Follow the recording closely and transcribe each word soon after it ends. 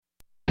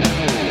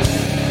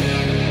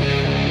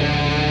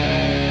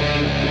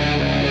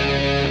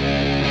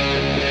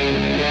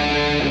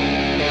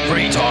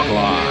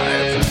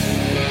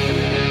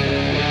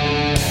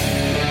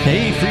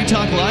Free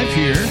Talk Live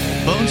here.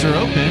 Phones are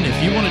open.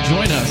 If you want to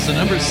join us, the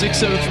number is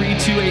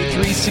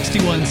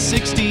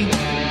 603-283-6160.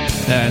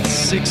 That's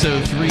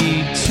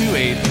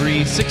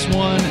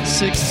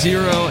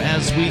 603-283-6160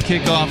 as we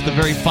kick off the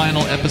very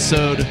final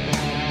episode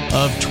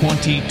of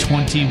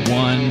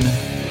 2021.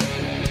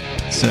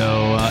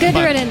 So good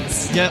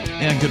riddance. Yep,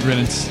 yeah, good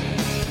riddance.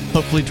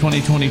 Hopefully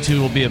 2022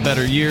 will be a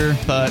better year,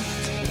 but,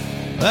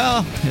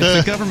 well, if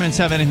the governments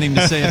have anything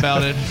to say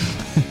about it,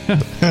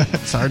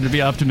 it's hard to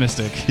be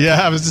optimistic.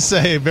 Yeah, I was to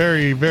say,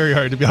 very, very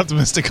hard to be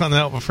optimistic on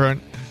that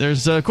front.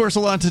 There's, of course, a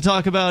lot to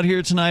talk about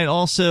here tonight.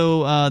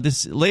 Also,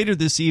 later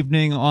this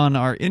evening on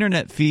our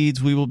internet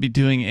feeds, we will be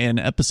doing an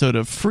episode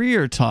of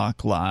Freer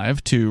Talk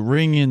Live to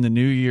ring in the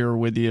new year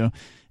with you.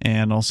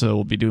 And also,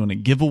 we'll be doing a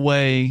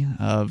giveaway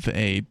of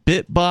a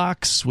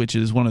BitBox, which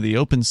is one of the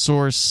open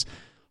source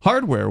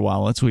hardware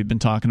wallets we've been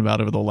talking about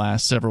over the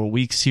last several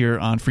weeks here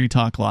on Free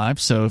Talk Live.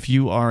 So if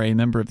you are a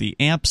member of the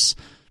AMPS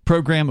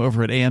program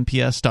over at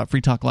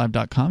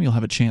amps.freetalklive.com, you'll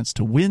have a chance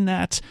to win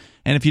that.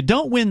 And if you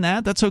don't win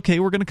that, that's okay.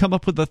 We're going to come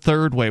up with a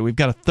third way. We've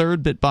got a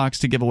third BitBox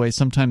to give away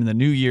sometime in the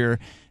new year,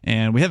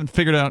 and we haven't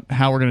figured out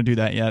how we're going to do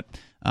that yet,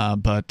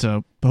 but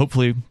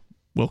hopefully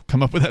we'll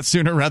come up with that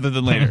sooner rather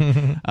than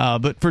later.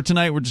 But for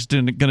tonight, we're just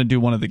going to do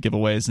one of the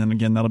giveaways, and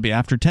again, that'll be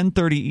after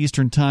 10:30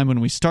 Eastern Time when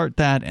we start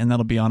that, and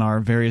that'll be on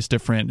our various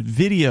different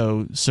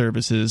video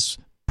services,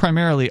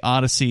 primarily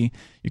Odyssey.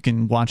 You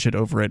can watch it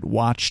over at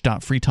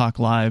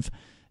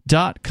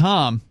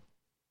watch.freetalklive.com.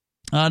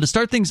 To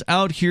start things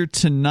out here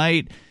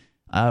tonight,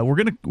 we're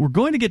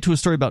going to get to a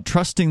story about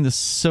trusting the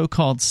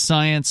so-called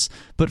science.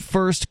 But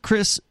first,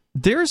 Chris,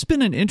 there's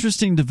been an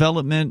interesting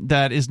development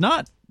that is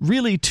not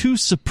really too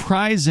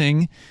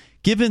surprising,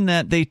 given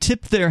that they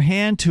tipped their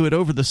hand to it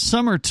over the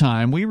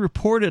summertime. We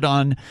reported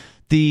on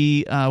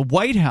the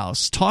White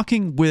House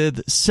talking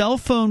with cell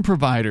phone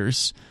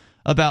providers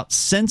about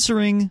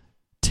censoring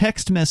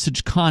text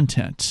message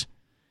content.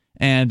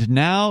 And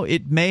now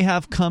it may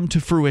have come to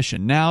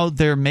fruition. Now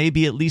there may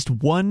be at least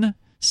one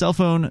cell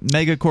phone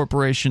mega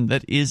corporation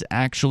that is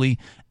actually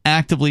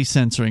actively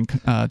censoring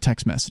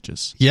text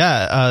messages.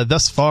 Yeah,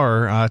 thus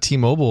far,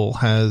 T-Mobile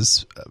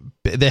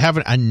they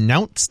haven't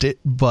announced it,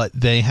 but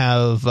they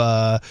have.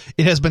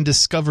 It has been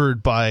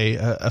discovered by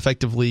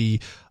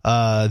effectively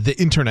the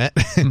internet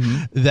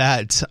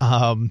that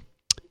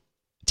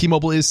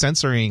T-Mobile is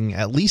censoring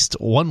at least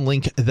one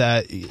link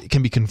that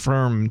can be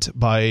confirmed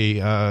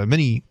by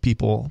many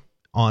people.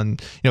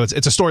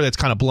 It's a story that's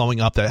kind of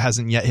blowing up that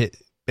hasn't yet hit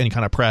any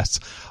kind of press,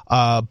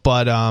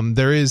 but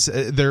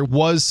there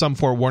was some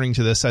forewarning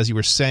to this, as you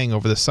were saying,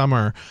 over the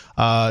summer.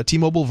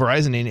 T-Mobile,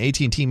 Verizon, and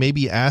AT&T may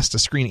be asked to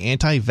screen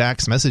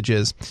anti-vax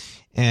messages,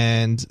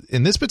 and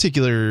in this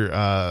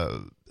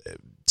particular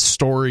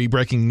story,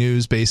 breaking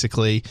news,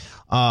 basically,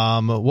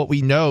 what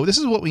we know. This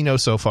is what we know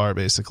so far,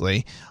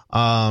 basically.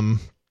 So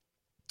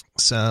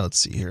let's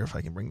see here if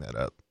I can bring that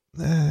up.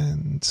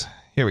 And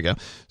here we go.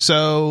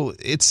 So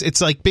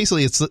it's like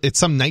basically it's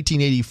some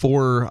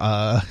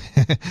 1984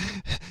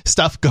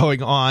 stuff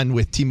going on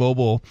with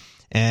T-Mobile,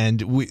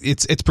 and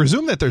it's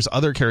presumed that there's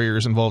other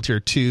carriers involved here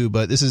too.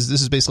 But this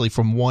is basically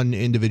from one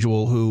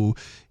individual who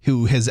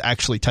has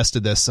actually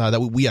tested this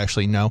that we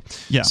actually know.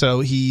 Yeah.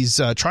 So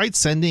he's tried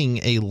sending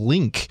a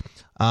link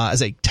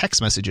as a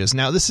text messages.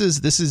 Now this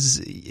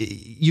is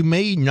you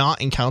may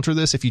not encounter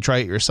this if you try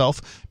it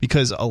yourself,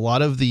 because a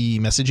lot of the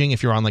messaging,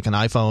 if you're on like an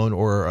iPhone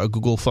or a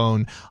Google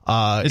phone,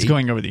 it's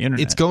going over the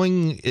internet. They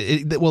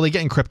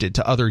get encrypted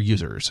to other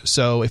users.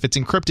 So if it's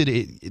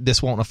encrypted,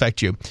 this won't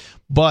affect you.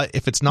 But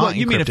if it's not,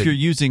 you mean if you're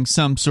using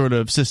some sort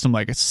of system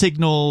like a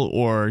Signal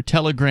or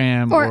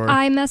Telegram or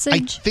iMessage? I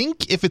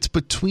think if it's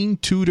between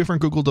two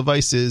different Google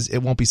devices, it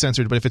won't be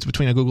censored. But if it's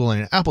between a Google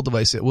and an Apple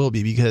device, it will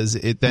be, because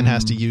it then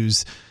has to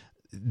use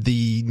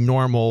the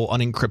normal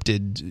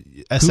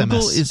unencrypted SMS.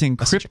 Google is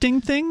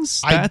encrypting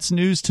things? That's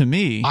news to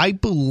me. I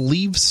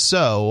believe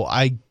so.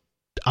 I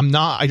don't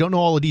know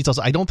all the details.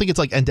 I don't think it's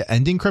like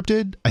end-to-end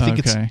encrypted. I think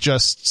it's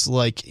just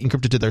like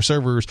encrypted to their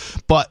servers.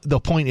 But the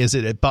point is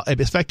it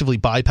effectively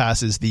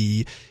bypasses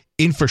the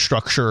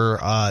infrastructure.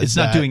 It's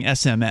not doing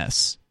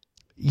SMS.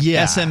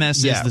 Yeah,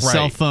 SMS is the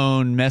cell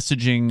phone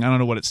messaging. I don't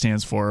know what it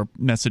stands for,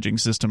 messaging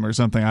system or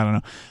something. I don't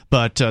know,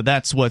 but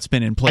that's what's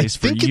been in place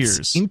for years.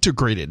 It's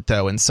integrated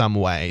though in some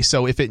way.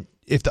 So if the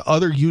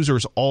other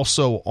user's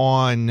also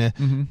on,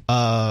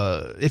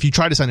 if you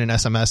try to send an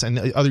SMS and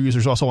the other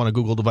user's also on a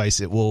Google device,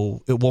 it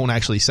won't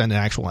actually send an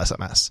actual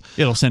SMS.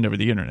 It'll send over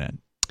the internet.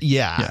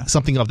 Yeah,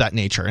 something of that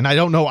nature. And I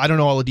don't know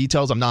all the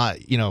details. I'm not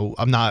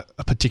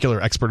a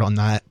particular expert on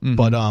that,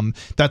 but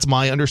that's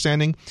my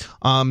understanding.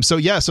 So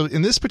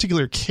in this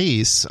particular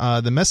case,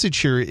 the message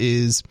here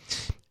is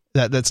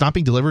that's not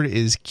being delivered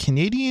is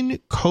Canadian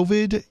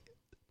COVID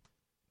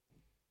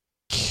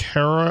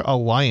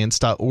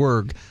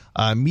CareAlliance.org.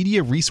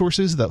 Media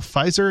resources that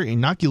Pfizer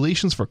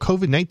inoculations for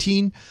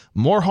COVID-19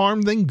 more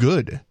harm than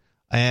good.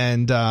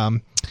 And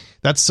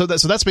that's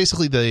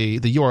basically the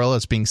URL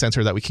that's being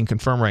censored that we can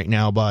confirm right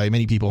now by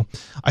many people.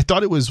 I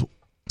thought it was,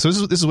 so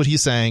this is what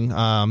he's saying.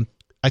 I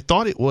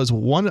thought it was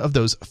one of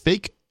those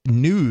fake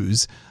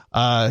news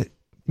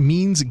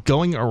means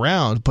going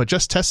around, but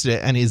just tested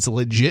it and is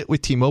legit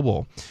with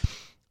T-Mobile.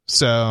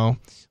 So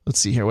let's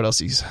see here. What else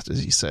does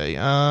he say?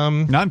 Now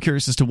I'm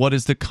curious as to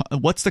what's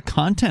the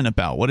content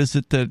about? What is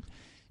it that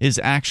is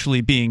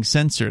actually being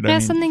censored? It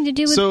has something to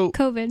do with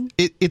COVID.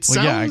 It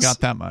sounds, yeah, I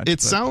got that much.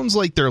 Sounds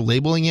like they're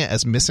labeling it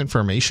as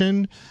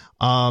misinformation.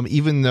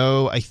 Even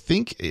though I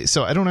think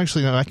so, I don't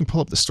actually know. I can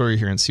pull up the story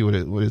here and see what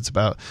it's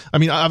about. I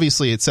mean,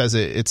 obviously it says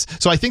it's.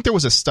 So I think there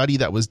was a study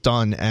that was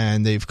done,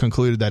 and they've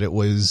concluded that it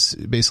was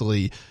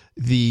basically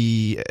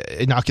the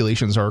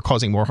inoculations are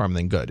causing more harm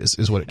than good.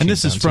 Is what it. And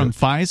this is from to.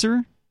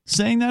 Pfizer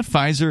saying that?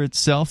 Pfizer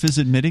itself is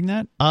admitting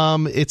that?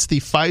 It's the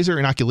Pfizer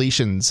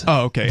inoculations.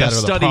 Oh, okay. That a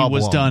study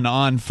was done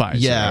on Pfizer.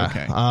 Yeah.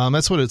 Okay.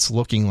 That's what it's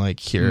looking like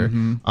here.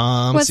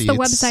 Mm-hmm. What's the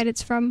website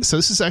it's from? So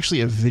this is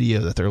actually a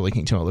video that they're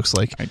linking to, it looks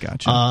like. I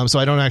gotcha. So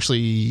I don't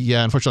actually,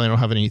 unfortunately I don't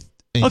have anything.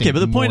 Okay, but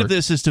the point of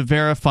this is to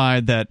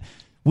verify that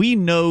we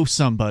know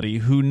somebody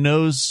who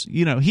knows,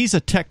 he's a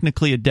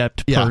technically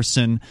adept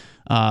person.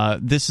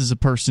 This is a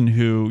person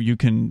who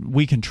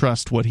we can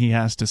trust what he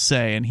has to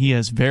say, and he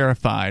has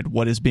verified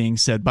what is being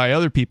said by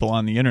other people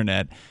on the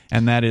internet,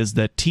 and that is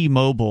that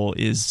T-Mobile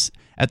is,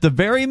 at the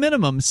very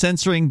minimum,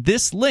 censoring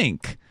this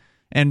link,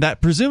 and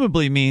that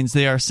presumably means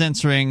they are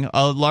censoring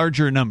a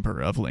larger number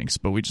of links,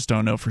 but we just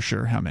don't know for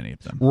sure how many of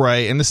them.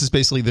 Right, and this is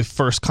basically the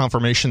first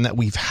confirmation that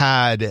we've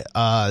had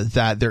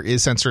that there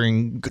is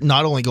censoring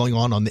not only going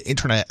on the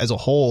internet as a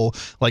whole,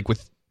 like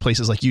with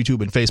places like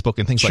YouTube and Facebook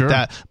and things like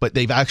that, but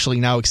they've actually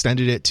now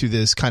extended it to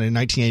this kind of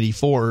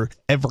 1984,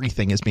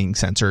 everything is being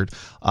censored,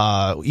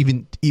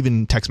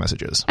 even text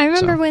messages. I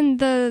remember when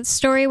the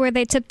story where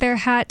they tipped their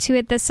hat to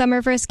it this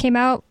summer first came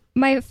out,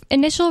 my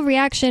initial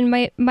reaction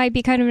might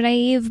be kind of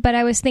naive, but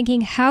I was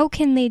thinking, how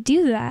can they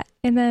do that?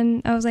 And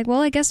then I was like, well,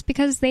 I guess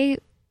because they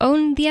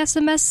own the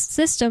SMS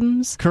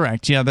systems.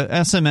 Correct. Yeah, the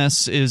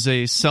SMS is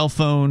a cell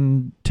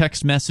phone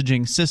text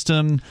messaging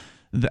system.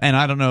 And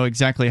I don't know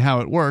exactly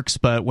how it works,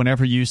 but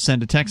whenever you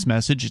send a text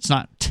message, it's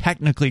not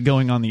technically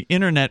going on the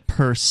internet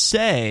per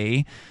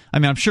se. I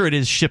mean, I'm sure it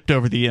is shipped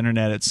over the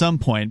internet at some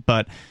point,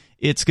 but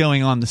it's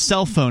going on the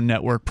cell phone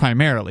network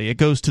primarily. It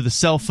goes to the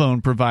cell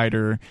phone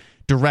provider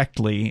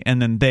directly,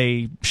 and then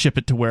they ship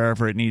it to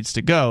wherever it needs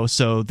to go,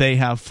 so they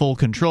have full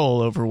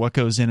control over what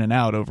goes in and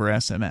out over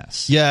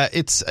SMS. Yeah,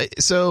 it's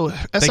so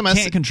SMS.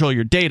 They can't control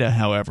your data,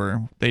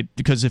 however,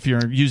 because if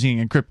you're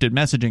using encrypted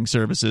messaging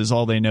services,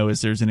 all they know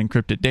is there's an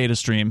encrypted data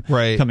stream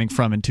coming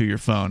from and to your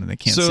phone, and they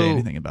can't say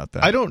anything about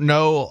that. I don't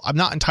know. I'm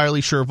not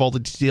entirely sure of all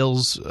the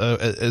details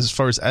as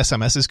far as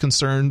SMS is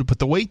concerned, but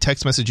the way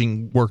text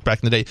messaging worked back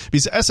in the day,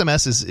 because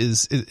SMS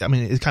is I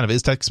mean, it kind of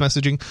is text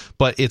messaging,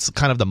 but it's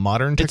kind of the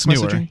modern text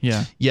messaging.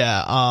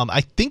 Yeah.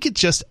 I think it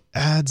just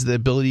adds the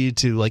ability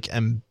to like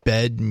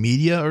embed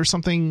media or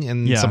something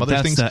and some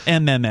other things. That's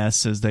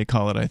MMS, as they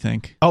call it, I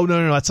think. Oh,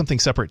 no, that's something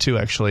separate too,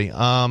 actually.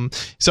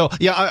 So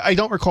yeah, I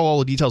don't recall all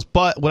the details,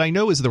 but what I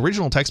know is the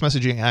original text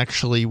messaging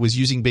actually was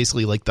using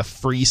basically like the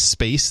free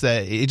space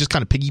that it just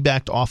kind of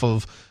piggybacked off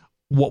of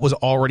what was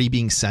already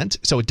being sent.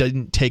 So it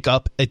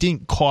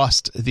didn't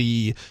cost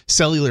the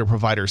cellular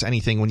providers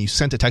anything when you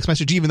sent a text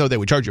message, even though they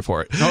would charge you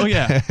for it. Oh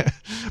yeah.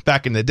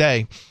 Back in the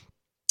day.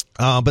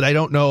 But I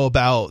don't know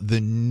about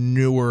the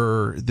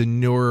newer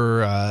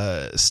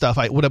stuff.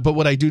 But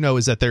what I do know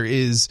is that there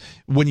is,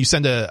 when you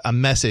send a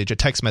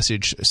text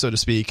message, so to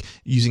speak,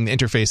 using the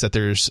interface, that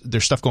there's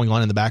stuff going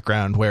on in the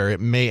background where it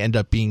may end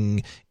up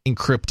being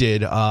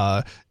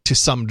encrypted to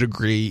some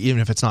degree, even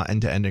if it's not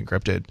end-to-end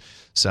encrypted.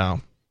 So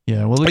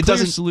yeah, well, the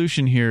clear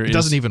solution here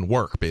doesn't even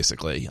work,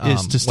 basically.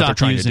 Is to stop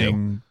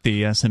using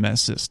the SMS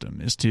system,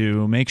 is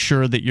to make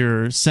sure that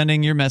you're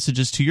sending your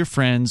messages to your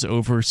friends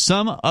over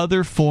some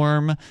other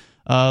form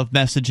of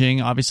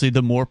messaging. Obviously,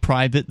 the more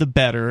private, the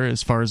better,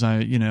 as far as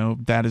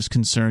that is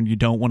concerned. You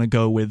don't want to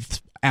go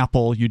with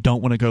Apple. You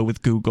don't want to go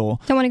with Google.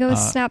 Don't want to go with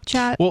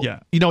Snapchat. Well,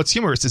 what's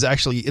humorous is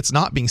actually it's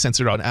not being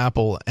censored on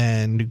Apple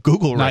and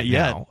Google right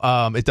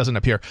now. It doesn't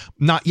appear.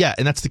 Not yet,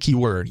 and that's the key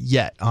word,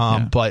 yet.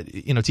 But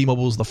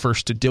T-Mobile is the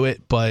first to do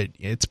it, but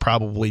it's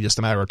probably just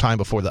a matter of time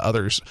before the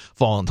others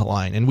fall into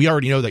line. And we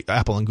already know that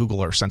Apple and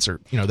Google are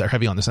censored. They're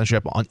heavy on the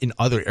censorship in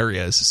other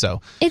areas.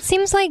 So it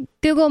seems like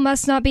Google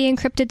must not be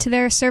encrypted to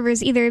their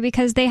servers either,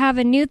 because they have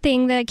a new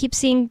thing that I keep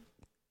seeing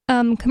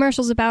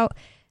commercials about,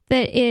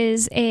 that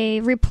is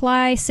a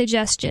reply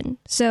suggestion.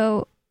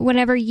 So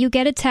whenever you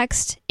get a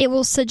text, it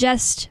will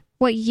suggest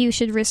what you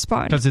should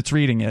respond. Because it's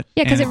reading it.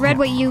 Yeah, because it read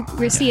what you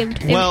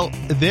received. Well,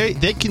 they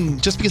can,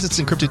 just because it's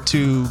encrypted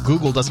to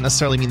Google doesn't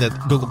necessarily mean that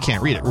Google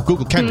can't read it. Or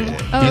Google can read it,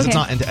 because it's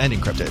not end-to-end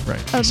encrypted.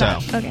 Right.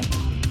 Okay.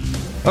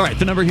 All right,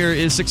 the number here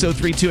is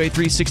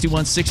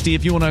 603-283-6160.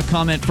 If you want to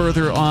comment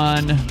further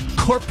on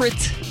corporate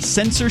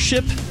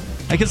censorship,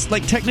 I guess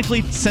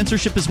technically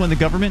censorship is when the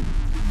government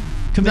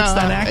commits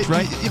that act,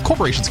 right?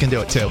 Corporations can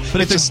do it too,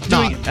 but it's just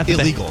not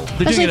illegal.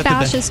 They're doing it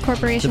at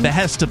the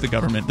behest of the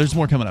government. There's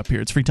more coming up here.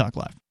 It's Free Talk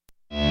Live.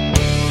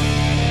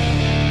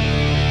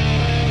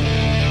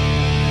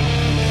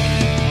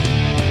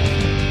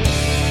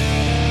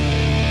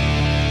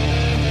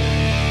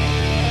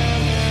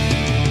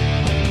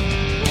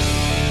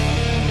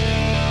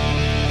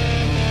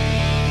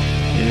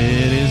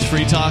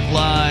 Free Talk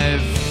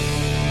Live.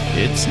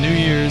 It's New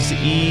Year's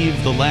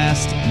Eve, the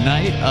last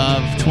night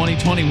of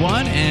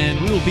 2021, and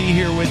we will be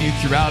here with you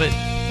throughout it.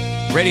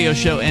 Radio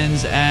show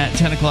ends at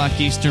 10 o'clock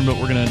Eastern, but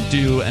we're going to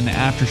do an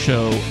after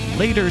show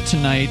later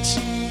tonight,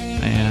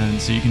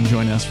 and so you can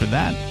join us for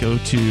that. Go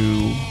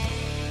to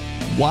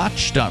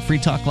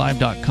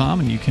watch.freetalklive.com,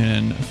 and you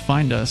can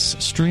find us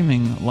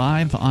streaming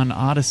live on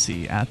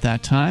Odyssey at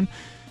that time.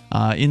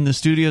 In the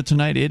studio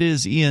tonight, it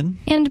is Ian.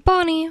 And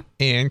Bonnie.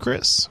 And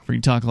Chris. Free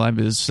Talk Live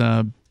is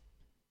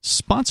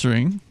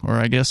sponsoring, or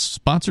I guess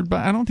sponsored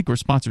by. I don't think we're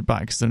sponsored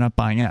by because they're not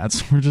buying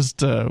ads. We're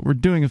just we're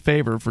doing a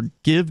favor for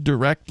Give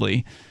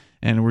Directly,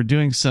 and we're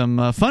doing some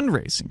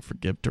fundraising for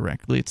Give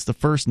Directly. It's the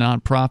first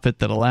nonprofit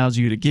that allows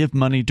you to give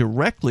money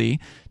directly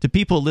to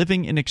people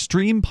living in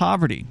extreme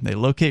poverty. They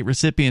locate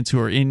recipients who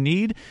are in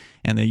need,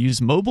 and they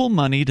use mobile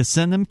money to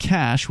send them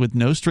cash with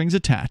no strings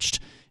attached.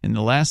 In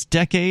the last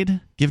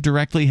decade, Give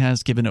Directly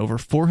has given over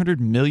 $400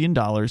 million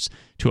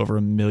to over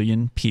 1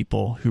 million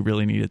people who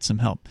really needed some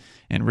help.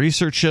 And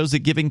research shows that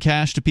giving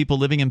cash to people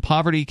living in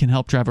poverty can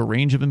help drive a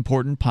range of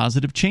important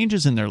positive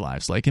changes in their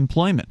lives, like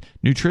employment,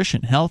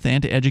 nutrition, health,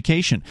 and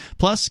education.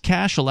 Plus,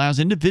 cash allows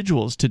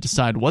individuals to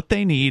decide what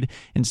they need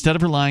instead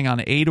of relying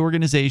on aid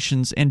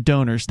organizations and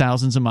donors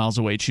thousands of miles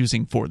away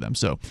choosing for them.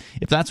 So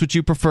if that's what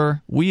you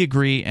prefer, we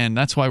agree, and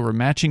that's why we're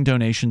matching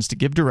donations to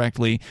Give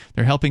Directly.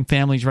 They're helping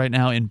families right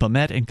now in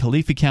Bomet and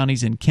Kilifi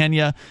counties in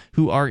Kenya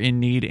who are in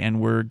need, and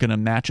we're going to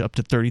match up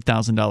to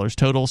 $30,000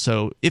 total.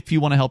 So if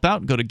you want to help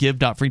out, go to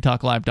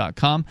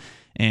give.freetalklive.com,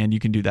 and you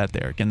can do that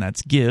there. Again,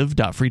 that's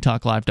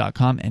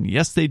give.freetalklive.com, and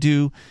yes, they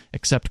do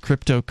accept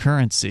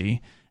cryptocurrency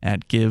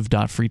at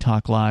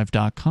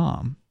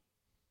give.freetalklive.com.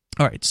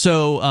 All right,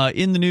 so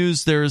in the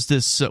news, there's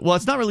this well,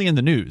 it's not really in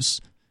the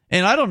news,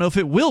 and I don't know if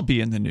it will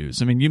be in the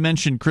news. I mean, you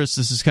mentioned, Chris,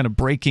 this is kind of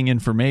breaking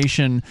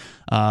information.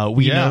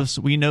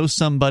 We know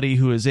somebody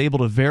who is able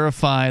to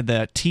verify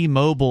that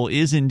T-Mobile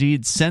is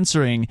indeed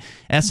censoring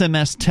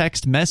SMS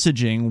text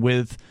messaging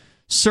with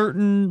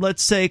certain,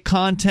 let's say,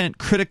 content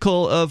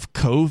critical of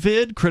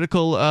COVID,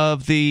 critical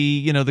of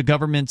the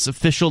government's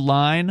official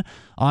line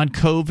on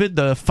COVID,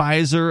 the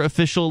Pfizer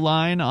official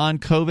line on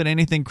COVID,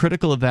 anything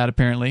critical of that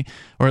apparently,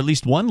 or at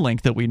least one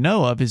link that we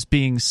know of is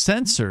being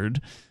censored.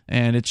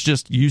 And it's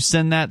just you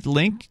send that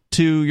link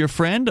to your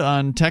friend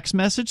on text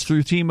message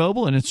through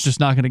T-Mobile, and it's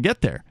just not going to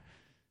get there.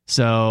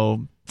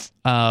 So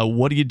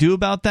what do you do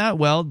about that?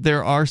 Well,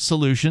 there are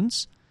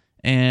solutions.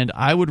 And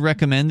I would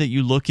recommend that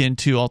you look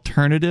into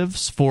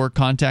alternatives for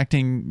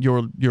contacting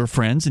your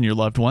friends and your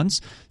loved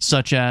ones,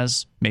 such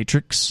as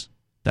Matrix.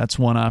 That's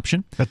one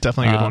option. That's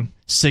definitely a good one.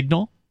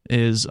 Signal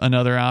is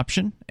another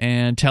option,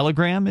 and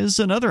Telegram is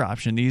another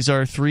option. These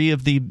are three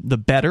of the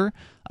better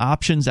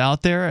options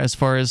out there. As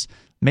far as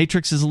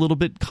Matrix is a little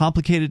bit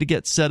complicated to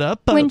get set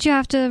up. But wouldn't you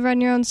have to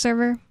run your own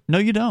server? No,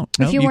 you don't.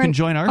 No, you can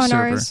join our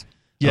server.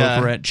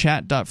 Over at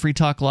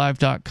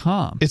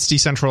chat.freetalklive.com. It's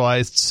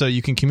decentralized, so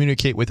you can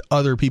communicate with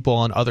other people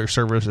on other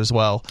servers as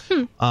well.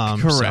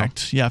 Correct.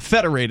 So. Yeah,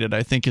 federated,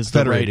 I think, is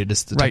the right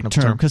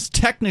term. Because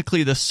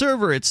technically the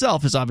server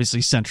itself is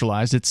obviously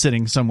centralized. It's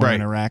sitting somewhere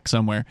in Iraq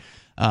somewhere.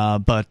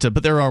 But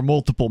there are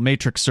multiple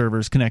Matrix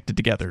servers connected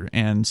together,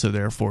 and so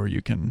therefore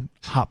you can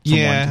hop from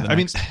one to the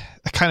next.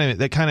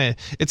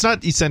 It's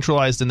not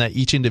decentralized in that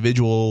each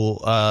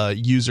individual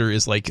user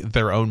is like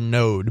their own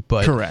node,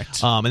 but correct.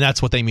 And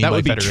that's what they mean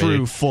by federated. That would be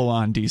true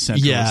full-on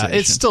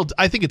decentralization.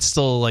 I think it's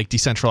still like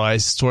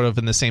decentralized, sort of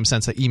in the same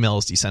sense that email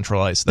is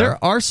decentralized.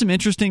 There are some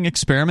interesting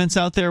experiments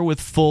out there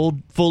with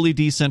fully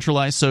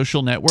decentralized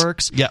social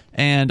networks. Yeah,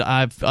 and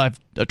I've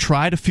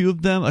tried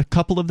a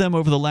couple of them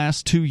over the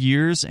last 2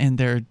 years, and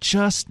they're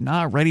just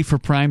not ready for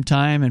prime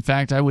time. In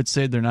fact, I would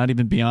say they're not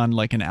even beyond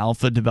like an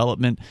alpha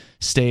development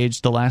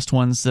stage. The last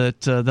ones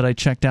that I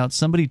checked out,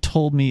 somebody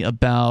told me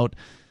about.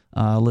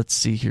 Let's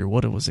see here,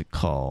 what was it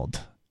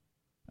called?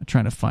 I'm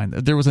trying to find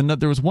that.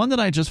 There was one that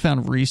I just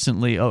found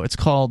recently. Oh, it's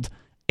called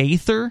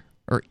Aether,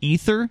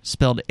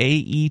 spelled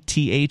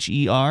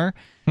AETHER,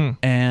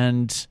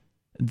 and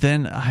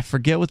then I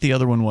forget what the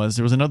other one was.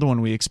 There was another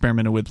one we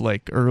experimented with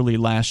like early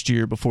last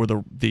year before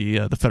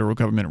the federal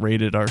government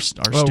raided our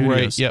studios.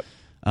 Right. Yep.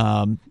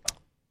 I'm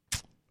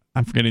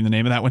forgetting the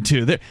name of that one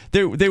too.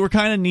 They were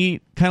kind of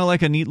neat, kind of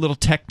like a neat little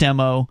tech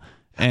demo.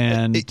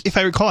 And if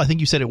I recall, I think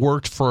you said it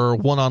worked for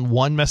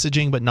one-on-one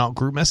messaging, but not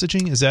group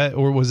messaging. Is that,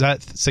 or was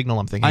that Signal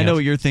I'm thinking of? I know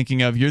what you're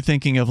thinking of. You're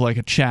thinking of like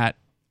a chat.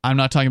 I'm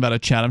not talking about a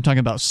chat. I'm talking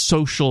about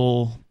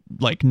social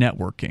like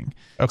networking.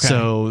 Okay.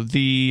 So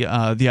the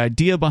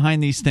idea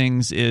behind these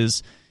things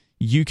is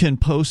you can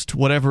post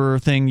whatever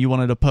thing you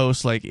wanted to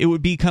post. Like it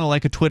would be kind of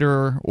like a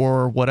Twitter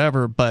or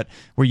whatever, but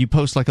where you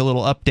post like a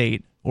little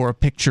update or a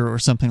picture or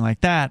something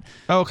like that.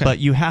 Okay. But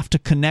you have to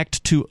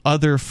connect to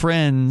other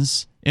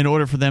friends in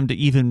order for them to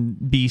even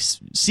be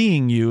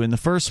seeing you in the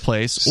first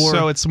place.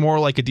 So it's more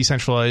like a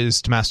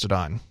decentralized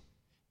Mastodon.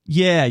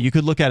 Yeah, you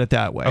could look at it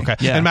that way. Okay.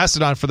 Yeah. And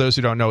Mastodon, for those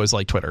who don't know, is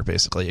like Twitter,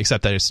 basically,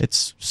 except that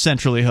it's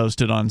centrally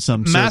hosted on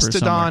some server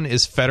Mastodon somewhere.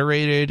 is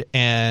federated,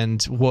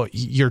 and what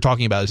you're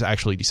talking about is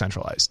actually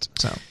decentralized.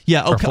 So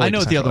yeah, okay, I know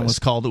what the other one was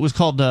called. It was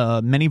called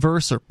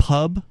Manyverse or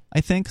Pub,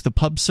 I think, the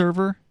Pub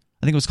server.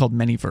 I think it was called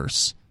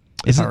Manyverse,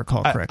 if I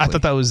recall correctly. I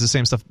thought that was the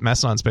same stuff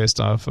Mastodon's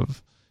based off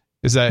of.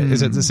 Is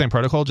it the same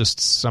protocol? Just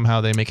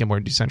somehow they make it more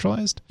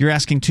decentralized? You're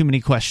asking too many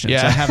questions.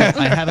 Yeah.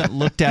 I haven't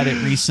looked at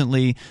it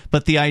recently,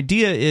 but the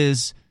idea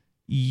is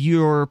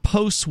your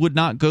posts would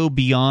not go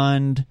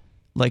beyond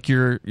like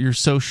your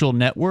social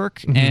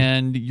network,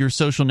 and your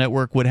social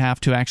network would have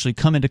to actually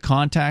come into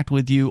contact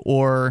with you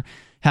or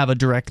have a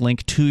direct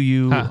link to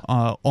you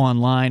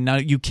online. Now,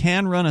 you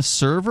can run a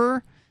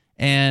server,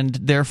 and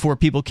therefore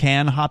people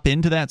can hop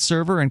into that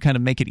server and kind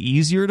of make it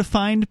easier to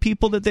find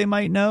people that they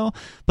might know,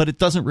 but it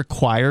doesn't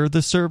require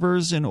the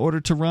servers in order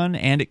to run,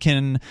 and it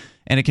can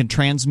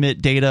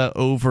transmit data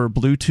over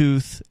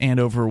Bluetooth and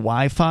over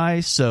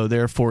Wi-Fi. So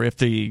therefore, if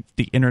the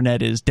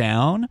internet is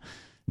down,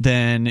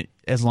 then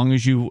as long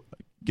as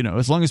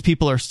as long as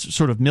people are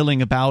sort of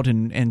milling about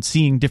and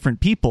seeing different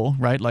people,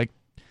 right? Like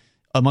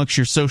amongst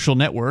your social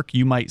network,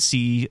 you might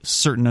see a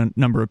certain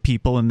number of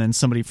people, and then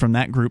somebody from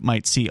that group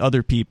might see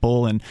other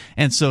people, and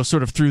so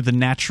sort of through the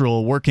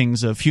natural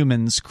workings of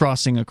humans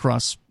crossing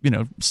across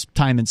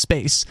time and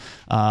space,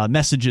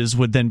 messages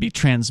would then be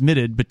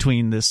transmitted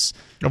between this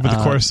over the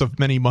course of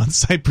many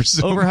months, I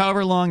presume. Over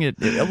however long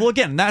well,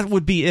 again, that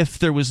would be if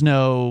there was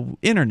no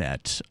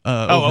internet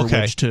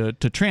which to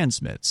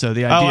transmit. So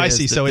the idea I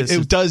see. So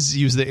it does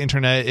use the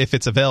internet if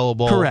it's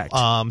available. Correct.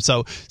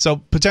 So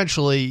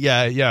potentially,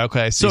 yeah.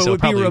 Okay. So it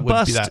would be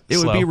robust. It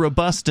would be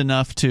robust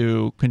enough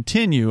to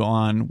continue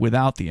on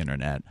without the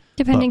internet.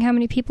 Depending how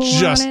many people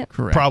were on it.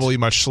 Correct. Probably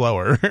much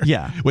slower.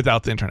 Yeah.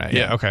 Without the internet.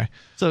 Yeah. Okay.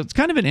 So it's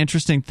kind of an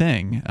interesting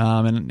thing.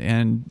 And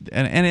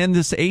in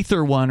this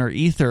Aether one, or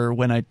Ether,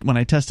 when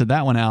I tested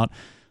that one out,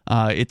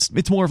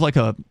 it's more of like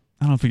I don't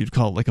know if you'd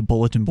call it like a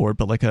bulletin board,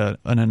 but like an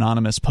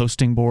anonymous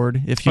posting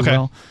board, if you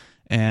will.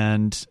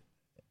 And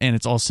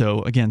it's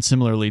also, again,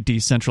 similarly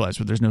decentralized,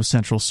 where there's no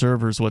central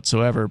servers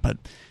whatsoever, but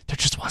there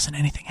just wasn't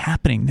anything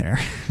happening there.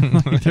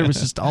 There was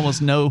just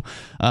almost no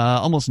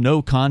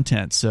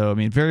content. So, I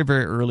mean, very,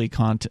 very early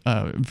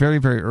very,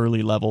 very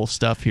early level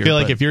stuff here. I feel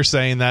like if you're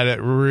saying that,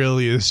 it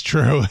really is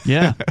true.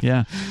 Yeah.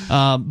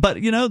 But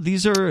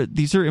these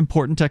are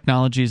important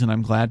technologies, and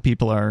I'm glad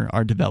people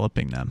are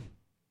developing them.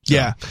 So.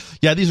 Yeah.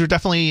 These are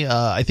definitely.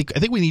 I think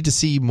we need to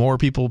see more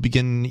people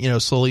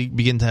slowly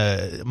begin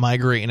to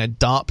migrate and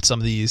adopt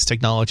some of these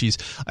technologies.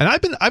 And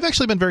I've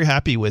actually been very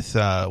happy with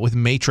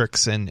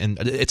Matrix and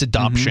its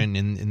adoption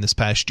in this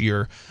past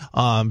year,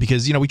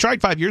 because we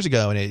tried 5 years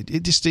ago and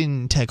it just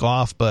didn't take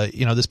off. But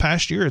this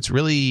past year, it's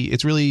really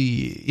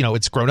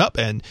it's grown up,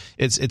 and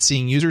it's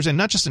seeing users, and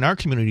not just in our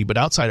community but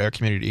outside our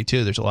community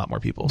too. There's a lot more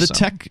people. The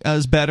tech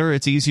is better.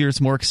 It's easier.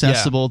 It's more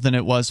accessible than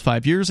it was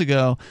 5 years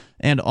ago,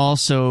 and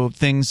also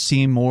things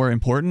seem more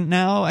important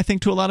now, I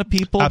think, to a lot of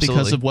people.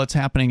 Absolutely. Because of what's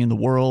happening in the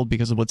world,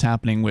 because of what's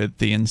happening with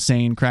the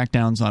insane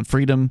crackdowns on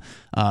freedom,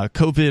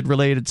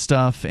 COVID-related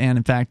stuff. And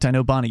in fact, I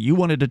know, Bonnie, you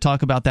wanted to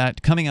talk about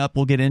that. Coming up,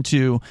 we'll get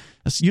into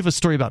you have a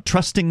story about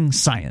trusting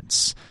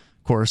science.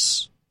 Of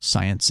course,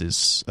 science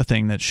is a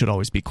thing that should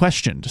always be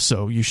questioned,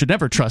 so you should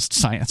never trust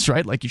science,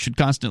 right? Like, you should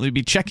constantly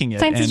be checking it.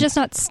 Science is just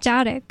not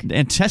static.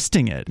 And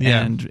testing it,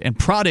 and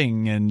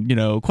prodding,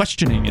 and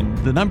questioning. And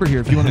the number here,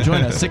 if you want to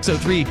join us,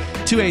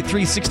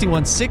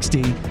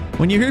 603-283-6160.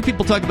 When you hear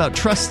people talk about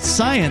trust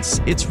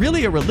science, it's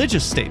really a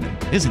religious statement,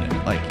 isn't it?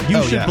 Like,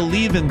 you should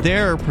believe in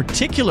their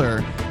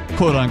particular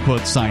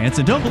quote-unquote science,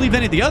 and don't believe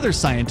any of the other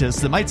scientists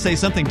that might say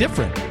something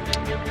different.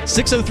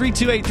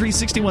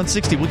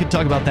 603-283-6160. We can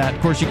talk about that.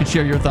 Of course, you can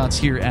share your thoughts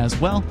here as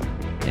well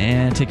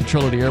and take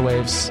control of the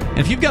airwaves. And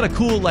if you've got a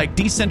cool,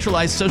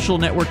 decentralized social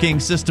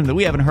networking system that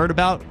we haven't heard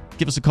about,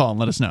 give us a call and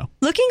let us know.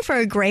 Looking for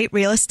a great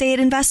real estate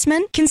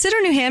investment? Consider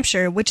New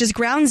Hampshire, which is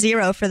ground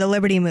zero for the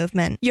Liberty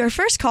Movement. Your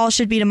first call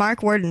should be to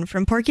Mark Worden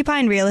from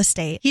Porcupine Real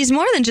Estate. He's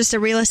more than just a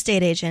real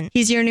estate agent.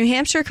 He's your New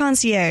Hampshire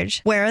concierge.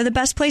 Where are the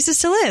best places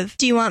to live?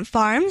 Do you want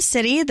farm,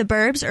 city, the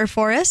burbs, or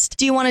forest?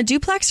 Do you want a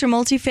duplex or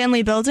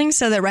multifamily building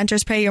so that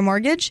renters pay your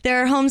mortgage?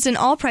 There are homes in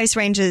all price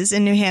ranges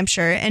in New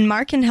Hampshire, and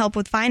Mark can help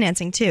with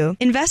financing too.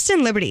 Invest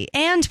in liberty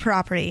and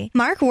property.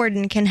 Mark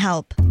Worden can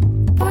help.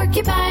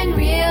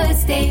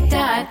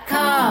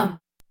 PorcupineRealEstate.com.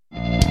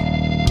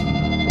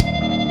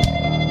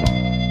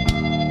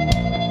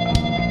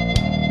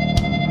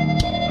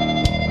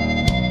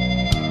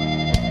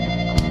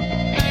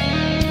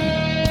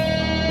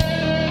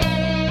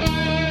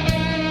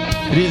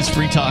 It is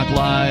Free Talk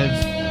Live,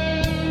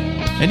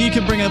 and you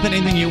can bring up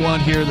anything you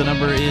want here. The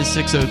number is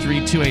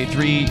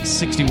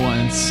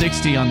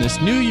 603-283-6160 on this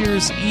New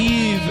Year's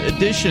Eve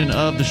edition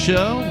of the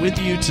show. With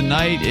you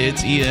tonight,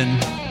 it's Ian.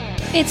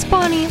 It's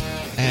Bonnie.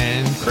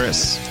 And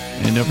Chris.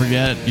 And don't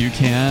forget, you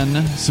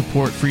can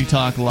support Free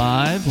Talk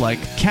Live like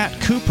Kat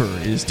Cooper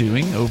is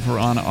doing over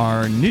on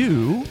our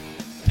new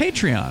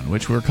Patreon,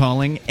 which we're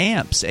calling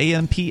AMPS,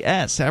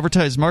 AMPS,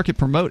 Advertise, Market,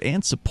 Promote,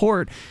 and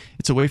Support.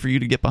 It's a way for you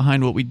to get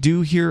behind what we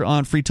do here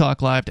on Free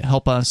Talk Live to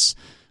help us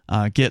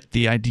get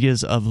the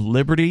ideas of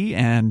liberty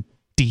and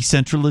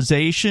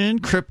decentralization,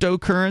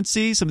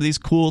 cryptocurrency, some of these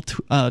cool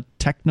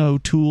techno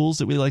tools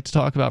that we like to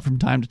talk about from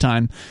time to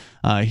time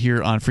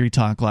here on Free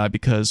Talk Live,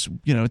 because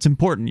it's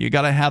important. You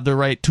got to have the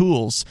right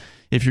tools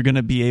if you're going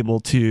to be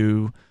able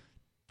to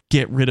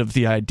get rid of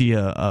the idea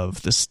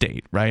of the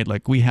state, right?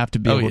 Like, we have to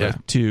be able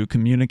to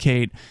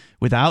communicate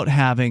without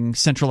having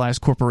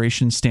centralized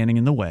corporations standing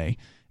in the way.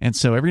 And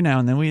so every now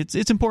and then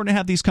it's important to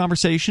have these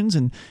conversations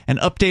and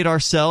update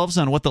ourselves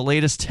on what the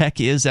latest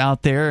tech is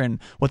out there and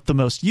what the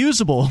most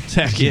usable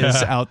tech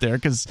is out there,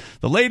 because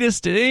the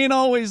latest, it ain't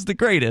always the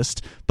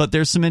greatest, but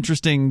there's some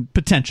interesting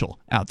potential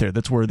out there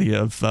that's worthy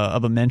of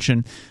a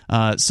mention.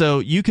 So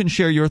you can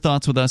share your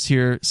thoughts with us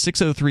here,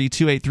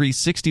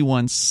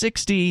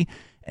 603-283-6160.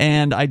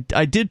 And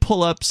I did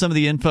pull up some of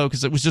the info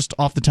because it was just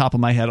off the top of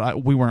my head.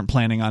 We weren't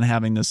planning on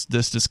having this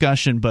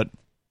discussion, but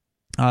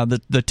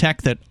the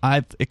tech that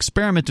I've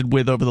experimented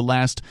with over the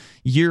last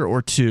year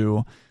or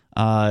two,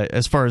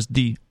 as far as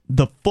the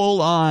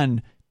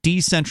full-on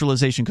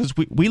decentralization, because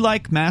we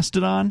like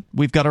Mastodon.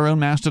 We've got our own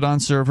Mastodon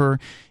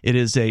server. It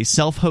is a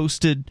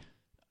self-hosted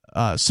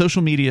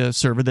social media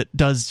server that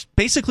does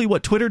basically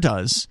what Twitter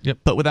does,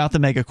 but without the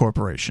mega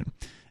corporation.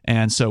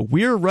 And so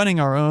we're running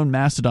our own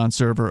Mastodon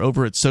server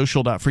over at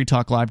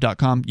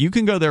social.freetalklive.com. You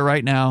can go there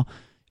right now.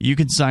 You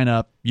can sign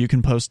up. You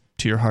can post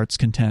to your heart's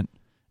content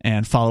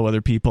and follow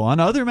other people on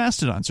other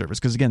Mastodon servers,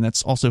 because, again,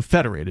 that's also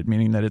federated,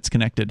 meaning that it's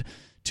connected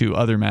to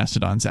other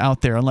Mastodons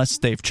out there, unless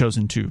they've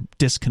chosen to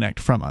disconnect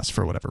from us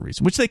for whatever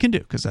reason, which they can do,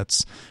 because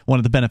that's one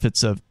of the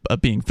benefits of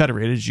being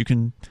federated, is you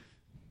can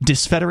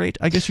disfederate,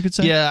 I guess you could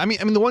say. Yeah, I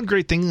mean, the one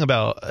great thing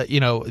about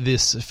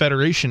this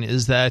federation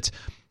is that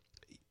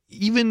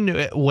even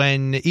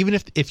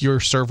if your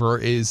server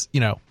is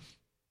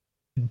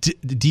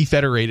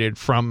defederated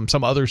from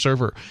some other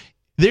server,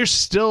 there's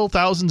still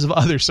thousands of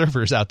other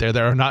servers out there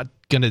that are not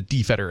going to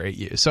defederate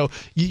you. So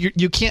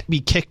you can't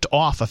be kicked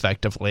off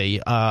effectively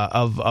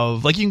of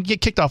like, you can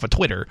get kicked off of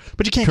Twitter,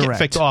 but you can't get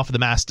kicked off of the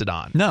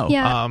Mastodon. No.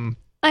 Yeah.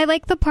 I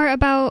like the part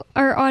about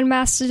our on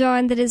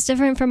Mastodon that is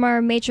different from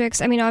our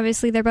Matrix. I mean,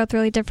 obviously they're both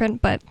really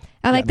different, but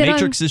I like that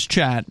Matrix is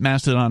chat,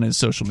 Mastodon is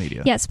social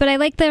media. Yes, but I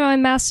like that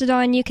on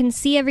Mastodon you can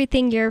see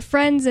everything your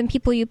friends and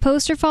people you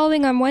post are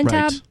following on one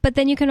tab, but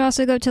then you can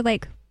also go to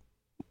like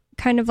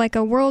kind of like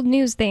a world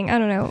news thing. I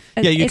don't know.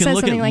 Yeah, you can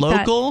look at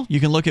local.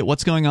 You can look at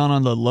what's going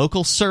on the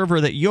local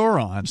server that you're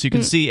on. So you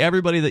can see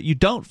everybody that you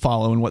don't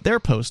follow and what they're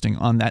posting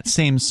on that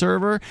same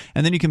server.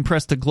 And then you can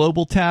press the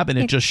global tab and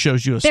it just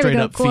shows you a straight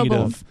up feed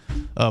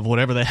of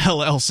whatever the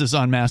hell else is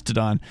on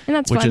Mastodon, and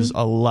that's which fun. is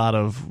a lot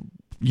of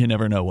you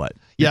never know what.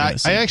 Yeah,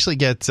 I actually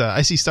get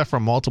I see stuff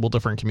from multiple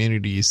different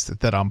communities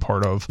that I'm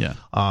part of. Yeah.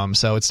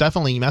 So it's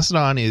definitely,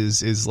 Mastodon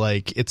is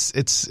like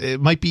it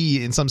might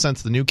be in some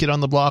sense the new kid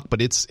on the block,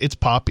 but it's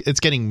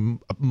getting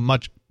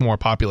much more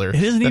popular. It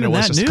isn't even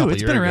that new.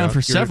 It's been around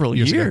for several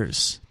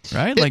years.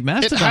 Right? Like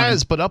Mastodon. It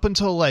has, but up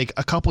until like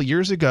a couple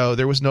years ago,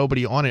 there was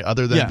nobody on it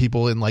other than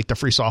people in like the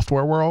free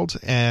software world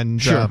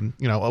and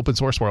open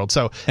source world.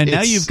 So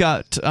now you've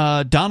got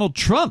Donald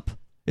Trump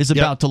is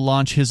about to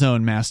launch his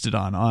own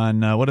Mastodon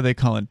on, what do they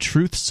call it?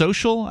 Truth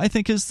Social, I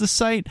think is the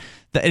site.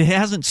 It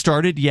hasn't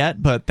started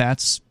yet, but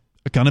that's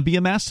going to be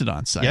a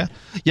Mastodon site.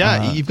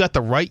 Yeah. You've got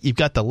the right, you've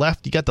got the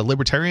left, you got the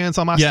libertarians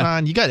on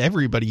Mastodon. You got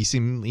everybody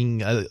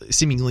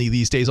seemingly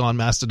these days on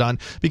Mastodon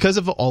because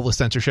of all the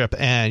censorship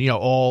and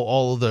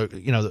all of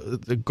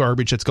the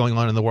garbage that's going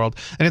on in the world.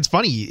 And it's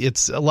funny,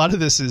 it's a lot of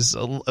this is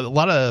a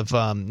lot of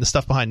the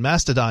stuff behind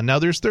Mastodon. Now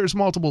there's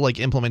multiple like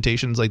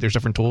implementations, like there's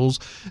different tools.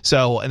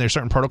 So, and there's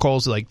certain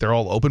protocols, like they're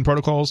all open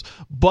protocols,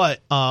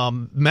 but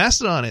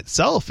Mastodon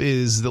itself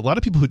is, a lot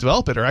of people who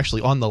develop it are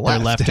actually on the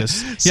left. They're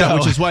leftists.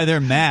 Which is why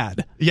they're mad.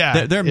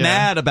 Yeah, they're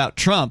mad about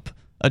Trump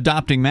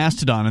adopting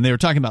Mastodon, and they were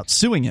talking about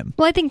suing him.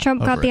 Well, I think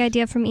Trump got the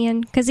idea from Ian,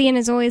 because Ian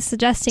is always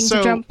suggesting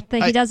to Trump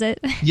that he does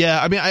it.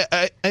 Yeah, I mean,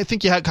 I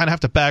think you kind of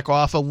have to back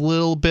off a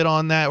little bit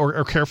on that,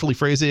 or carefully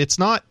phrase it. It's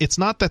not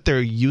that they're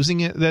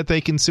using it that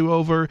they can sue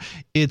over.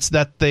 It's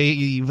that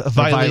they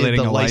violated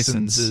the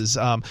licenses.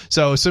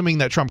 So assuming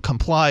that Trump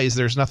complies,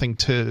 there's nothing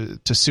to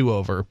sue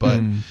over. But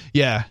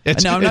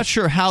I'm not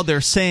sure how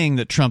they're saying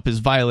that Trump is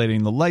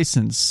violating the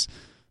license.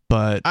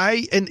 But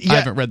I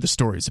haven't read the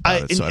stories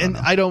about it, so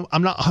I don't know.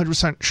 I'm not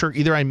 100% sure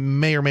either. I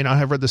may or may not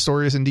have read the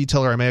stories in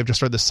detail, or I may have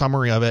just read the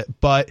summary of it.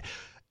 But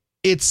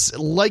it's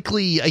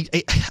likely, I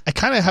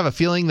kind of have a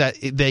feeling that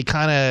they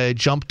kind of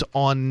jumped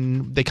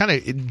on,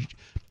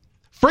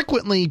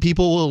 frequently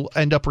people will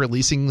end up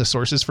releasing the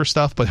sources for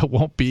stuff, but it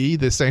won't be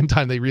the same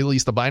time they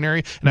release the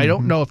binary. And I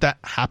don't know if that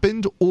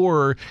happened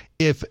or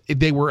if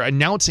they were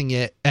announcing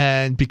it,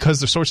 and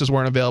because the sources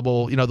weren't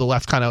available, the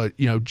left kind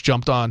of,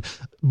 jumped on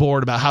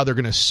board about how they're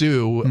going to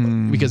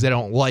sue because they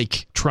don't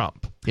like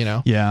Trump,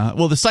 Yeah.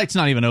 Well, the site's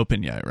not even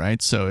open yet,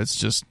 right? So it's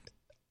just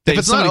If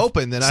it's not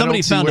open, then I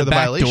don't see where the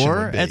violation would be. Somebody found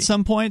a back door at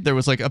some point. There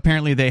was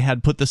apparently they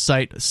had put the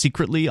site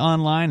secretly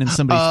online and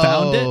somebody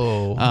found it.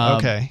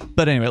 Okay.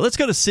 But anyway, let's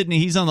go to Sydney.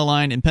 He's on the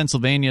line in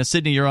Pennsylvania.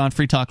 Sydney, you're on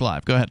Free Talk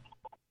Live. Go ahead.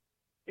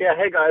 Yeah,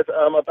 hey guys.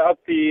 About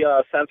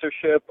the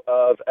censorship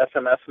of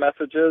SMS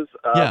messages.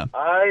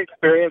 I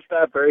experienced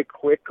that very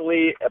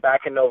quickly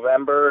back in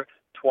November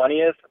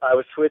 20th. I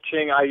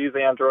use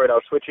Android. I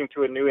was switching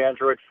to a new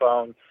Android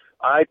phone.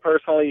 I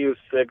personally use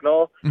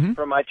Signal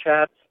for my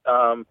chats.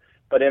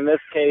 But in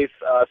this case,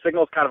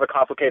 Signal's kind of a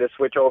complicated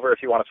switch over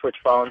if you want to switch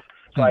phones.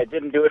 So I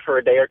didn't do it for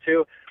a day or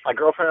two. My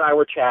girlfriend and I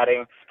were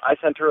chatting. I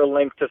sent her a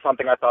link to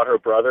something I thought her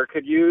brother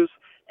could use,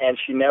 and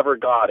she never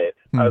got it.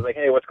 I was like,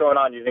 hey, what's going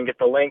on? You didn't get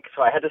the link?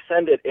 So I had to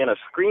send it in a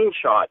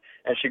screenshot,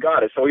 and she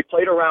got it. So we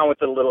played around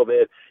with it a little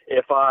bit.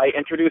 If I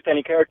introduced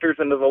any characters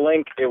into the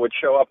link, it would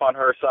show up on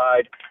her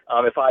side.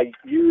 If I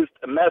used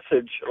a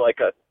message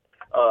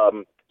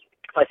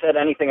if I said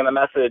anything in the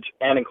message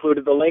and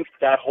included the link,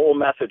 that whole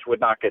message would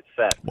not get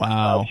sent.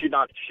 Wow. She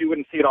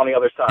wouldn't see it on the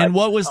other side. And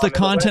what was the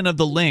content of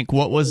the link?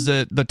 What was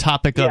the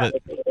topic of it?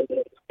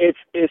 It's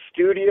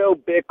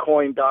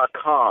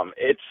estudiobitcoin.com.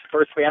 It's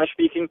for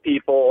Spanish-speaking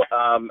people,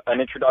 an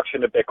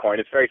introduction to Bitcoin.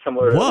 It's very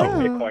similar to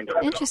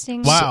Bitcoin.com.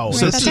 Interesting. Wow.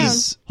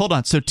 Hold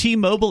on. So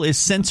T-Mobile is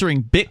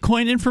censoring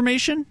Bitcoin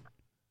information?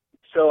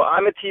 So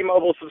I'm a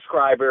T-Mobile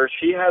subscriber.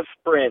 She has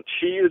Sprint.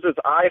 She uses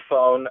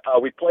iPhone.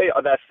 We play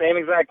that same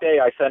exact day.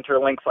 I sent her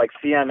links like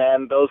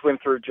CNN. Those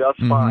went through just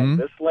fine.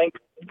 This link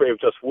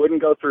just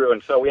wouldn't go through,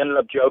 and so we ended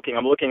up joking.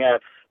 I'm looking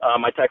at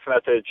my text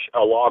message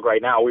log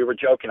right now. We were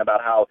joking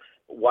about how,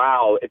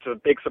 wow, it's a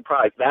big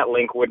surprise. That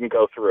link wouldn't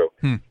go through.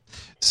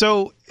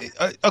 So,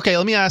 okay,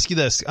 let me ask you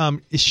this.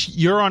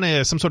 You're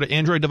on some sort of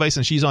Android device,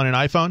 and she's on an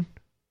iPhone?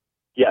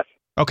 Yes.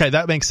 Okay,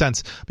 that makes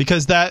sense,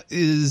 because that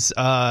is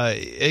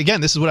again,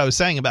 this is what I was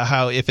saying about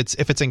how if it's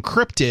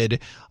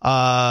encrypted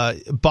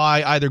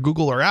by either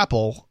Google or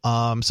Apple,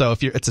 so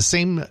if it's the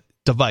same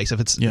device, if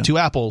it's two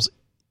Apples,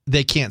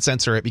 they can't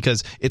censor it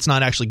because it's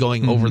not actually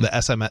going over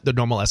the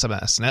normal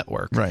SMS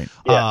network, right?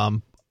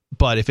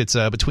 But if it's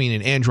between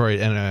an Android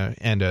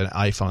and an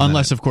iPhone,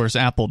 unless of course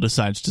Apple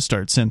decides to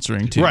start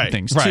censoring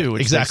things too,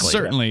 which they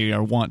certainly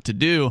want to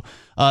do.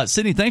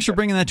 Sydney, thanks for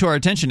bringing that to our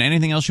attention.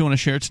 Anything else you want to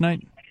share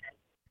tonight?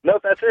 No,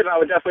 that's it. I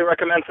would definitely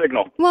recommend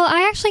Signal. Well,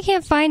 I actually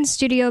can't find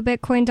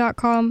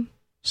studiobitcoin.com.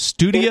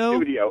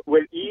 Studio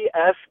with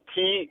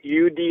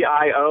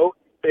ESTUDIO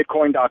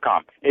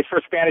Bitcoin.com. It's for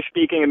Spanish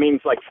speaking. It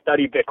means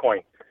study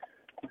Bitcoin.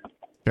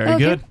 Very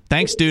good.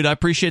 Thanks, dude. I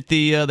appreciate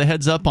the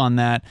heads up on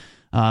that.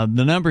 The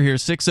number here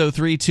is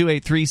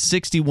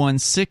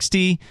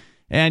 603-283-6160.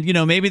 And,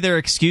 maybe their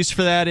excuse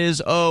for that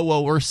is,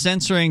 we're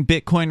censoring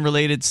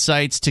Bitcoin-related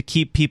sites to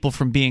keep people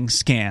from being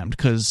scammed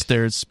because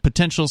there's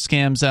potential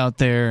scams out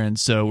there, and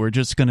so we're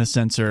just going to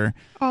censor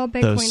all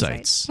Bitcoin those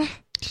sites.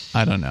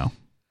 I don't know.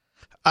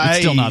 It's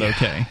still not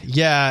okay.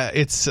 Yeah,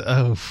 it's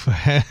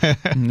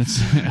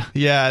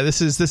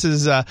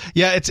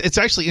it's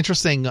actually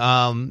interesting,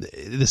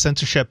 the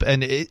censorship,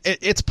 and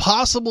it's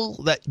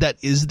possible that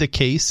is the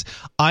case.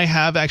 I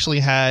have actually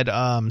had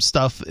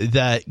stuff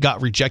that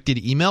got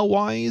rejected email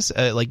wise,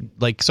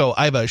 so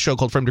I have a show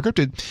called From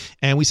Decrypted,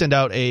 and we send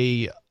out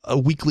a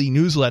weekly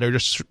newsletter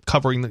just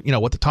covering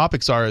what the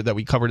topics are that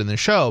we covered in the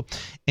show.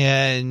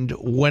 And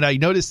what I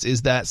noticed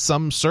is that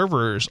some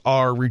servers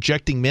are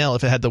rejecting mail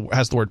if it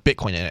has the word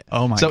Bitcoin in it.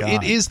 Oh my God. God. So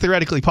it is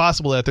theoretically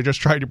possible that they're just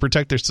trying to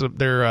protect their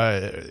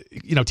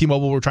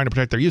T-Mobile were trying to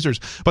protect their users,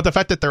 but the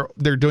fact that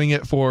they're doing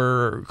it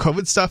for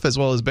COVID stuff as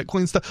well as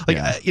Bitcoin stuff,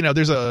 there's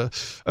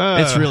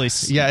it's really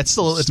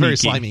it's very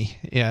slimy.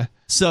 Yeah.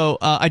 So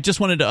I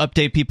just wanted to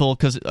update people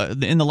because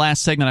in the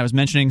last segment I was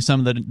mentioning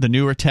some of the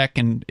newer tech,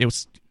 and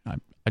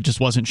I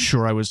just wasn't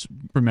sure I was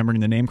remembering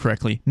the name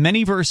correctly.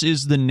 Manyverse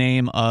is the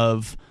name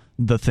of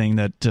the thing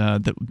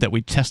that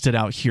we tested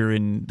out here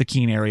in the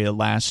Keene area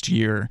last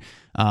year.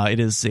 It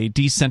is a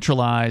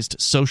decentralized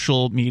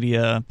social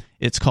media.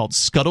 It's called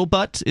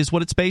Scuttlebutt is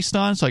what it's based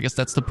on, so I guess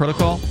that's the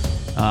protocol.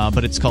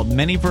 But it's called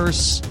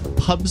Manyverse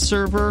Pub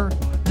Server.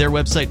 Their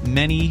website,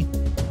 manyver.se.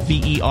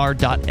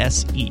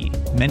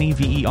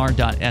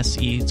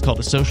 Manyver.se. It's called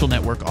a social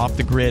network off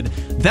the grid.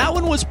 That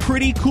one was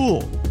pretty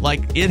cool.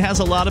 It has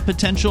a lot of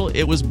potential.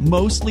 It was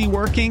mostly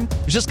working.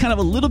 It's just kind of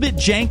a little bit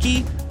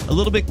janky, a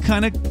little bit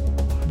kind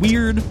of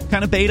weird,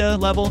 kind of beta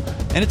level,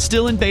 and it's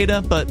still in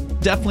beta, but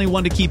definitely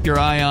one to keep your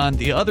eye on.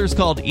 The other's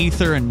called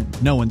Ether,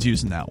 and no one's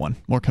using that one.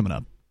 More coming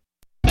up.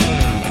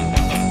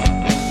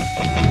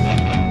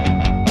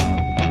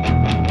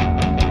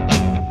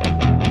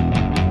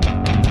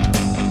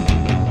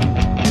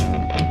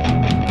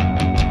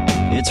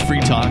 It's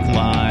Free Talk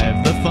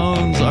Live. The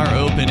phones are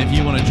open if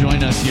you want to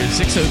join us here.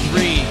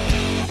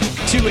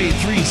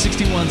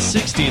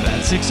 603-283-6160.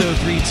 That's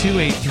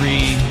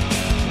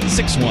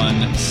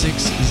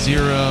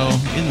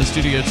 603-283-6160. In the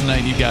studio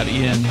tonight, you've got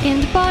Ian.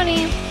 And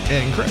Bonnie.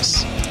 And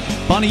Chris.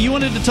 Bonnie, you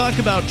wanted to talk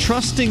about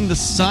trusting the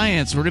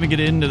science. We're going to get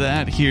into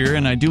that here,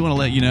 and I do want to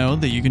let you know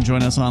that you can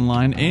join us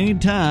online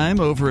anytime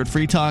over at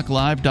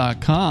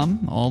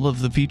freetalklive.com. All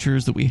of the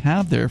features that we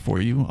have there for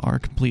you are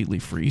completely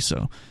free,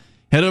 so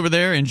head over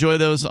there, enjoy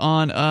those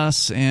on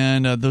us,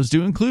 and those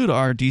do include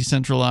our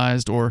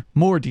decentralized or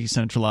more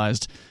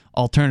decentralized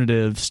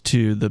alternatives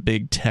to the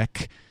big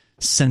tech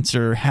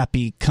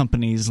censor-happy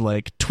companies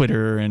like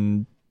Twitter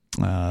and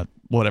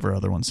whatever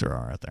other ones there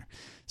are out there.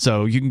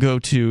 So you can go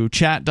to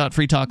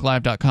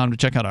chat.freetalklive.com to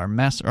check out our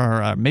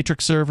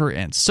Matrix server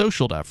and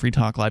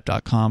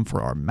social.freetalklive.com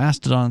for our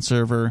Mastodon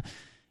server,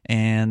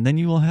 and then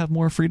you will have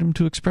more freedom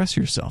to express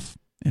yourself.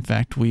 In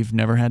fact, we've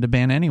never had to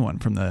ban anyone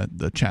from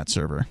the chat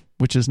server,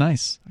 which is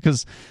nice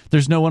because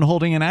there's no one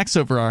holding an axe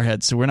over our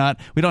heads. So we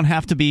don't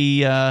have to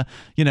be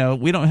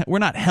we're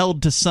not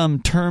held to some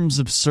terms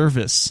of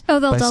service. Oh,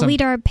 they'll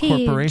delete our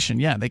page.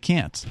 Corporation. Yeah, they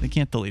can't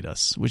delete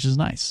us, which is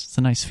nice. It's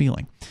a nice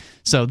feeling.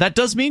 So that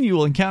does mean you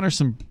will encounter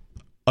some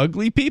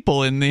ugly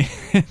people in the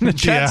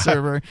chat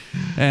server,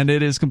 and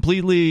it is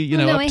completely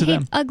up to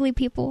them. Ugly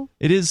people.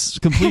 It is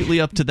completely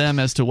up to them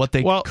as to what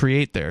they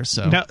create there.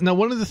 So now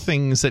one of the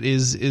things that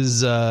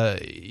is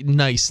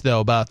nice though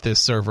about this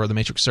server, the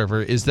Matrix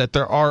server, is that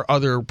there are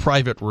other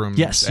private rooms.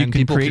 Yes, you and can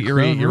people create your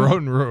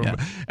own room,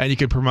 and you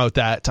can promote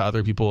that to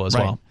other people as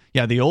well.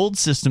 Yeah, the old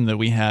system that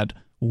we had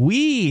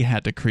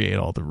to create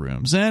all the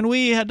rooms, and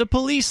we had to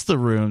police the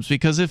rooms,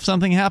 because if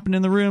something happened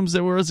in the rooms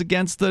that was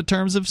against the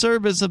terms of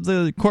service of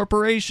the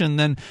corporation,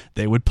 then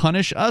they would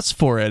punish us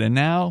for it. And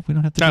now we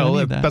don't have to do any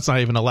of that. That's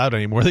not even allowed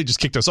anymore. They just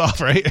kicked us off,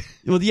 right?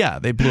 Well, yeah,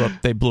 they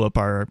blew up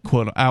our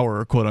quote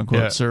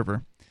unquote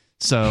server.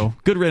 So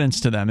good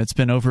riddance to them. It's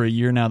been over a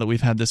year now that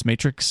we've had this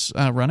Matrix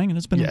running, and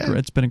it's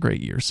been a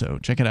great year. So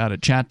check it out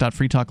at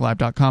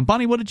chat.freetalklive.com.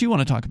 Bonnie, what did you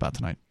want to talk about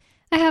tonight?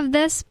 I have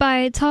this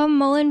by Tom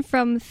Mullen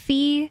from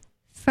the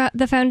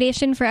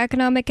Foundation for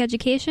Economic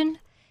Education.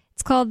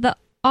 It's called The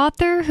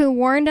Author Who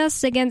Warned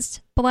Us Against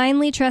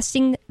Blindly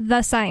Trusting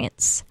the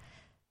Science.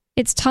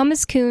 It's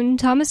Thomas Kuhn.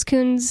 Thomas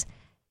Kuhn's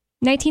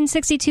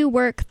 1962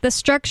 work, The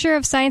Structure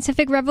of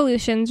Scientific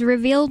Revolutions,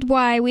 revealed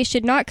why we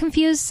should not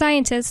confuse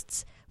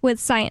scientists with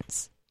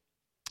science.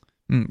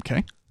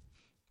 Okay.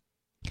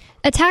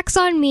 Attacks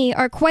on me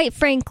are quite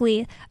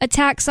frankly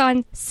attacks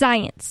on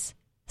science,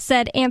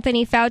 said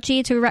Anthony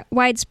Fauci to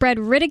widespread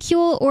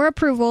ridicule or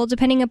approval,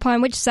 depending upon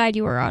which side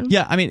you were on.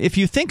 Yeah, I mean, if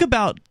you think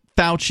about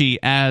Fauci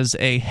as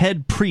a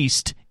head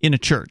priest in a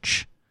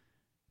church,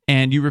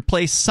 and you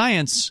replace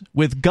science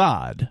with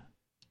God,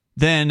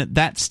 then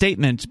that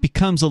statement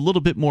becomes a little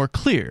bit more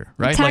clear,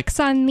 right? Attacks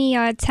on me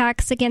are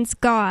attacks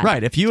against God.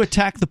 Right, if you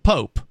attack the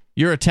Pope,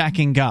 you're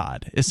attacking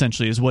God,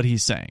 essentially, is what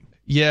he's saying.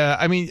 Yeah,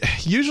 I mean,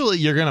 usually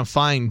you're going to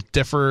find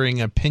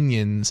differing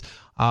opinions.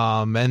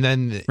 And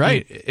then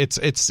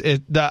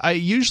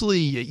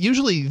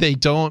usually they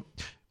don't.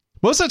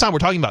 Most of the time we're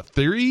talking about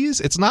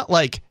theories. It's not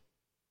 100%,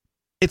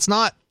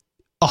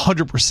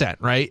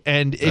 right?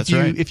 And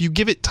if you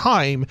give it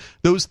time,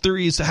 those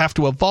theories have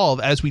to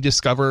evolve as we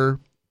discover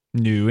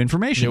new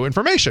information,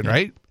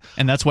 right?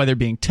 And that's why they're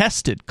being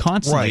tested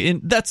constantly. Right.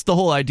 And that's the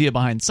whole idea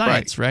behind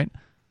science, right?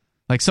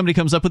 Like somebody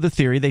comes up with a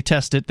theory, they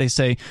test it, they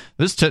say,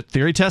 this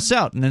theory tests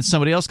out, and then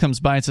somebody else comes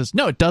by and says,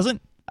 no, it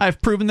doesn't.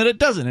 I've proven that it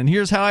doesn't, and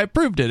here's how I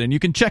proved it, and you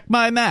can check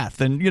my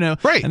math, and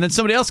right. And then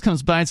somebody else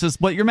comes by and says,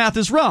 "Well, your math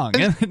is wrong."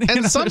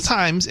 And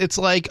sometimes it's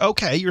like,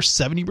 okay, you're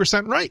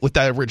 70% right with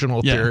that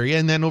original theory,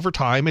 and then over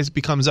time it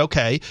becomes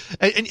okay,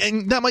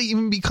 and that might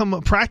even become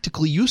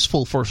practically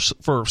useful for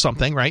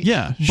something, right?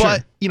 Yeah, sure.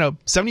 But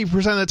 70%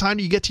 of the time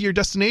you get to your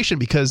destination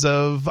because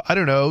of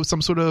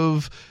some sort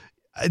of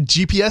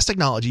GPS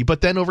technology,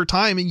 but then over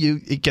time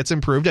it gets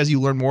improved as you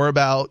learn more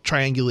about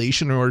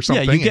triangulation or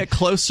something. Yeah, you get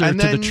closer to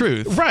the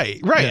truth. Right.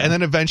 Yeah. And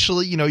then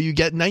eventually, you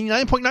get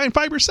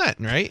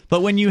 99.95%, right? But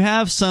when you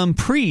have some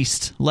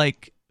priest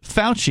like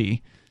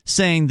Fauci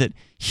saying that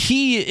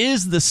he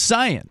is the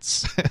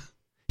science,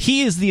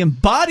 he is the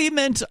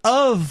embodiment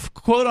of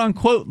quote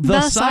unquote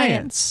the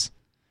science.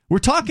 We're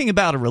talking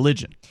about a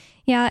religion.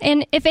 Yeah,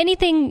 and if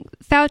anything,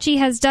 Fauci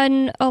has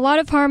done a lot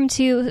of harm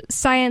to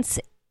science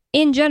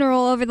in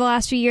general over the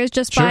last few years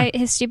just by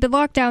his stupid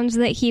lockdowns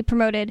that he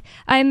promoted.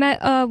 I met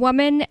a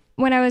woman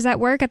when I was at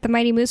work at the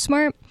Mighty Moose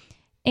Mart,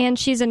 and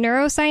she's a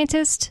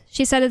neuroscientist.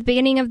 She said at the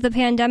beginning of the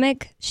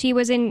pandemic, she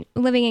was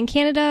living in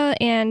Canada,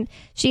 and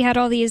she had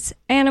all these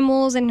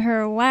animals in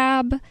her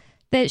lab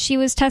that she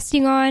was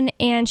testing on,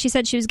 and she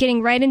said she was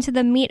getting right into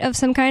the meat of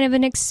some kind of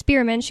an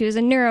experiment. She was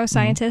a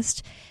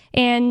neuroscientist,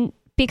 and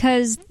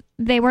because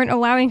they weren't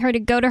allowing her to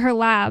go to her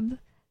lab,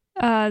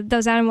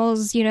 those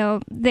animals,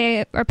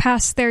 they are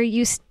past their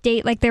use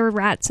date, like they were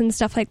rats and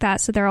stuff like that,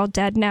 so they're all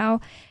dead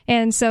now.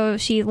 And so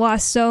she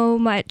lost so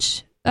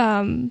much.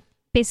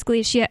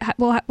 Basically, she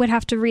would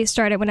have to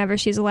restart it whenever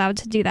she's allowed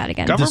to do that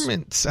again.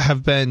 Governments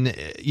have been,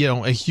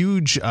 a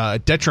huge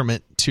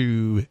detriment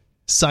to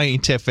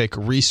scientific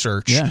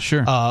research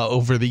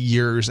over the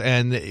years,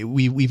 and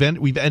we've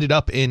ended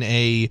up in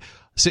a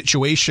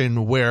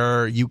situation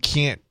where you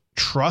can't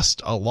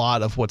trust a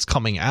lot of what's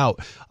coming out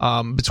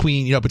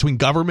between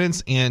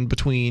governments and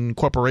between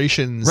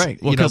corporations.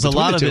 Right. Well, because a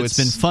lot of it's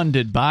been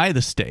funded by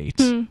the state.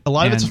 A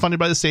lot of it's funded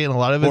by the state, and a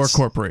lot of it's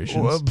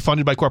corporations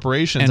funded by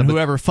corporations. And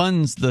whoever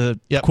funds the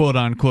quote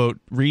unquote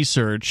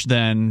research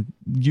then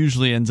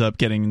usually ends up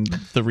getting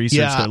the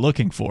research they're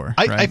looking for.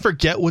 I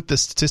forget what the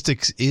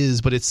statistics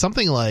is, but it's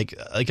something like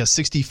a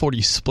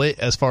 60-40 split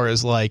as far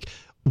as like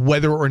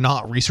whether or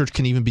not research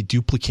can even be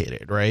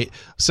duplicated, right?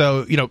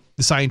 So, the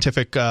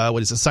scientific,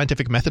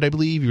 scientific method, I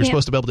believe, you're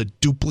supposed to be able to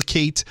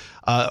duplicate,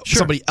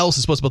 somebody else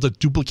is supposed to be able to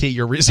duplicate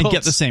your results. And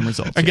get the same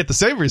results. Get the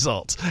same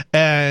results.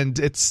 And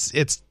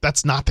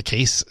that's not the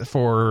case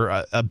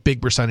for a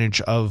big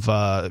percentage of,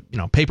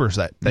 papers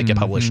that get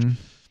published.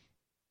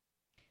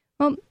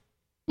 Well,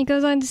 he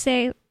goes on to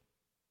say,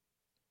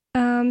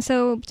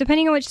 so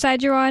depending on which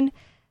side you're on,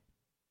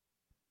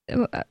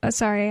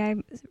 sorry, I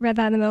read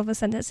that in the middle of a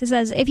sentence. It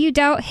says, if you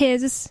doubt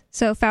his,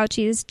 so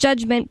Fauci's,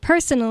 judgment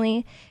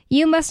personally,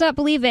 you must not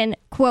believe in,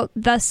 quote,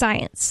 the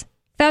science.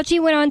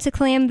 Fauci went on to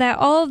claim that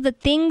all of the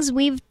things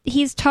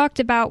he's talked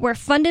about were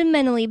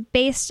fundamentally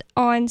based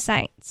on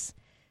science.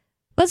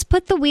 Let's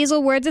put the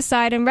weasel words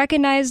aside and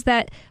recognize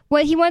that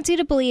what he wants you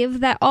to believe,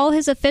 that all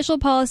his official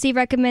policy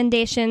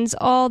recommendations,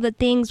 all the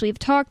things we've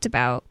talked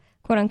about,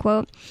 quote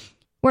unquote,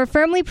 were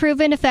firmly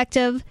proven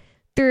effective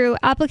through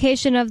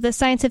application of the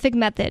scientific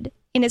method,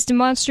 and it's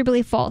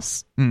demonstrably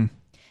false. The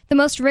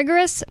most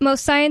rigorous,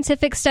 most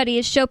scientific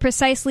studies show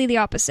precisely the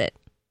opposite.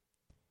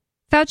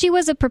 Fauci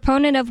was a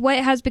proponent of what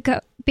has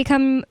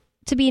become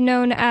to be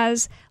known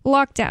as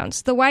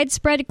lockdowns, the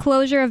widespread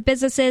closure of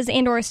businesses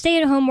and or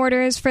stay-at-home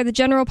orders for the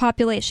general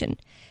population.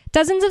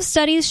 Dozens of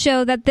studies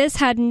show that this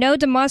had no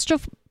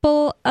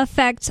demonstrable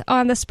effect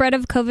on the spread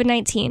of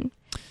COVID-19.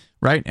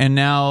 Right, and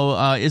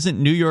now isn't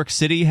New York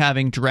City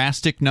having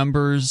drastic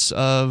numbers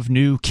of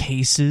new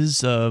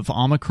cases of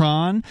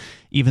Omicron,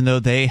 even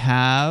though they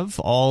have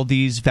all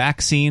these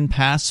vaccine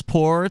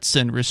passports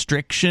and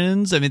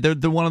restrictions? I mean,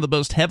 they're one of the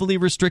most heavily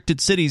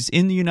restricted cities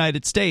in the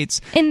United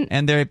States,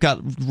 and they've got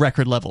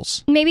record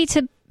levels. Maybe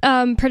to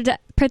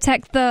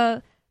protect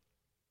the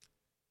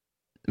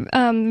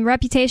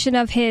reputation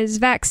of his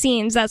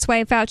vaccines, that's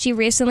why Fauci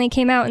recently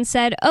came out and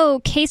said,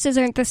 cases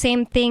aren't the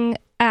same thing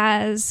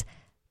as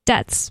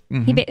deaths.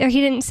 He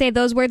didn't say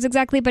those words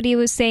exactly, but he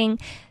was saying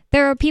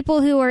there are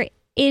people who are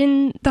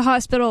in the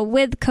hospital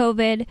with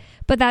COVID,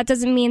 but that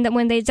doesn't mean that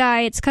when they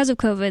die, it's because of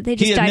COVID. They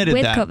just died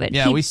with COVID.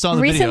 Yeah, we saw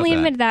the video of that. Recently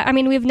admitted that. I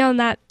mean, we've known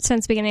that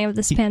since the beginning of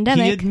this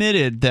pandemic. He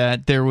admitted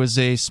that there was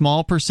a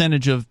small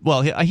percentage of,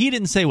 well, he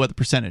didn't say what the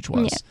percentage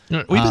was.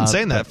 Yeah. We've been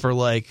saying that for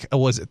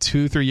was it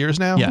 2-3 years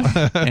now?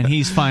 Yeah, and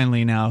he's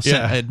finally now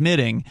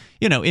admitting,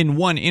 in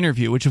one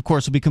interview, which of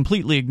course will be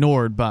completely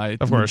ignored by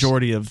the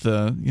majority of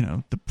the,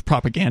 the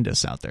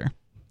propagandists out there.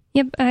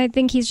 Yep, I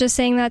think he's just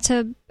saying that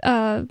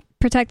to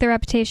protect the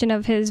reputation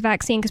of his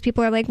vaccine, because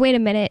people are like, wait a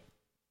minute,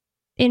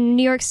 in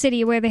New York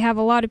City where they have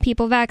a lot of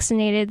people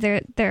vaccinated,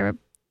 their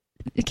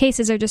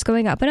cases are just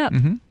going up and up.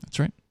 That's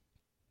right.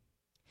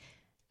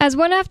 As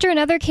one after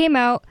another came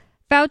out,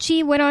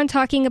 Fauci went on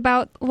talking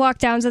about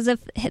lockdowns as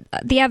if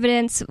the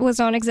evidence was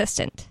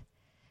non-existent.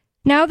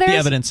 Now the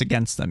evidence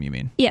against them, you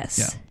mean? Yes.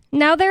 Yeah.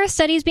 Now there are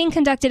studies being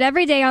conducted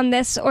every day on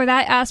this or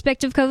that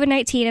aspect of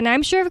COVID-19, and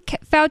I'm sure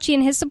Fauci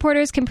and his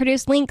supporters can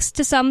produce links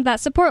to some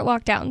that support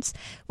lockdowns.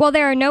 While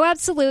there are no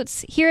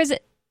absolutes, here is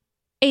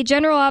a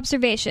general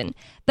observation.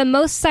 The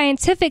most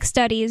scientific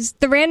studies,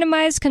 the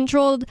randomized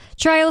controlled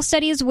trial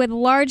studies with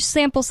large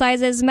sample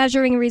sizes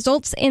measuring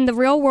results in the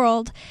real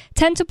world,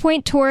 tend to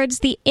point towards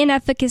the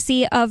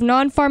inefficacy of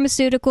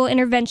non-pharmaceutical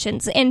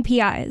interventions,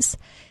 NPIs.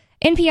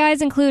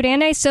 NPIs include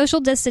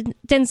anti-social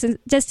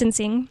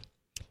distancing,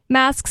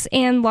 masks,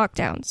 and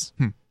lockdowns.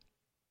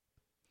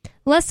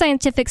 Less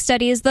scientific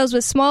studies, those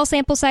with small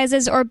sample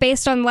sizes or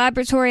based on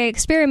laboratory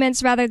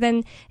experiments rather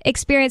than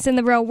experience in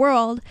the real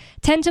world,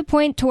 tend to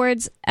point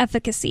towards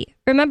efficacy.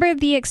 Remember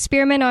the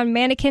experiment on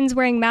mannequins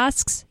wearing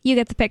masks? You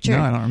get the picture.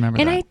 No, I don't remember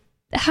that. And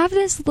I have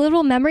this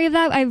little memory of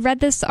that. I read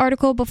this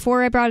article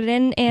before I brought it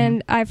in,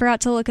 and I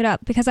forgot to look it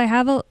up because I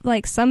have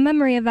some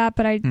memory of that,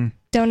 but I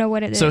don't know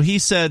what it is. So he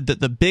said that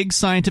the big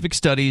scientific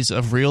studies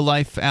of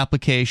real-life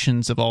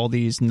applications of all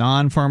these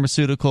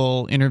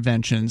non-pharmaceutical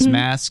interventions,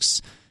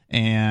 masks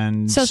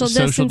and social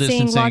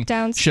distancing,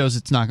 lockdowns, shows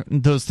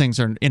those things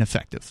are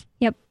ineffective.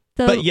 Yep.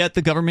 But yet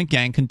the government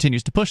gang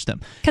continues to push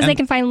them. Because they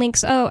can find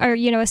links, or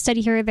a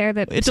study here or there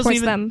that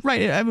supports them.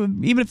 Right. I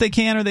mean, even if they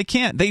can or they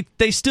can't,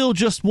 they still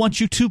just want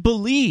you to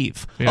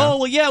believe.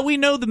 Yeah. We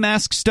know the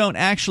masks don't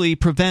actually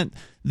prevent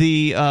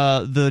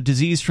the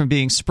disease from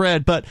being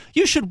spread, but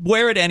you should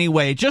wear it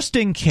anyway, just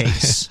in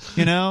case,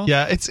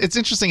 Yeah, it's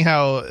interesting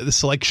how the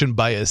selection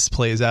bias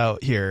plays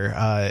out here.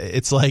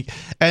 It's like,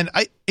 and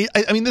I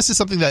mean, this is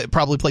something that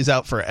probably plays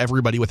out for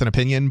everybody with an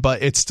opinion,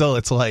 but it's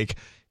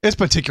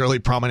particularly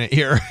prominent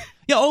here.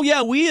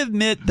 Yeah, we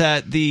admit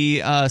that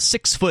the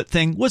 6-foot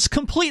thing was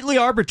completely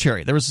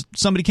arbitrary. There was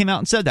somebody came out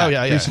and said that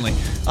recently.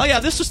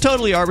 This was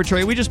totally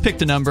arbitrary. We just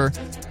picked a number,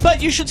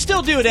 but you should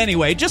still do it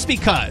anyway, just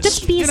because.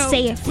 Just be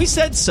safe. We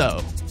said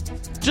so.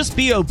 Just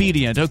be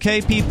obedient, okay,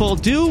 people?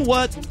 Do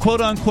what,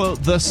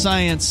 quote-unquote, the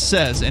science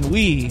says, and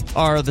we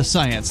are the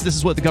science. This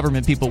is what the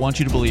government people want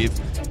you to believe,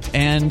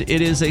 and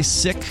it is a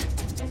sick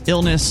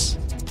illness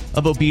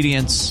of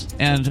obedience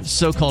and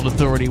so-called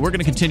authority. We're going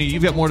to continue.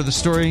 You've got more to the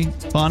story,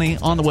 Bonnie,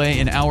 on the way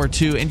in hour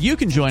 2, and you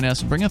can join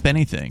us and bring up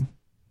anything.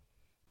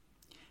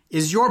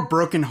 Is your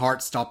broken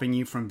heart stopping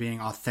you from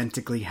being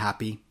authentically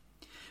happy?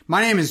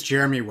 My name is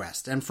Jeremy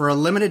West, and for a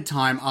limited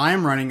time, I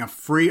am running a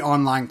free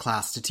online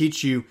class to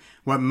teach you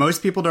what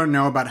most people don't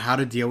know about how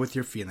to deal with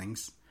your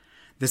feelings.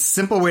 The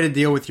simple way to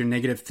deal with your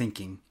negative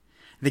thinking.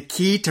 The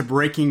key to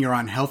breaking your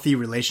unhealthy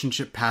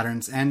relationship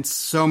patterns, and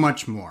so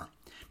much more.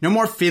 No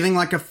more feeling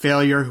like a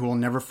failure who will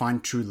never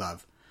find true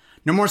love.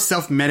 No more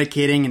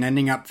self-medicating and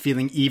ending up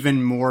feeling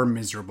even more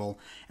miserable.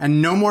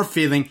 And no more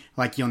feeling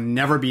like you'll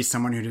never be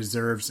someone who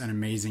deserves an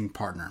amazing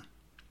partner.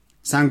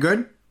 Sound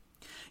good?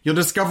 You'll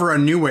discover a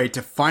new way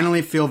to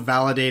finally feel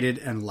validated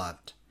and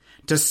loved.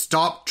 To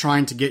stop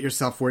trying to get your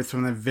self-worth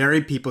from the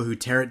very people who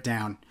tear it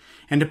down.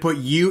 And to put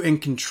you in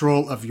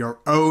control of your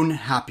own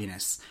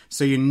happiness.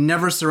 So you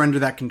never surrender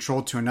that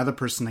control to another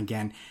person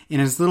again in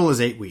as little as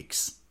 8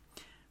 weeks.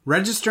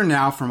 Register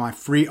now for my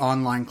free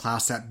online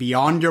class at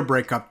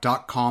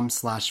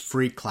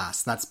beyondyourbreakup.com/free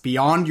class. That's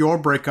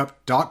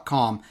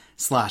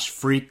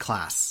beyondyourbreakup.com/free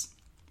class.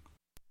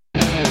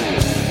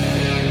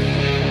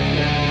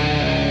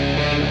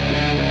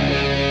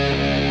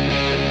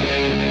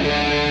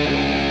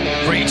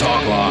 Free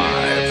Talk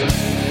Live.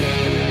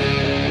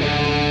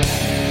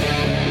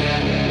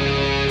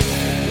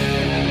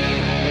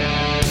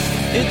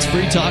 It's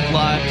Free Talk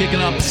Live,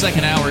 kicking off the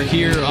second hour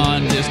here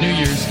on this New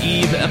Year's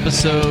Eve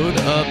episode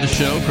of the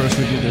show. Of course,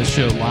 we do this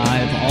show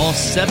live all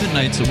 7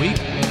 nights a week.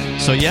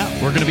 So yeah,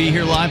 we're going to be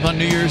here live on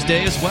New Year's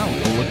Day as well.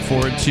 We'll look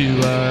forward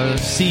to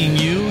seeing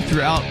you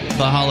throughout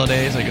the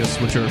holidays, I guess,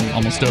 which are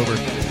almost over.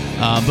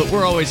 But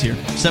we're always here,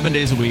 7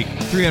 days a week,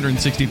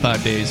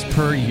 365 days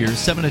per year,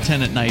 7 to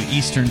 10 at night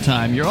Eastern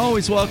Time. You're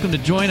always welcome to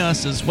join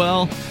us as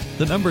well.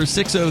 The number is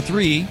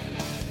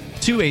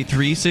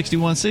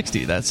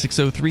 603-283-6160. That's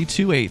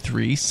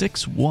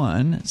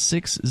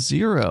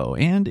 603-283-6160.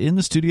 And in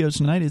the studio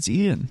tonight, it's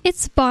Ian.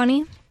 It's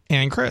Bonnie.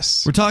 And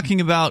Chris. We're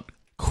talking about,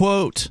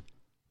 quote,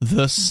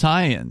 the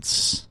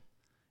science.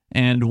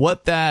 And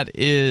what that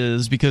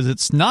is, because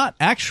it's not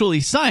actually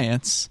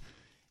science,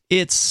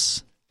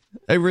 it's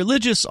a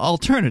religious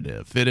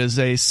alternative. It is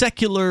a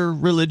secular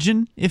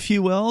religion, if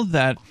you will,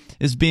 that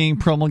is being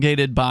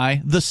promulgated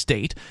by the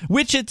state,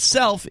 which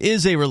itself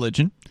is a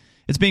religion.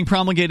 It's being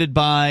promulgated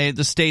by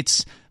the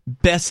state's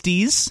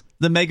besties,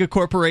 the mega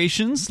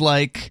corporations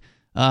like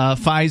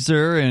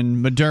Pfizer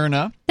and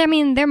Moderna. I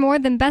mean, they're more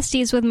than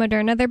besties with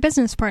Moderna. They're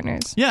business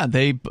partners. Yeah,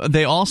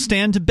 they all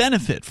stand to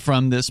benefit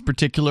from this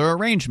particular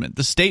arrangement.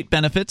 The state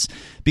benefits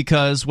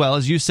because, well,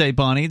 as you say,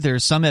 Bonnie,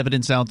 there's some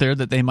evidence out there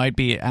that they might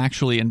be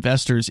actually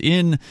investors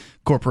in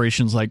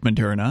corporations like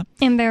Moderna.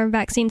 And their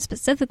vaccine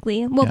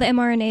specifically. Well, the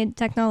mRNA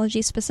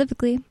technology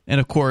specifically. And,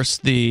 of course,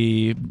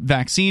 the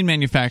vaccine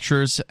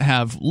manufacturers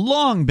have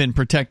long been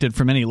protected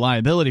from any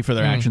liability for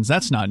their actions.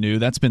 That's not new.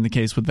 That's been the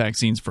case with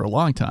vaccines for a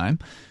long time.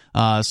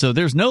 So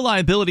there's no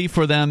liability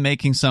for them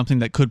making something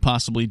that could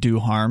possibly do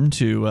harm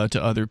to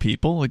other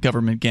people. The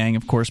government gang,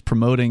 of course,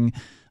 promoting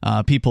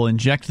people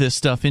inject this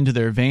stuff into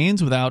their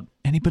veins without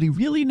anybody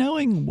really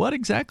knowing what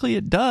exactly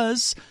it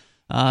does.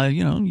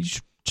 You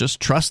just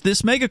trust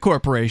this mega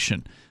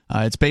corporation.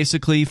 It's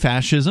basically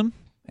fascism,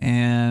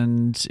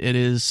 and it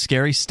is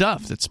scary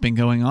stuff that's been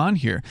going on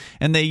here.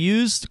 And they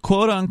used,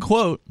 quote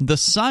unquote, the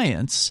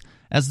science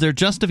as their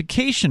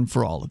justification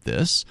for all of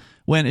this.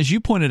 When, as you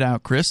pointed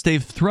out, Chris,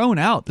 they've thrown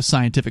out the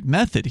scientific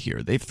method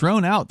here. They've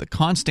thrown out the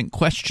constant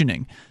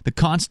questioning, the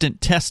constant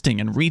testing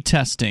and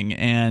retesting,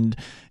 and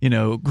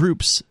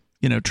groups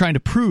trying to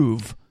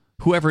prove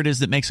whoever it is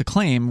that makes a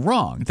claim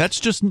wrong.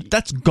 That's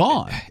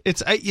gone.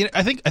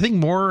 I think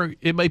more.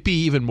 It might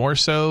be even more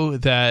so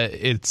that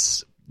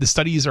the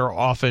studies are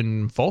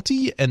often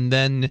faulty, and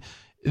then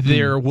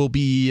there will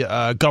be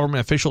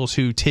government officials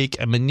who take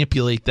and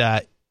manipulate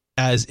that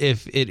as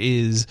if it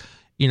is.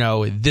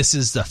 This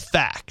is the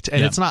fact,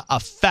 and it's not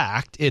a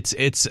fact. It's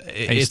a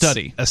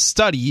study. A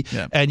study,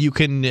 and you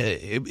can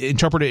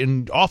interpret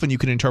it often you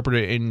can interpret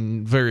it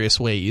in various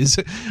ways.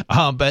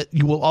 But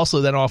you will also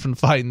then often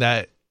find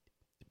that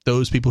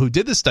those people who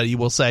did the study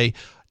will say,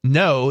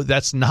 no,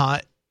 that's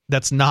not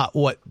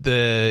what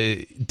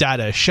the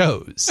data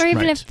shows. Or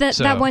even if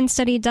that one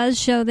study does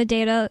show the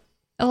data,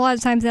 a lot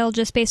of times they'll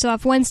just base it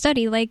off one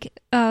study, like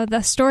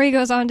the story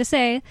goes on to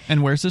say.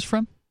 And where's this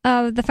from?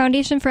 The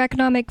Foundation for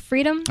Economic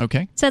Freedom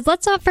says,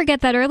 let's not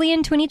forget that early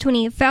in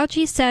 2020,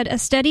 Fauci said a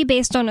study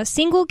based on a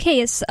single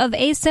case of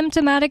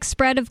asymptomatic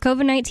spread of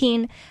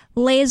COVID-19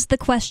 lays the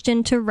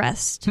question to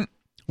rest.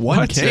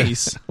 One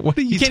case? What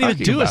are you can't even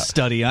do about? A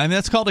study. I mean,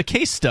 that's called a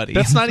case study.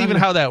 That's not even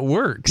how that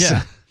works.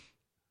 Yeah.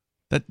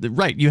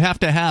 Right. You have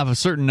to have a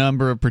certain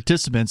number of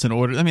participants in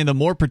order. I mean, the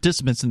more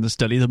participants in the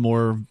study, the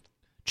more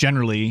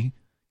generally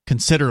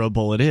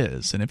considerable it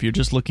is. And if you're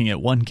just looking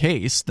at one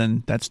case,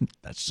 then that's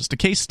just a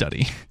case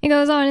study. It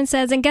goes on and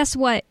says, and guess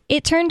what?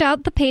 It turned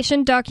out the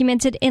patient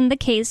documented in the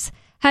case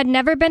had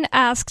never been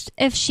asked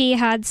if she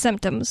had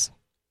symptoms.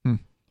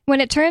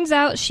 When it turns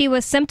out she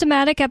was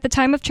symptomatic at the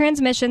time of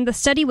transmission, the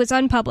study was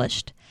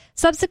unpublished.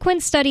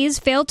 Subsequent studies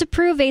failed to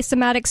prove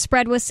asymptomatic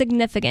spread was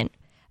significant.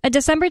 A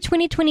December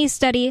 2020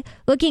 study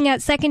looking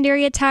at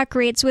secondary attack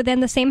rates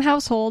within the same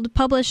household,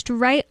 published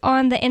right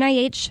on the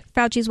NIH,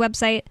 Fauci's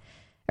website,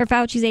 or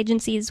Fauci's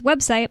agency's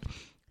website,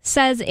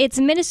 says it's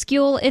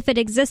minuscule if it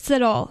exists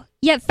at all.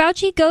 Yet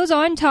Fauci goes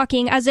on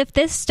talking as if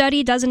this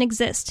study doesn't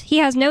exist. He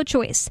has no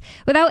choice.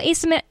 Without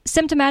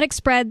asymptomatic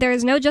spread, there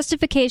is no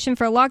justification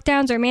for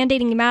lockdowns or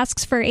mandating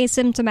masks for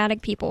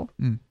asymptomatic people.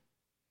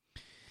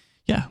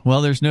 Yeah,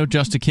 well, there's no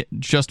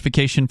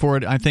justification for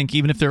it, I think,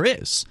 even if there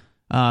is.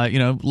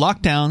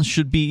 Lockdowns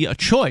should be a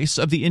choice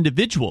of the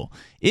individual.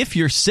 If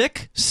you're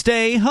sick,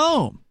 stay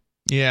home.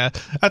 Yeah,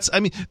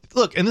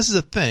 look, and this is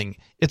a thing.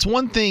 It's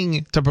one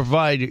thing to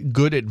provide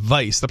good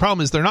advice. The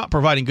problem is they're not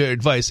providing good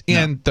advice,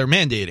 and they're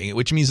mandating it,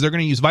 which means they're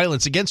going to use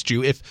violence against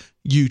you if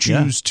you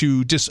choose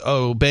to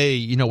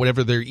disobey,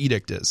 whatever their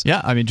edict is.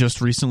 Yeah, I mean,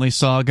 just recently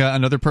saw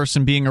another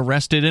person being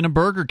arrested in a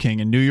Burger King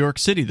in New York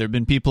City. There have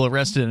been people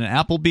arrested in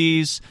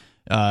Applebee's,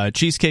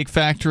 Cheesecake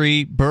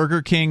Factory,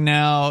 Burger King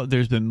now.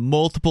 There's been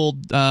multiple.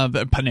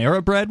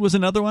 Panera Bread was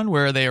another one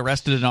where they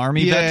arrested an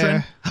Army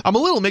veteran. I'm a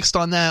little mixed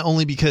on that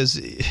only because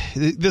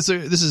this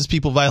is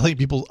people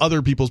violating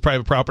other people's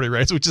private property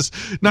rights, which is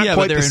not quite the same thing. Yeah,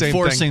 but they're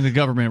enforcing the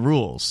government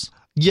rules.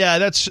 Yeah,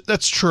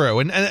 that's true,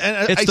 and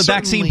it's the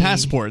vaccine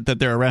passport that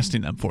they're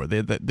arresting them for. It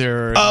is.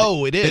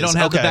 They don't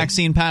have the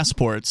vaccine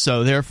passport,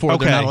 so therefore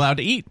they're not allowed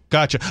to eat.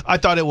 Gotcha. I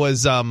thought it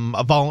was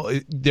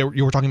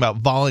you were talking about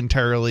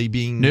voluntarily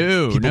being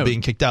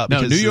being kicked out.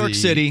 No, New York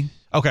City.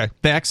 Okay,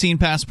 vaccine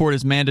passport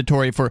is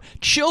mandatory for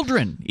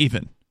children,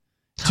 even.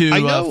 To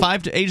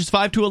ages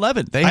 5 to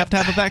 11, they have to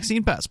have a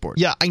vaccine passport.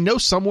 Yeah, I know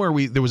somewhere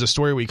there was a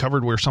story we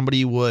covered where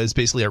somebody was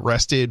basically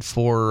arrested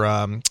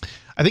for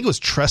I think it was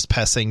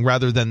trespassing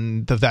rather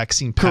than the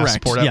vaccine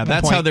passport. Correct. Yeah,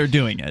 that's how they're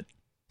doing it.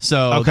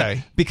 So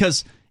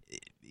because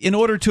in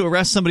order to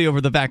arrest somebody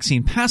over the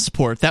vaccine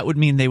passport, that would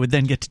mean they would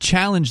then get to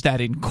challenge that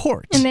in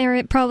court. And there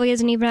it probably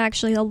isn't even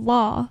actually a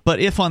law. But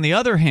if, on the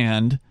other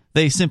hand,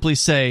 they simply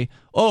say,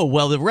 oh,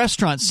 well, the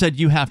restaurant said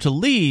you have to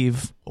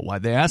leave. Well,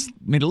 why'd they ask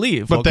me to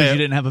leave? Because you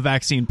didn't have a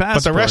vaccine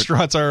passport. But the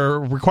restaurants are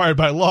required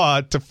by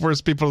law to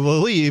force people to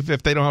leave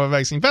if they don't have a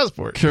vaccine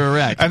passport.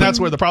 Correct. And that's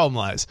where the problem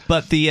lies.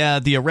 But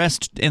the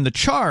arrest and the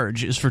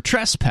charge is for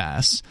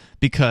trespass,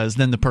 because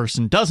then the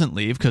person doesn't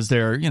leave because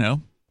they're,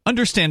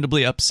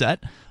 understandably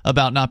upset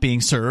about not being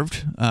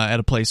served at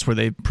a place where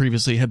they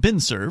previously have been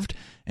served,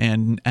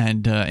 and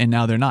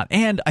now they're not.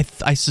 And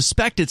I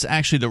suspect it's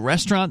actually the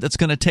restaurant that's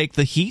going to take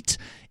the heat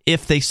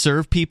if they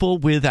serve people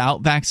without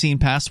vaccine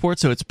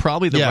passports. So it's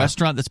probably the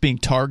restaurant that's being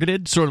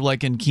targeted, sort of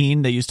like in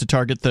Keene, they used to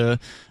target the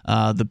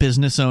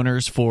business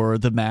owners for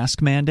the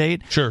mask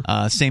mandate. Sure.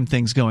 Same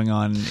thing's going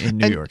on in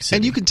New York City.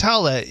 And you can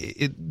tell that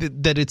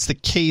it's the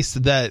case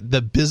that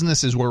the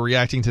businesses were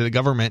reacting to the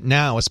government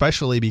now,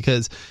 especially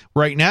because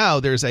right now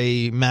there's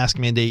a mask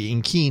mandate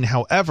in Keene.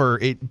 However,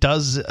 it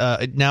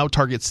now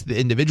targets the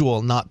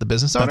individual, not the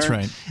business owner. That's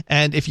right.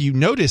 And if you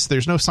notice,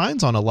 there's no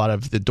signs on a lot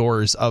of the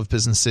doors of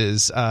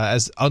businesses,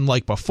 as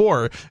unlike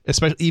before,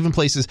 especially even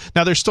places.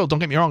 Now, there's still, don't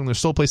get me wrong, there's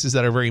still places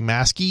that are very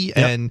masky,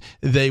 and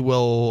they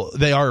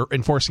are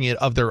enforcing it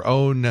of their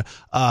own.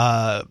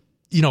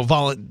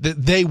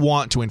 They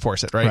want to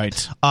enforce it,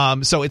 right?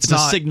 Right. So it's a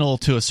not signal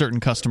to a certain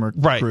customer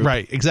group.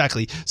 Right,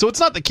 exactly. So it's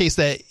not the case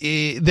that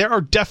there are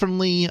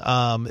definitely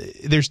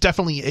there's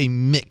definitely a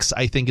mix,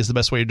 I think is the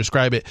best way to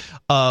describe it,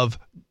 of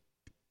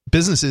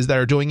businesses that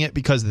are doing it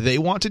because they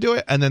want to do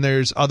it, and then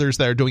there's others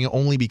that are doing it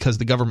only because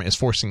the government is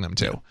forcing them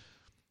to.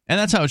 And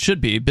that's how it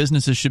should be.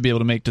 Businesses should be able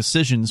to make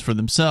decisions for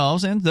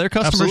themselves, and their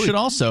customers should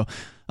also.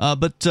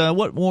 But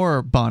what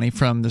more, Bonnie,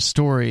 from the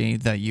story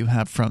that you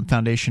have from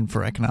Foundation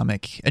for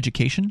Economic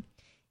Education?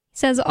 It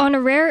says, on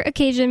a rare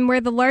occasion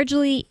where the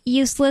largely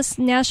useless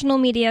national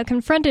media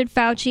confronted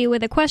Fauci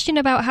with a question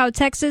about how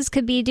Texas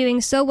could be doing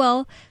so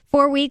well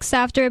 4 weeks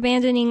after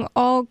abandoning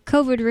all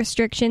COVID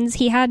restrictions,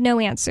 he had no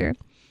answer.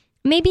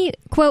 Maybe,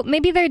 quote,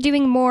 maybe they're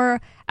doing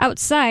more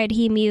outside,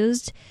 he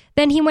mused.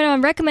 Then he went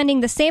on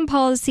recommending the same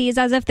policies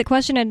as if the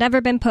question had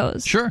never been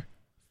posed. Sure.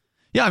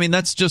 Yeah, I mean,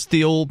 that's just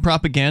the old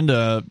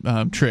propaganda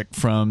trick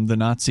from the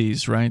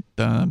Nazis, right?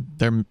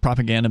 Their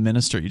propaganda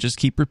minister. You just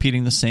keep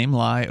repeating the same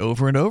lie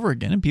over and over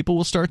again, and people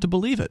will start to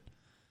believe it.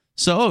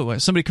 So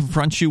somebody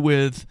confronts you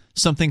with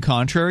something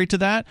contrary to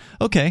that.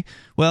 Okay,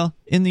 well,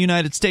 in the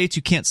United States,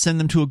 you can't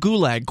send them to a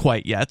gulag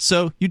quite yet,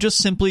 so you just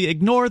simply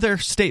ignore their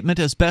statement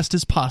as best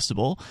as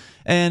possible,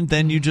 and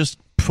then you just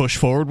push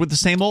forward with the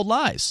same old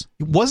lies.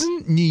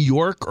 Wasn't New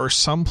York or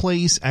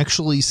someplace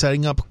actually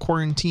setting up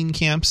quarantine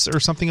camps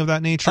or something of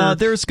that nature?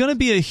 There's going to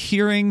be a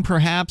hearing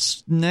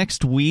perhaps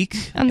next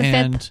week. On the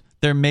 5th.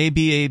 There may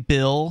be a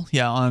bill,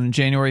 on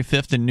January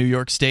 5th in New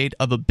York State,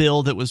 of a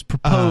bill that was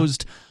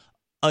proposed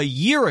a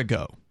year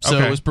ago. So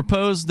it was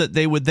proposed that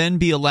they would then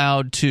be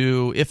allowed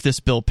to, if this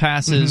bill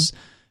passes,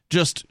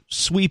 just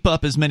sweep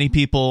up as many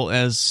people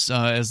as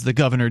the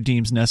governor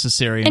deems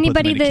necessary and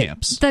anybody put them into that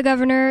camps. The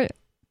governor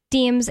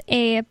deems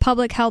a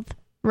public health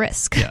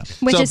risk,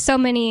 which is so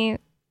many,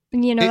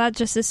 that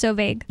just is so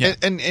vague. Yeah.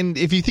 And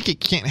if you think it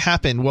can't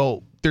happen,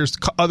 well, there's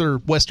other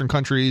Western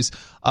countries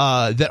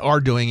that are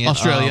doing it.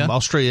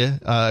 Australia,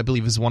 I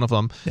believe, is one of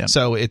them. Yeah.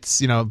 So it's,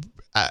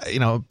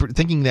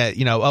 thinking that,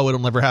 it'll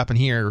never happen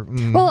here.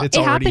 Well, it's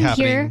already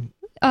happening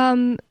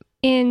here.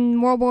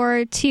 In World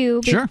War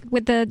II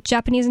with the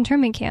Japanese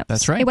internment camps.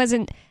 That's right. It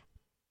wasn't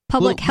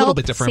public health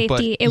different,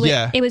 safety.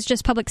 It was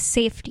just public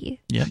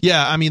safety. Yeah.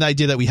 Yeah. I mean, the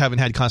idea that we haven't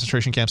had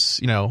concentration camps,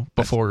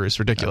 before is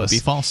ridiculous. That would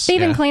be false. They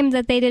even claimed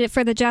that they did it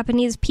for the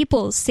Japanese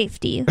people's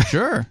safety.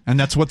 Sure. And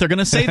that's what they're going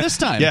to say this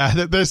time. Yeah.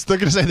 They're going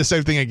to say the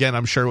same thing again,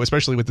 I'm sure,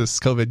 especially with this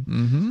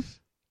COVID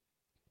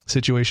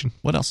situation.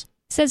 What else?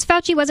 Says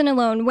Fauci wasn't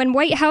alone. When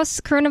White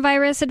House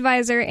coronavirus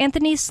advisor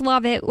Anthony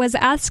Slavitt was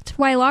asked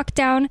why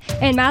lockdown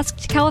and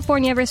masked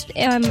California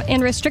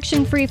and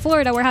restriction-free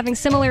Florida were having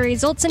similar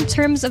results in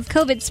terms of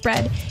COVID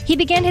spread, he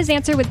began his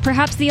answer with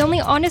perhaps the only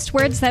honest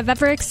words that have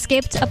ever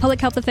escaped a public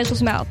health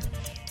official's mouth.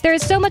 There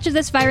is so much of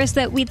this virus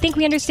that we think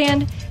we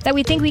understand, that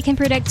we think we can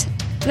predict,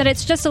 that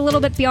it's just a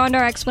little bit beyond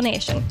our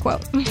explanation. Quote.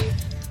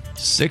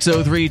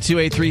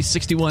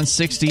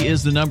 603-283-6160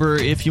 is the number.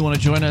 If you want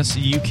to join us,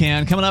 you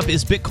can. Coming up,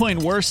 is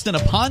Bitcoin worse than a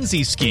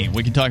Ponzi scheme?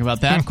 We can talk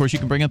about that. Of course, you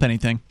can bring up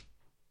anything.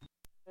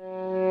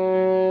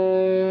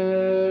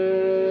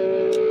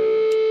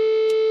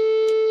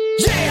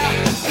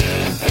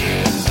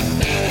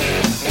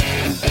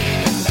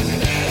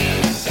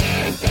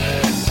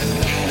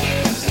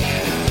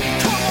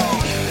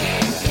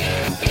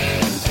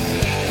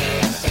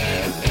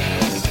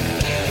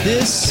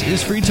 This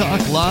is Free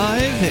Talk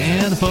Live,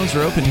 and the phones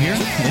are open here.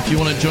 If you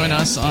want to join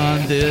us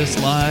on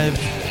this live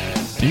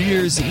New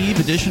Year's Eve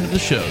edition of the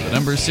show, the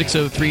number is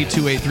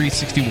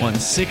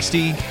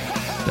 603-283-6160.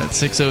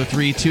 That's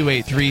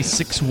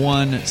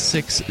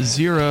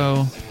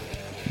 603-283-6160.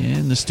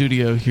 In the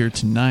studio here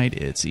tonight,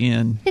 it's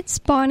Ian. It's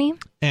Bonnie.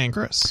 And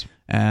Chris.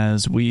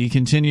 As we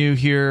continue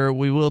here,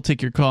 we will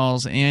take your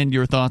calls and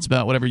your thoughts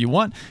about whatever you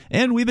want.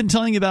 And we've been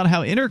telling you about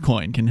how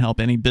Intercoin can help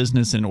any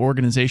business and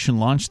organization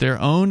launch their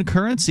own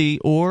currency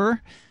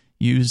or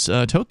use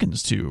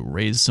tokens to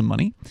raise some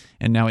money.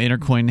 And now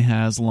Intercoin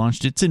has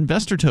launched its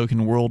investor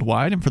token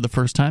worldwide. And for the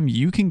first time,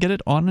 you can get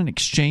it on an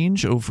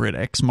exchange over at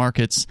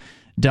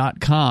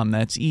xmarkets.com.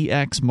 That's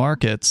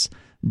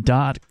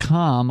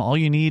exmarkets.com. All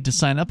you need to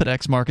sign up at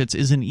XMarkets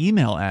is an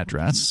email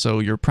address, so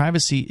your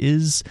privacy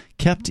is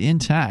kept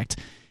intact.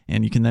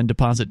 And you can then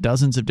deposit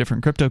dozens of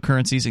different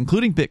cryptocurrencies,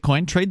 including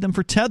Bitcoin, trade them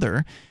for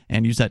Tether,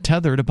 and use that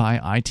Tether to buy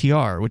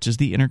ITR, which is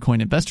the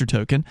Intercoin Investor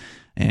Token.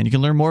 And you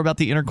can learn more about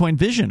the Intercoin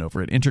vision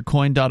over at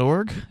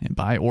intercoin.org and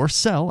buy or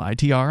sell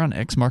ITR on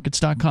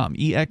xmarkets.com.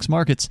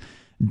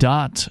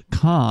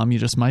 exmarkets.com. You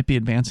just might be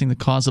advancing the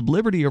cause of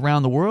liberty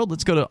around the world.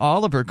 Let's go to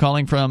Oliver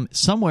calling from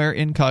somewhere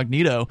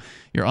incognito.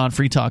 You're on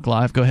Free Talk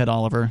Live. Go ahead,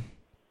 Oliver.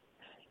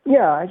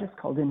 Yeah, I just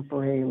called in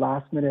for a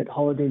last-minute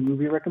holiday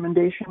movie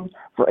recommendation.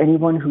 For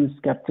anyone who's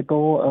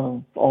skeptical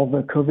of all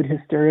the COVID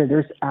hysteria,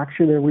 there's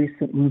actually a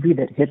recent movie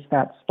that hits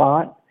that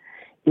spot.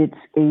 It's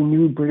a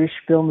new British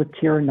film with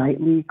Keira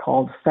Knightley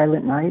called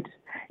Silent Night.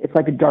 It's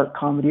like a dark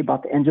comedy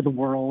about the end of the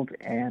world,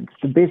 and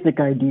the basic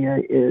idea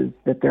is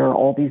that there are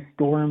all these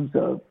storms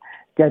of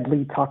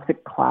deadly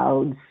toxic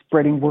clouds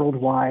spreading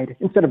worldwide.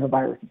 Instead of a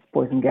virus, it's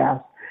poison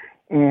gas.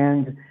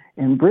 And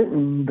in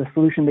Britain, the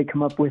solution they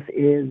come up with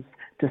is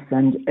to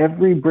send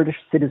every British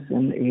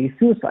citizen a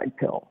suicide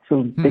pill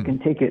so they can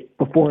take it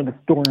before the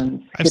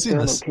storms hit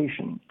their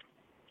location.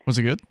 Was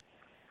it good?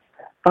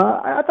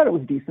 I thought it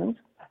was decent.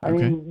 I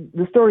mean,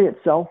 the story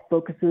itself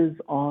focuses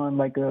on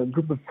like a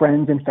group of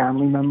friends and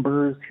family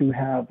members who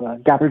have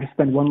gathered to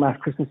spend one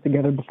last Christmas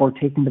together before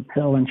taking the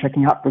pill and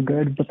checking out for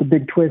good. But the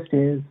big twist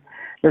is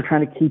they're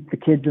trying to keep the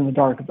kids in the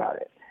dark about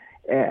it.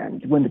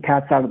 And when the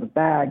cat's out of the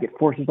bag, it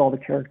forces all the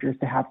characters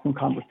to have some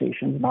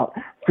conversations about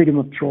freedom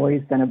of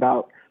choice and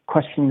about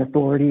questioning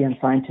authority and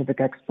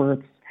scientific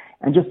experts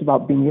and just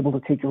about being able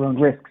to take your own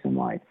risks in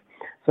life.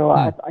 So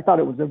I thought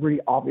it was a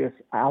really obvious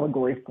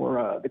allegory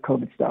for the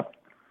COVID stuff.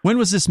 When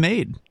was this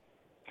made?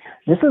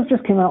 This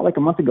just came out like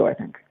a month ago, I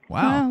think.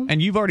 Wow. And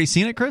you've already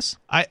seen it, Chris?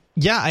 I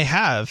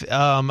have.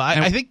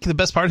 I think the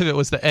best part of it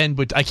was the end,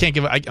 but I can't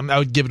give it. I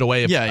would give it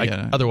away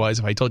otherwise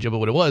if I told you about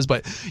what it was.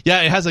 But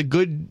yeah, it has a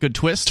good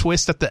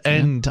twist at the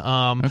end.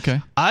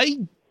 Okay.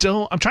 I'm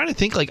trying to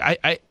think. Like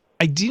I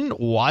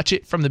didn't watch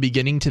it from the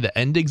beginning to the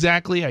end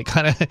exactly. I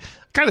kind of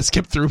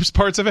skipped through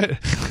parts of it.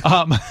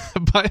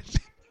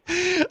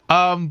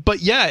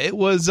 But yeah, it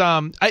was,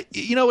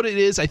 you know what it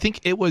is? I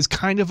think it was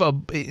kind of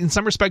in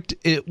some respect,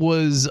 it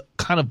was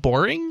kind of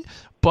boring,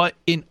 but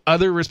in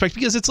other respects,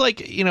 because it's like,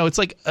 it's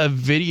like a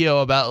video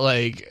about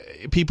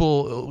like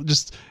people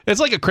it's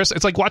like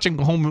it's like watching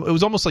it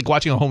was almost like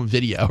watching a home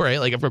video, right?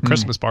 Like for a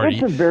Christmas party.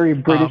 It's a very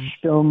British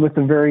film with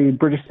a very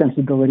British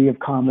sensibility of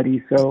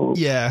comedy. So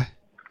yeah.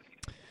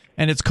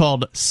 And it's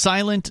called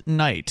Silent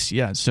Night.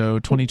 Yeah, so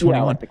 2021.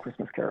 Yeah, like the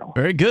Christmas Carol.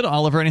 Very good.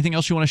 Oliver, anything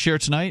else you want to share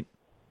tonight?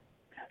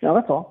 No,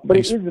 that's all. But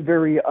Thanks. it is a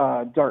very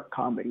dark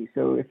comedy.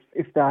 So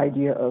if the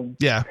idea of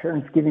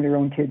parents giving their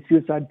own kids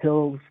suicide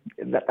pills,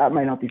 that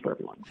might not be for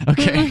everyone.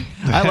 Okay.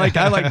 I like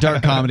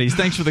dark comedies.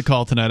 Thanks for the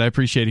call tonight. I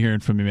appreciate hearing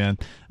from you, man.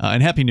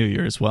 And Happy New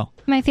Year as well.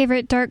 My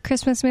favorite dark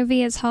Christmas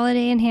movie is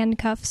Holiday in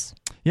Handcuffs.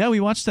 Yeah,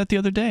 we watched that the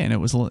other day, and it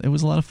was a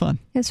lot of fun.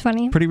 It was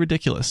funny. Pretty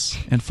ridiculous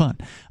and fun.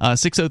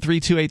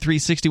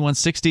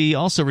 603-283-6160,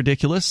 also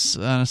ridiculous,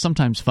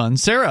 sometimes fun.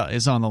 Sarah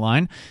is on the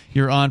line.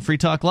 You're on Free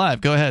Talk Live.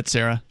 Go ahead,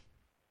 Sarah.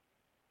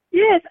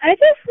 Yes, I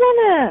just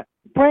want to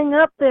bring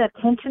up the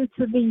attention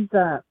to these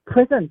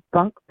prison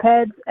bunk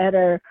beds at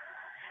our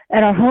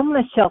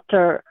homeless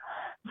shelter.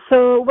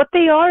 So what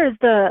they are is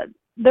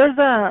there's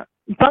a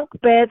bunk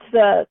beds,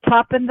 the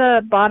top and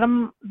the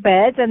bottom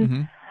beds,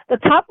 and the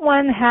top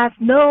one has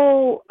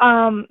no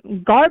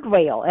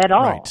guardrail at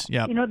all. Right.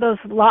 Yep. You know, those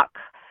lock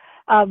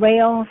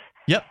rails.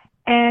 Yep.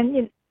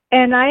 And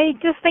I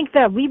just think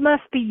that we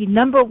must be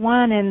number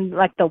one in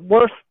like the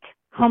worst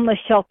homeless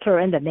shelter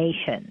in the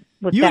nation.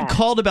 You had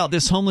called about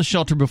this homeless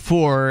shelter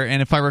before,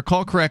 and if I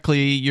recall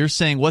correctly, you're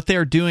saying what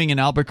they're doing in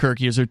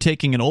Albuquerque is they're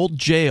taking an old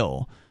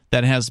jail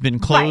that has been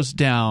closed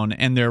down,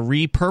 and they're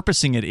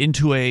repurposing it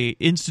into a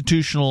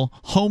institutional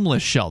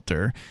homeless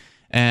shelter.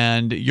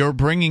 And you're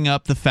bringing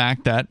up the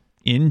fact that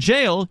in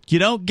jail, you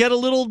don't get a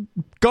little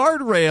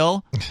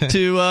guardrail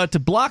to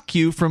block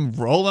you from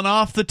rolling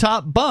off the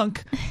top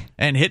bunk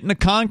and hitting a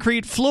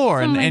concrete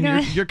floor,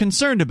 and you're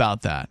concerned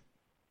about that.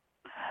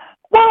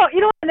 Well,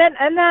 you know,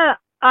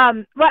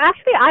 well,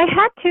 actually, I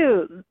had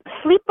to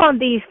sleep on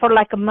these for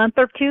like a month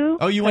or two.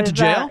 Oh, you went to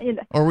jail?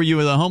 Or were you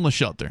at a homeless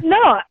shelter?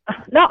 No,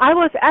 I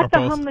was at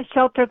the homeless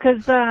shelter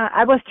because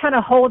I was trying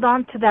to hold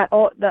on to the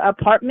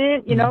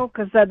apartment, you know,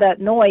 because of that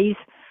noise.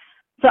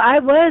 So I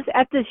was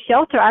at this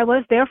shelter. I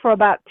was there for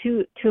about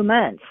two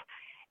months.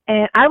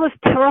 And I was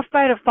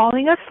terrified of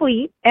falling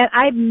asleep. And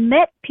I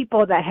met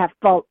people that have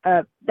fell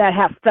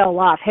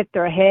off, hit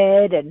their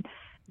head and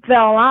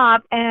fell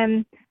off.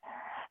 And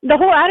the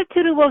whole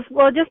attitude was,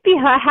 well, just be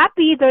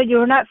happy that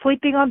you're not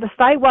sleeping on the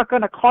sidewalk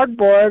on a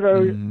cardboard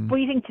or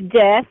freezing to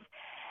death.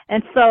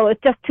 And so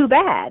it's just too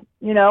bad,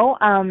 you know?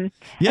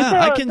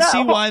 I can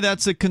see why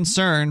that's a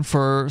concern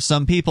for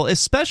some people,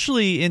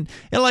 especially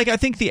I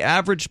think the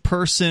average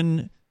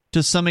person,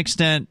 to some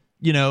extent,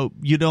 you know,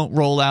 you don't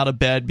roll out of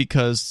bed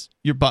because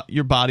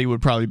your body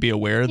would probably be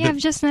aware that... I've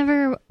just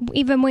never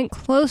even went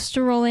close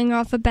to rolling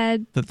off a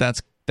bed.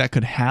 That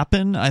could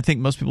happen. I think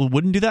most people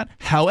wouldn't do that.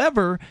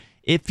 However,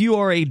 if you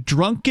are a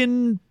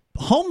drunken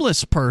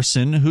homeless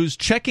person who's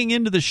checking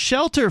into the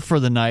shelter for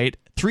the night,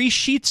 3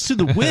 sheets to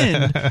the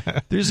wind,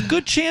 there's a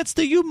good chance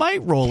that you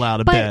might roll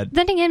out of bed. But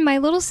then again, my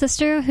little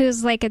sister,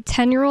 who's like a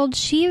 10-year-old,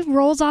 she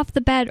rolls off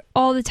the bed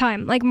all the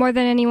time, like more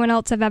than anyone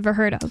else I've ever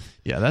heard of.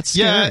 Yeah, that's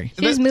scary.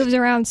 She just moves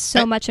around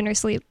so much in her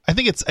sleep. I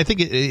think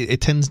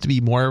it tends to be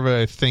more of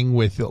a thing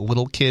with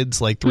little kids,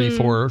 like 3,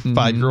 4,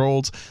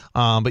 5-year-olds.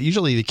 But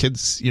usually the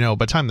kids, you know,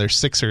 by the time they're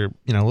 6 or a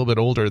little bit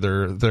older,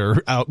 they're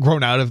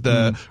grown out of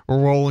the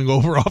rolling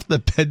over off the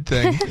bed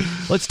thing.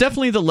 Well, it's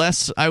definitely the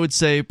less, I would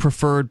say,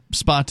 preferred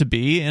spot to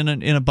be in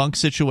a bunk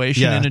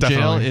situation in a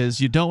jail.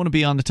 Is you don't want to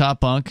be on the top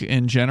bunk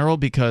in general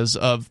because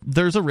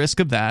there's a risk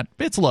of that.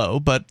 It's low,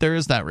 but there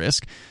is that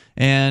risk.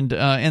 And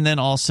then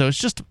also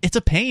it's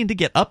a pain to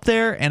get up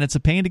there, and it's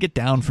a pain to get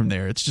down from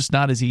there. It's just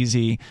not as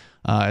easy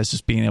as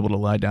just being able to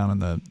lie down in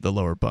the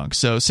lower bunk.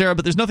 So, Sarah,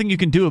 but there's nothing you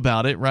can do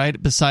about it,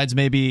 right? Besides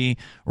maybe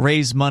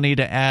raise money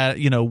to add,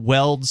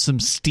 weld some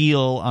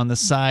steel on the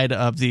side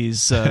of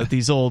these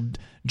old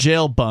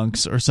jail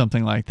bunks or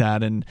something like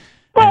that. You know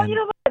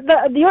what?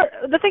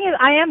 The thing is,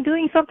 I am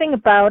doing something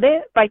about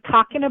it by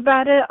talking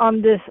about it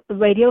on this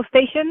radio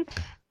station.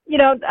 You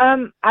know,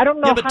 I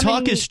don't know. Yeah, but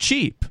talk is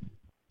cheap.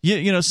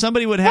 You know,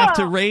 somebody would have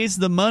to raise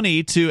the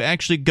money to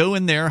actually go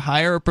in there,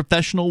 hire a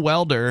professional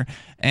welder,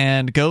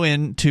 and go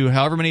into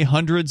however many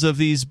hundreds of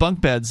these bunk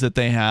beds that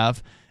they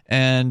have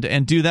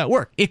and do that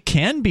work. It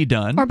can be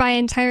done. Or buy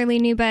entirely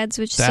new beds,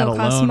 which still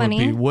costs money.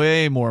 That alone would be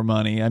way more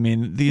money. I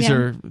mean, these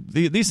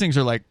things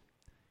are like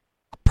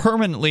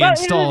permanently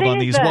installed on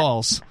these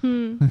walls.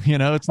 You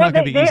know, it's not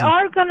going to be easy.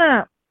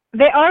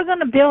 They are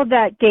gonna build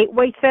that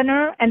Gateway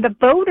Center, and the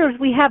voters,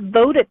 we have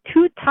voted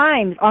 2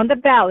 times on the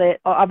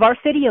ballot of our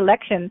city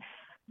election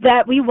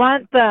that we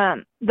want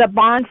the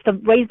bonds to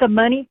raise the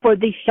money for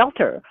the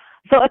shelter.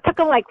 So it took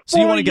them like 4 years. So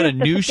you want to get a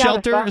new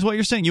shelter, is what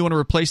you're saying? You want to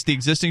replace the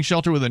existing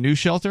shelter with a new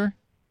shelter?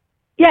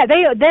 Yeah,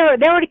 they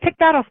already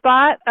picked out a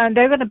spot, and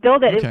they're going to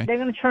build it. Okay. They're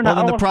going to turn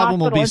then the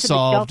problem will be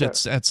solved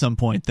at some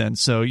point then.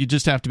 So you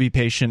just have to be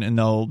patient, and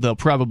they'll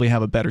probably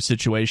have a better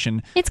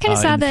situation. It's kind of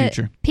sad that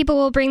people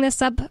will bring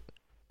this up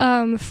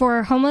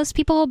for homeless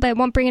people, but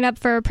won't bring it up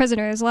for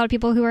prisoners. A lot of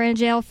people who are in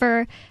jail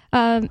for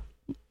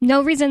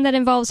no reason that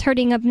involves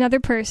hurting another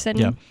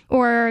person,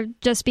 or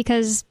just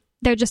because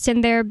they're just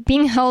in there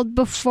being held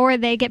before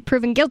they get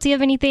proven guilty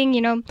of anything.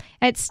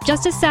 It's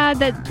just as sad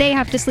that they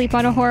have to sleep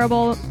on a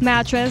horrible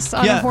mattress,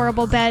 on a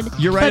horrible bed.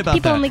 You're right about that. But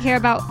people only care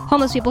about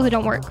homeless people who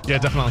don't work. Yeah,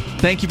 definitely.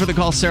 Thank you for the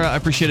call, Sarah. I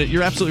appreciate it.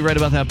 You're absolutely right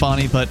about that,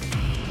 Bonnie, but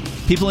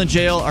people in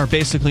jail are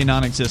basically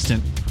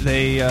non-existent.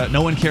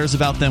 No one cares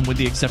about them with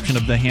the exception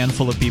of the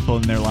handful of people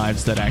in their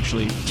lives that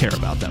actually care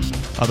about them.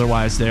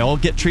 Otherwise, they all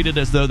get treated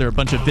as though they're a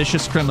bunch of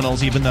vicious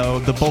criminals, even though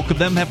the bulk of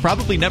them have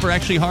probably never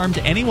actually harmed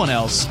anyone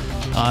else.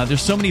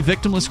 There's so many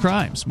victimless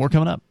crimes. More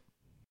coming up.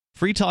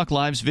 Free Talk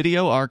Live's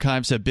video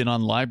archives have been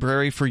on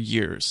LBRY for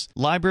years.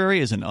 LBRY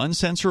is an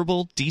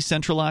uncensorable,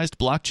 decentralized,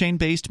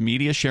 blockchain-based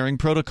media sharing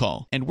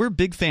protocol, and we're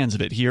big fans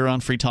of it here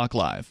on Free Talk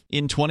Live.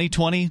 In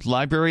 2020,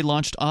 LBRY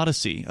launched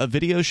Odysee, a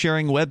video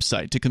sharing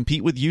website to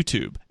compete with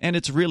YouTube, and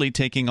it's really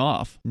taking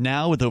off.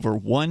 Now with over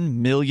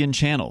 1 million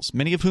channels,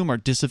 many of whom are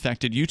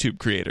disaffected YouTube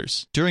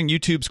creators. During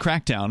YouTube's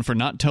crackdown for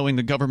not towing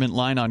the government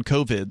line on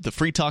COVID, the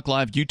Free Talk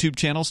Live YouTube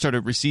channel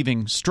started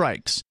receiving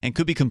strikes and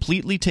could be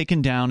completely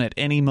taken down at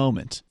any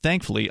moment.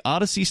 Thankfully,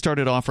 Odysee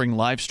started offering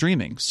live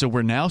streaming, so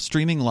we're now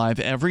streaming live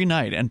every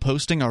night and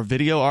posting our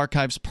video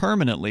archives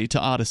permanently to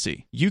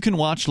Odysee. You can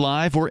watch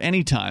live or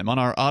anytime on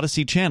our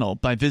Odysee channel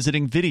by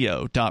visiting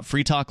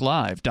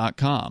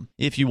video.freetalklive.com.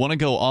 If you want to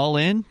go all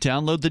in,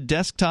 download the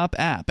desktop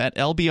app at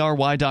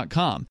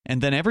lbry.com,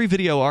 and then every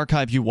video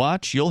archive you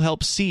watch, you'll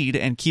help seed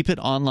and keep it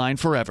online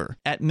forever.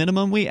 At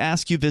minimum, we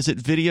ask you visit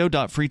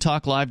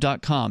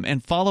video.freetalklive.com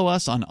and follow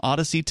us on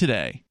Odysee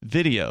today.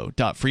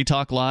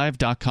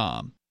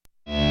 video.freetalklive.com.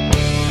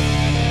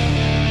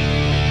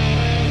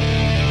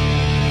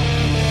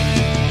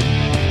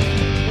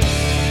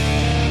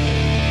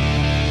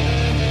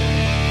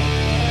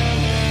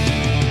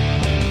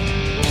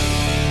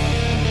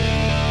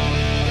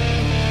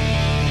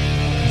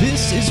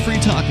 This is Free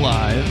Talk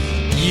Live.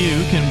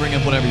 You can bring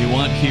up whatever you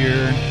want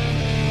here.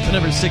 The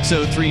number is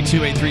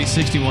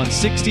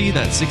 603-283-6160.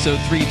 That's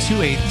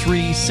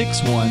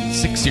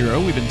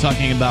 603-283-6160. We've been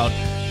talking about,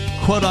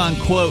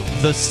 quote-unquote,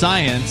 the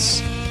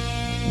science,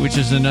 which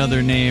is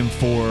another name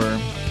for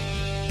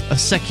a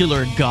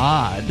secular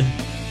god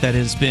that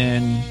has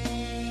been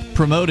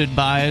promoted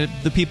by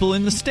the people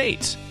in the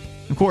state.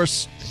 Of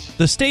course,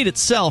 the state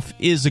itself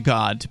is a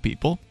god to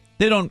people.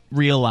 They don't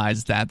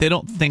realize that. They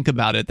don't think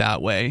about it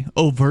that way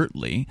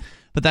overtly,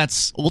 but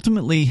that's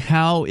ultimately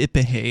how it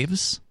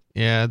behaves.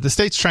 Yeah, the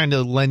state's trying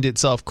to lend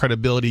itself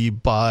credibility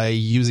by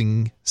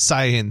using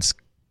science,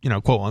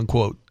 quote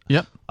unquote,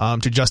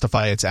 to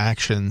justify its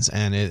actions,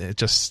 and it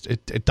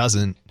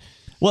doesn't.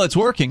 Well, it's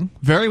working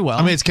very well.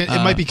 I mean, it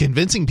might be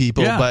convincing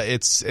people, but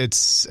it's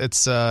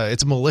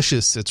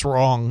malicious. It's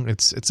wrong.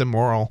 It's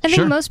immoral. I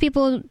think most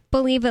people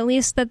believe at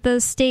least that the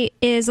state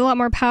is a lot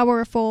more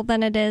powerful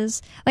than it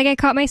is. Like, I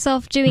caught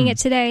myself doing it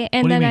today,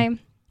 and I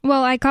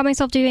caught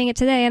myself doing it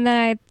today, and then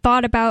I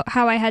thought about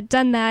how I had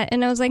done that,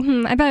 and I was like,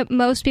 I bet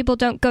most people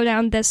don't go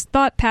down this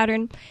thought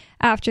pattern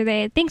after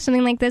they think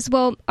something like this.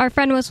 Well, our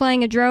friend was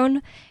flying a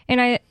drone, and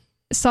I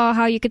saw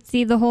how you could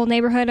see the whole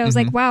neighborhood. I was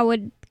like, wow,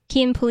 would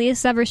Keene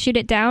police ever shoot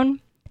it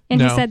down?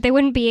 And he said they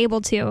wouldn't be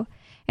able to.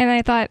 And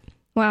I thought,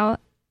 wow,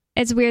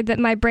 it's weird that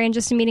my brain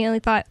just immediately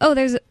thought,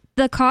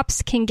 the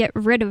cops can get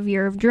rid of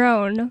your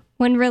drone,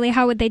 when really,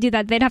 how would they do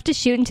that? They'd have to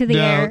shoot into the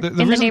air in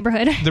the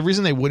neighborhood. The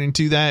reason they wouldn't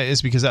do that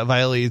is because that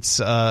violates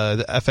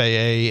the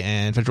FAA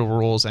and federal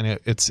rules, and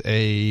it's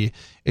a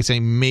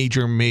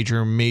major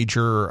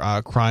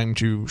crime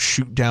to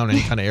shoot down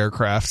any kind of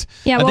aircraft.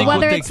 Yeah, well,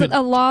 whether it's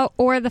a law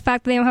or the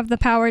fact that they don't have the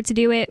power to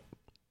do it,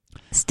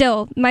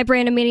 still, my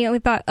brain immediately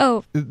thought,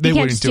 you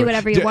can't just do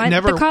whatever you want.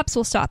 The cops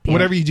will stop you.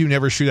 Whatever you do,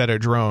 never shoot at a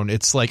drone.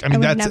 It's like,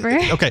 that's never.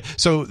 Okay.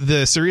 So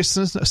the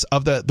seriousness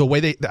of the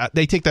way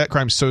they take that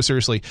crime so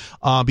seriously,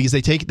 because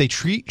they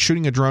treat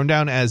shooting a drone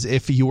down as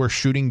if you were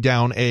shooting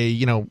down a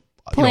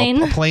plane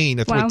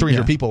with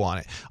 300 people on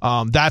it.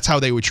 That's how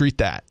they would treat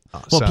that.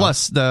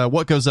 Plus,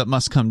 what goes up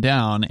must come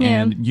down,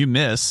 and you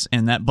miss,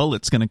 and that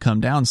bullet's going to come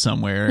down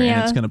somewhere,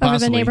 and it's going to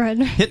possibly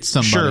hit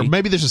somebody. Sure,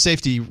 maybe there's a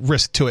safety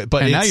risk to it,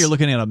 but now you're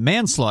looking at a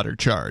manslaughter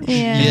charge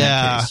in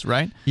that case,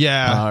 right?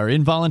 Yeah. Or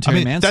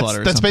involuntary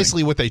manslaughter. That's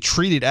basically what they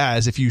treat it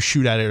as if you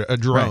shoot at a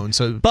drone. Right.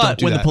 So,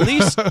 but when the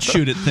police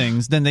shoot at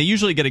things, then they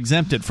usually get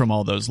exempted from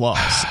all those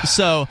laws.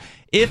 So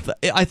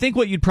I think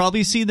what you'd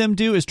probably see them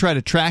do is try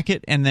to track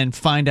it and then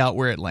find out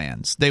where it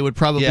lands. They would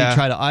probably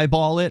try to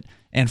eyeball it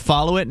and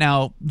follow it.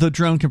 Now, the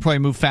drone can probably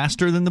move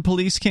faster than the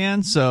police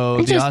can, so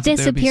it just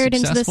disappeared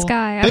into the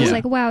sky. I was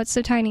like, wow, it's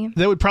so tiny.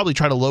 They would probably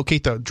try to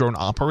locate the drone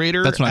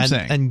operator. That's what I'm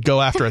saying. And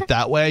go after it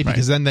that way,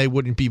 because then they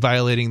wouldn't be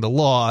violating the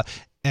law.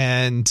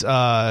 And,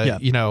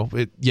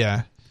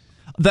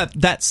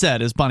 That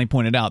said, as Bonnie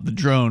pointed out, the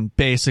drone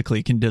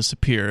basically can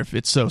disappear. If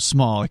it's so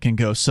small, it can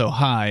go so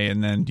high,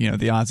 and then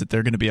the odds that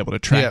they're going to be able to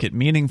track it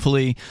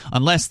meaningfully,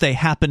 unless they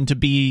happen to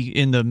be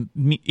in the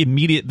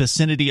immediate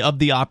vicinity of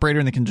the operator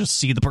and they can just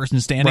see the person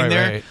standing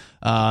there,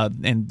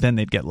 and then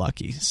they'd get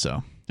lucky.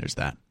 So there's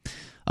that.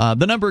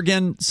 The number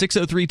again,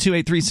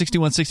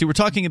 603-283-6160. We're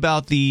talking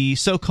about the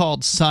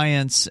so-called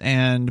science,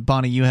 and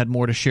Bonnie, you had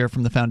more to share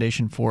from the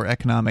Foundation for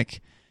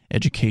Economic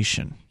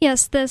education.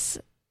 Yes, this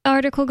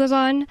article goes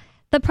on.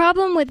 The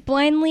problem with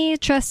blindly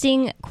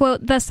trusting,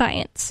 quote, the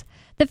science.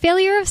 The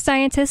failure of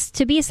scientists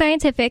to be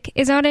scientific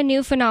is not a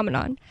new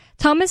phenomenon.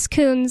 Thomas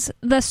Kuhn's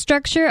The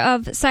Structure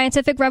of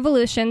Scientific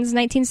Revolutions,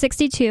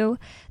 1962,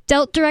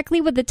 dealt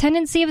directly with the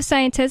tendency of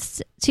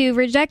scientists to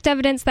reject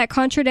evidence that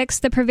contradicts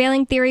the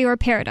prevailing theory or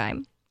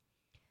paradigm.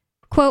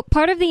 Quote,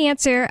 part of the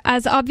answer,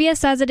 as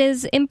obvious as it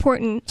is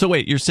important... So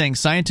wait, you're saying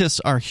scientists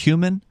are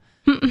human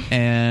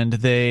and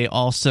they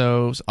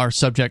also are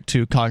subject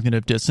to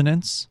cognitive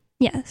dissonance?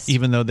 Yes.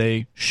 Even though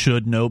they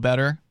should know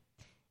better?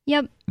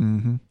 Yep.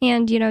 Mm-hmm.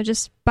 And,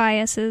 just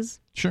biases.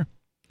 Sure.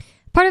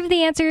 Part of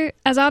the answer,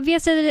 as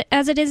obvious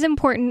as it is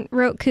important,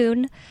 wrote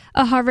Kuhn,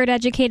 a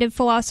Harvard-educated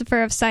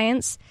philosopher of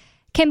science,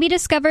 can be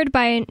discovered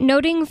by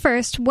noting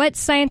first what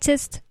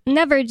scientists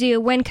never do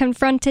when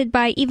confronted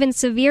by even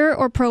severe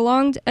or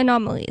prolonged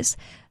anomalies.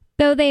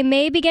 Though they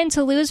may begin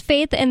to lose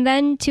faith and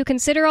then to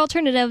consider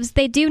alternatives,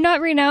 they do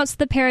not renounce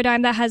the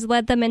paradigm that has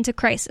led them into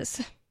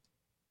crisis.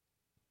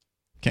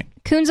 Okay.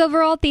 Kuhn's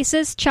overall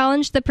thesis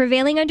challenged the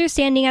prevailing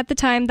understanding at the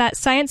time that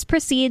science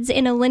proceeds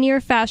in a linear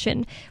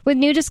fashion, with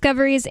new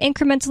discoveries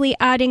incrementally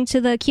adding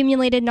to the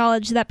accumulated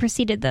knowledge that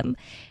preceded them.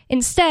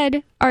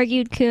 Instead,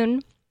 argued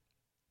Kuhn,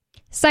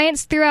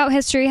 science throughout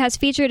history has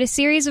featured a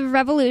series of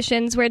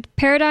revolutions where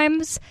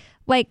paradigms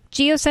like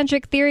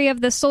geocentric theory of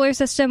the solar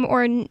system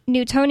or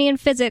Newtonian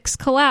physics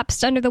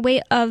collapsed under the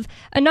weight of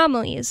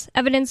anomalies,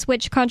 evidence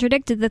which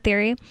contradicted the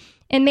theory,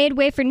 and made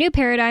way for new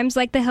paradigms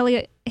like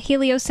the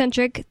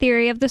heliocentric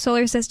theory of the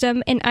solar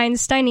system and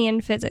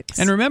Einsteinian physics.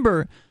 And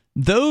remember,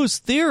 those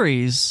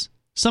theories,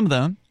 some of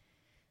them,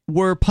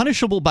 were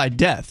punishable by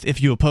death if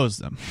you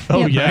opposed them.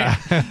 Oh, yeah.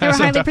 They were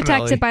highly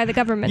protected by the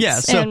governments. Yeah,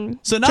 and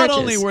so not churches.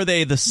 only were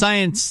they the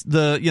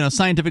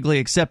scientifically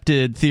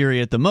accepted theory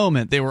at the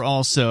moment, they were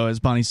also, as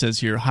Bonnie says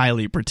here,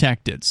 highly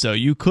protected. So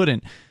you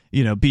couldn't,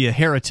 be a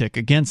heretic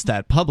against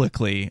that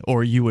publicly,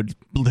 or you would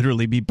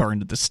literally be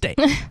burned at the stake,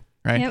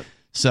 right? Yep.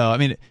 So,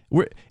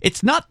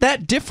 it's not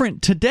that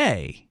different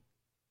today.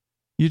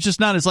 You're just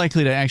not as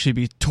likely to actually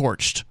be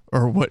torched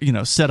or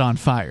set on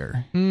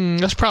fire.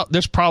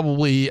 There's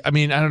probably, I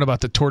don't know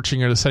about the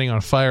torching or the setting on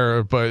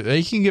fire, but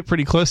they can get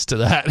pretty close to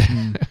that.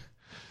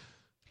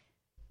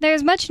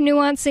 There's much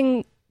nuance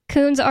in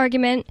Kuhn's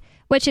argument,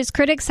 which his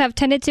critics have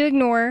tended to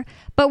ignore,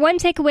 but one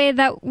takeaway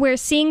that we're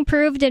seeing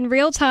proved in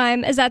real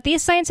time is that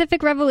these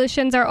scientific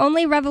revolutions are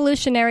only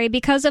revolutionary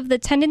because of the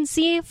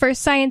tendency for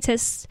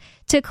scientists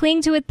to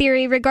cling to a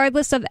theory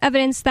regardless of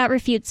evidence that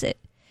refutes it.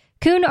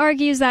 Kuhn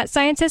argues that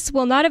scientists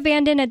will not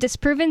abandon a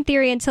disproven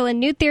theory until a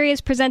new theory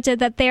is presented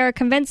that they are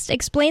convinced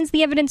explains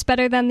the evidence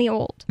better than the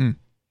old.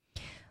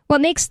 What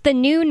makes the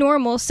new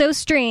normal so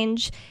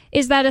strange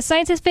is that a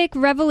scientific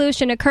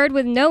revolution occurred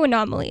with no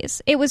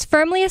anomalies. It was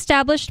firmly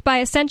established by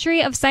a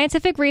century of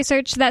scientific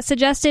research that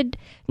suggested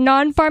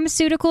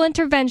non-pharmaceutical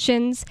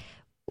interventions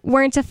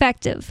weren't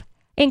effective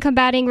in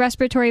combating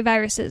respiratory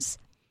viruses.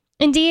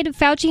 Indeed,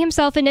 Fauci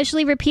himself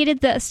initially repeated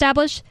the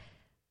established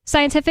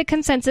scientific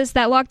consensus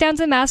that lockdowns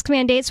and mask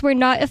mandates were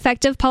not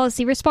effective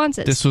policy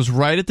responses. This was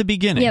right at the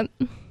beginning.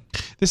 Yep.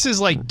 This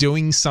is like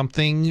doing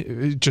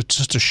something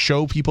just to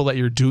show people that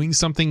you're doing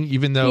something,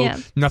 even though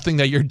nothing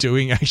that you're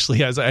doing actually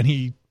has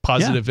any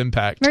positive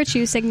impact.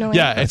 Virtue signaling.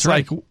 Yeah, it's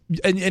right.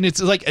 And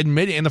it's like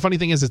admitting, and the funny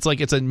thing is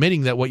it's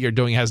admitting that what you're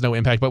doing has no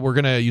impact, but we're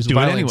going to use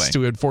violence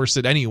to enforce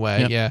it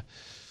anyway. Yep. Yeah.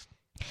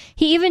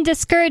 He even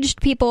discouraged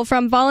people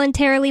from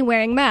voluntarily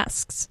wearing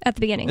masks at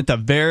the beginning. At the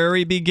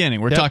very beginning.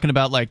 We're talking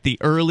about like the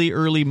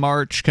early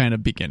March kind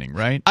of beginning,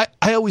 right?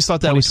 I always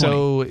thought that was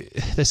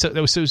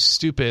so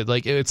stupid.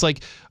 Like, it's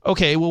like,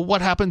 okay, well,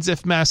 what happens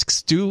if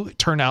masks do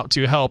turn out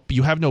to help?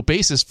 You have no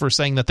basis for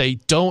saying that they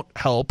don't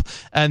help.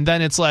 And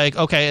then it's like,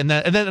 okay, and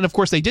then of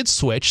course they did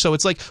switch. So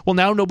it's like, well,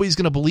 now nobody's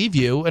going to believe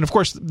you. And of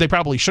course they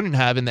probably shouldn't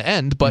have in the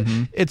end, but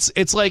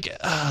it's like,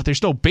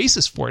 there's no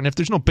basis for it. And if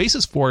there's no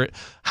basis for it,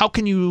 how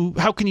can you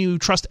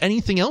trust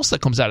anything else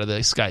that comes out of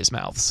these guys'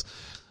 mouths?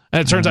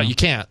 And it turns out you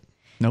can't.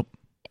 Nope.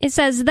 It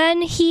says,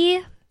 then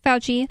he,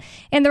 Fauci,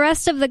 and the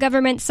rest of the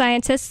government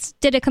scientists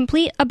did a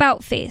complete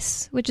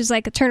about-face, which is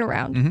like a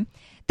turnaround.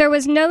 There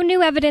was no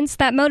new evidence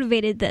that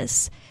motivated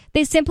this.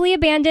 They simply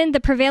abandoned the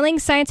prevailing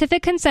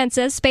scientific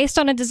consensus based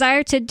on a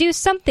desire to do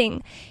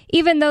something,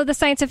 even though the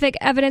scientific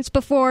evidence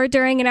before,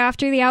 during, and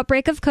after the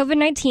outbreak of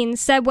COVID-19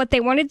 said what they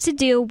wanted to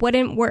do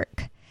wouldn't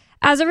work.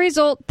 As a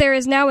result, there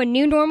is now a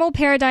new normal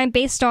paradigm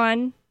based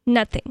on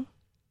nothing.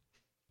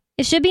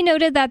 It should be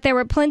noted that there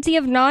were plenty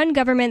of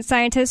non-government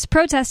scientists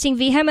protesting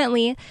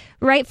vehemently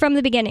right from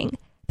the beginning.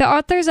 The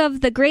authors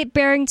of the Great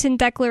Barrington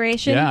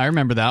Declaration... Yeah, I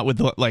remember that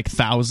with like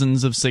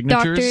thousands of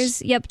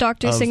signatures.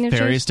 Doctors' signatures.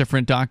 Various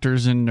different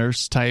doctors and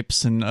nurse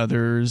types and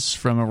others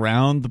from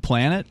around the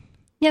planet.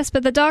 Yes,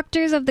 but the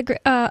doctors of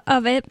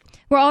it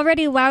were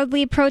already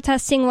loudly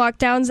protesting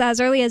lockdowns as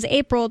early as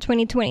April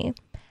 2020.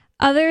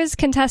 Others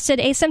contested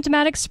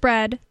asymptomatic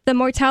spread, the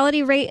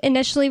mortality rate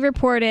initially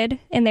reported,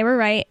 and they were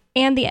right,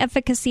 and the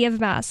efficacy of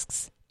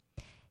masks.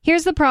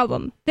 Here's the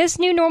problem. This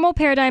new normal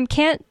paradigm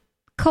can't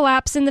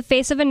collapse in the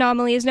face of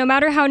anomalies, no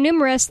matter how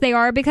numerous they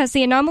are, because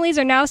the anomalies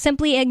are now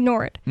simply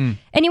ignored.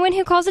 Anyone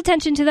who calls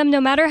attention to them,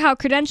 no matter how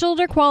credentialed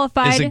or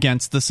qualified, is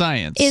against the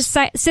science, is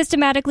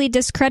systematically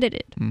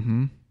discredited.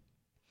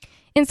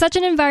 In such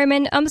an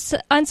environment,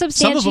 unsubstantiated...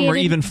 Some of them were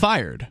even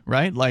fired,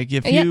 right? Like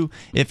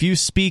if you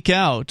speak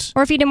out...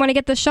 Or if you didn't want to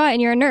get the shot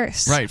and you're a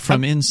nurse. Right,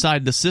 from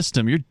inside the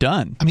system, you're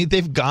done. I mean,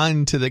 they've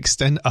gone to the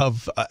extent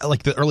of,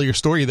 like the earlier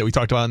story that we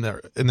talked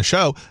about in the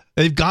show,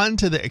 they've gone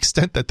to the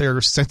extent that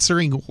they're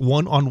censoring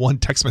one-on-one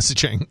text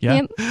messaging.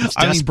 Yeah, it's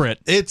desperate.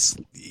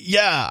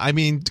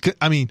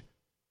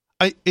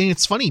 And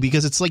it's funny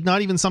because it's like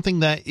not even something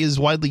that is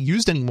widely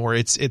used anymore.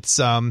 It's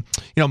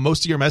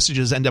most of your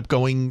messages end up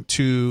going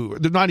to,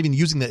 they're not even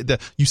using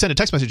you send a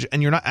text message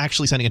and you're not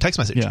actually sending a text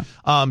message. Yeah.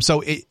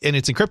 So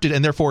it's encrypted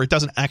and therefore it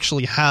doesn't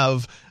actually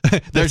have,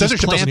 they're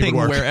just clamping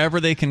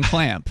wherever they can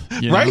clamp.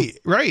 Right.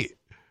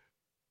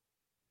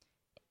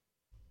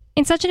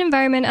 In such an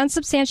environment,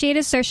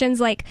 unsubstantiated assertions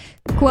like,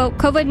 quote,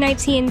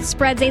 COVID-19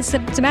 spreads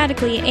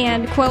asymptomatically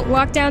and, quote,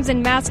 lockdowns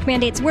and mask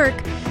mandates work,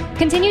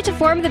 continue to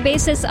form the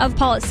basis of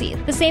policy.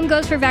 The same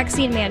goes for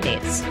vaccine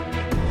mandates.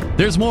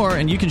 There's more,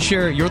 and you can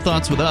share your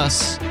thoughts with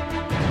us.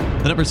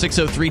 The number is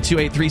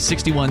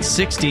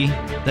 603-283-6160.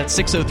 That's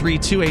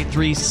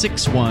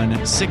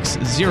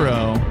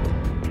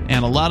 603-283-6160.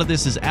 And a lot of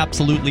this is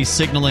absolutely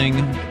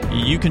signaling.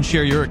 You can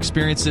share your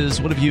experiences.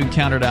 What have you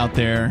encountered out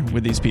there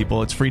with these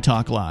people? It's Free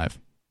Talk Live.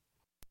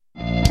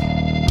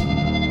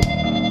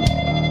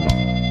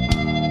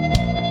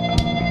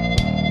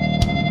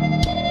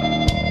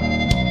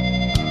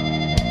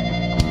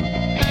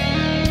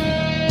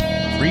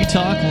 Free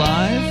Talk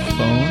Live,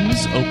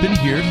 phones open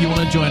here if you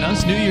want to join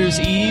us. New Year's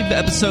Eve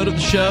episode of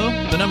the show.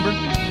 The number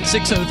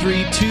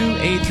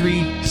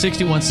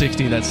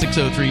 603-283-6160. That's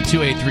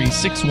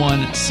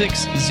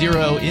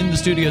 603-283-6160. In the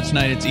studio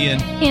tonight, it's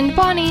Ian. And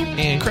Bonnie.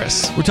 And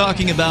Chris. We're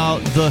talking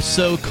about the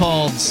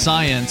so-called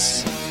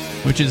science,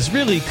 which is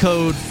really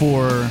code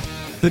for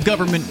the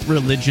government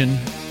religion,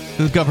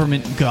 the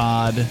government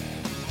God,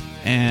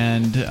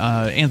 and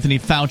Anthony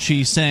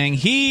Fauci saying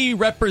he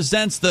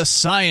represents the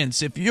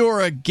science. If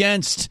you're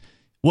against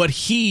what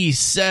he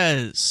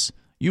says,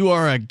 you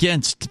are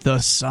against the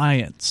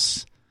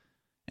science.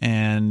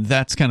 And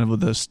that's kind of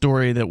the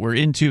story that we're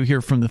into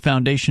here from the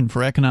Foundation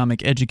for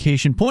Economic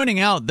Education, pointing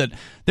out that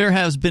there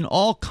has been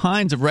all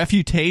kinds of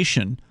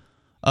refutation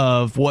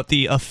of what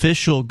the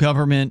official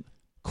government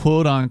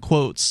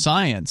quote-unquote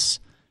science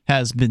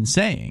has been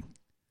saying.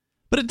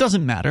 But it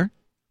doesn't matter,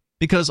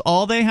 because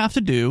all they have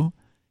to do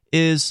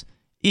is,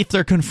 if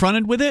they're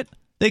confronted with it,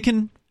 they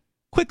can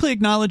quickly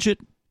acknowledge it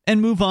and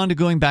move on to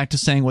going back to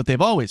saying what they've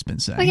always been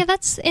saying. Oh yeah,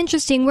 that's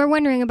interesting. We're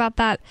wondering about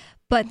that.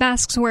 But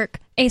masks work.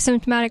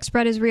 Asymptomatic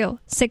spread is real.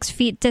 6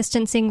 feet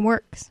distancing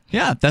works.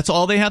 Yeah, that's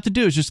all they have to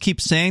do is just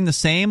keep saying the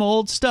same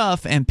old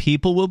stuff and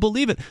people will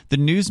believe it. The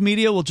news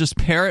media will just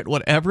parrot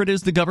whatever it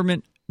is the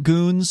government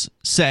goons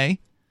say.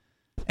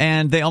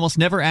 And they almost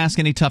never ask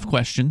any tough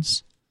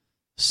questions.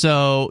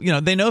 So,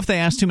 they know if they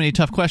ask too many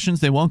tough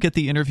questions, they won't get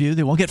the interview.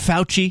 They won't get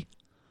Fauci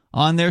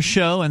on their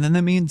show. And then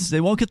that means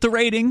they won't get the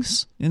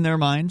ratings in their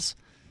minds.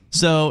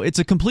 So it's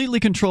a completely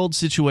controlled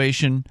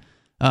situation.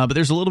 But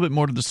there's a little bit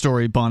more to the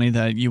story, Bonnie,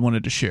 that you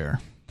wanted to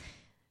share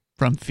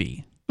from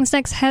Fee. This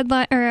next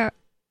headline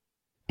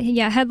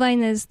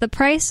is The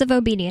Price of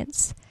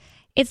Obedience.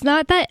 It's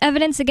not that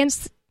evidence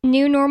against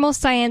new normal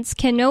science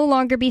can no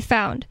longer be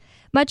found.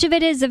 Much of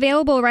it is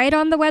available right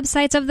on the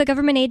websites of the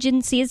government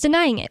agencies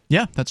denying it.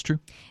 Yeah, that's true.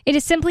 It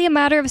is simply a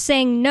matter of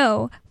saying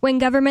no when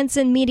governments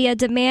and media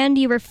demand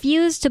you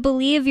refuse to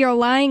believe your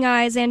lying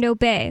eyes and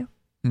obey.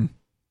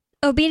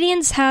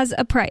 Obedience has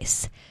a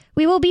price.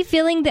 We will be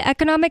feeling the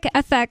economic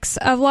effects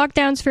of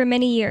lockdowns for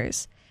many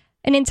years.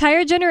 An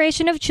entire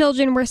generation of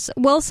children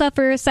will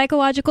suffer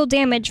psychological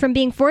damage from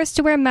being forced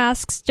to wear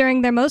masks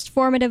during their most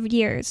formative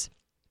years.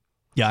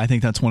 Yeah, I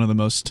think that's one of the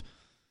most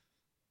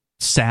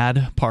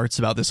sad parts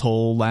about this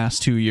whole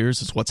last 2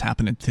 years is what's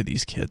happening to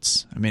these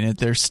kids. I mean,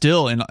 they're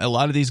still, in a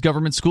lot of these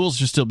government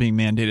schools, are still being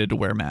mandated to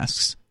wear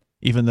masks.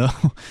 Even though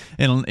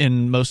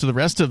in most of the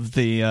rest of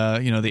the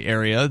the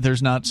area,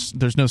 there's no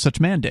such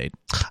mandate.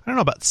 I don't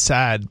know about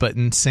sad, but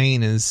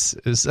insane is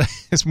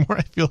more.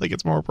 I feel like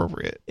it's more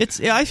appropriate.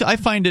 I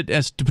find it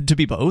as to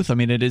be both. I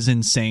mean, it is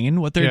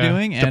insane what they're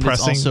doing, and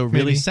depressing, it's also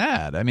really maybe.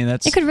 sad. I mean,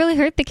 it could really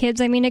hurt the kids.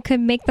 I mean, it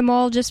could make them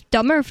all just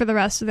dumber for the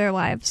rest of their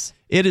lives.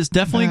 It is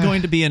definitely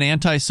going to be an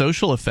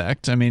antisocial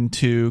effect. I mean,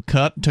 to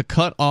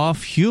cut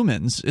off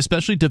humans,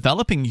 especially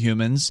developing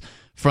humans,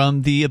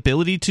 from the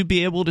ability to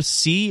be able to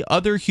see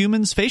other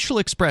humans' facial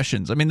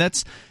expressions. I mean,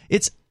 it's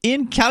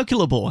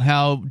incalculable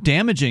how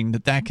damaging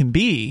that can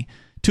be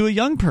to a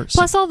young person.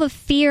 Plus all the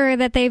fear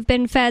that they've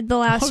been fed the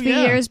last few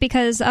years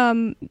because,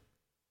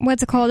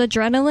 what's it called,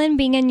 adrenaline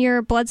being in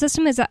your blood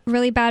system is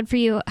really bad for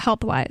you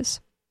health-wise.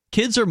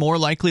 Kids are more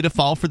likely to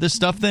fall for this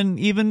stuff than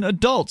even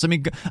adults. I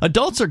mean,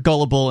 adults are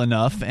gullible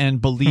enough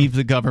and believe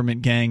the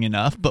government gang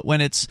enough, but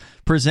when it's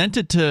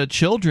presented to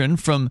children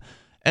from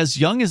as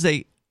young as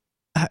they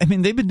I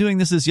mean, they've been doing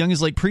this as young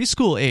as like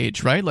preschool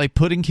age, right? Like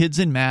putting kids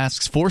in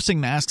masks,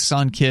 forcing masks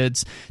on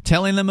kids,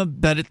 telling them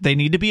that they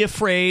need to be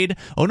afraid.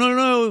 Oh,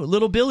 no,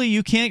 little Billy,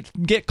 you can't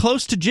get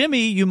close to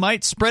Jimmy. You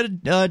might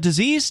spread a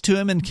disease to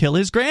him and kill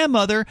his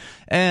grandmother.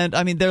 And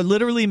I mean, they're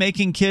literally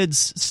making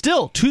kids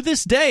still to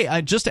this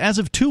day. Just as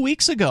of 2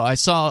 weeks ago, I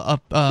saw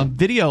a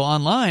video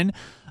online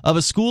of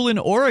a school in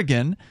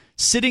Oregon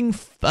sitting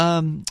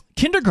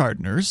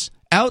kindergartners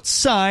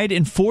outside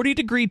in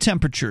 40-degree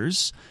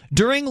temperatures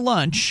during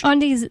lunch on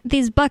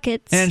these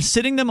buckets, and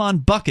sitting them on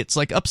buckets,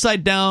 like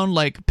upside down,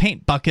 like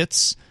paint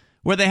buckets,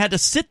 where they had to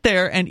sit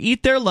there and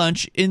eat their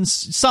lunch in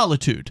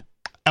solitude.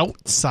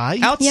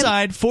 Outside? Yep.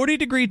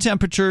 40-degree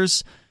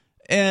temperatures.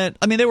 And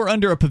I mean, they were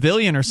under a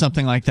pavilion or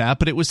something like that,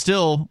 but it was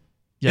still,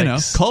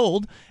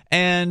 cold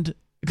and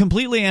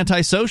completely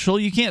antisocial.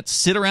 You can't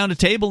sit around a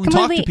table and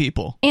talk to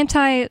people.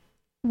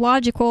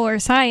 Logical or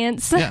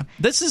science. Yeah,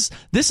 this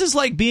is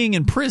like being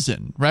in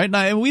prison, right?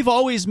 Now, we've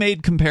always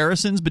made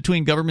comparisons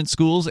between government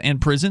schools and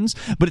prisons,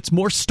 but it's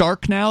more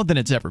stark now than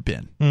it's ever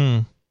been.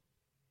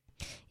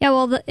 Yeah,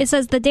 well, it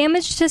says the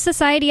damage to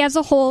society as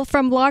a whole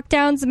from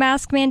lockdowns,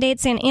 mask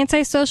mandates, and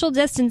anti-social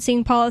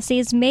distancing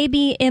policies may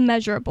be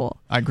immeasurable.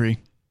 I agree.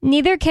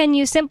 Neither can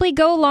you simply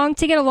go along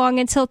to get along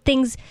until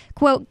things,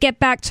 quote, get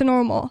back to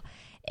normal.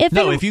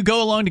 If you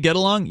go along to get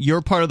along,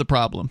 you're part of the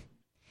problem.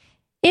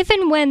 If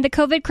and when the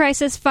COVID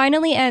crisis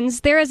finally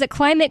ends, there is a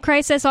climate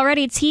crisis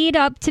already teed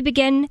up to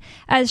begin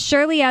as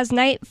surely as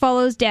night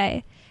follows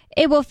day.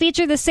 It will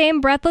feature the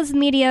same breathless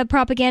media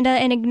propaganda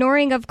and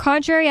ignoring of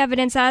contrary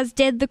evidence as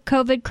did the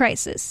COVID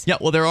crisis. Yeah,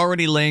 well, they're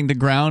already laying the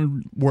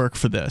groundwork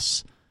for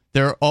this.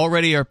 There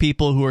already are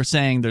people who are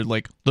saying, they're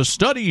like, the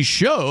studies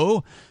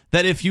show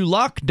that if you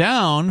lock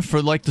down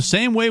for like the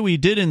same way we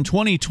did in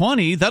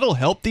 2020, that'll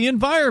help the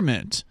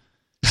environment.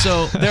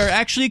 So they're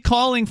actually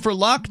calling for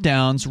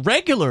lockdowns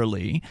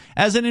regularly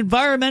as an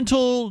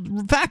environmental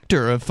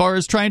factor as far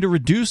as trying to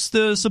reduce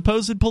the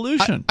supposed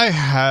pollution. I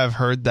have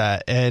heard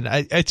that, and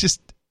I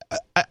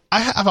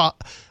have a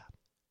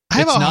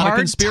hard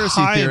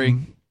conspiracy time theory.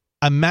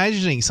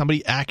 Imagining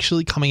somebody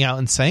actually coming out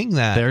and saying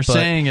that. They're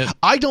saying it.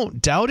 I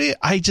don't doubt it.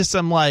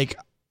 I'm like,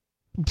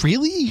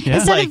 really? Yeah.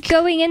 Instead of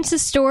going into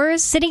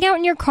stores, sitting out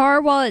in your car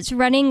while it's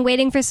running,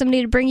 waiting for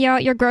somebody to bring you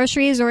out your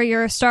groceries or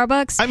your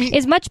Starbucks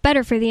is much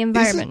better for the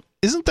environment.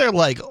 Isn't there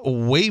like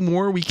way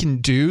more we can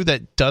do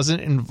that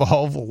doesn't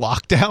involve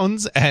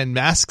lockdowns and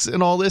masks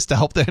and all this to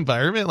help the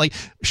environment? Like,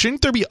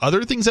 shouldn't there be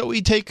other things that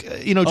we take,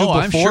 do before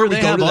I'm sure we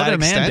they go have to that other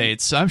extent?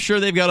 mandates. I'm sure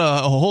they've got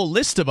a whole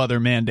list of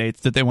other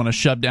mandates that they want to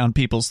shove down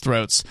people's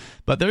throats,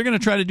 but they're going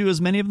to try to do as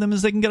many of them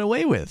as they can get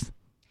away with.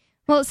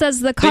 Well, it says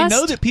the cost... They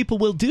know that people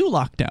will do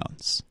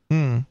lockdowns.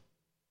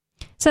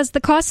 Says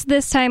the cost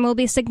this time will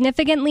be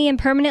significantly and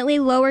permanently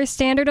lower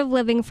standard of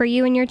living for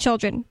you and your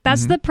children.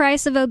 That's the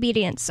price of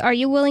obedience. Are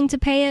you willing to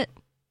pay it?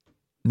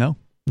 No.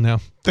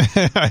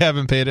 I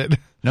haven't paid it.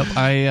 Nope.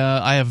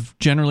 I have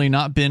generally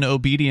not been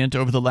obedient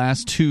over the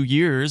last 2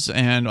 years,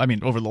 and I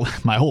mean over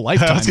my whole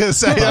lifetime. I was going to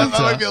say that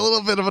might be a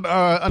little bit of an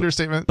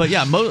understatement. But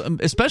yeah,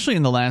 especially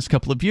in the last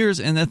couple of years,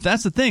 and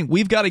that's the thing.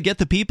 We've got to get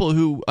the people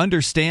who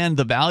understand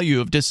the value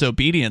of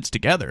disobedience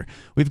together.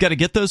 We've got to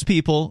get those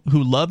people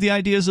who love the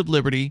ideas of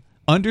liberty,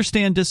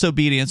 understand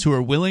disobedience, who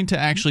are willing to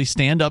actually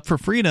stand up for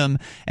freedom,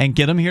 and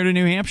get them here to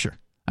New Hampshire.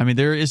 I mean,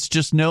 there is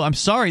just I'm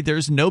sorry,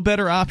 there's no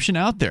better option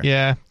out there.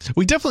 Yeah,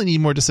 we definitely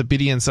need more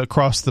disobedience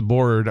across the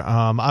board.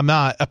 I'm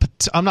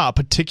not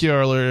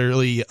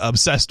particularly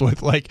obsessed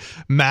with like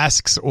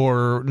masks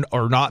or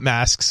not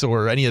masks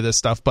or any of this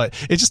stuff, but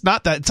it's just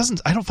not that.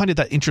 I don't find it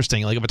that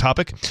interesting, like, of a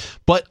topic.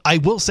 But I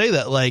will say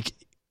that, like,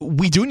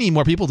 we do need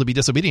more people to be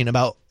disobedient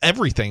about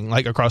everything,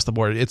 like, across the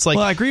board. It's like,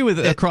 well, I agree with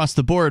across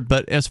the board,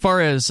 but as far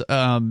as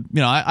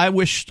I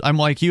wish, I'm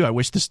like you. I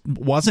wish this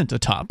wasn't a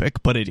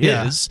topic, but it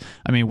is.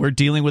 I mean, we're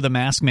dealing with a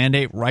mask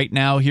mandate right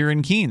now here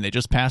in Keene. They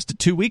just passed it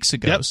 2 weeks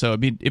ago, so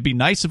it'd be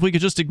nice if we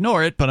could just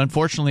ignore it. But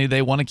unfortunately,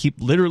 they want to keep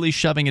literally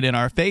shoving it in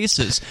our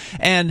faces.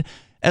 And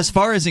as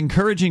far as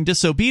encouraging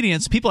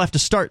disobedience, people have to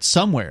start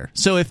somewhere.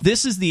 So if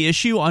this is the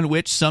issue on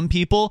which some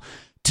people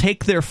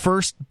take their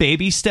first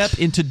baby step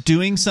into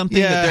doing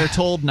something that they're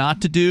told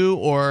not to do,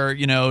 or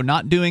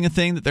not doing a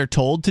thing that they're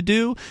told to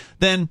do,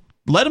 then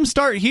let them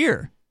start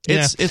here.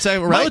 It's a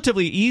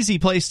relatively easy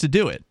place to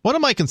do it. One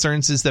of my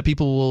concerns is that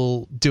people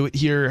will do it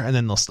here and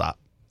then they'll stop.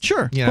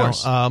 Sure, of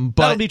course. But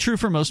that'll be true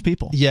for most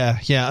people. Yeah,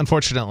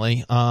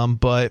 unfortunately.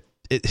 But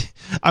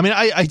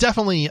I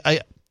definitely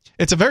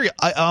it's a very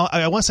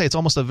I want to say it's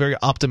almost a very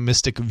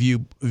optimistic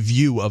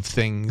view of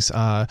things.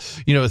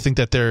 Think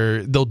that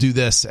they'll do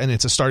this and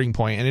it's a starting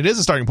point, and it is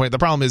a starting point. The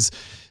problem is,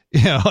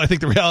 I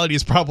think the reality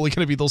is probably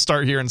going to be they'll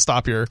start here and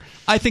stop here.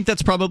 I think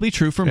that's probably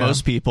true for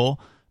most people,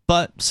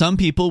 but some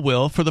people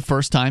will, for the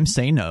first time,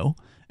 say no.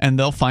 and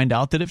they'll find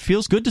out that it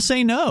feels good to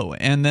say no,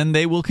 and then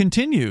they will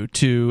continue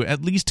to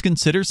at least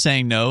consider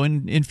saying no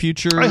in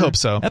future I hope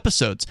so.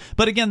 episodes.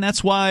 But again,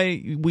 that's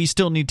why we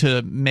still need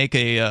to make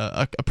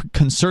a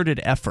concerted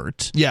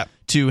effort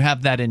to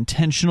have that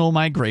intentional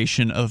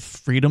migration of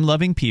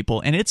freedom-loving people.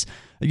 And it's,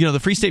 the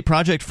Free State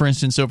Project, for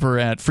instance, over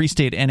at Free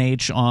State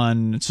NH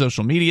on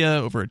social media,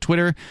 over at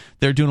Twitter,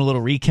 they're doing a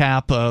little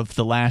recap of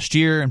the last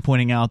year and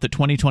pointing out that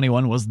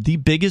 2021 was the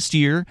biggest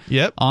year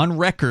on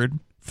record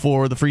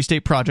for the Free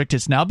State Project.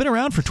 It's now been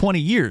around for 20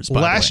 years.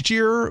 Last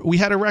year we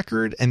had a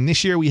record, and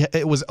this year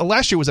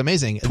last year was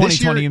amazing.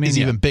 2020 is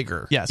even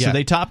bigger. Yeah, so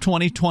they topped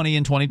 2020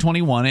 and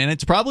 2021, and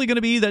it's probably going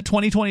to be that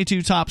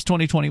 2022 tops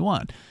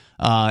 2021.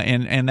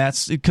 And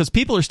that's because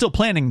people are still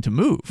planning to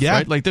move,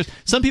 right? Like there's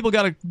some people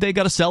got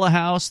to sell a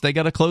house, they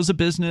got to close a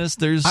business.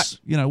 There's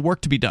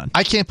work to be done.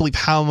 I can't believe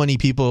how many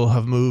people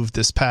have moved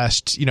this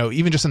past,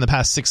 even just in the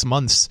past 6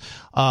 months,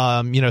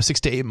 6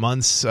 to 8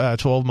 months,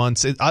 12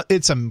 months.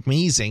 It's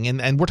amazing.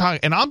 And we're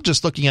talking, and I'm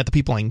just looking at the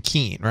people in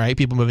Keene, right?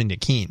 People moving to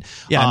Keene.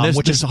 Yeah. And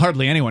there's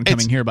hardly anyone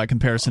coming here by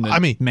comparison to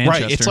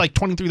Manchester. Right. It's like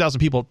 23,000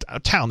 people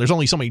town. There's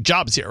only so many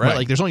jobs here, right?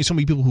 Like there's only so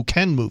many people who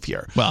can move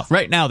here. Well,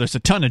 right now there's a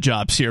ton of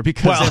jobs here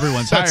because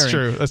everyone's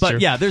hiring. That's true.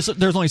 Yeah,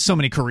 there's only so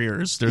many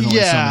careers. There's only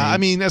so many I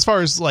mean, as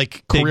far as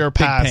like career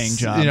paths, big paying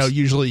jobs.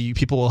 Usually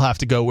people will have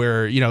to go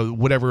where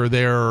whatever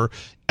their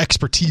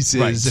expertise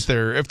is, if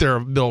they're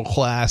middle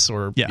class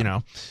or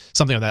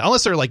something like that.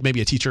 Unless they're like maybe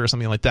a teacher or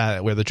something like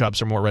that, where the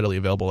jobs are more readily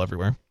available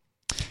everywhere.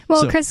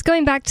 Well, Chris,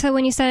 going back to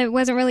when you said it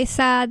wasn't really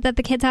sad that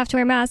the kids have to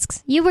wear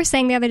masks, you were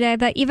saying the other day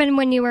that even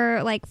when you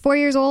were like 4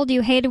 years old,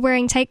 you hated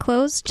wearing tight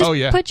clothes. Just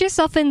put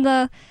yourself in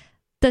the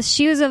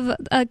shoes of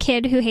a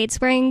kid who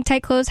hates wearing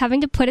tight clothes,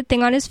 having to put a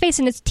thing on his face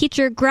and his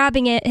teacher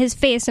grabbing his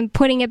face and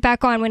putting it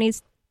back on when he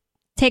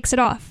takes it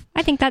off.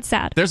 I think that's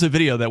sad. There's a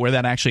video where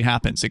that actually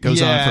happens. It goes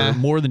on for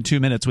more than 2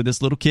 minutes with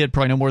this little kid,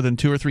 probably no more than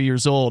 2 or 3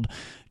 years old,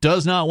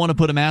 does not want to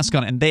put a mask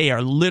on, and they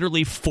are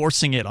literally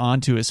forcing it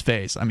onto his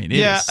face. I mean, it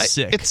is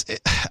sick.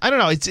 I don't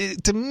know.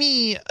 To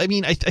me, I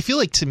mean, I feel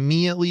like to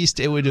me at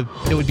least, it would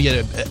be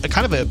a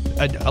kind of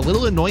a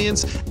little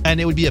annoyance, and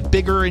it would be a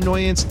bigger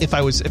annoyance if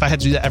I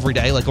had to do that every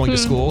day, like going to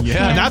school.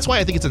 Yeah, and that's why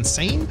I think it's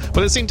insane. But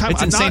at the same time,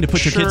 it's insane to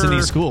put your kids in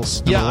these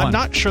schools. I'm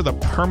not sure the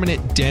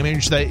permanent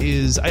damage that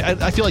is.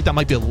 I feel like that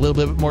might be a little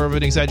bit more of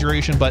an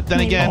exaggeration, but then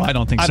again, I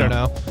don't think so. I don't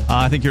know.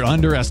 I think you're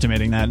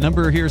underestimating that.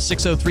 Number here is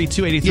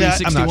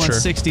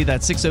 603-283-6160.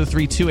 That's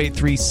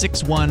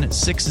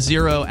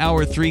 603-283-6160.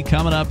 Hour 3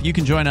 coming up. You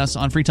can join us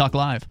on Free Talk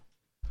Live.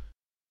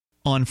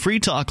 On Free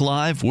Talk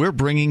Live, we're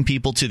bringing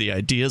people to the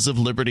ideas of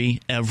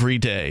liberty every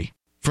day.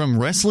 From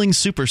wrestling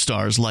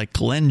superstars like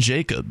Glenn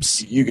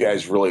Jacobs. You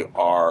guys really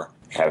are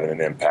having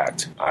an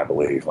impact, I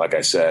believe. Like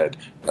I said,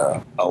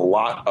 a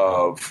lot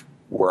of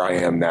where I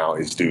am now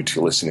is due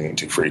to listening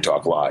to Free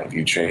Talk Live.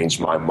 You changed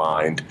my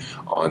mind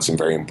on some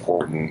very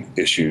important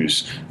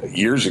issues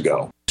years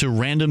ago. To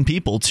random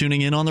people tuning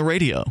in on the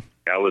radio.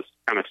 I was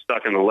kind of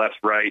stuck in the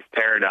left-right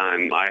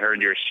paradigm. I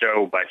heard your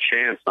show by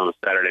chance on a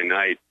Saturday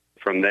night.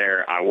 From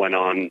there, I went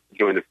on,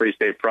 joined the Free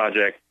State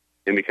Project,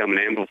 and become an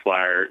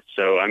amplifier.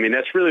 So, I mean,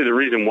 that's really the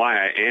reason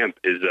why I amp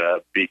is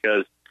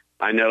because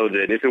I know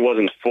that if it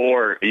wasn't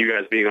for you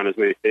guys being on as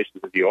many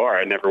stations as you are,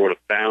 I never would have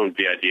found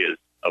the ideas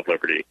of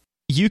liberty.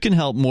 You can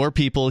help more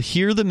people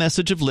hear the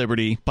message of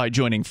liberty by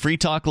joining Free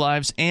Talk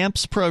Live's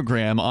AMPS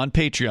program on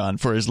Patreon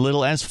for as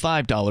little as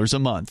 $5 a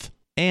month.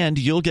 And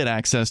you'll get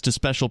access to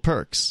special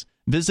perks.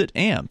 Visit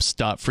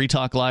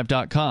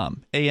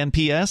amps.freetalklive.com,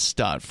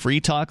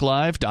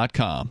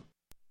 amps.freetalklive.com.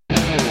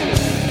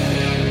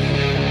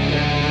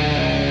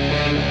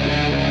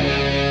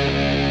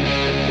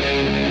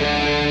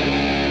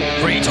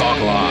 Free Talk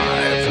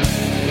Live.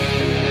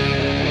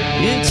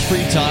 It's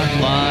Free Talk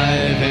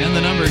Live, and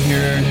the number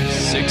here,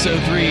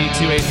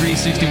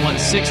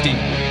 603-283-6160.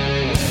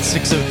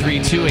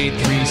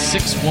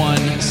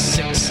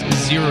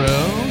 603-283-6160. You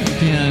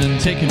can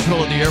take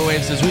control of the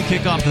airwaves as we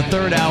kick off the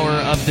third hour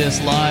of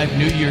this live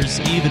New Year's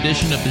Eve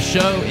edition of the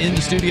show. In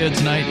the studio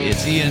tonight,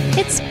 it's Ian.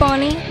 It's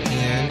Bonnie.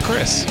 And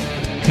Chris.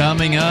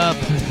 Coming up,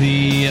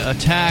 the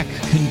attack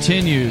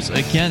continues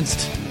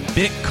against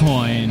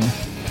Bitcoin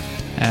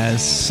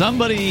as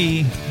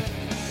somebody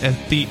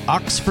at the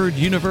Oxford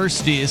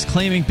University is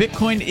claiming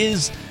Bitcoin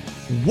is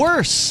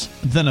worse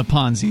than a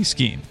Ponzi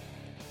scheme.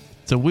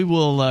 So we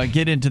will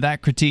get into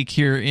that critique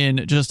here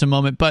in just a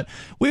moment. But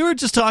we were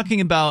just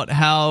talking about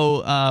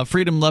how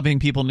freedom-loving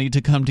people need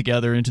to come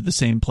together into the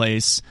same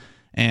place.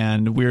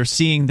 And we're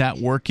seeing that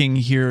working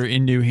here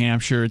in New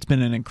Hampshire. It's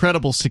been an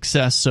incredible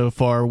success so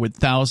far with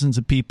thousands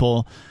of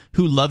people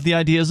who love the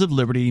ideas of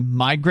liberty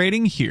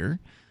migrating here.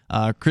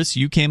 Chris,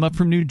 you came up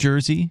from New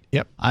Jersey.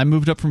 Yep. I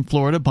moved up from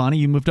Florida. Bonnie,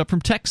 you moved up from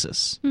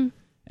Texas.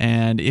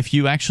 And if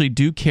you actually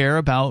do care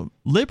about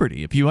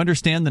liberty, if you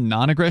understand the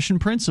non-aggression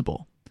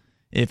principle,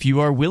 if you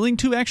are willing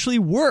to actually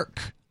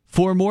work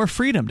for more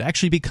freedom, to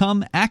actually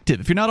become active,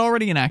 if you're not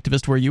already an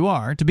activist where you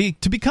are, to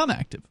become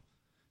active,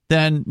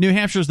 then New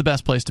Hampshire is the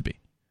best place to be.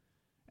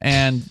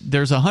 And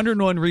there's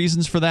 101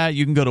 reasons for that.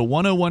 You can go to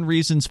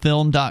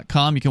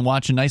 101reasonsfilm.com. You can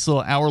watch a nice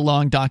little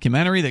hour-long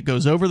documentary that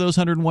goes over those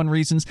 101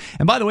 reasons.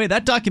 And by the way,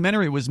 that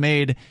documentary was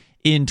made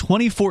in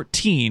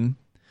 2014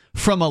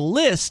 from a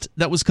list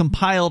that was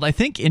compiled, I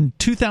think, in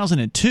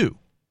 2002.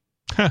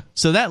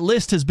 So that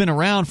list has been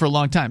around for a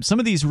long time. Some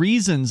of these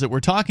reasons that we're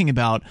talking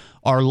about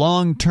are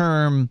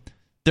long-term.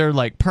 They're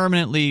like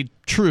permanently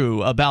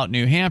true about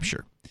New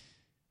Hampshire.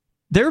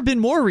 There have been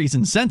more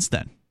reasons since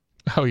then.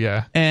 Oh,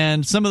 yeah.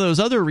 And some of those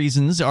other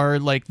reasons are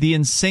like the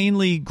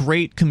insanely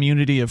great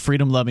community of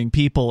freedom-loving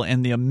people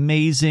and the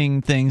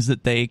amazing things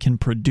that they can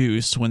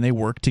produce when they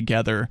work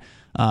together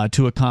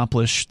to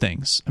accomplish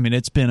things. I mean,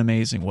 it's been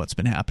amazing what's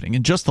been happening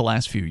in just the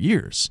last few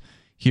years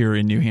here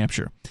in New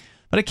Hampshire.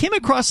 But I came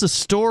across a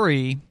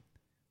story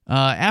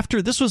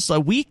this was a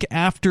week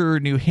after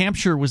New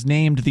Hampshire was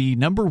named the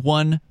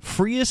 #1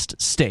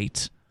 freest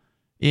state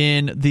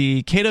in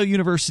the Cato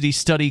University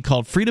study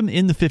called Freedom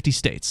in the 50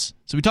 States.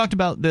 So we talked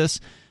about this.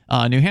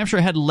 New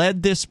Hampshire had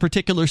led this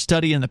particular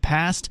study in the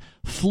past.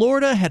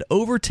 Florida had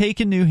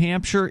overtaken New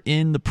Hampshire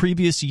in the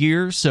previous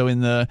year. So in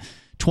the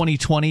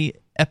 2020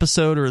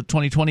 episode or the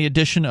 2020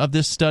 edition of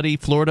this study,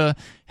 Florida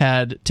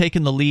had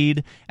taken the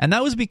lead. And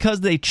that was because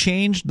they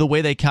changed the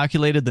way they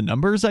calculated the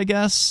numbers, I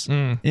guess,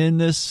 in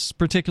this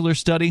particular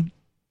study.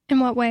 In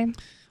what way?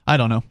 I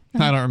don't know.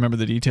 I don't remember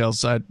the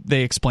details.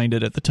 They explained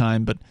it at the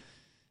time, but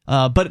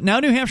now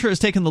New Hampshire has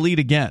taken the lead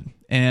again.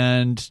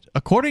 And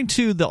according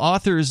to the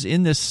authors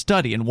in this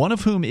study, and one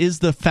of whom is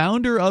the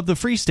founder of the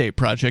Free State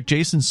Project,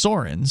 Jason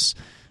Sorens,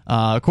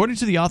 according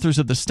to the authors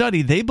of the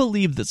study, they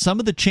believe that some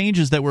of the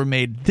changes that were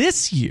made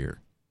this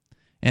year,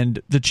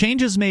 and the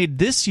changes made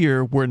this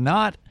year were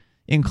not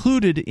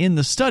included in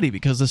the study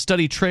because the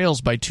study trails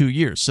by 2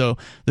 years. So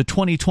the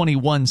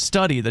 2021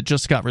 study that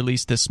just got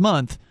released this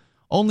month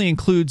only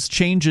includes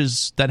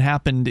changes that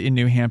happened in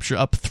New Hampshire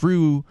up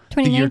through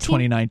the year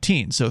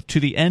 2019, so to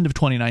the end of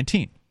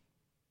 2019.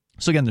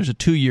 So again, there's a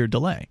 2-year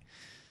delay.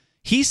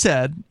 He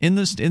said in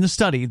the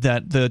study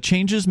that the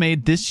changes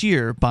made this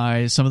year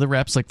by some of the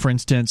reps, like for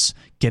instance,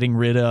 getting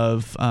rid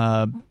of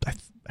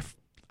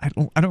I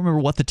don't remember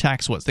what the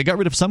tax was. They got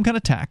rid of some kind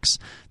of tax.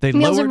 They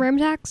Meals and room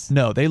tax?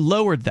 No, they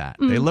lowered that.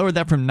 They lowered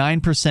that from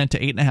 9% to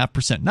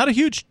 8.5%. Not a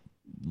huge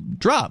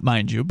drop,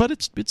 mind you, but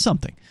it's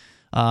something.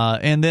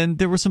 And then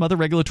there were some other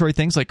regulatory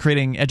things like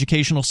creating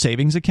educational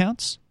savings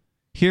accounts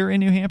here in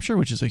New Hampshire,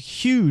 which is a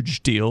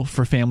huge deal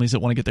for families that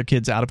want to get their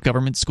kids out of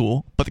government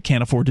school, but they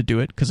can't afford to do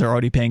it because they're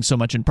already paying so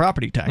much in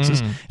property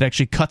taxes. It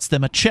actually cuts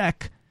them a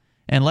check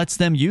and lets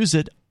them use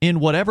it in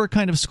whatever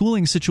kind of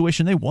schooling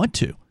situation they want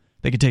to.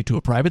 They can take to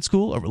a private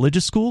school, a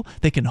religious school.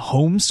 They can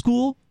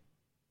homeschool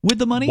with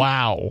the money.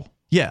 Wow.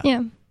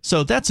 Yeah.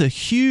 So that's a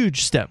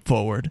huge step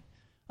forward.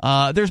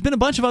 There's been a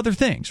bunch of other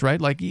things,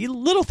 right? Like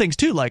little things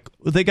too. Like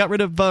they got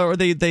rid of, I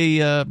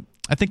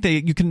think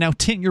you can now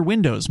tint your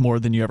windows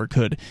more than you ever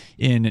could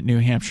in New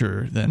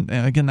Hampshire. Then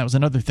again, that was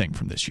another thing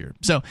from this year.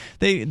 So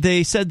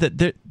they said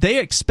that they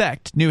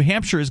expect New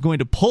Hampshire is going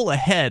to pull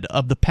ahead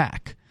of the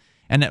pack,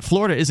 and that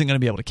Florida isn't going to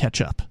be able to catch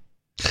up.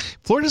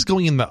 Florida's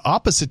going in the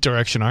opposite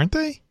direction, aren't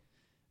they?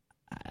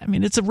 I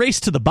mean, it's a race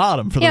to the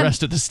bottom for the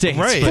rest of the states.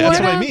 Right, Florida, that's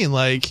what I mean.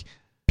 Like,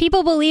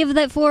 people believe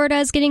that Florida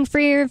is getting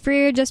freer and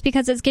freer just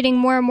because it's getting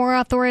more and more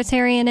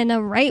authoritarian in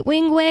a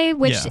right-wing way,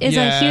 which is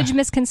a huge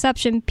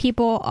misconception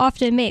people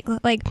often make.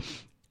 Like,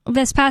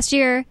 this past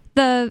year,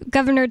 the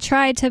governor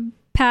tried to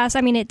pass,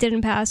 I mean, it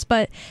didn't pass,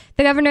 but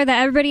the governor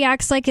that everybody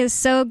acts like is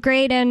so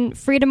great and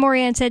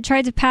freedom-oriented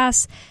tried to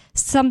pass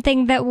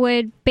something that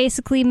would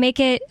basically make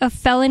it a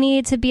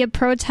felony to be a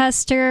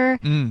protester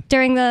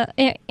during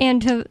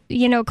and to,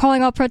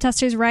 calling all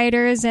protesters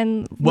rioters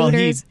and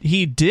looters. Well,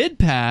 he did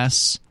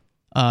pass,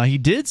 he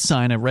did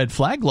sign a red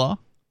flag law.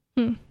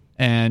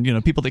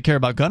 And, people that care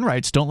about gun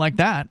rights don't like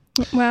that.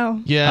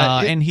 Wow.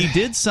 Yeah. And he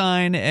did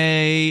sign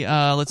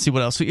let's see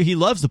what else. He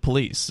loves the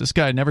police. This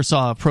guy never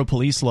saw a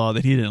pro-police law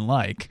that he didn't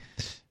like.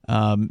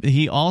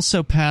 He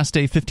also passed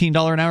a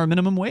 $15 an hour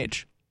minimum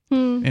wage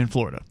in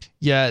Florida.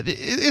 Yeah,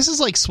 this is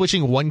like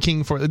switching one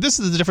king for... This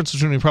is the difference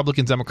between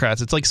Republicans and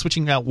Democrats. It's like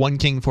switching out one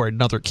king for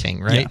another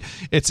king, right?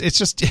 Yeah. It's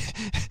just...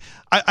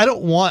 I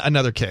don't want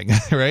another king,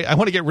 right? I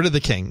want to get rid of the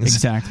kings.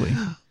 Exactly.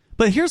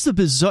 But here's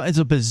it's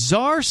a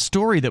bizarre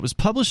story that was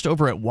published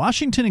over at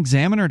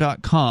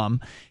WashingtonExaminer.com.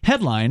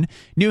 Headline,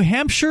 New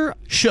Hampshire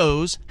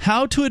shows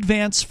how to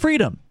advance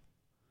freedom.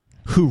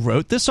 Who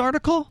wrote this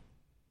article?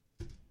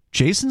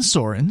 Jason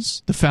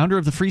Sorens, the founder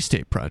of the Free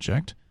State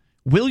Project.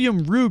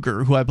 William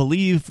Ruger, who I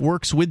believe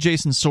works with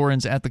Jason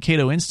Sorens at the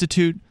Cato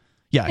Institute.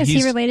 Yeah, is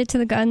he related to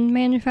the gun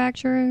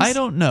manufacturers? I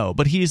don't know,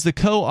 but he's the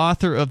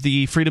co-author of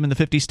the Freedom in the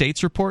 50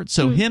 States report.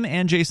 So him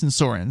and Jason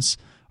Sorens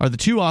are the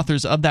two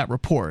authors of that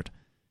report.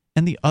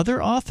 And the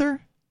other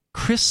author,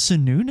 Chris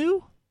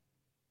Sununu?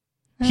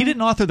 He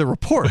didn't author the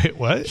report. Wait,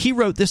 what? He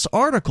wrote this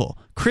article.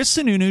 Chris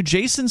Sununu,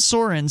 Jason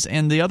Sorens,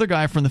 and the other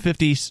guy from the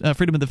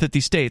Freedom of the 50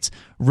 States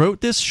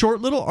wrote this short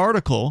little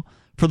article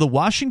for the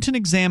Washington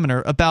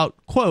Examiner about,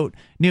 quote,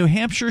 New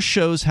Hampshire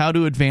shows how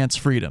to advance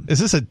freedom. Is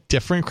this a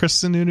different Chris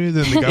Sununu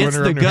than the governor it's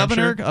of the New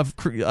governor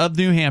Hampshire? of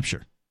New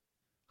Hampshire.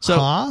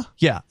 So,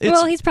 yeah.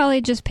 Well, he's probably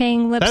just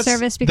paying lip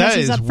service because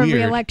he's up for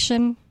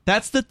re-election.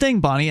 That's the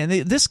thing, Bonnie. And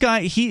this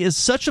guy, he is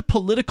such a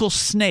political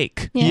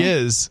snake. Yeah. He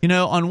is. You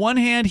know, on one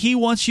hand, he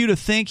wants you to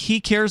think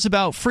he cares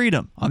about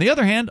freedom. On the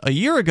other hand, a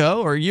year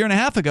ago or a year and a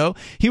half ago,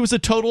 he was a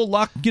total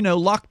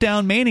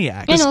lockdown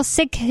maniac. And he'll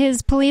sick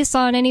his police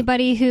on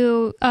anybody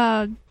who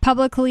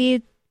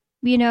publicly,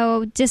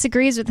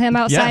 disagrees with him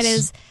outside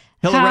his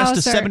He'll house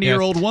arrest a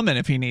 70-year-old woman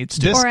if he needs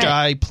to. This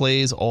guy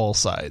plays all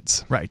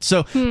sides. Right.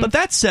 So, but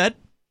that said,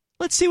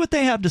 let's see what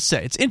they have to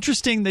say. It's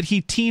interesting that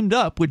he teamed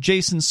up with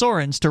Jason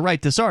Sorens to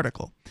write this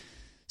article.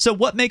 So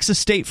what makes a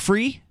state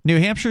free? New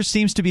Hampshire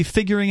seems to be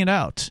figuring it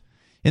out.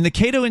 In the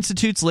Cato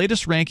Institute's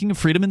latest ranking of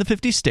freedom in the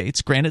 50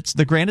 states,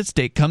 the Granite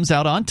State comes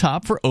out on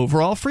top for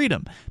overall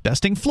freedom,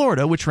 besting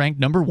Florida, which ranked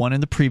number 1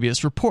 in the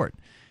previous report.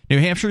 New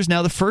Hampshire is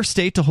now the first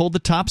state to hold the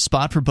top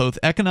spot for both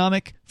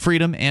economic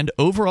freedom and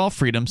overall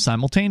freedom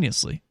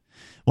simultaneously.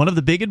 One of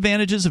the big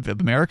advantages of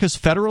America's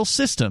federal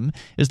system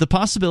is the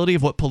possibility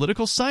of what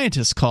political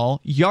scientists call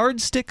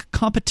yardstick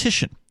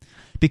competition.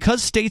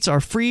 Because states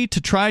are free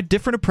to try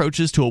different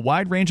approaches to a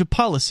wide range of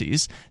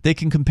policies, they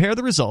can compare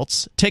the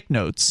results, take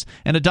notes,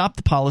 and adopt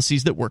the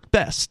policies that work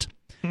best.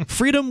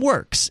 Freedom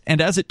works, and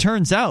as it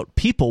turns out,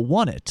 people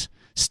want it.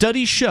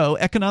 Studies show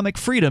economic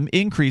freedom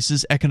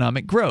increases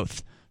economic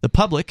growth. The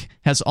public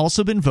has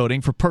also been voting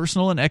for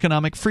personal and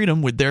economic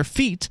freedom with their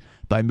feet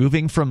by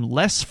moving from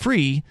less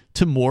free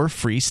to more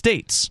free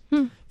states.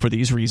 For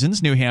these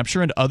reasons, New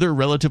Hampshire and other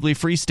relatively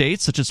free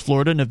states such as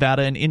Florida,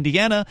 Nevada, and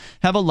Indiana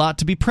have a lot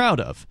to be proud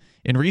of.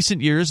 In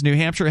recent years, New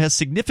Hampshire has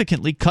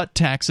significantly cut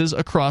taxes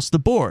across the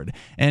board,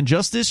 and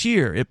just this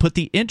year it put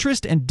the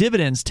interest and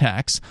dividends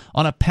tax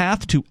on a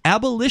path to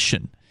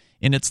abolition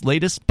in its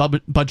latest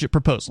budget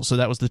proposal. So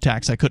that was the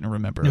tax I couldn't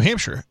remember. New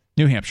Hampshire.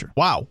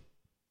 Wow.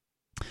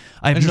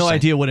 I have no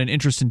idea what an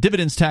interest and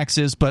dividends tax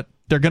is, but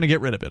they're going to get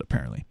rid of it,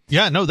 apparently.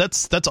 Yeah, no,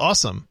 that's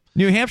awesome.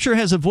 New Hampshire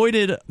has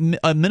avoided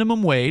a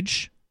minimum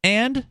wage,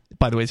 and,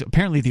 by the way, it's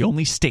apparently the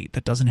only state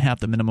that doesn't have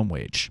the minimum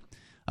wage,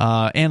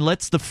 and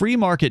lets the free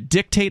market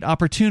dictate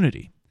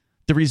opportunity.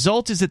 The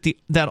result is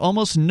that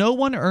almost no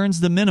one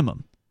earns the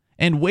minimum,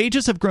 and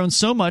wages have grown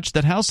so much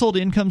that household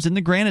incomes in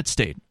the Granite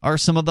State are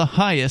some of the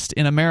highest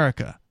in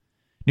America.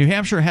 New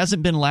Hampshire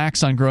hasn't been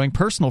lax on growing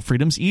personal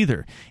freedoms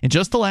either. In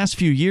just the last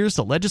few years,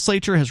 the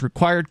legislature has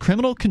required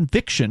criminal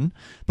conviction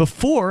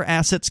before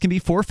assets can be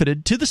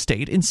forfeited to the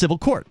state in civil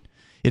court.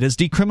 It has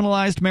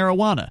decriminalized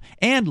marijuana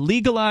and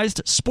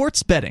legalized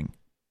sports betting.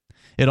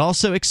 It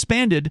also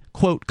expanded,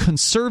 quote,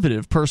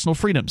 conservative personal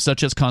freedoms,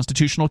 such as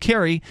constitutional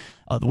carry,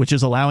 which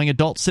is allowing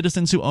adult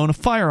citizens who own a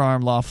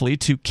firearm lawfully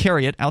to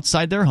carry it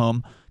outside their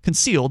home,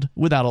 concealed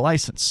without a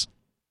license.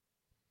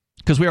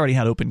 Because we already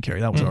had open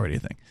carry. That was already a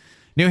thing.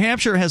 New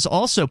Hampshire has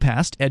also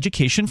passed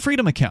education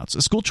freedom accounts,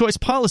 a school choice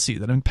policy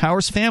that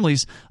empowers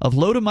families of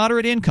low to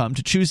moderate income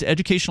to choose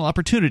educational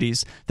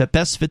opportunities that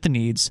best fit the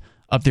needs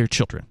of their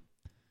children.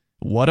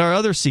 What are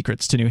other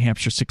secrets to New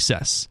Hampshire's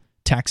success?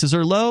 Taxes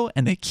are low,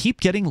 and they keep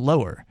getting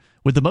lower.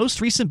 With the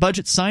most recent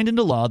budget signed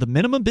into law, the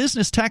minimum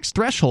business tax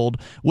threshold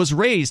was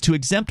raised to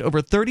exempt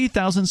over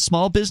 30,000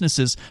 small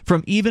businesses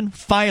from even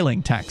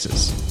filing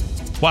taxes.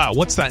 Wow,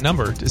 what's that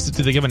number? Did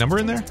they give a number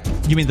in there?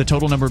 You mean the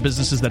total number of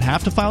businesses that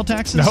have to file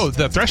taxes? No,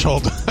 the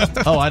threshold.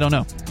 Oh, I don't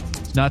know.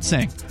 It's not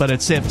saying, but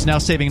it's now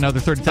saving another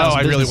 30,000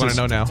 I really want to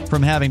know now.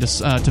 From having to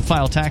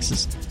file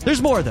taxes.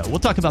 There's more, though. We'll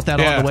talk about that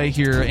on the way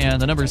here,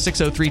 and the number is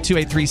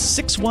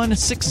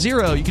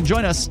 603-283-6160. You can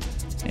join us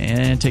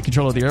and take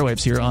control of the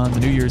airwaves here on the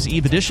New Year's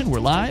Eve edition. We're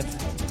live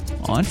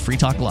on Free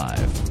Talk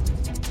Live.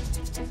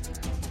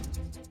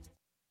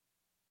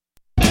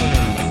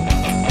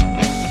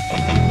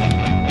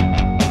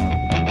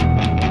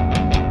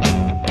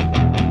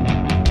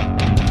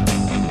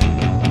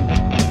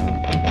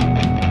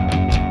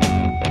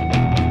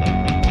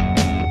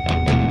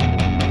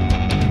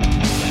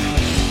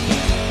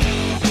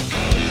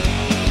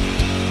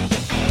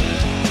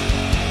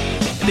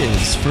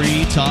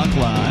 Free Talk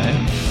Live.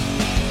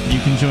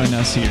 You can join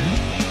us here.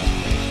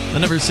 The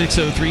number is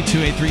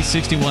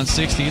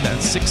 603-283-6160.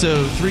 That's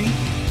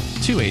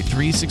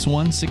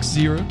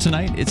 603-283-6160.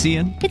 Tonight, it's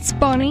Ian. It's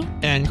Bonnie.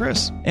 And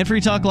Chris. And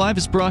Free Talk Live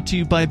is brought to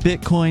you by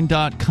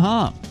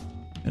Bitcoin.com.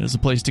 It is a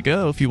place to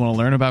go if you want to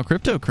learn about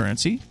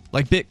cryptocurrency,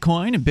 like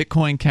Bitcoin and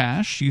Bitcoin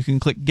Cash. You can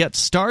click Get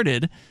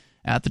Started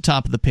at the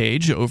top of the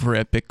page over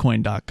at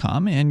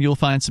Bitcoin.com, and you'll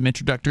find some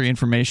introductory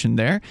information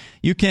there.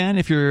 You can,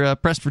 if you're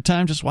pressed for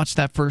time, just watch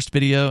that first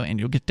video, and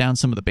you'll get down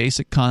some of the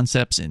basic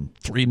concepts in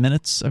 3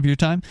 minutes of your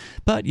time.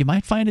 But you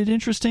might find it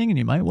interesting, and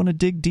you might want to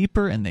dig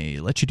deeper, and they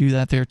let you do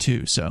that there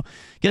too. So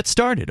get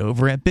started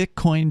over at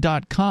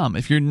Bitcoin.com.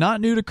 If you're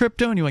not new to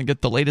crypto and you want to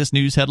get the latest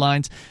news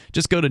headlines,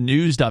 just go to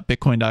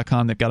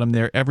news.bitcoin.com. They've got them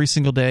there every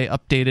single day,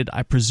 updated,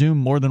 I presume,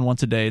 more than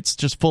once a day. It's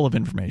just full of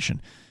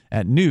information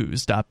at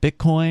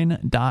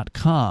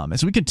news.bitcoin.com.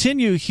 As we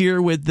continue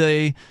here with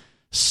the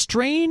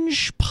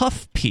strange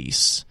puff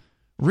piece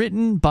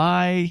written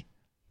by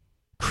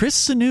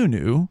Chris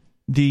Sununu,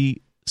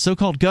 the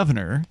so-called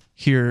governor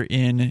here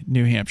in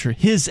New Hampshire,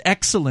 His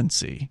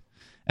Excellency,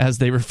 as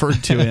they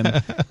referred to him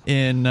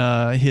in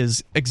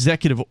his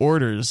executive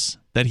orders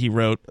that he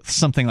wrote,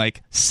 something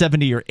like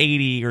 70 or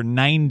 80 or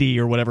 90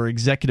 or whatever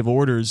executive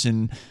orders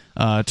in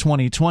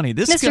 2020.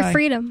 This Mr. guy,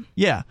 Freedom.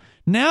 Yeah.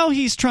 Now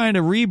he's trying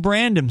to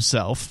rebrand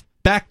himself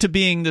back to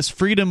being this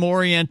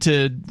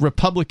freedom-oriented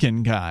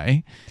Republican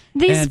guy.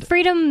 These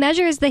freedom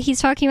measures that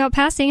he's talking about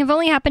passing have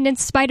only happened in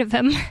spite of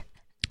him.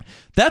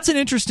 That's an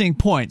interesting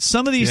point.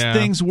 Some of these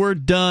things were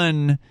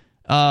done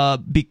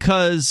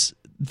because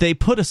they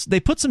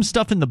put some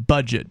stuff in the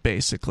budget,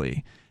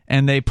 basically.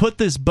 And they put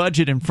this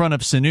budget in front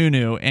of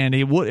Sununu, and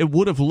it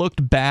would have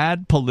looked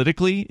bad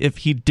politically if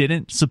he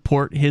didn't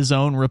support his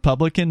own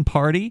Republican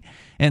Party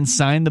and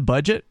sign the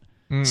budget.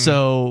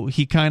 So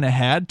he kind of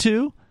had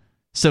to.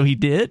 So he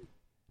did.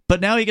 But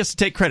now he gets to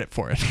take credit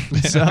for it.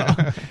 So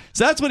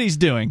that's what he's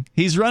doing.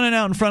 He's running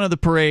out in front of the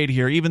parade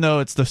here, even though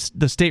it's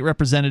the state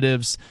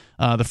representatives,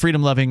 the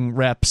freedom-loving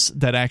reps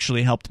that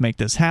actually helped make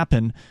this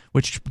happen,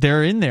 which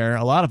they're in there,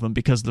 a lot of them,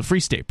 because of the Free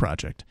State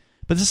Project.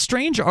 But it's a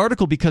strange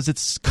article because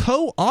it's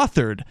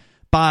co-authored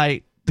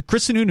by the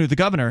Chris Sununu, the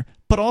governor,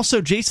 but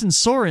also Jason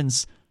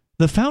Sorens,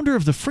 the founder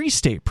of the Free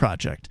State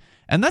Project.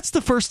 And that's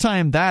the first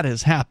time that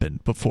has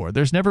happened before.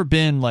 There's never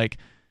been a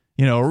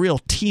real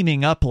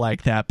teaming up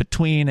like that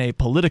between a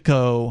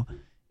Politico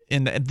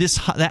and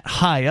that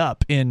high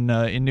up in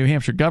New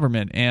Hampshire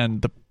government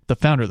and the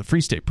founder of the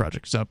Free State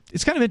Project. So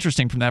it's kind of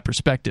interesting from that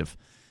perspective.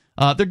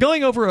 They're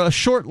going over a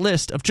short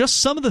list of just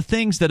some of the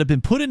things that have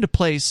been put into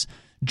place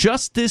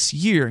just this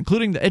year,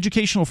 including the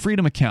educational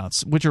freedom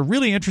accounts, which are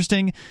really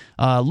interesting.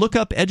 Look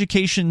up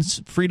education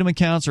freedom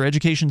accounts or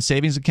education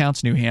savings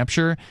accounts New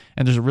Hampshire,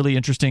 and there's a really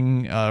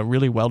interesting,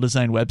 really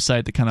well-designed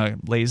website that kind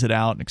of lays it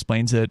out and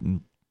explains it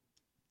and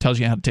tells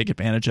you how to take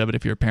advantage of it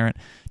if you're a parent.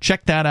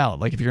 Check that out.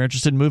 Like if you're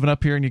interested in moving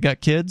up here and you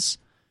got kids,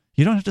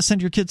 you don't have to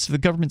send your kids to the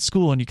government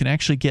school, and you can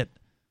actually get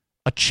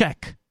a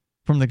check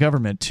from the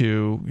government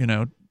to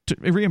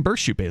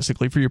reimburse you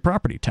basically for your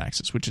property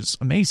taxes, which is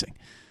amazing.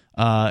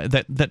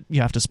 That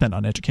you have to spend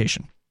on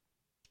education.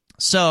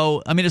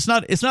 So, I mean, it's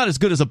not as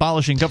good as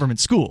abolishing government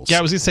schools. Yeah,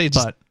 I was going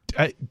to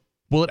say,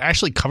 will it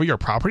actually cover your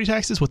property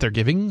taxes, what they're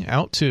giving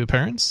out to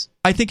parents?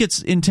 I think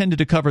it's intended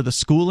to cover the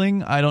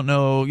schooling. I don't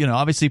know.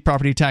 Obviously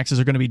property taxes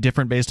are going to be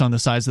different based on the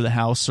size of the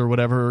house or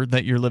whatever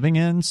that you're living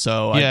in.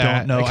 So I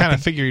don't know. I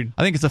figured.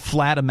 I think it's a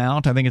flat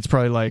amount. I think it's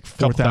probably like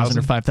 $4,000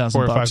 or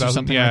 $5,000 bucks or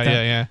something like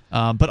that.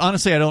 Yeah. But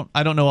honestly, I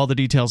don't know all the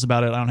details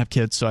about it. I don't have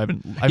kids, so I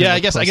haven't I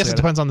guess it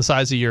depends on the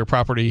size of your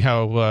property,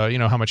 how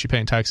much you pay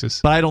in taxes.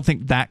 But I don't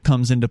think that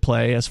comes into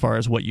play as far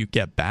as what you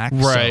get back.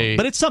 Right. So,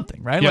 but it's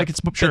something, right? Yep. Like it's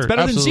better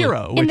than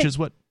zero, which is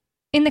what.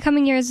 In the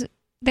coming years,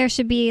 there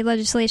should be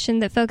legislation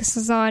that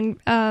focuses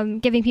on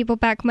giving people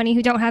back money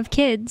who don't have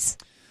kids.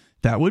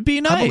 That would be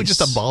nice. How about we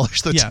just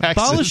abolish the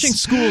taxes? Abolishing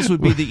schools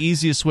would be the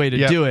easiest way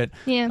to do it.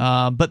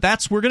 Yeah.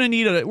 But we're gonna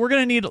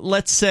need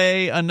let's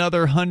say another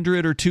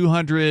 100 or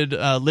 200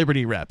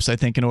 Liberty reps, I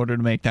think, in order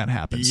to make that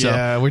happen.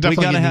 Yeah, so we're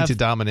definitely going to need to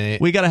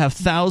dominate. We got to have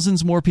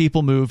thousands more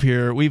people move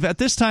here. At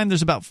this time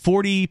there's about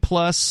 40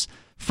 plus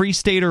Free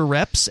Stater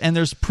reps, and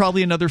there's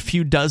probably another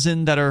few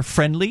dozen that are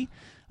friendly.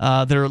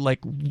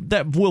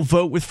 That will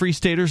vote with Free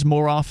Staters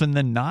more often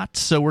than not.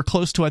 So we're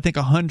close to, I think,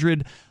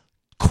 100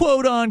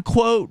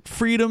 quote-unquote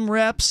freedom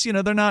reps.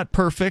 They're not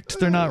perfect.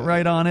 They're not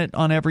right on it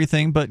on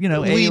everything, but,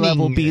 A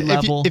level, B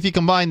level. If you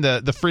combine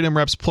the freedom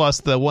reps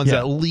plus the ones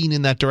that lean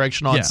in that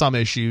direction on some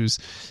issues,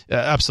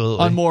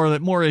 absolutely. On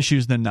more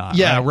issues than not.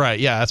 Yeah, right.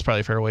 Yeah, that's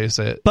probably a fair way to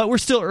say it. But we're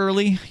still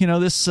early.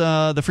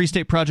 The Free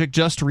State Project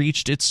just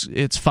reached its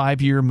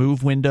 5-year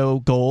move window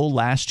goal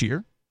last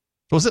year.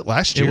 Was it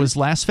last year? It was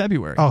last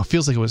February. Oh, it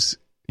feels like it was.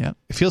 Yeah,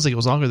 it feels like it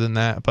was longer than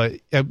that. But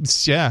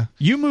yeah,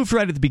 you moved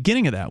right at the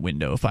beginning of that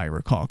window, if I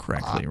recall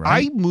correctly.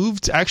 Right? I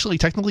moved actually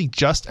technically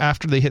just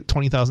after they hit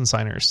 20,000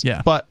 signers.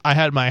 Yeah, but I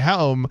had my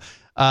home.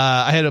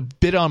 I had a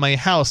bid on my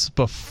house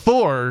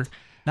before.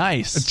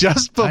 Nice.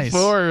 Just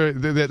before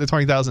the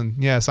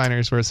 20,000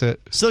 signers were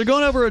hit. So they're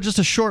going over just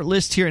a short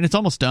list here, and it's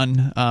almost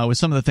done with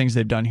some of the things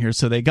they've done here.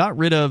 So they got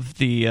rid of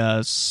the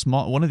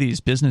one of these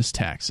business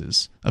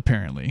taxes,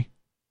 apparently.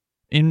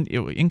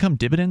 Income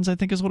dividends, I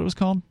think is what it was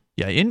called.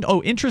 Yeah,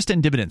 interest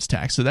and dividends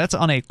tax. So that's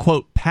on a,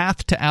 quote,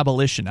 path to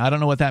abolition. I don't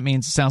know what that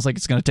means. It sounds like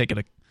it's going to take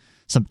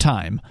some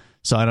time.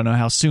 So I don't know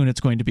how soon it's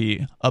going to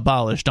be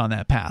abolished on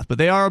that path. But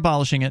they are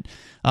abolishing it.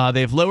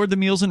 They've lowered the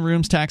meals and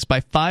rooms tax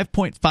by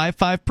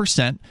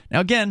 5.55%.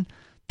 Now, again,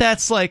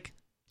 that's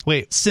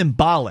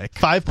symbolic.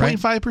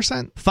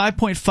 5.5%?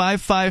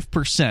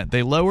 5.55%.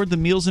 They lowered the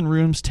meals and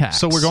rooms tax.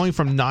 So we're going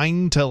from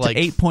 9 to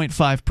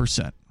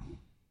 8.5%.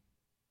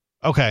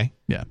 Okay.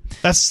 Yeah.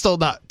 That's still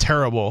not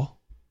terrible.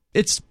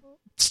 It's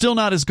still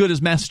not as good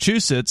as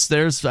Massachusetts.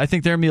 I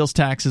think their meals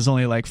tax is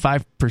only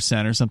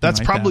 5% or something. That's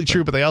probably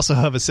true, but they also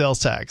have a sales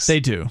tax. They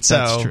do. So,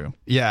 that's true.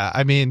 Yeah.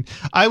 I mean,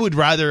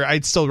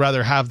 I'd still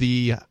rather have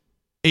the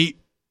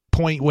 8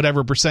 point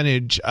whatever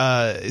percentage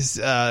rooms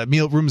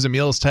and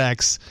meals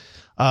tax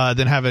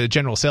than have a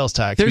general sales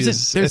tax.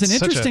 There's an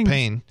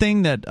interesting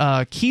thing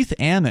that Keith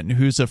Ammon,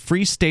 who's a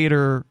Free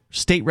Stater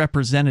state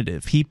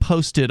representative, he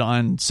posted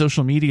on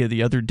social media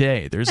the other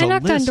day. I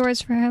knocked on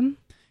doors for him.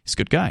 He's a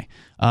good guy.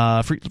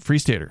 Free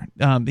Stater.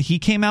 He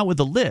came out with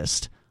a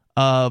list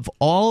of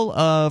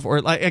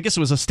I guess it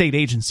was a state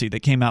agency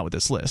that came out with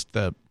this list,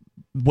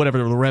 whatever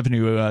the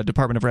revenue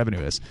Department of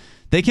Revenue is.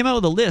 They came out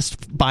with a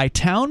list by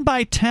town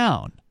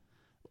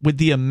with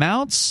the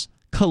amounts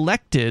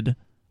collected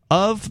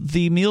of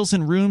the meals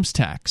and rooms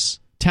tax,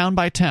 town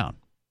by town.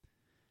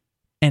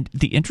 And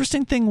the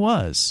interesting thing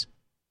was,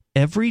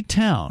 every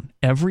town,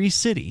 every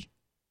city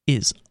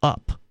is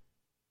up.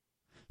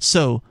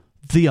 So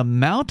the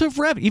amount of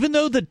revenue,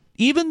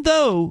 even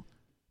though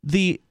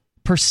the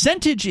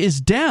percentage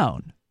is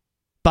down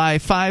by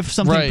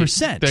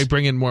 5% they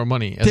bring in more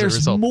money as there's a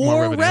result.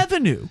 More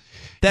revenue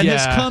that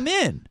has come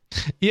in.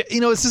 Yeah,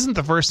 this isn't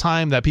the first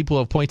time that people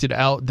have pointed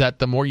out that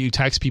the more you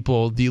tax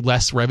people, the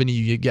less revenue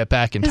you get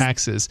back in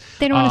taxes.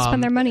 They don't want to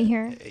spend their money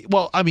here.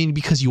 Well, I mean,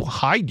 because you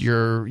hide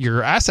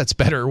your assets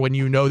better when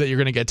you know that you're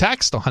going to get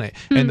taxed on it.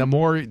 And the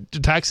more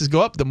taxes go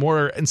up, the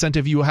more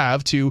incentive you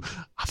have to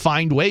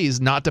find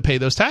ways not to pay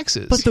those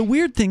taxes. But the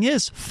weird thing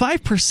is,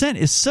 5%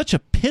 is such a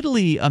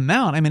piddly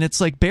amount. I mean, it's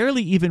like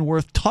barely even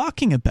worth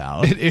talking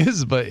about. It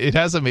is, but it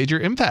has a major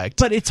impact.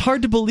 But it's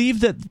hard to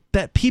believe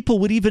that people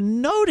would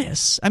even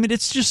notice. I mean,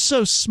 it's just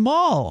so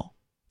small.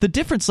 The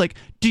difference,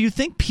 do you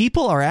think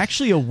people are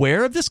actually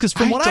aware of this? Because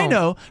from what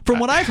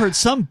I've heard,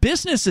 some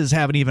businesses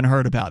haven't even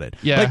heard about it.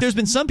 Yeah. There's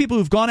been some people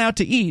who've gone out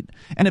to eat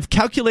and have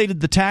calculated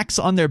the tax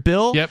on their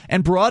bill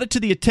and brought it to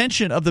the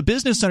attention of the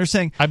business owner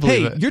saying,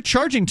 hey, you're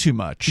charging too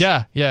much.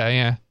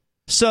 Yeah.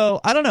 So,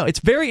 I don't know. It's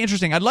very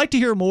interesting. I'd like to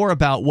hear more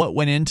about what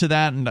went into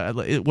that.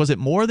 And was it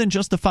more than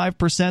just the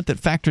 5% that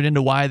factored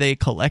into why they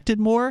collected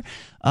more?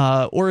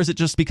 Or is it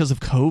just because of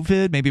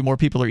COVID? Maybe more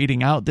people are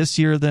eating out this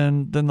year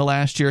than the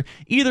last year.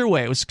 Either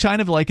way, it was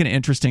kind of like an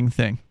interesting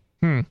thing.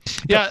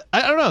 Yeah,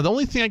 I don't know. The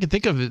only thing I can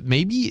think of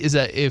maybe is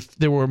that if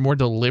there were more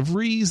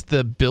deliveries,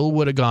 the bill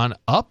would have gone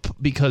up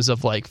because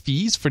of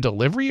fees for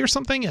delivery or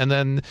something. And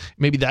then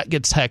maybe that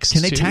gets taxed.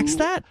 Can they tax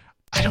that?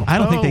 I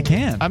don't think they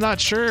can. I'm not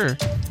sure.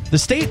 The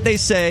state, they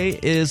say,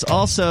 is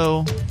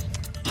also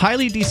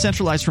highly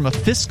decentralized from a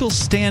fiscal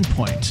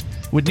standpoint,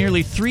 with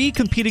nearly 3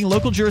 competing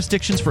local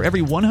jurisdictions for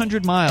every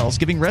 100 miles,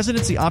 giving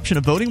residents the option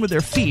of voting with their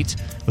feet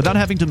without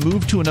having to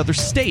move to another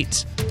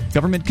state.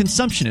 Government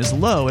consumption is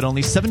low at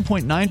only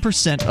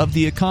 7.9% of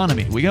the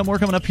economy. We got more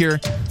coming up here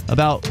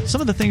about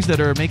some of the things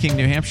that are making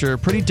New Hampshire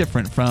pretty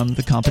different from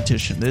the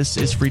competition. This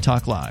is Free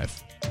Talk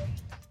Live.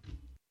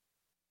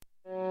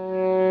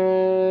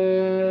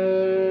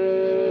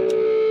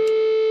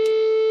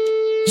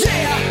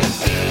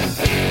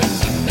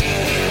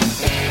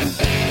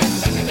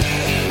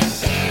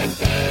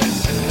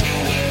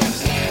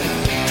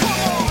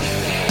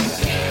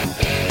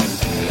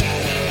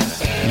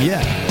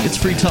 Yeah, it's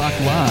Free Talk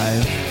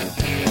Live.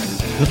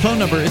 The phone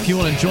number, if you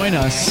want to join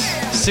us,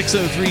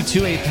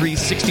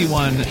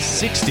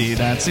 603-283-6160.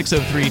 That's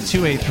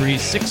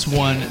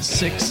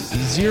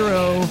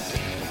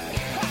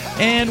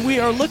 603-283-6160. And we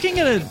are looking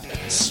at a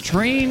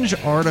strange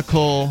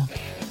article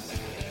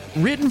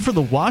written for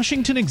the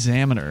Washington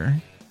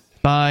Examiner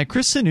by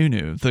Chris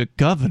Sununu, the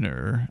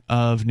governor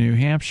of New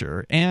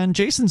Hampshire, and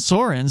Jason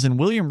Sorens and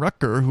William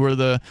Rucker, who are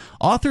the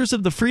authors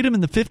of the Freedom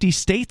in the 50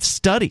 States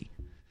study.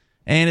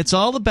 And it's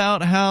all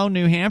about how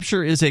New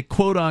Hampshire is a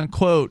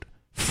quote-unquote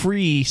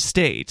free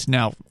state.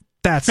 Now,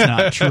 that's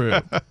not true.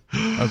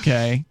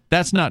 Okay?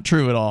 That's not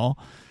true at all.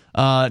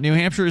 New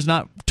Hampshire is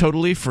not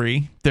totally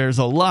free. There's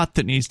a lot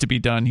that needs to be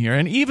done here.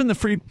 And even the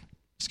Freedom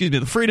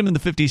in the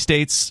 50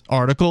 States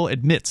article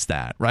admits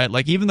that, right?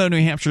 Even though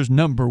New Hampshire's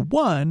number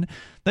 1,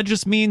 that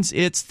just means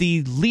it's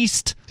the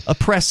least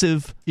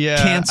oppressive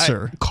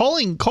cancer.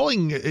 Calling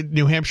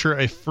New Hampshire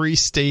a free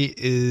state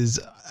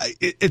is...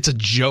 it's a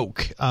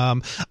joke. I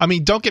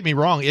mean, don't get me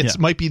wrong. It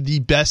might be the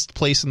best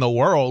place in the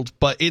world,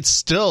 but it's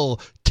still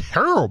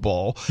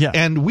terrible. Yeah.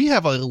 And we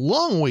have a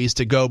long ways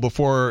to go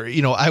before,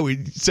 I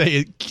would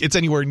say it's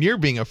anywhere near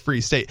being a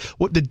free state.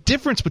 What the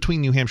difference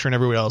between New Hampshire and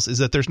everywhere else is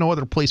that there's no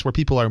other place where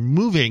people are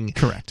moving.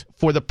 Correct.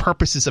 For the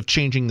purposes of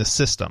changing the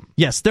system.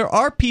 Yes, there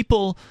are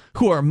people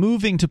who are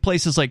moving to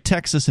places like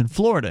Texas and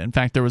Florida. In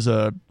fact, there was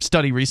a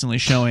study recently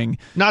showing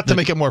not to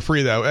make it more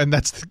free though, and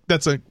that's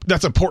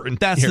important.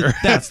 That's here.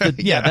 That's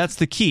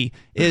the key.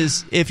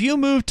 Is if you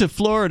move to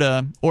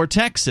Florida or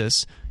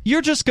Texas,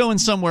 you're just going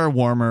somewhere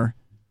warmer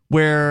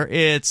where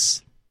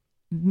it's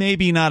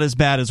maybe not as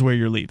bad as where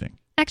you're leaving.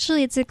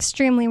 Actually, it's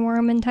extremely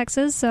warm in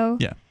Texas, so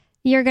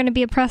you're going to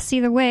be oppressed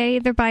either way,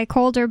 either by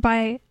cold or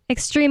by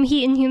extreme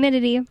heat and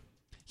humidity.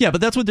 Yeah,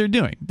 but that's what they're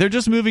doing. They're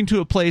just moving to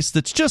a place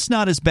that's just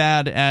not as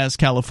bad as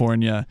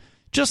California,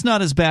 just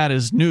not as bad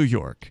as New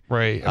York.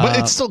 Right. But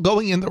it's still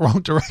going in the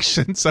wrong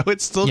direction, so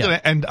it's still going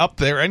to end up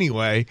there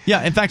anyway.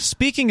 Yeah, in fact,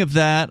 speaking of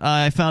that,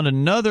 I found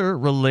another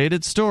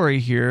related story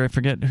here. I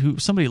forget who,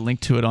 somebody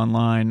linked to it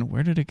online.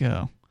 Where did it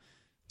go?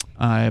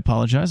 I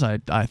apologize. I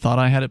thought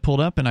I had it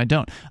pulled up, and I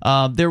don't.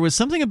 There was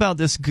something about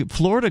this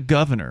Florida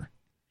governor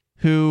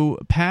who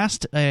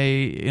passed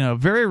a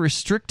very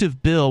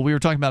restrictive bill. We were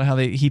talking about how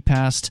he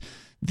passed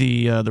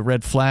the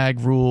red flag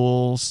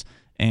rules,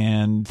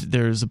 and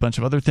there's a bunch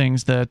of other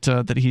things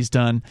that he's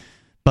done.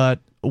 But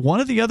one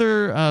of the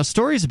other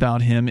stories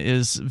about him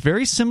is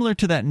very similar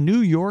to that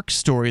New York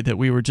story that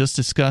we were just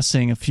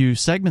discussing a few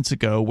segments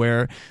ago,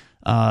 where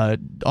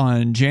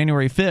on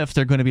January 5th,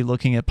 they're going to be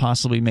looking at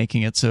possibly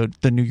making it so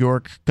the New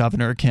York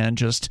governor can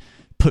just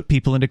put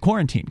people into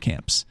quarantine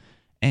camps.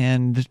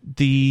 And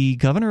the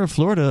governor of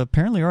Florida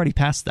apparently already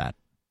passed that.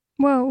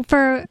 Whoa,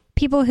 for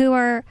people who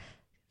are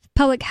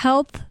public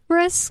health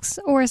risks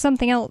or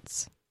something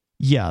else?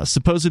 Yeah,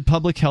 supposed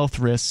public health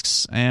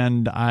risks,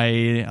 and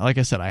like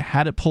I said, I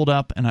had it pulled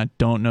up, and I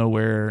don't know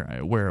where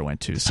it went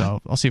to, so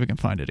I'll see if I can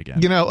find it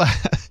again.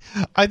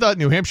 I thought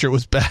New Hampshire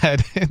was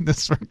bad in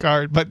this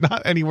regard, but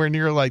not anywhere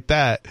near like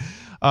that.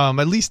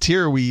 At least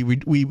here we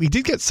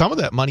did get some of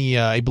that money.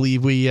 I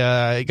believe we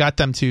got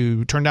them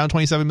to turn down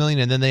 $27 million,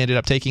 and then they ended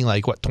up taking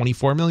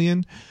 $24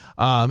 million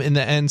in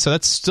the end. So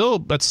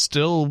that's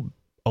still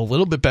a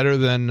little bit better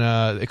than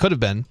it could have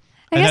been.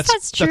 I guess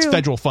that's true. That's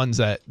federal funds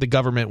that the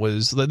federal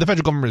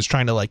government is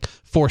trying to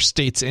force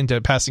states into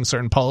passing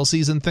certain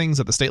policies and things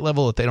at the state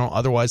level that they don't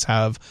otherwise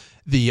have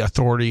the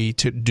authority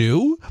to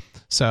do.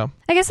 So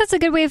I guess that's a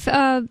good way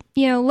of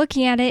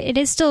looking at it. It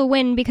is still a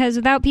win because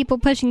without people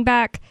pushing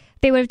back,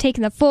 they would have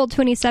taken the full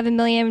 $27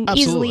 million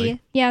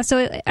easily. Yeah. So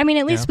at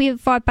least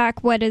we've fought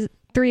back. What is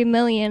 $3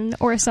 million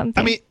or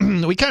something?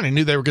 We kind of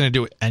knew they were going to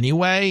do it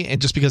anyway,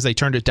 and just because they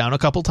turned it down a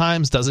couple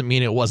times doesn't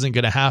mean it wasn't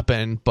going to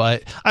happen.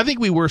 But I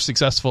think we were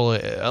successful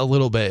a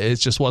little bit. It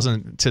just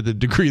wasn't to the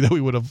degree that we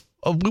would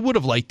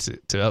have liked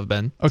it to have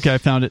been. Okay, I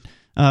found it.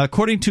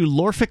 According to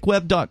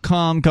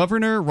lorficweb.com,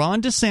 Governor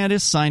Ron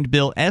DeSantis signed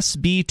Bill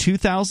SB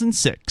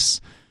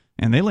 2006,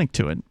 and they link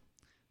to it,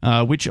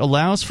 which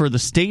allows for the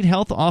state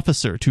health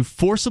officer to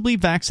forcibly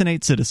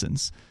vaccinate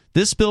citizens.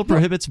 This bill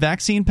prohibits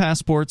vaccine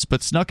passports,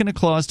 but snuck in a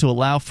clause to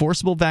allow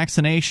forcible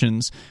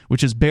vaccinations,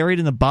 which is buried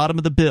in the bottom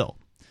of the bill.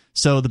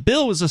 So the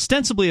bill was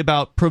ostensibly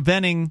about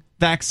preventing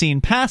vaccine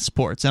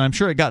passports, and I'm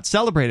sure it got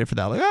celebrated for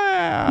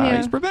that.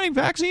 He's preventing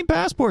vaccine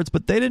passports,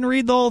 but they didn't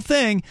read the whole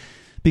thing,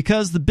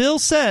 because the bill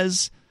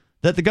says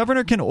that the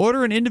governor can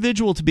order an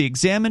individual to be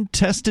examined,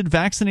 tested,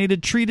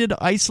 vaccinated, treated,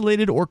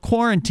 isolated, or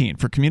quarantined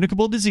for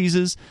communicable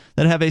diseases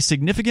that have a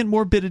significant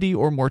morbidity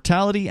or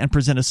mortality and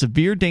present a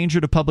severe danger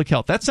to public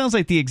health. That sounds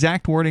like the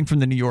exact wording from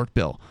the New York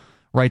bill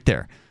right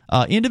there.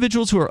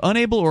 Individuals who are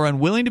unable or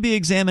unwilling to be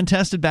examined,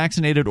 tested,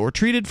 vaccinated, or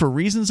treated for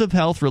reasons of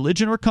health,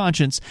 religion, or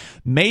conscience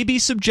may be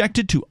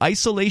subjected to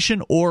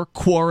isolation or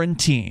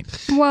quarantine.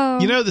 Whoa.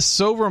 This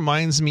so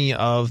reminds me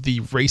of the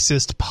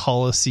racist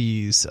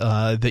policies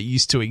that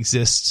used to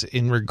exist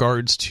in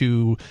regards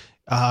to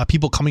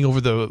people coming over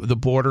the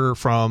border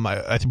from,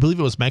 I believe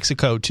it was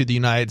Mexico, to the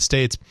United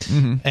States.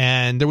 Mm-hmm.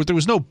 And there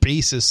was no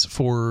basis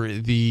for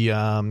the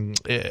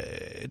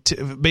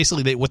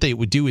basically what they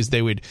would do is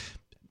they would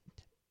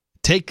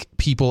take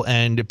people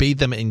and bathe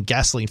them in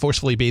gasoline,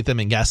 forcefully bathe them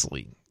in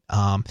gasoline.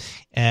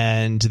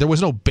 And there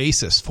was no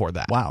basis for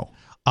that. Wow.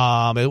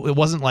 It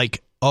wasn't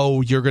like,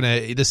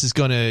 this is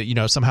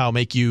gonna, somehow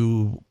make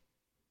you,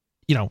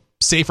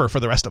 safer for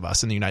the rest of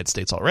us in the United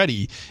States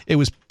already. It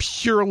was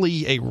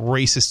purely a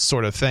racist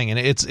sort of thing. And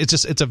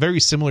it's a very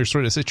similar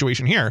sort of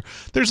situation here.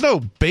 There's no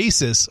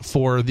basis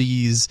for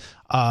these,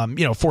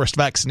 forced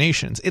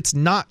vaccinations. It's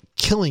not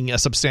killing a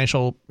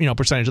substantial,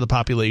 percentage of the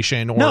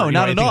population or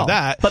not at all. Like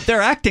that. But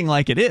they're acting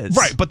like it is.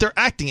 Right. But they're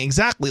acting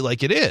exactly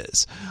like it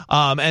is.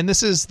 And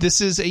this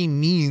is a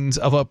means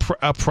of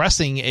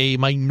oppressing a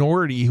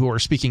minority who are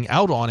speaking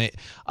out on it,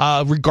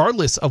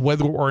 regardless of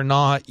whether or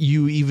not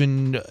you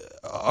even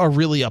are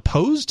really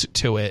opposed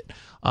to it.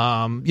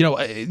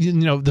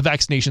 The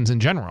vaccinations in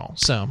general.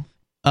 So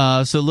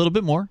a little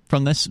bit more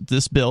from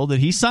this bill that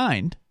he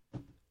signed.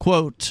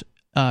 Quote,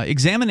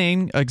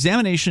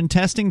 examination,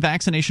 testing,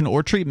 vaccination,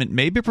 or treatment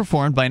may be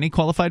performed by any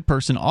qualified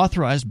person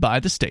authorized by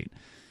the state.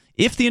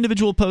 If the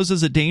individual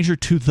poses a danger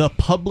to the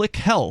public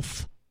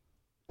health,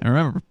 and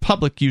remember,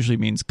 public usually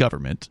means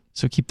government,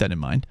 so keep that in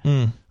mind.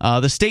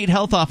 The state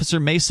health officer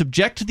may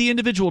subject the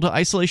individual to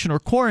isolation or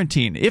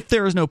quarantine. If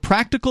there is no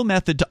practical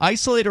method to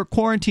isolate or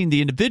quarantine the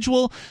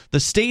individual,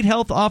 the state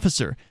health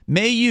officer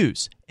may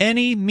use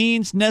any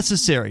means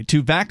necessary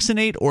to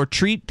vaccinate or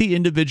treat the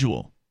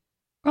individual.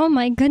 Oh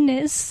my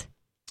goodness.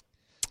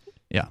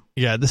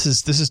 Yeah, this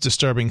is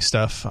disturbing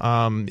stuff.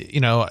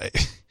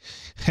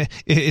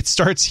 It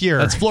starts here.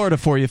 That's Florida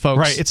for you, folks.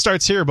 Right. It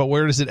starts here, but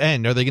where does it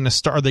end? Are they going to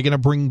start? Are they going to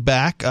bring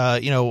back?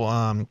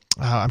 I'm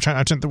trying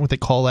to think what they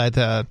call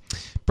that.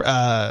 What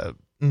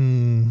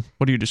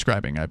are you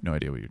describing? I have no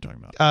idea what you're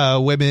talking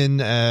about. Women,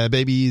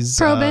 babies.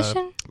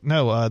 Prohibition?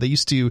 No, they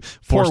used to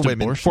forced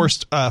women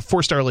abortion?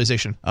 forced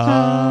sterilization. Okay.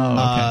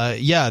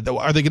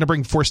 Are they going to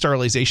bring forced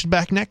sterilization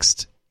back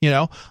next?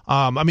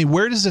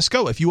 Where does this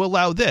go? If you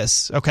allow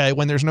this, okay,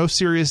 when there's no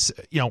serious,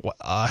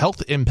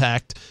 health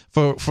impact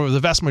for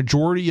the vast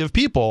majority of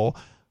people,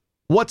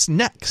 what's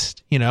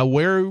next?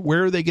 Where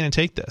are they going to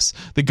take this?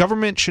 The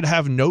government should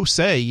have no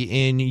say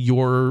in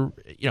your,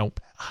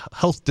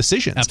 health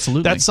decisions.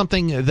 Absolutely. That's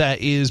something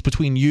that is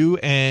between you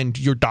and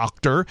your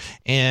doctor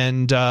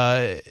and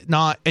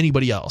not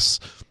anybody else.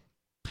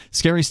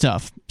 Scary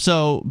stuff.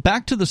 So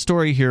back to the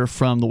story here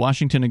from the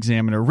Washington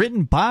Examiner,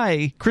 written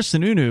by Chris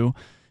Sununu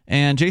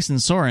and Jason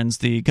Sorens,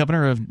 the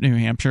governor of New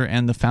Hampshire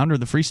and the founder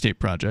of the Free State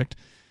Project.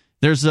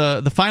 There's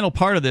the final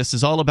part of this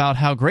is all about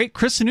how great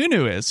Chris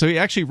Sununu is. So he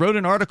actually wrote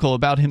an article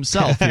about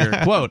himself here.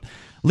 Quote,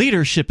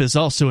 leadership is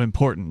also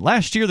important.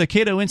 Last year, the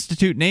Cato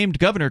Institute named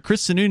Governor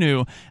Chris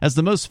Sununu as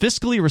the most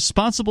fiscally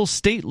responsible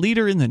state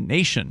leader in the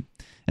nation.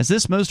 As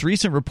this most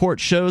recent report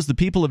shows, the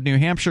people of New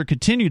Hampshire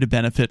continue to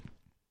benefit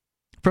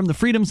from the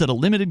freedoms that a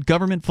limited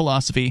government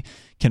philosophy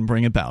can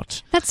bring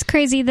about. That's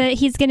crazy that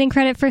he's getting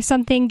credit for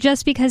something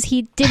just because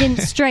he didn't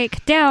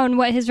strike down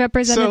what his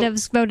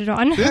representatives voted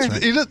on.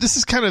 This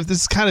is kind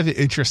of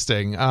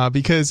interesting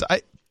because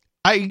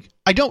I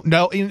don't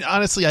know. And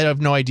honestly, I have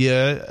no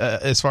idea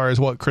as far as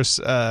what Chris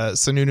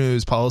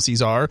Sununu's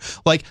policies are.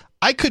 Like,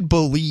 I could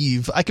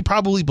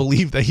probably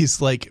believe that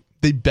he's like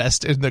the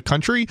best in the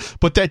country,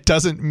 but that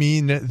doesn't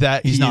mean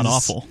that he's not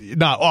awful.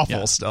 Not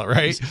awful still,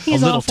 right?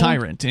 He's a little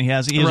tyrant, and he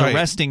is right.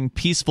 arresting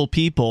peaceful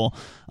people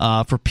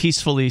for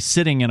peacefully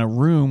sitting in a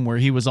room where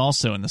he was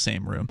also in the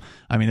same room.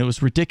 I mean, it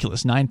was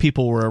ridiculous. 9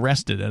 people were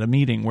arrested at a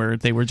meeting where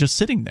they were just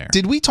sitting there.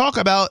 Did we talk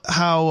about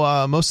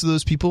how most of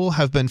those people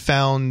have been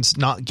found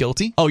not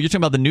guilty? Oh, you're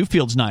talking about the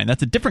Newfields 9.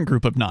 That's a different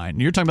group of 9.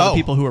 You're talking about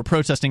the people who were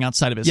protesting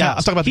outside of his house. Yeah,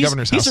 I'm talking about the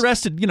governor's house. He's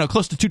arrested,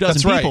 close to 2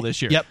 dozen people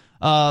this year. Yep.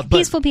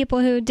 Peaceful people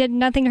who did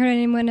nothing to hurt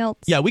anyone else.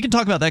 Yeah, we can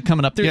talk about that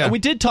coming up. Yeah. We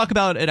did talk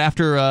about it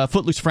after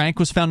Footloose Frank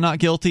was found not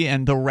guilty,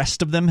 and the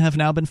rest of them have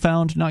now been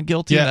found not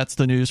guilty. Yeah. That's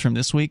the news from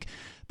this week.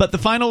 But the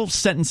final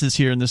sentences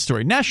here in this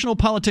story. National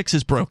politics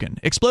is broken.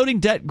 Exploding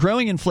debt,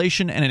 growing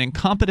inflation, and an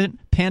incompetent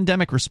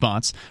pandemic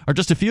response are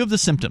just a few of the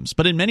symptoms.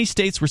 But in many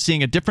states, we're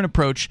seeing a different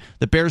approach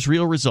that bears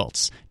real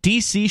results.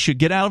 D.C. should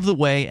get out of the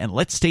way and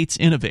let states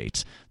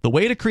innovate. The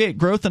way to create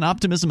growth and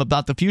optimism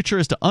about the future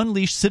is to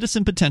unleash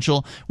citizen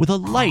potential with a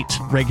light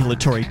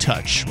regulatory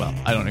touch. Well,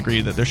 I don't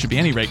agree that there should be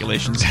any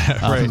regulations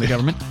from the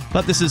government.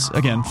 But this is,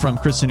 again, from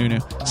Chris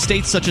Sununu.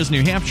 States such as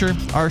New Hampshire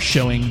are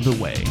showing the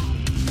way.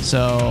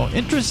 So,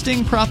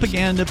 interesting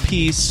propaganda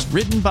piece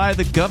written by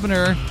the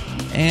governor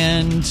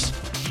and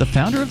the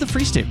founder of the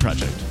Free State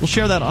Project. We'll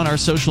share that on our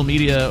social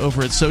media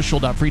over at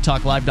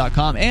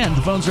social.freetalklive.com. And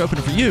the phones are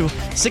open for you,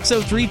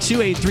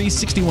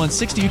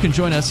 603-283-6160. You can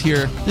join us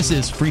here. This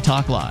is Free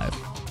Talk Live.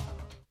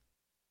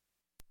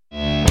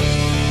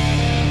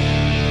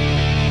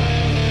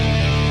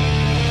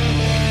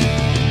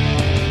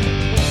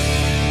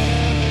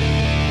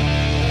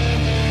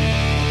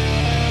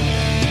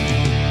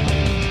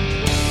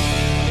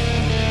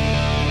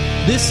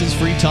 This is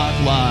Free Talk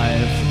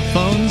Live.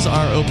 Phones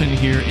are open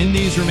here in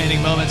these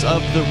remaining moments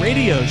of the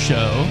radio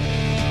show,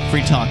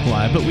 Free Talk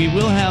Live. But we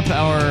will have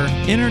our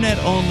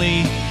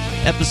internet-only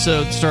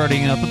episode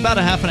starting up about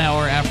a half an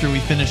hour after we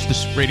finish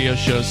this radio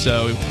show.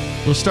 So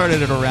we'll start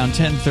it at around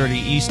 10:30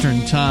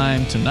 Eastern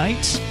Time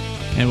tonight.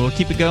 And we'll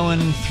keep it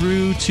going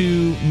through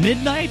to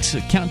midnight, a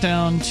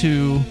countdown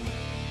to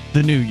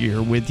the new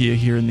year with you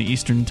here in the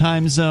Eastern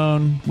Time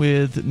Zone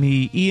with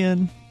me,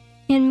 Ian.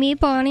 And me,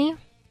 Bonnie.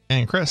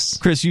 And Chris.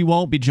 Chris, you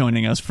won't be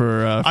joining us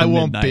for I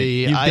won't midnight.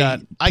 be. You've got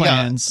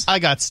plans. I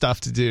got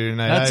stuff to do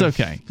tonight. That's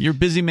okay. You're a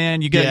busy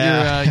man. You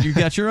got you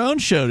got your own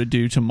show to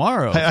do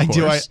tomorrow. I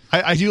do.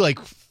 I do like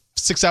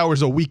 6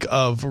 hours a week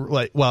of a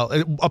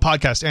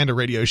podcast and a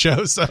radio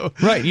show. So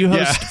right, you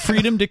host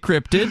Freedom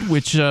Decrypted,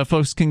 which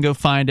folks can go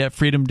find at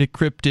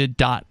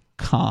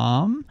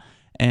freedomdecrypted.com.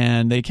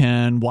 And they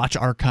can watch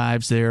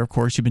archives there. Of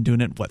course, you've been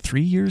doing it,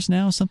 3 years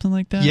now, something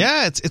like that?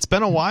 Yeah, it's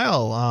been a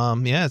while.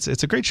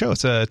 It's a great show.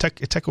 It's a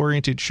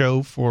tech-oriented show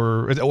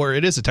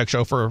it is a tech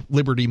show for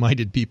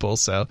liberty-minded people.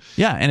 So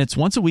yeah, and it's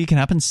once a week. It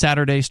happens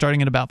Saturday,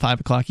 starting at about 5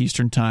 o'clock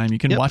Eastern Time. You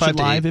can watch it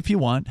live if you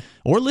want,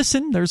 or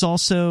listen. There's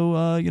also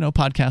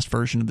podcast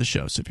version of the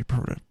show. So if you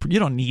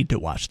don't need to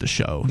watch the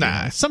show.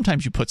 Nah.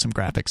 Sometimes you put some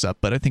graphics up,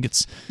 but I think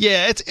it's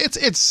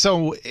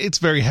it's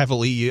very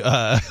heavily.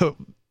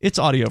 It's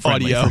audio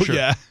friendly for sure.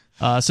 Yeah.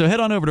 So head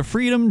on over to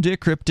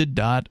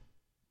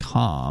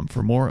freedomdecrypted.com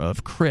for more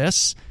of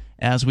Chris.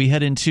 As we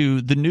head into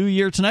the new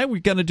year tonight,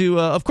 we're going to do,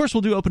 of course, we'll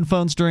do open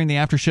phones during the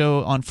after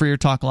show on Freer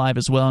Talk Live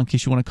as well, in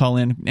case you want to call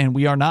in. And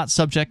we are not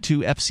subject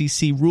to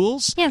FCC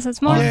rules. Yes, it's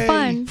more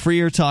fun.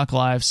 Freer Talk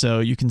Live,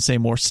 so you can say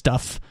more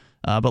stuff.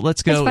 But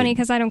let's go. It's funny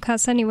because I don't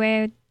cuss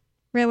anyway.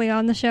 Really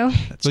on the show.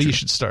 Well, you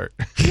should start.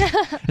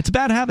 It's a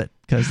bad habit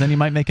because then you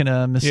might make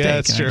a mistake. Yeah,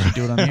 that's true.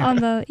 Do it on the air. On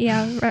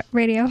the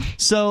radio.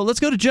 So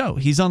let's go to Joe.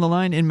 He's on the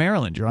line in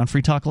Maryland. You're on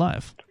Free Talk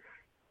Live.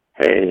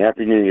 Hey,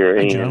 Happy New Year,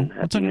 Hey, Ian. Joe.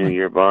 Happy New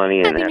Year,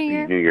 Bonnie, and Happy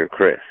New Year,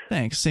 Chris.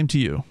 Thanks. Same to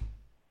you.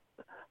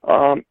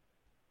 Governor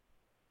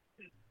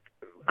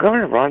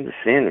Ron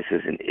DeSantis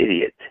is an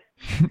idiot.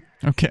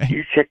 Okay.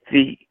 You check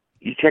the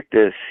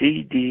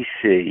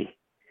CDC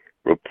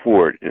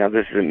report. Now,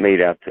 this isn't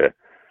made out to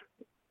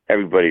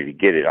everybody to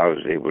get it. I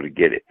was able to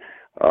get it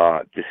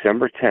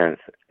December 10th,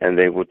 and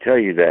they will tell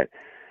you that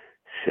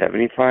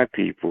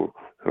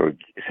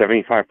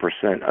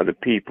 75% of the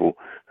people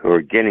who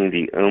are getting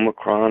the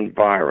Omicron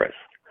virus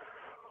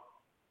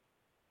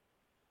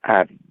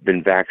have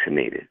been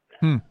vaccinated.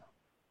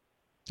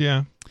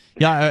 Yeah.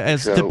 Yeah,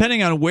 So-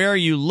 depending on where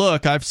you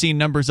look, I've seen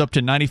numbers up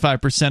to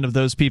 95% of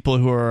those people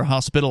who are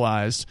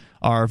hospitalized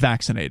are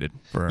vaccinated.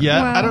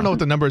 Yeah, I don't know what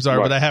the numbers are,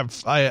 Right.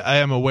 but I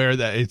am aware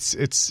that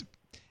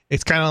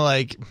it's kind of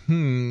like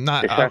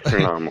not It's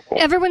astronomical.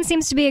 Everyone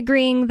seems to be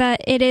agreeing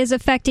that it is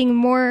affecting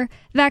more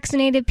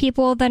vaccinated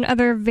people than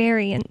other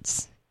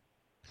variants.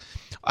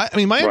 I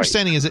mean, my Right.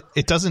 understanding is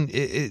it doesn't.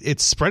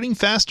 It's spreading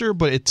faster,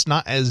 but it's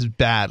not as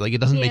bad. Like,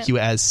 it doesn't make you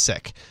as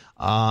sick.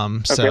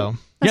 So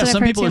Yeah, That's what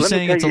some I've people heard are too.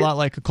 saying Let me it's a tell you- lot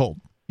like a cold,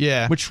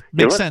 yeah, which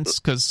makes let's- sense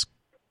because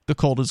the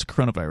cold is a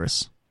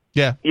coronavirus.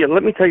 yeah. Yeah,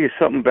 let me tell you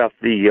something about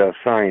the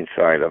science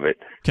side of it.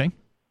 Okay.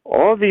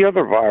 All the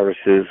other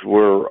viruses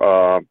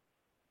were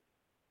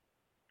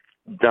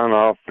done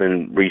up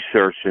and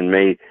researched and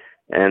made,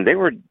 and they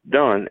were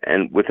done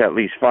and with at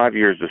least 5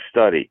 years of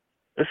study.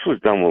 This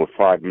was done with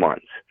 5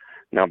 months.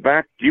 Now,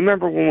 do you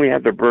remember when we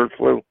had the bird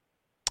flu?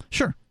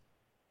 Sure.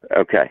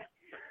 Okay.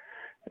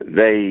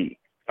 They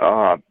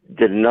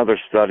did another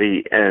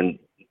study, and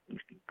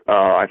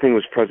I think it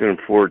was President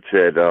Ford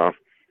said,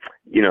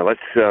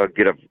 let's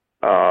get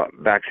a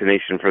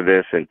vaccination for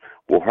this, and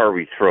we'll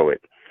hurry through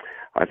it.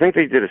 I think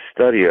they did a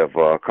study of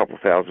a couple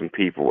thousand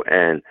people,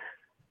 and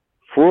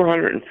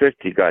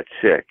 450 got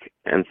sick,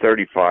 and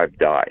 35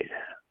 died.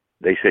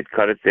 They said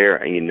cut it there,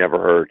 and you never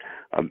heard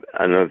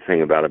another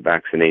thing about a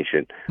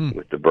vaccination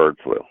with the bird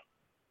flu.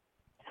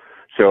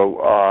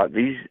 So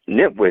these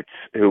nitwits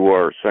who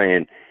are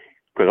saying,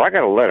 because I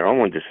got a letter, I'm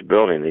on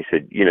disability, and they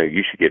said,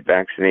 you should get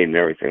vaccinated and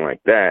everything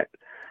like that.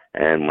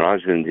 And when I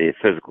was in the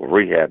physical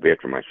rehab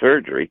after my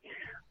surgery,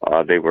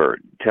 they were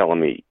telling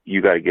me,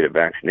 you got to get a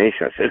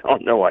vaccination. I said, oh,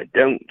 no, I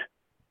don't.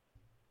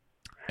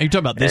 Are you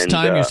talking about this And,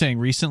 time? You're saying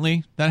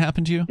recently that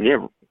happened to you?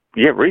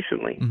 Yeah,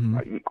 recently.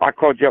 Mm-hmm. I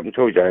called you up and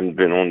told you I hadn't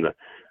been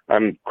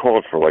I'm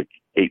called for like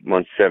 8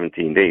 months,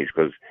 17 days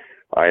because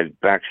I had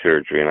back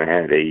surgery and I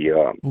had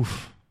a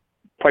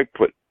pipe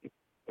put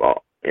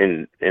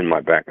in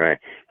my back, and I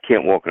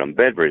can't walk, and I'm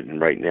bedridden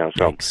right now.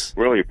 So Yikes.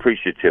 I'm really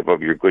appreciative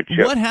of your good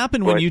show. What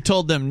happened when you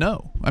told them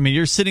no? I mean,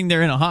 you're sitting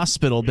there in a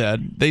hospital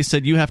bed. They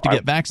said you have to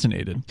get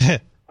vaccinated.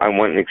 I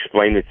went and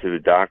explained it to the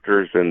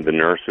doctors and the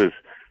nurses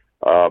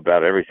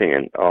about everything,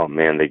 and oh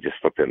man, they just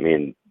looked at me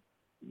and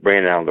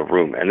ran out of the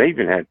room. And they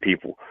even had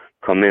people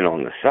come in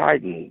on the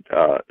side and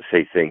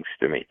say things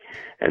to me.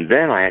 And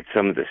then I had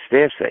some of the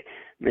staff say,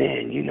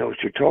 man, you know what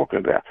you're talking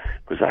about,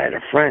 because I had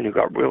a friend who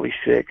got really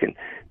sick and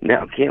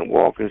now can't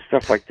walk and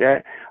stuff like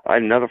that. I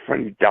had another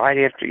friend who died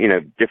after,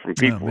 different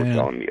people were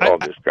telling me all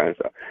this kind of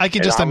stuff. I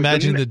can And just I was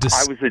imagine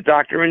I was the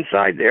doctor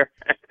inside there.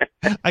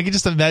 I can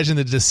just imagine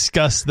the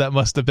disgust that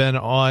must have been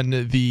on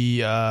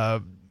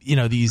the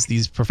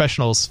these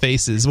professionals'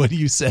 faces when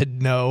you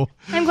said no.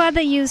 I'm glad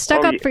that you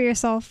stuck up for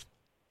yourself.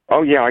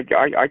 Oh yeah,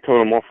 I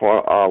told them off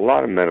a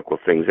lot of medical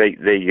things.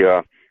 They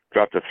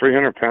dropped a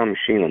 300-pound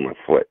machine on my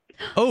foot.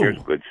 Oh, here's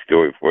a good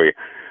story for you.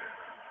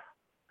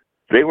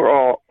 They were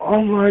all,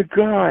 oh my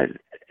God,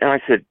 and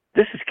I said,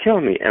 this is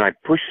killing me, and I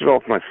pushed it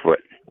off my foot.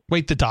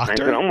 Wait, the doctor?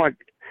 And I said, oh my.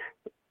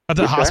 At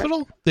the What's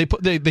hospital? They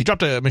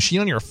dropped a machine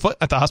on your foot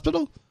at the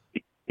hospital?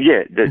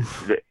 Yeah,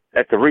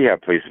 at the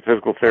rehab place, the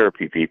physical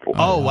therapy people.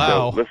 Oh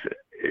wow! So,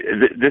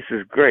 listen, this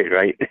is great,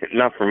 right?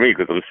 Not for me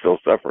because I'm still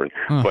suffering,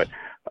 but.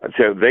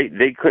 So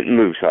they couldn't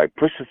move, so I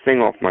pushed the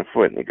thing off my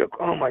foot, and they go,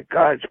 oh, my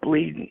God, it's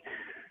bleeding.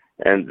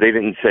 And they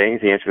didn't say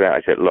anything after that.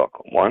 I said,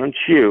 look, why don't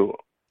you,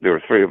 there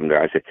were 3 of them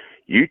there, I said,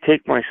 you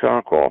take my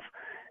sock off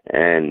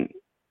and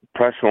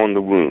press on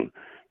the wound.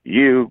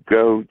 You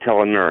go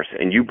tell a nurse,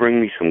 and you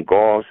bring me some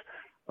gauze,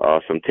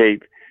 some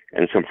tape,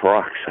 and some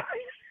peroxide.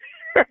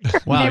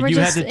 Wow, they were you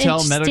just had to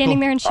tell medical...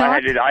 standing there in shock?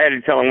 I had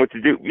to tell them what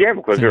to do. Yeah,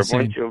 because there were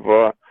a bunch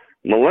of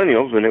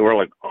millennials, and they were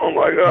like, oh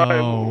my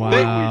God,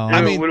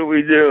 what do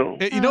we do?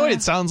 You know what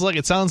it sounds like?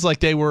 It sounds like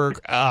they were,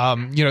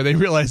 they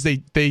realized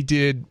they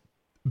did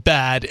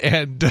bad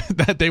and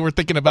that they were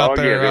thinking about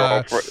their...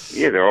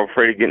 they're all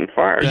afraid of getting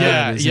fired.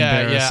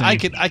 Yeah. I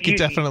could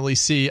definitely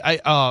see.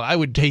 I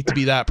would hate to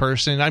be that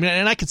person. I mean,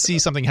 and I could see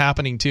something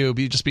happening too,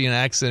 just be an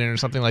accident or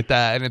something like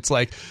that. And it's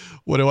like,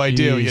 what do I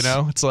do?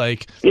 It's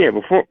like... Yeah,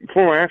 before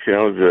my accident,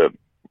 I was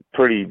a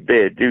pretty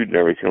bad dude and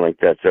everything like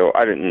that. So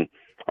I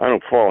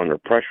don't fall under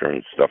pressure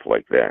and stuff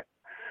like that.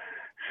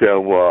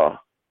 So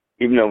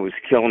even though it was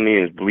killing me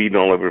and it was bleeding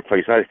all over the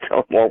place, I had to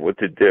tell them all what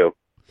to do.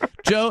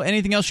 Joe,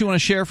 anything else you want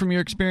to share from your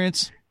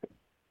experience?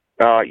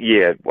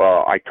 Yeah.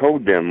 Well, I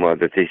told them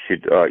that they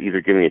should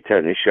either give me a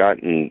tetanus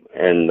shot and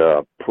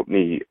put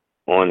me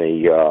on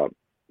a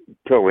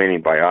pill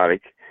antibiotic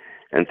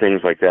and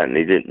things like that, and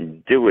they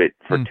didn't do it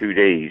for 2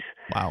 days.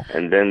 Wow.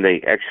 And then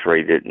they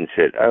x-rayed it and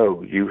said,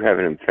 oh, you have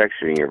an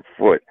infection in your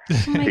foot.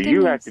 So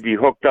you have to be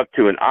hooked up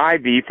to an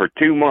IV for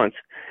 2 months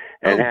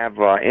and have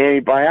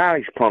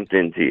antibiotics pumped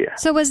into you.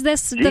 So was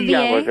this the VA?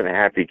 I wasn't a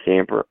happy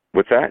camper.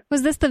 What's that?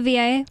 Was this the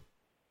VA?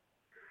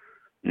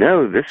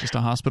 No, this just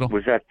a hospital.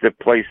 Was at the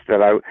place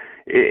that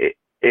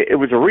it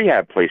was a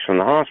rehab place from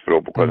the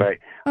hospital because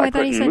I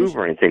couldn't move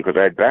or anything because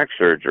I had back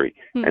surgery,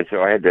 and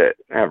so I had to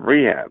have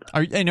rehab.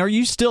 Are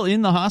you still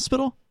in the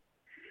hospital?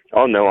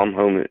 Oh no, I'm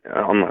home.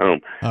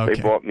 Okay.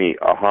 They bought me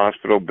a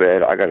hospital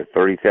bed. I got a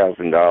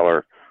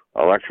 $30,000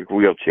 electric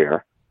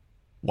wheelchair.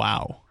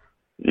 Wow.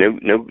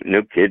 No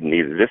kidding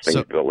either. This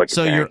thing's built like a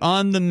tank. You're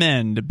on the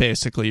mend,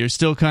 basically. You're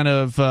still kind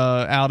of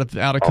out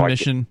of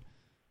commission,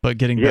 but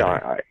getting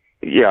better.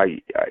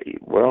 I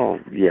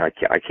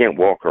can't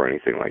walk or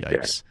anything like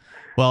that.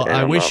 Well,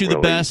 I wish you the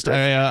best.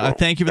 I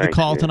thank you for the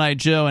call tonight,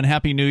 Joe, and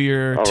Happy New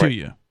Year to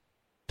you.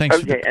 Thanks.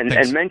 Okay, and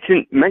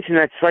mention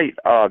that site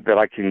that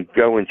I can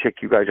go and check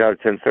you guys out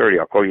at 10:30.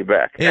 I'll call you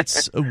back.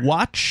 It's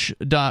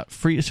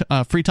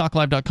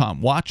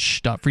watch.freetalklive.com.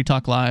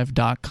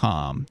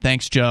 Watch.freetalklive.com.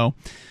 Thanks, Joe.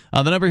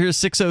 The number here is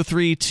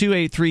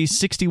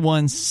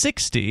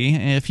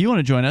 603-283-6160 if you want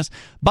to join us.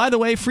 By the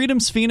way,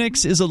 Freedom's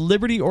Phoenix is a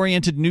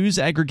liberty-oriented news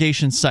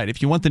aggregation site.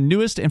 If you want the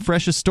newest and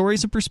freshest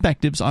stories and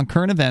perspectives on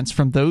current events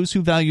from those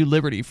who value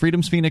liberty,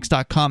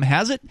 freedomsphoenix.com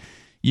has it.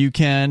 You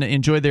can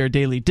enjoy their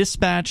daily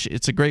dispatch.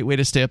 It's a great way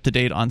to stay up to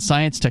date on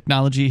science,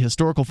 technology,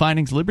 historical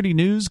findings, liberty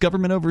news,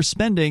 government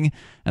overspending,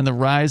 and the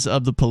rise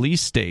of the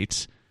police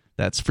state.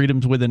 That's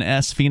freedoms with an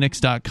S,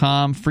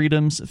 phoenix.com,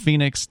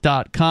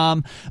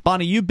 freedomsphoenix.com.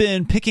 Bonnie, you've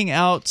been picking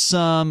out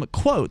some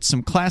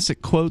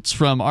classic quotes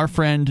from our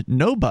friend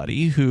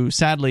Nobody, who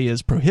sadly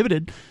is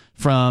prohibited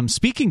from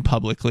speaking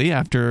publicly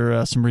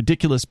after some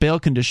ridiculous bail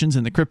conditions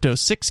in the Crypto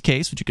 6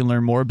 case, which you can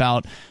learn more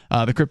about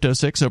the Crypto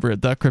 6 over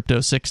at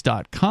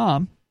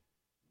thecrypto6.com.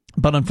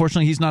 But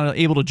unfortunately, he's not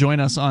able to join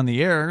us on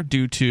the air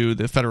due to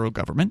the federal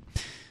government.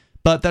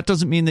 But that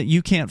doesn't mean that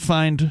you can't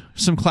find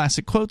some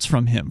classic quotes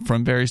from him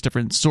from various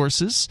different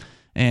sources.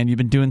 And you've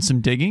been doing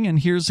some digging, and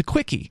here's a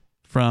quickie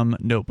from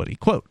Nobody.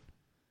 Quote,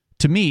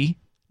 "To me,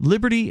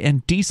 liberty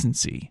and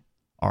decency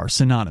are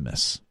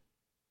synonymous."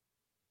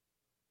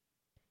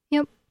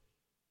 Yep.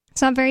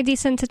 It's not very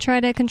decent to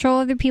try to control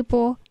other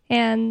people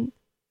and,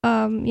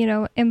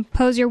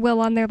 impose your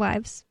will on their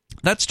lives.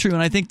 That's true,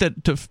 and I think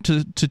that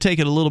to take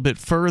it a little bit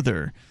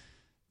further,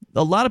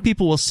 a lot of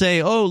people will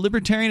say, oh,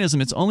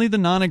 libertarianism, it's only the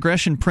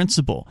non-aggression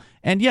principle.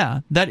 And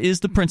yeah, that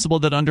is the principle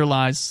that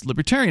underlies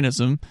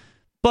libertarianism,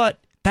 but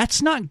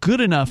that's not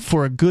good enough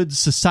for a good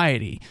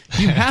society.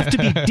 You have to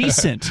be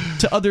decent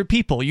to other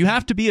people. You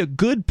have to be a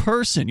good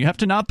person. You have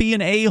to not be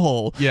an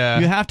a-hole. Yeah.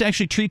 You have to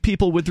actually treat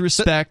people with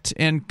respect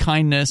and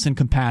kindness and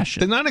compassion.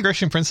 The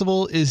non-aggression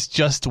principle is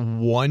just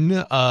one...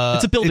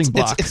 it's a building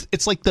block.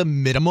 It's like the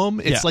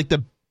minimum. It's like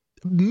the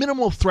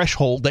minimal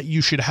threshold that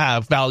you should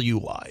have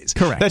value-wise.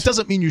 Correct. That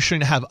doesn't mean you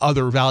shouldn't have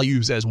other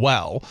values as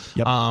well.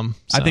 Yep. I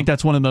think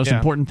that's one of the most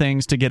important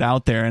things to get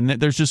out there. And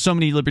there's just so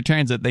many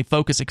libertarians that they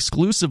focus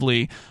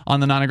exclusively on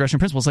the non-aggression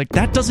principles. Like,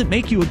 that doesn't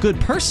make you a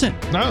good person.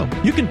 No.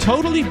 You can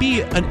totally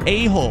be an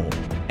a-hole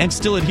and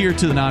still adhere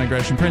to the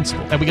non-aggression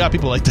principle. And we got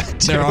people like that,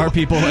 too. There are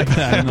people like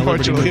that in the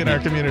unfortunately in our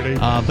community.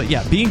 But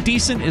yeah, being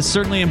decent is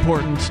certainly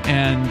important,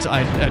 and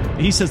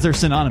he says they're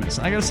synonymous.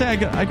 I gotta say,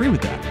 I agree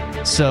with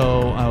that.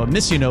 So I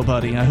miss you,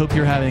 Nobody. I hope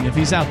you're having, if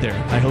he's out there,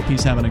 I hope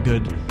he's having a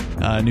good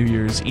New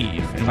Year's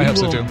Eve. And I hope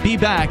so, too. Be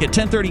back at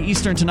 10:30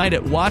 Eastern tonight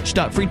at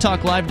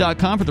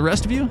watch.freetalklive.com. For the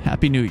rest of you,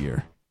 Happy New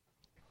Year.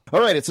 All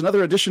right, it's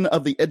another edition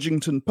of the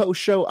Edgington Post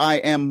Show. I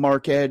am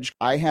Mark Edge.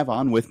 I have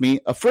on with me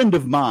a friend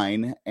of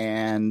mine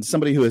and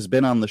somebody who has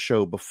been on the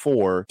show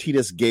before,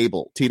 Titus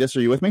Gable. Titus,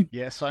 are you with me?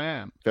 Yes, I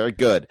am. Very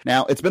good.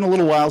 Now, it's been a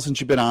little while since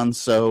you've been on,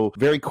 so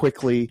very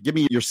quickly, give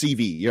me your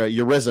CV,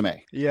 your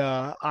resume.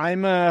 Yeah,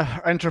 I'm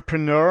an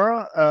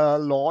entrepreneur, a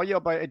lawyer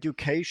by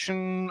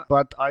education,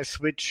 but I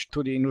switched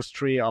to the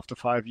industry after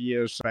 5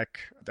 years back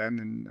then.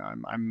 And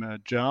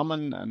I'm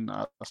German, and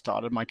I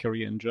started my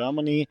career in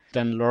Germany,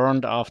 then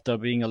learned after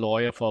being a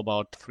lawyer for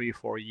about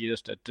 3-4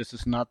 years that this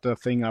is not the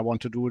thing I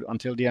want to do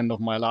until the end of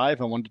my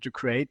life. I wanted to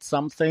create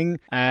something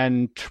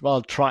and,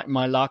 tried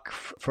my luck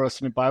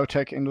first in the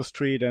biotech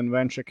industry, then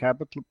venture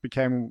capital,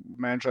 became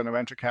manager in a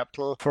venture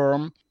capital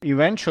firm.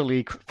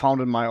 Eventually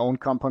founded my own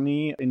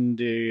company in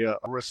the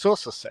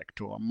resources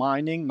sector,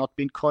 mining, not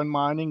Bitcoin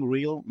mining,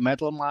 real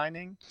metal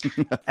mining,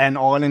 and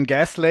oil and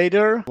gas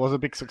later. Was a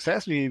big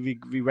success.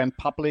 We went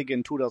public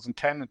in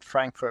 2010 at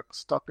Frankfurt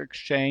Stock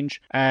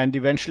Exchange, and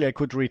eventually I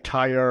could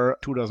retire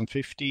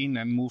 2015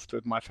 and moved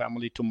with my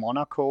family to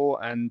Monaco.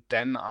 And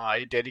then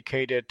I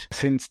dedicated,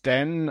 since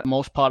then,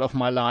 most part of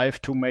my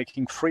life to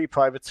making free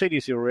private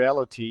cities a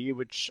reality,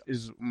 which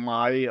is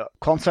my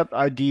concept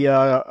idea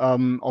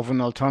of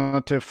an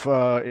alternative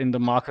in the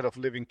market of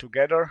living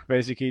together.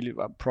 Basically,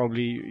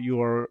 probably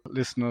your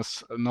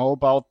listeners know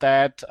about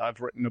that.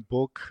 I've written a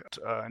book.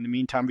 In the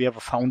meantime, we have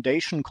a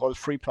foundation called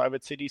Free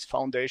Private Cities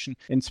Foundation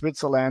in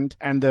Switzerland,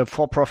 and a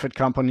for-profit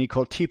company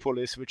called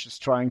T-Polis, which is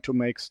trying to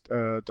make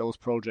those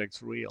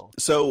projects real.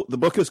 So the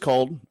book is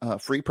called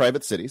Free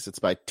Private Cities. It's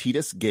by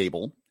Titus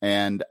Gable,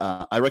 and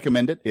I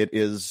recommend it.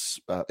 It's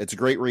a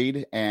great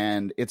read,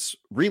 and it's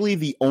really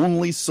the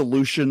only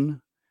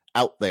solution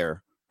out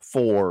there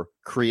for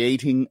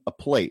creating a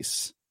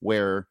place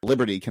where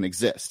liberty can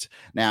exist.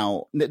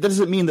 Now, that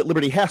doesn't mean that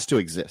liberty has to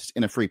exist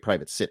in a free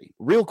private city.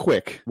 Real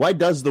quick, why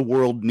does the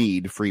world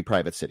need free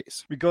private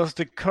cities? Because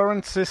the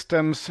current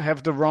systems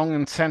have the wrong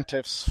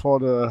incentives for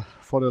the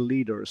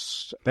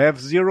leaders. They have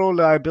zero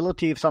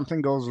liability if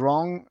something goes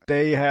wrong.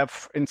 They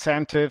have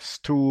incentives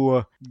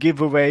to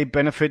give away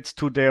benefits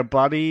to their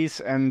buddies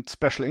and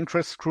special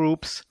interest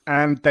groups.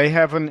 And they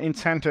have an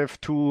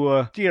incentive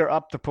to steer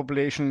up the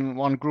population,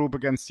 one group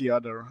against the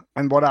other.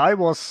 And what I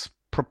am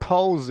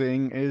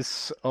proposing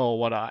is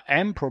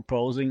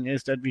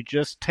that we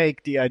just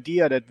take the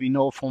idea that we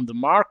know from the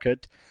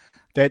market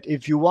that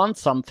if you want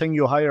something,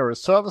 you hire a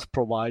service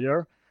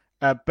provider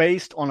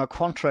based on a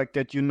contract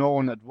that you know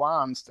in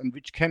advance and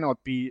which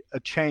cannot be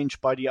changed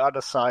by the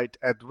other side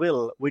at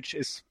will, which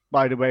is,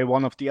 by the way,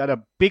 one of the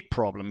other big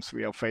problems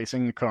we are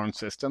facing in current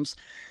systems.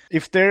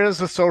 If there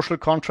is a social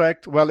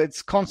contract, well,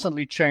 it's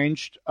constantly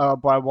changed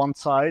by one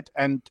side,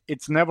 and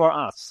it's never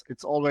us.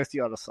 It's always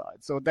the other side.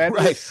 So that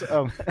is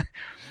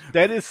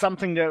that is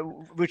something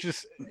which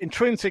is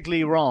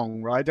intrinsically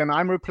wrong, right? And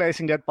I'm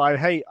replacing that by,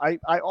 hey,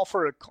 I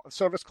offer a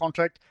service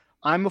contract.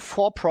 I'm a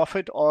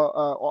for-profit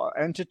or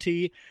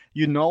entity.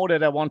 You know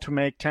that I want to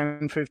make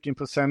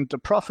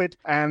 10-15% profit,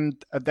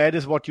 and that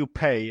is what you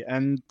pay.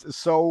 And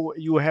so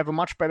you have a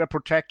much better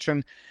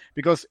protection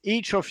because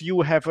each of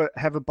you have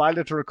a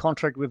bilateral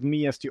contract with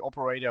me as the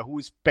operator, who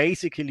is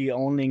basically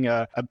owning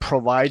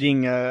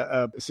providing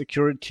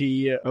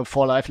security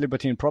for life,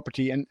 liberty, and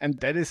property. And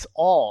that is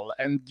all.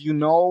 And you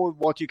know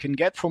what you can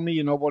get from me.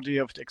 You know what you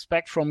have to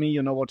expect from me.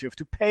 You know what you have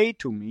to pay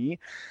to me.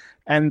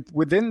 And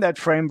within that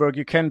framework,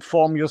 you can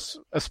form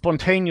a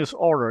spontaneous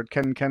order. It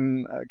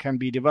can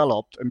be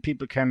developed, and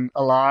people can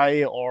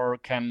ally or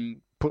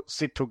can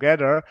sit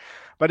together,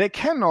 but they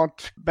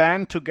cannot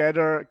band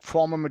together,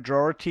 form a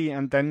majority,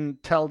 and then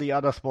tell the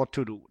others what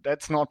to do.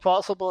 That's not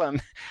possible,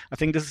 and I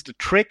think this is the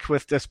trick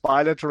with this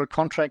bilateral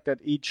contract that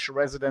each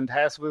resident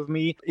has with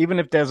me. Even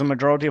if there's a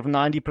majority of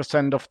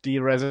 90% of the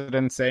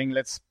residents saying,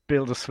 let's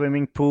build a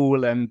swimming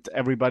pool and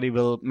everybody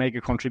will make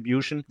a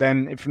contribution,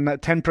 then if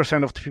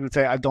 10% of the people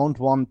say, I don't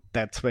want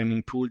that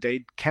swimming pool,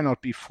 they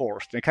cannot be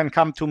forced. They can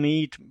come to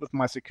me with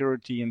my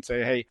security and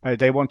say, hey,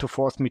 they want to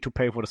force me to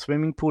pay for the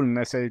swimming pool. And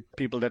I say,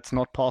 people, that's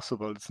not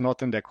possible. It's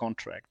not in their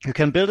contract. You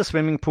can build a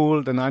swimming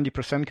pool. The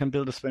 90% can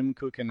build a swimming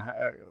pool, can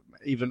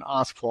even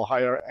ask for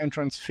higher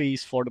entrance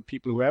fees for the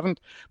people who haven't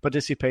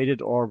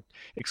participated or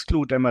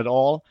exclude them at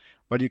all.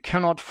 But you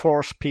cannot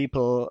force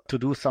people to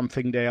do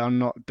something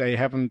they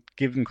haven't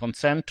given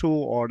consent to,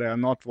 or they are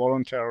not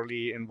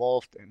voluntarily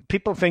involved in.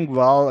 People think,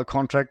 well, a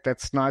contract,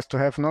 that's nice to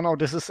have. No,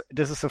 this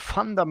is a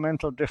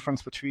fundamental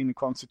difference between a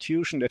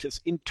constitution that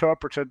is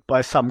interpreted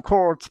by some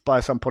courts, by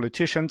some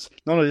politicians.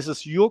 No, this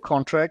is your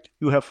contract.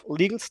 You have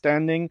legal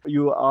standing.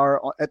 You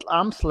are at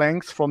arm's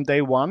length from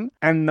day one,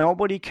 and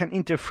nobody can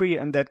interfere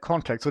in that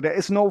contract. So there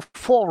is no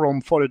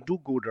forum for the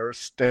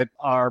do-gooders that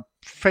are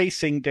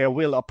facing their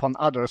will upon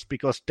others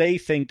because they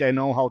think they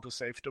know how to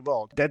save the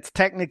world. That's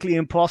technically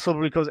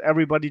impossible because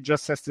everybody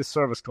just has this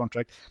service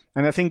contract.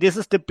 And I think this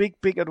is the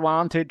big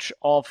advantage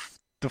of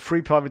the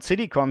free private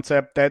city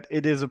concept, that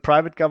it is a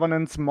private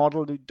governance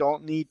model. You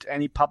don't need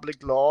any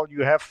public law.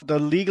 You have the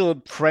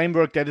legal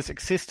framework that is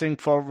existing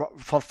for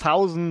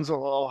thousands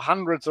or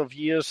hundreds of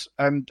years,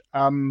 and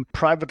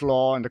private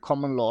law and the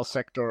common law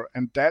sector.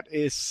 And that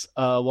is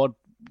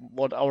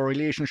what our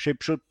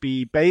relationship should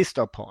be based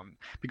upon,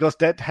 because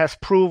that has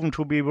proven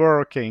to be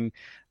working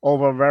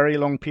over a very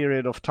long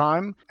period of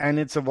time, and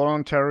it's a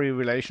voluntary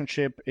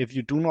relationship. If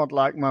you do not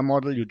like my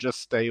model, you just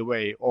stay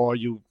away or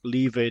you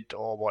leave it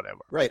or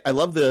whatever. Right. I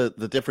love the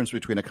difference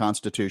between a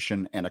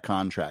constitution and a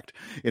contract.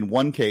 In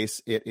one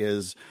case, it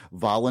is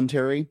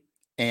voluntary,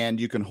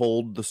 and you can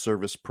hold the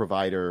service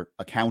provider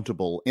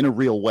accountable in a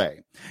real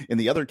way. In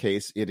the other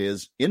case, it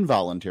is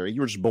involuntary.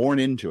 You were just born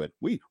into it.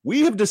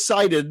 We have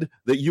decided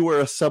that you are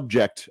a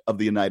subject of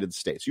the United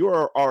States. You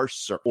are our,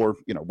 or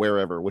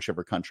wherever,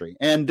 whichever country.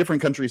 And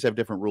different countries have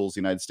different rules. The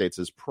United States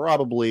is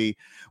probably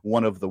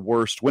one of the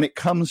worst when it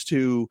comes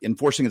to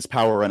enforcing its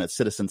power on its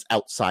citizens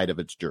outside of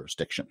its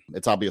jurisdiction.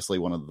 It's obviously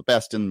one of the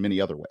best in many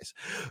other ways.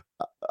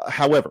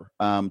 However,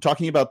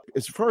 talking about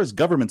as far as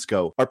governments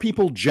go, are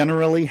people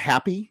generally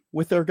happy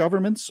with their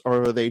governments,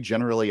 or are they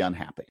generally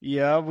unhappy?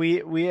 Yeah,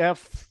 we have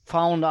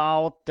found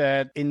out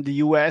that in the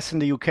US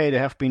and the UK, there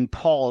have been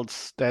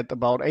polls that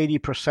about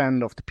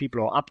 80% of the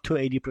people, or up to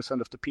 80%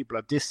 of the people,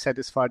 are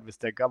dissatisfied with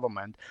their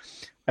government.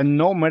 And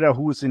no matter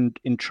who's in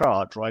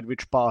charge, right,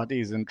 which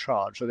party is in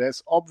charge. So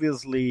there's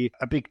obviously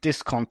a big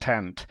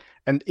discontent.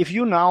 And if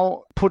you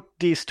now put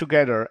these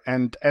together,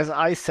 and as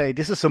I say,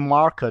 this is a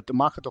market, the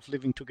market of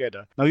living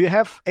together. Now you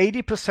have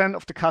 80%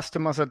 of the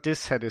customers are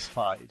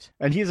dissatisfied.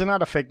 And here's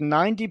another fact,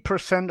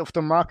 90% of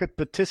the market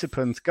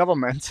participants,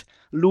 governments,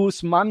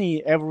 lose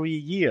money every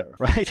year,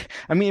 right?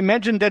 I mean,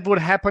 imagine that would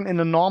happen in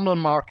a normal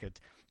market.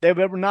 There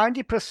were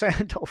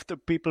 90% of the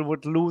people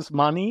would lose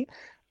money,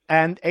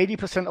 and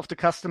 80% of the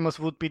customers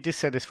would be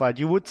dissatisfied.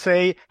 You would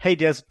say, hey,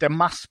 there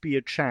must be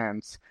a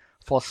chance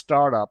for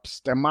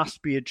startups. There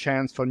must be a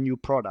chance for new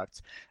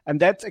products. And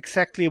that's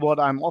exactly what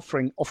I'm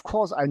offering. Of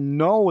course, I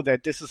know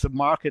that this is a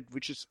market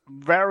which is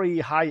very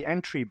high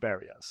entry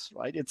barriers,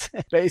 right? It's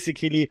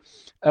basically,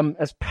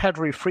 as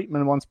Patrick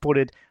Friedman once put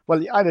it,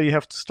 well, either you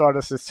have to start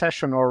a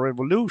secession or a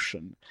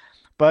revolution.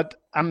 But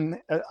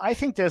I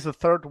think there's a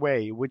third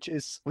way, which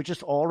is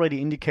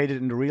already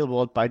indicated in the real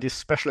world by these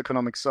special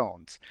economic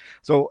zones.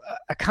 So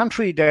a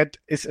country that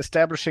is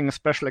establishing a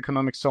special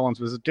economic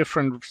zones with a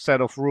different set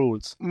of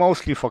rules,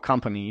 mostly for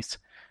companies,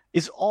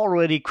 is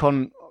already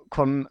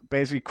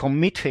basically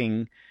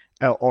committing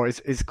or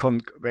is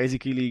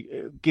basically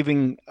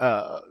giving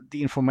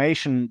the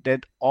information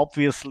that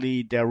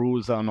obviously their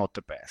rules are not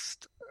the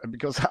best.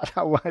 Because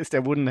otherwise they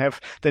wouldn't have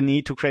the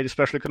need to create a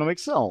special economic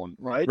zone,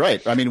 right?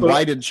 Right. I mean,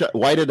 why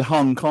did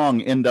Hong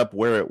Kong end up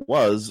where it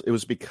was? It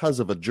was because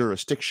of a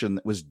jurisdiction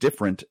that was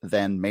different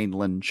than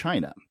mainland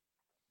China.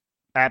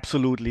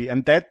 Absolutely.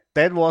 And that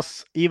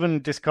was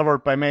even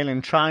discovered by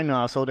mainland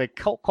China. So they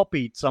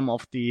copied some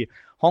of the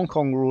Hong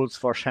Kong rules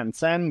for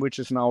Shenzhen, which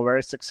is now a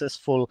very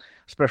successful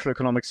special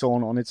economic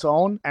zone on its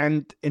own.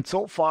 And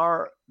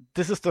insofar,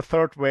 this is the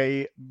third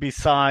way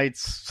besides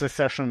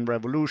secession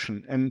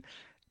revolution. And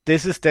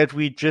this is that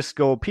we just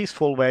go a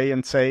peaceful way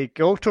and say,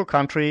 go to a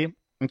country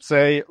and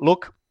say,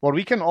 look, what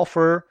we can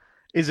offer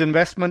is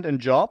investment in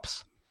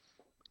jobs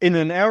in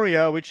an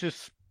area which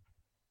is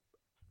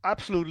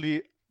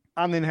absolutely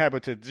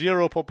uninhabited,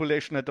 zero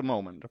population at the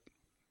moment.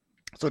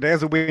 So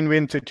there's a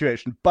win-win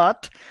situation.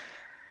 But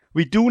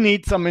we do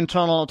need some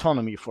internal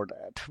autonomy for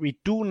that. We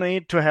do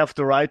need to have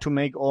the right to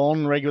make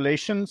own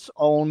regulations,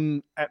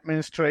 own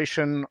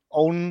administration,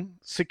 own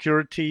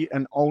security,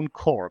 and own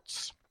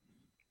courts.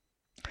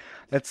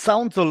 That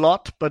sounds a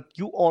lot, but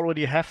you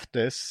already have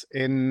this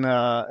in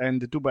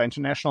the Dubai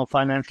International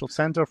Financial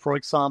Center, for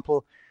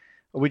example,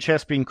 which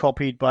has been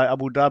copied by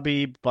Abu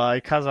Dhabi, by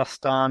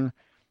Kazakhstan.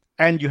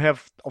 And you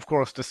have, of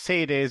course, the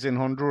CEDES in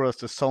Honduras,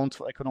 the Zones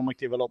for Economic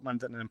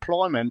Development and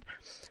Employment,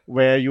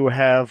 where you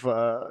have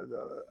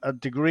a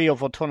degree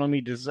of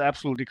autonomy that is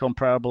absolutely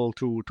comparable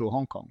to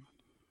Hong Kong.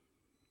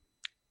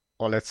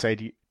 Or let's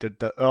say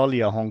the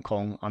earlier Hong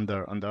Kong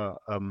under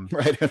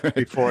right.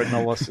 Before it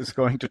now is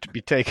going to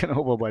be taken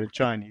over by the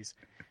Chinese.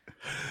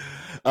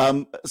 I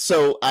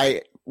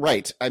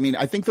mean,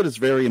 I think that it's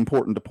very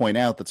important to point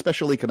out that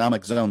special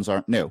economic zones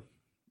aren't new,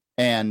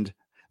 and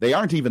they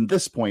aren't even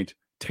this point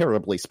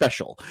terribly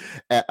special.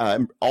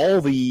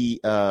 All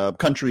the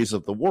countries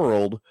of the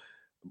world.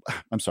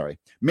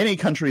 Many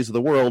countries of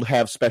the world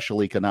have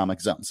special economic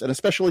zones, and a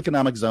special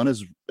economic zone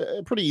is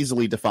pretty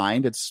easily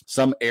defined. It's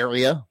some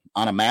area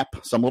on a map,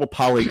 some little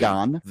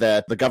polygon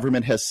that the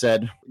government has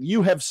said,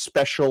 you have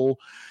special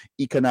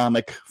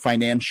economic,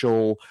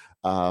 financial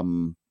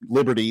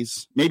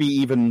liberties, maybe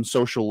even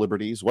social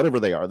liberties, whatever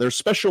they are. There's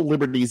special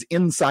liberties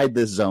inside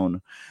this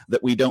zone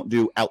that we don't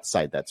do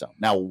outside that zone.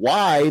 Now,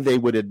 why they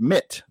would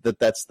admit that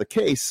that's the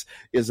case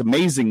is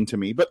amazing to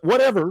me, but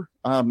whatever,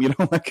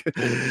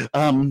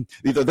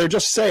 they're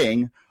just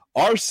saying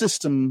our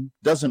system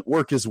doesn't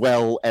work as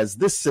well as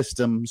this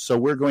system, so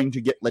we're going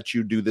to let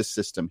you do this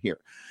system here.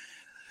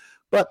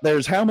 But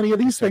there's how many of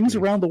these things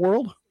around the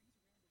world?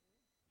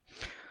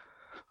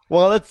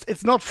 Well,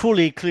 it's not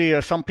fully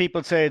clear. Some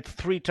people say it's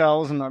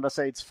 3,000, others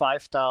say it's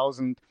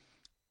 5,000.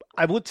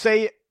 I would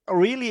say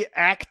really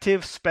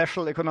active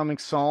special economic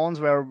zones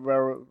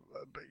where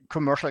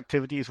commercial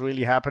activity is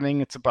really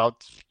happening, it's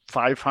about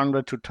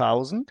 500 to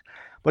 1,000.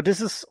 But this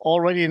is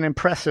already an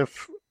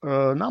impressive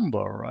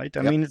number, right?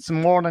 I mean, it's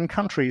more than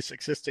countries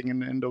existing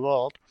in the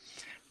world.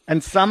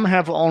 And some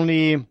have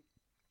only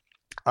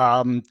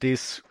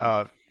these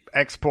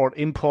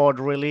export-import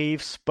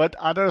reliefs, but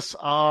others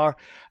have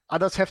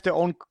their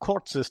own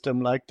court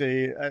system, like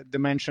they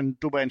mentioned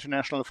Dubai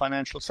International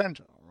Financial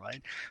Center,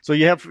 right? So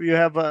you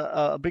have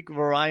a big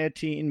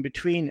variety in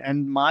between.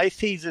 And my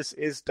thesis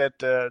is that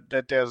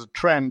there's a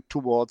trend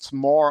towards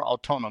more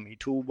autonomy,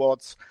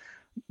 towards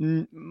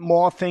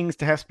more things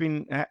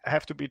that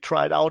have to be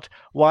tried out.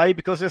 Why?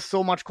 Because there's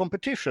so much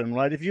competition,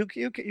 right? If you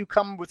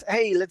come with,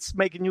 hey, let's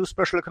make a new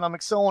special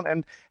economic zone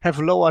and have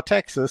lower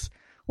taxes,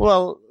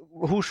 well,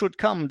 who should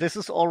come? This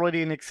is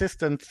already in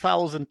existence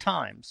 1,000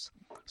 times.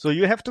 So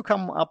you have to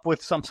come up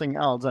with something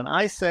else. And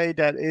I say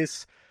that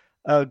is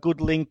a good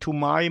link to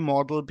my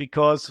model,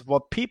 because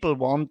what people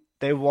want,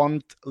 they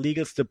want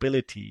legal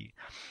stability.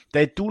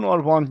 They do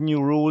not want new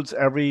rules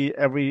every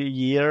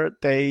year.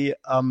 They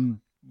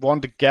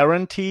want a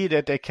guarantee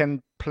that they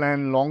can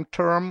plan long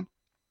term.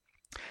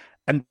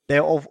 And they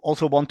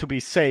also want to be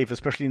safe,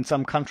 especially in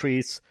some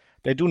countries.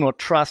 They do not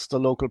trust the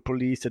local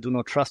police. They do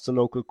not trust the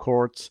local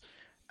courts.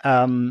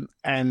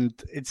 And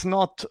it's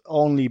not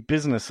only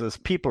businesses.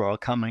 People are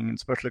coming in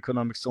special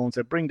economic zones.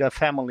 They bring their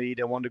family.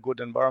 They want a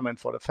good environment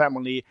for the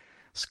family.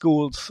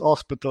 Schools,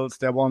 hospitals.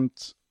 They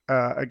want,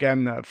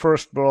 again, a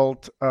first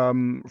world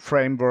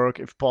framework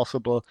if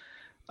possible.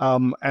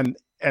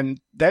 And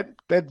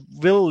that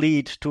will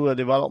lead to a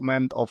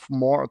development of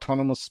more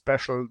autonomous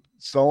special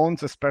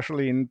zones,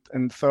 especially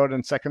in third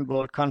and second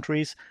world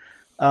countries.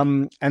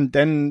 And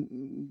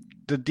then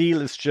the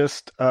deal is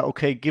just,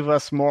 okay, give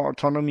us more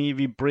autonomy.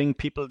 We bring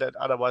people that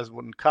otherwise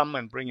wouldn't come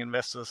and bring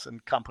investors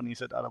and companies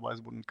that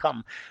otherwise wouldn't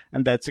come.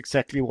 And that's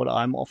exactly what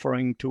I'm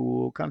offering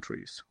to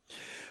countries.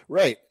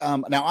 Right.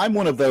 Now, I'm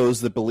one of those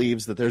that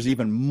believes that there's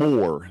even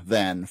more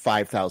than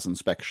 5,000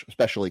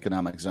 special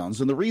economic zones.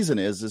 And the reason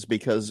is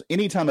because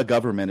anytime a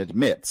government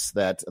admits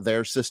that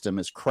their system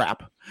is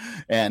crap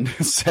and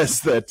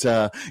says that,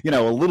 a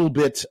little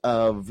bit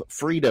of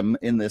freedom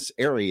in this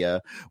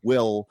area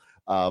will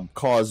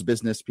cause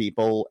business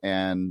people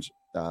and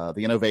the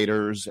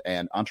innovators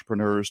and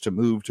entrepreneurs to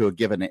move to a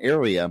given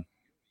area,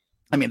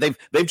 I mean,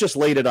 they've just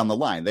laid it on the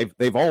line.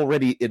 They've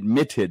already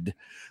admitted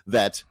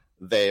that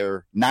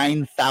their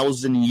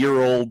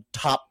 9,000-year-old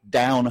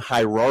top-down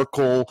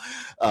hierarchical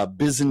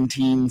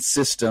Byzantine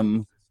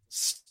system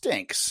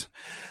stinks.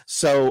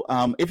 So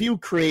if you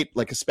create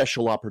like a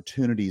special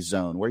opportunity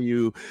zone where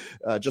you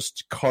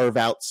just carve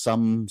out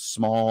some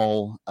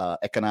small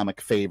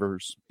economic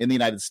favors in the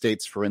United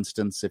States, for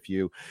instance, if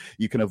you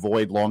can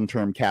avoid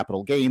long-term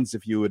capital gains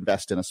if you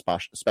invest in a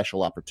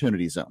special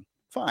opportunity zone,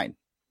 fine.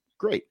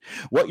 Great.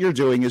 What you're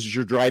doing is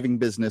you're driving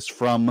business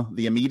from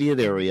the immediate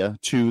area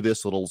to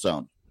this little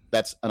zone.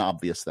 That's an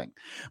obvious thing.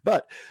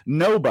 But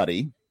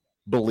nobody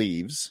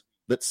believes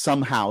that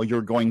somehow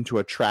you're going to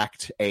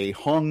attract a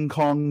Hong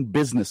Kong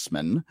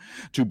businessman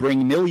to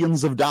bring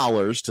millions of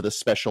dollars to the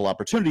special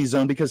opportunity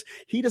zone because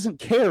he doesn't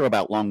care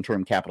about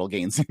long-term capital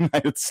gains in the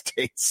United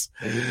States.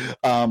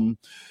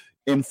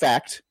 In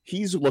fact,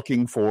 he's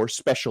looking for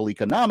special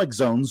economic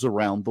zones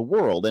around the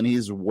world, and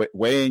he's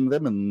weighing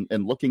them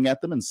and looking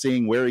at them and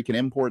seeing where he can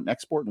import and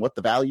export and what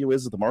the value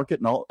is of the market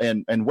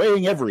and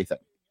weighing everything.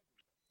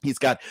 He's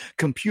got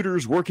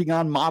computers working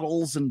on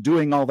models and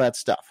doing all that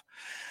stuff.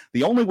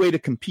 The only way to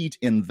compete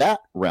in that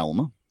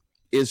realm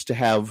is to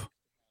have,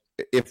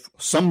 if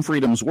some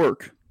freedoms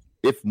work,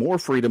 if more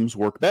freedoms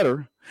work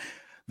better,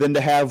 then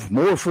to have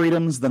more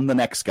freedoms than the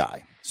next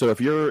guy. So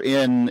if you're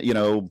in,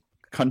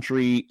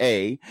 country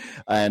A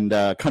and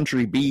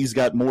country B's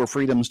got more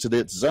freedoms to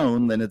its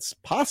zone, then it's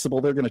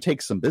possible they're going to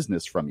take some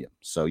business from you.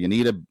 So you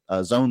need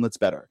a zone that's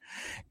better.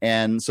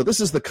 And so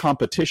this is the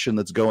competition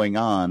that's going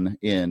on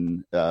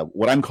in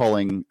what I'm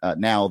calling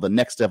now the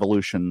next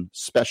evolution,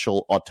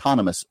 special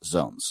autonomous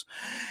zones.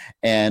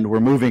 And we're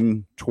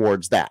moving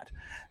towards that.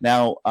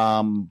 Now,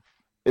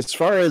 as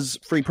far as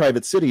free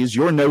private cities,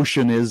 your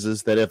notion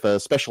is that if a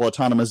special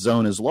autonomous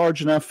zone is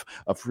large enough,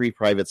 a free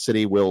private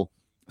city will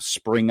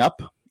spring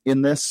up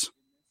in this.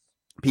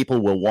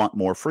 People will want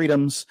more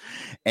freedoms,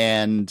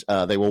 and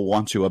they will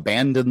want to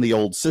abandon the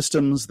old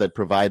systems that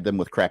provide them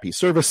with crappy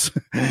service.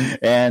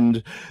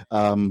 And,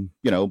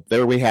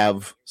 there we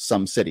have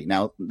some city.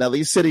 Now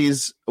these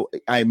cities,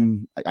 I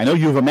know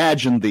you've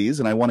imagined these,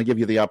 and I want to give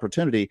you the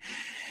opportunity.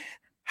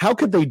 How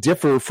could they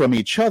differ from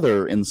each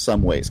other in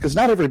some ways? Because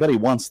not everybody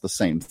wants the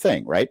same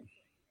thing, right?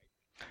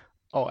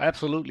 Oh,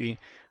 absolutely.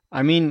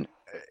 I mean,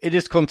 it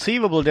is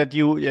conceivable that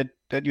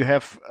you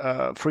have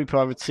free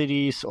private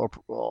cities or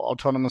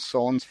autonomous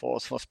zones for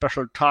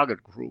special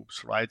target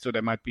groups, right? So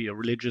there might be a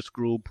religious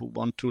group who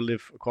want to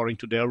live according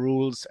to their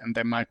rules, and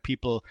there might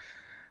people,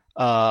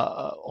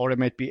 or there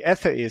might be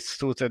atheists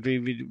so that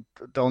we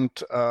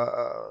don't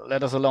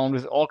let us alone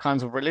with all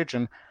kinds of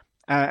religion,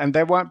 and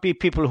there might be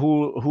people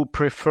who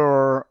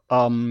prefer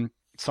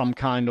some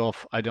kind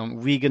of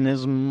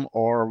veganism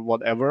or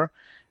whatever.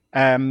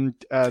 And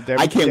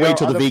I can't wait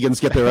till the vegans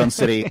get their own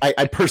city.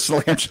 I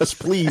personally am just,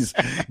 please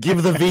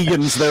give the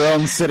vegans their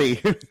own city.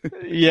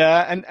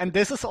 Yeah, and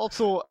this is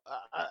also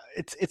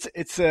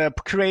it's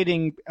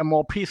creating a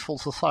more peaceful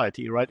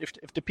society, right?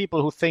 If the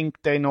people who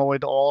think they know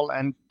it all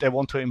and they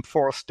want to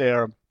enforce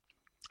their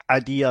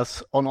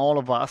ideas on all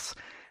of us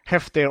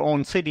have their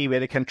own city where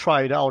they can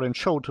try it out and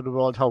show to the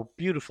world how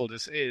beautiful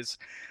this is.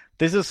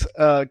 This is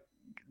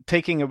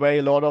taking away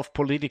a lot of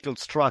political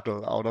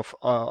struggle out of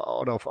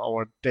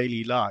our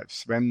daily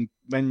lives.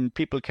 When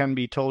people can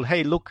be told,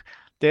 hey, look,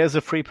 there's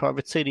a free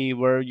private city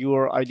where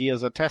your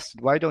ideas are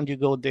tested. Why don't you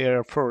go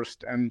there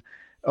first and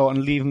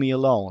leave me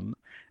alone?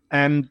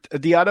 And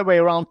the other way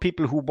around,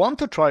 people who want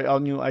to try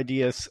out new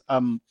ideas,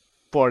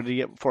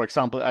 for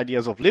example,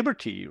 ideas of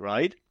liberty,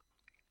 right?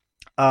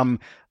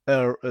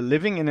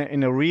 Living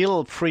in a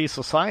real free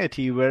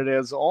society where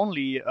there's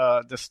only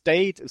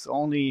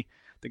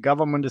the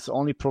government is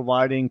only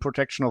providing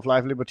protection of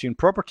life, liberty, and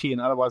property, and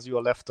otherwise you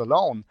are left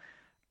alone.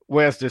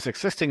 Where's this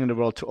existing in the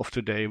world of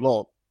today?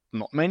 Well,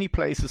 not many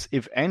places,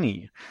 if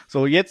any.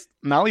 So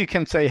now you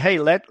can say, hey,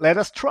 let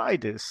us try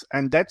this.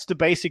 And that's the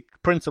basic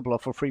principle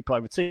of a free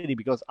private city,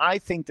 because I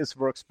think this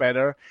works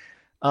better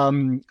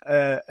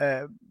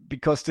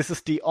because this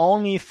is the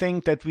only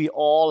thing that we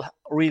all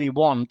really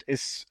want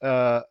is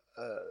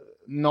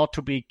not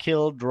to be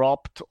killed,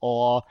 robbed,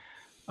 or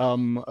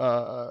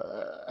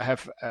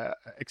have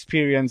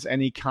experienced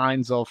any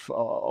kinds of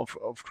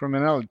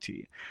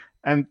criminality.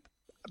 And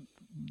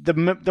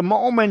the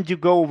moment you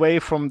go away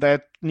from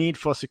that need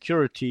for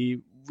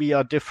security, we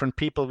are different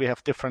people, we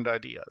have different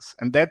ideas.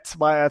 And that's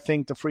why I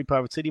think the free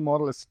private city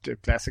model is the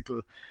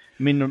classical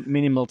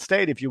minimal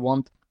state, if you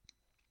want.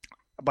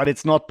 but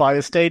it's not by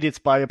a state, it's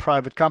by a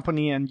private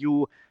company, and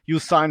you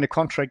sign a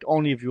contract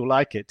only if you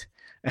like it,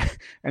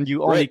 and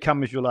you only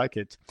come if you like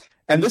it.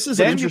 And this is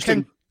an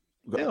interesting.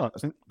 Yeah.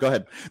 Go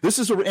ahead. This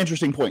is an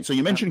interesting point. So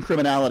you mentioned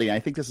criminality. And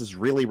I think this is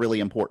really, really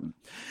important.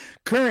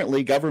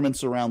 Currently,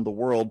 governments around the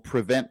world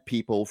prevent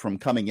people from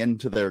coming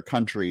into their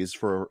countries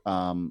for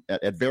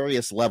at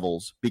various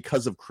levels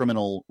because of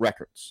criminal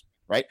records,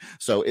 right?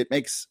 So it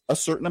makes a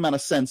certain amount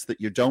of sense that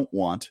you don't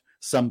want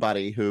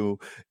somebody who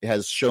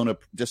has shown a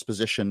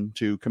disposition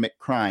to commit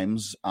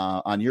crimes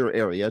on your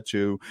area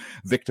to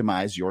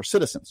victimize your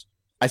citizens.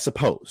 I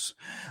suppose.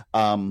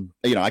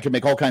 I could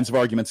make all kinds of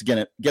arguments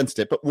against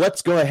it, but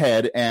let's go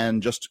ahead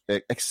and just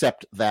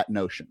accept that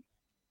notion.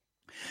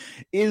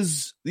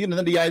 The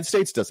United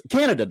States does.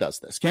 Canada does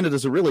this.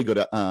 Canada's a really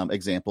good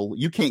example.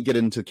 You can't get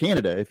into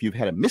Canada if you've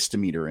had a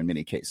misdemeanor in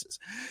many cases.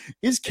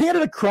 Is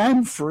Canada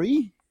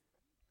crime-free?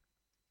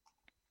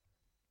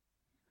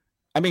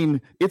 I mean,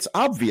 it's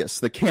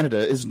obvious that Canada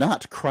is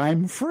not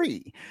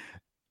crime-free.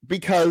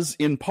 Because,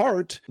 in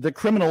part, the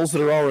criminals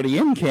that are already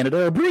in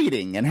Canada are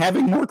breeding and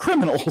having more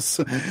criminals.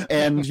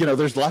 And,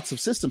 there's lots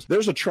of systems.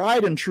 There's a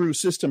tried and true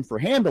system for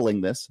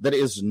handling this that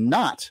has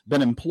not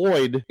been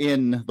employed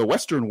in the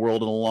Western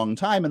world in a long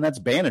time, and that's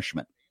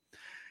banishment.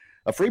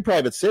 A free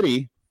private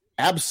city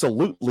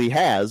absolutely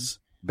has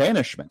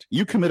banishment.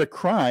 You commit a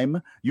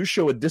crime, you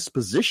show a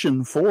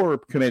disposition for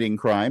committing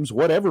crimes,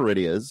 whatever it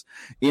is,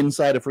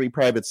 inside a free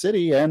private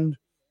city, and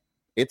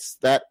it's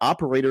that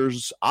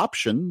operator's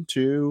option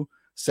to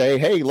say,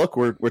 hey, look,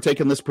 we're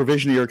taking this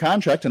provision of your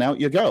contract and out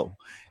you go.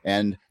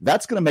 And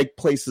that's going to make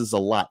places a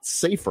lot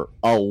safer.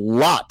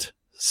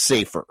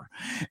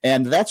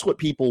 And that's what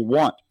people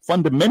want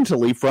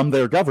fundamentally from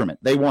their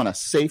government. They want a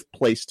safe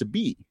place to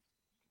be.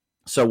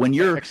 So when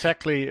you're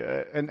exactly,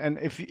 and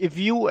if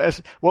you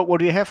as what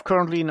we have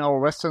currently in our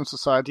Western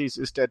societies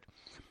is that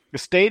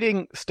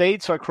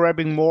states are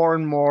grabbing more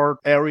and more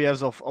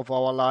areas of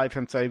our life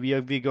and say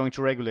we're going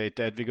to regulate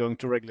that, we're going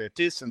to regulate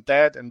this and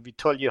that, and we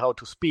tell you how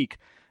to speak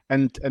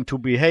and to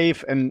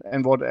behave and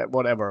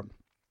whatever.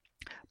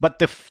 But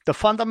the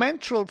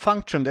fundamental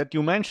function that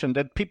you mentioned,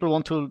 that people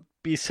want to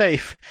be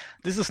safe,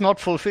 this is not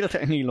fulfilled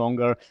any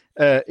longer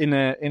in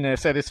a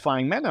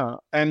satisfying manner.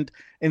 And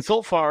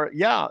insofar,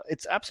 yeah,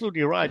 it's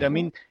absolutely right. I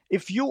mean,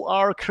 if you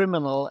are a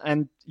criminal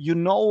and you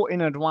know in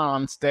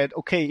advance that,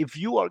 okay, if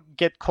you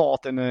get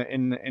caught in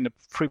a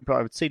free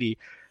private city,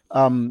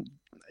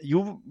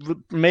 you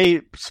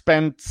may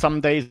spend some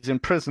days in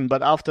prison,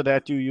 but after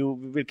that you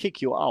will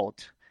kick you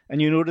out.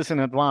 And you know this in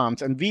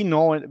advance. And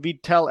we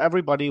tell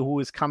everybody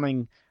who is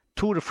coming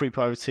to the free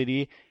private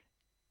city,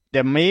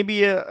 there may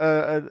be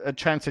a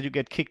chance that you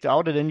get kicked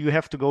out, and then you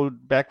have to go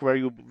back where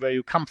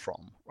you come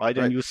from, right?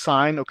 And you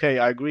sign, okay,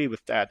 I agree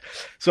with that.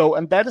 So,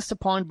 and that is the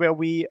point where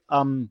we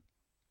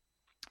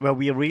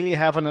really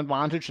have an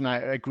advantage. And I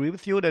agree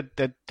with you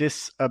that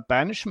this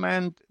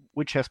banishment,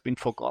 which has been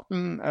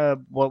forgotten,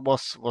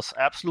 was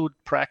absolute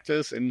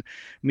practice in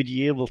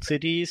medieval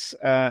cities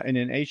and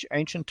in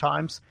ancient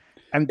times.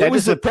 And that it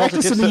was a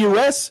practice in the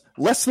U.S.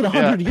 less than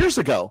 100 years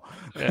ago.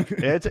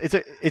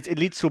 It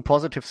leads to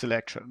positive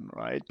selection,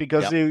 right?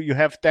 Because you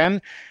have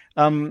then,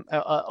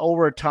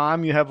 over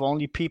time, you have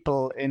only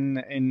people in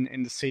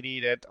the city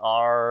that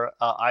are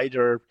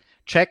either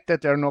checked that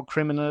they're not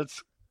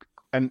criminals,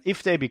 and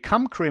if they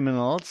become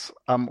criminals,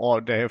 or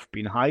they have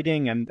been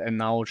hiding and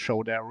now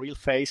show their real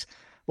face,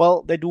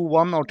 well, they do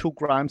 1 or 2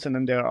 crimes and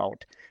then they're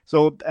out.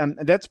 So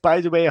that's,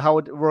 by the way, how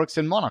it works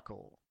in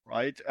Monaco.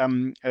 Right.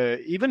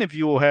 Even if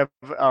you have,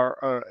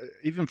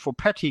 even for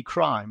petty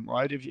crime,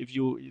 right? If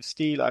you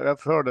steal, I've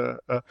heard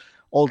a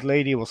old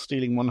lady was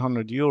stealing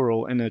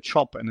 €100 in a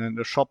shop, and then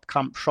the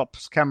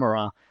shop's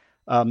camera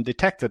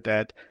detected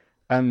that,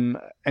 and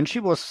she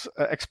was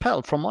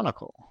expelled from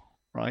Monaco.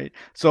 Right.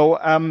 So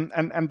and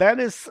that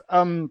is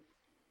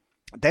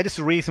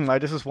the reason why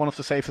this is one of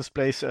the safest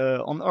places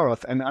on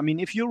earth. And I mean,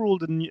 if you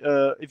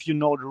if you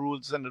know the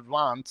rules in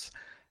advance.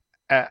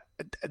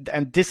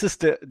 And this is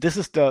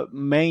the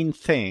main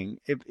thing.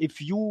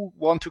 If you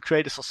want to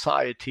create a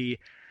society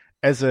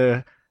as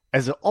an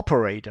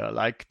operator,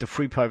 like the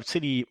Free Private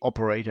City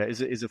operator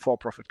is a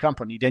for-profit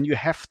company, then you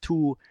have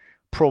to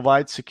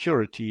provide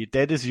security.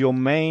 That is your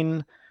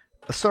main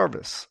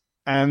service.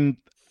 And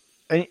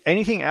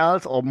anything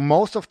else, or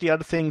most of the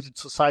other things,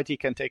 society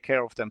can take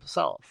care of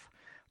themselves.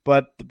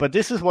 But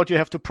this is what you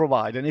have to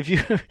provide. And if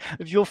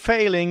you're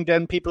failing,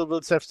 then people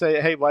will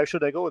say, hey, why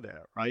should I go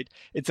there, right?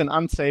 It's an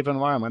unsafe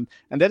environment.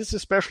 And that is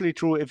especially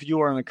true if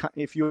you are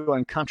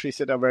in countries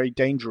that are very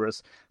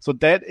dangerous. So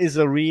that is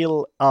a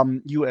real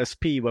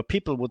USP where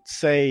people would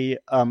say,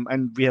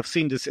 and we have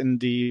seen this in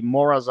the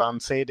Morazan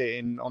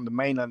Sede on the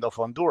mainland of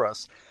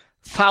Honduras,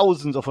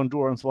 thousands of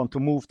Hondurans want to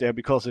move there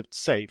because it's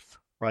safe.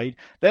 Right?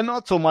 They're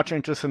not so much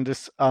interested in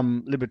this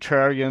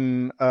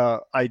libertarian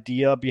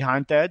idea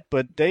behind that,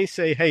 but they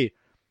say, hey,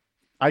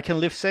 I can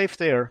live safe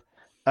there.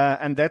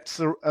 And that's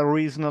a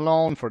reason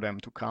alone for them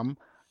to come.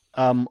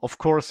 Of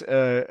course,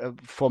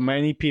 for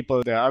many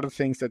people, there are other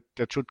things that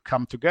should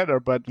come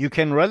together, but you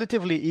can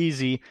relatively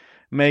easy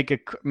make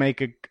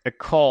a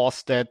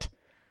cause that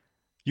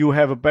you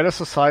have a better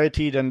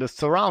society than the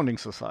surrounding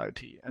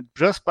society, and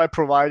just by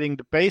providing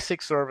the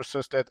basic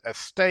services that a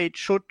state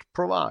should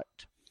provide.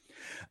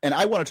 And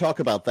I want to talk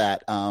about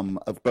that,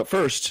 but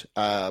first,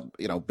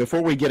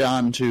 before we get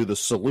on to the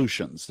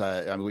solutions,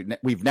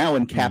 we've now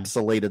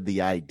encapsulated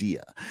the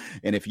idea,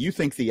 and if you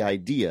think the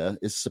idea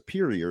is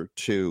superior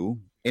to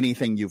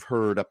anything you've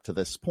heard up to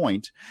this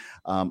point,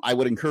 I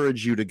would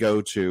encourage you to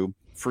go to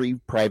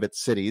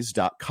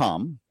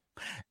freeprivatecities.com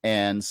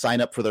and sign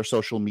up for their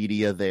social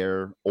media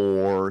there,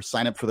 or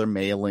sign up for their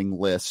mailing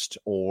list,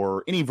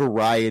 or any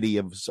variety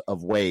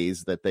of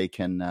ways that they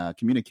can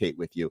communicate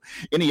with you.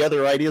 Any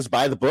other ideas?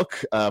 Buy the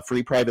book,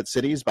 Free Private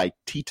Cities by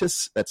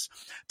Titus. That's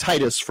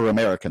Titus for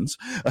Americans.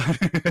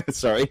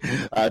 Sorry.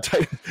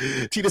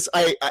 Titus,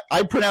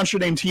 I pronounce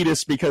your name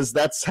Titus because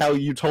that's how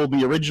you told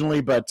me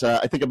originally, but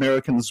I think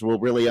Americans will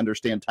really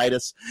understand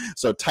Titus.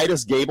 So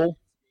Titus Gable.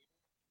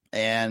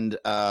 And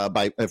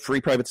by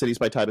Free Private Cities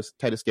by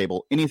Titus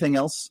Gable. Anything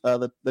else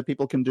that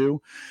people can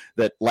do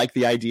that like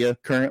the idea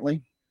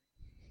currently?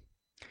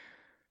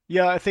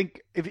 Yeah, I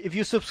think if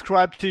you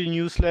subscribe to the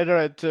newsletter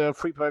at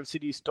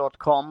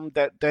freeprivatecities.com,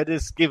 that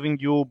is giving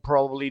you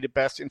probably the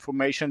best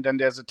information. Then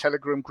there's a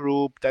Telegram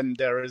group. Then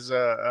there is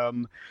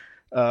all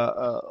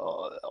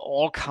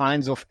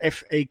kinds of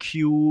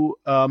FAQ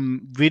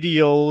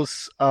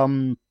videos.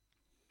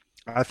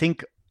 I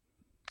think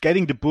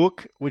getting the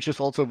book, which is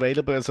also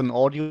available as an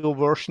audio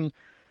version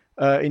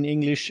in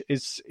English,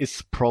 is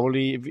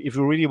probably, if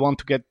you really want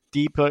to get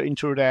deeper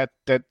into that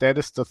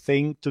is the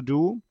thing to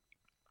do.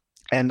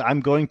 And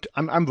I'm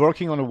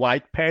working on a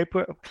white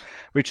paper,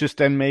 which is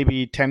then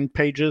maybe 10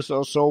 pages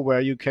or so,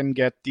 where you can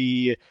get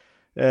the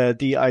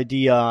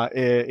idea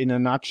in a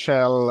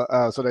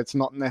nutshell. So that's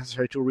not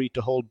necessary to read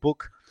the whole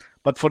book.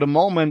 But for the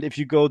moment, if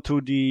you go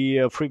to the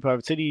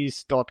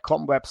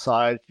freeprivatecities.com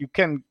website, you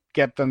can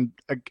get them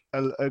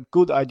a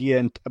good idea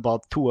in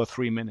about 2 or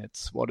 3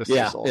 minutes. What is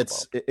this all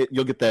about?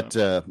 You'll get that,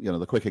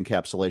 the quick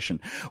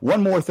encapsulation.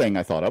 One more thing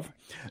I thought of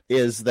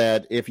is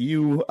that if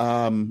you've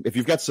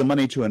got some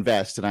money to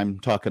invest, and I'm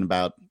talking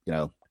about,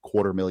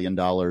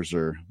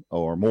 $250,000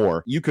 or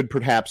more, you could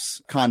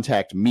perhaps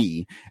contact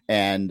me,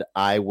 and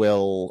I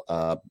will,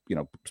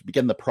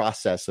 begin the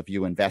process of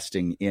you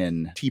investing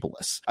in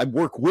T-Polis. I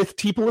work with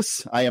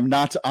T-Polis. I am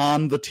not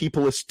on the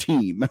T-Polis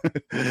team,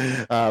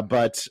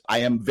 but I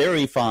am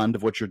very fond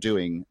of what you're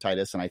doing,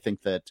 Titus, and I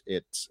think that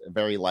it's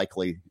very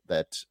likely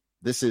that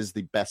this is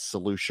the best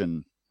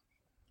solution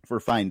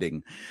for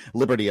finding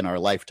liberty in our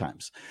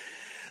lifetimes.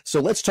 So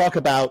let's talk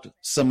about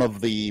some of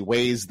the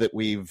ways that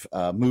we've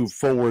moved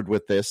forward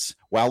with this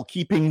while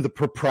keeping the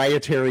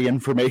proprietary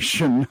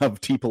information of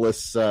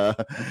T-Polis,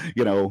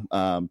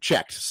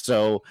 checked.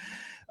 So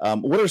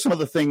what are some of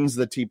the things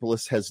that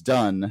T-Polis has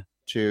done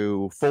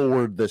to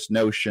forward this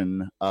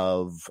notion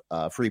of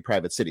free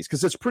private cities?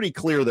 Because it's pretty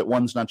clear that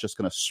one's not just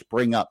going to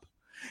spring up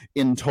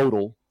in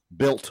total,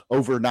 built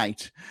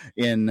overnight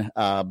in,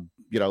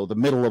 the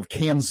middle of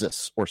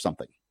Kansas or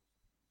something.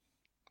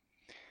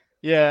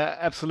 Yeah,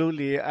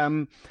 absolutely.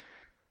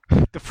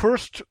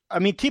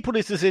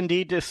 T-Polis is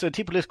indeed this.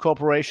 T-Polis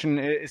Corporation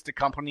is the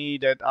company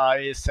that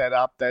I set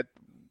up, that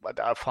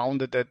I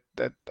founded, that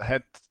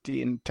had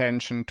the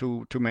intention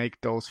to make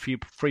those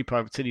free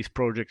private cities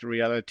project a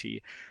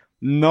reality,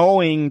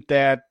 knowing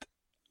that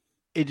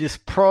it is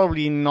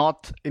probably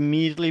not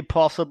immediately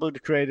possible to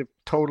create a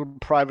total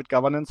private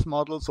governance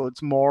model. So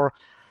it's more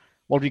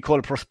what we call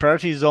a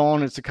prosperity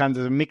zone. It's a kind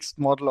of a mixed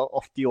model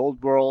of the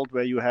old world,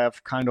 where you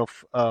have kind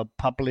of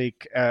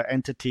public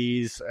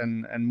entities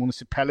and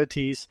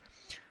municipalities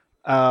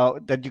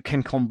that you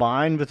can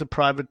combine with a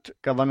private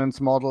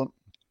governance model.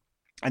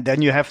 And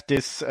then you have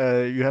these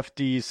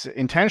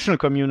intentional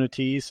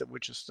communities,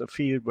 which is the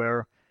field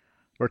where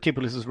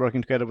T-Polis is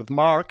working together with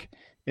Mark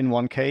in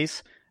one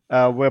case,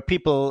 where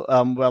people,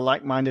 where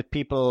like-minded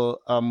people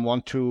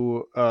want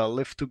to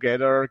live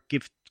together,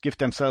 give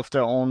themselves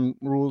their own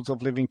rules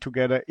of living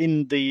together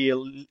in the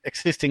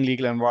existing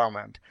legal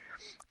environment.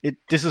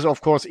 This is,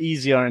 of course,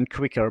 easier and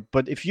quicker.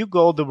 But if you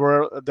go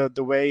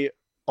the way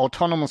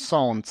autonomous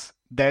zones,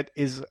 that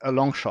is a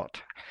long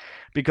shot.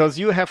 Because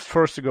you have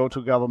first to go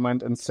to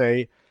government and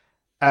say,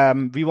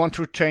 we want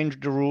to change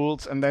the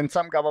rules. And then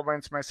some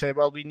governments may say,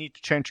 well, we need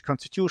to change the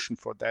constitution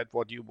for that.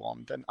 What do you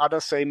want? And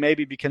others say,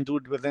 maybe we can do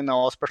it within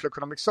our special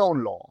economic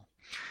zone law.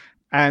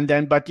 And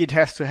then, but it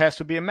has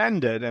to be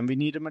amended, and we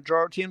need a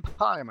majority in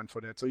parliament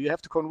for that. So you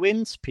have to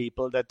convince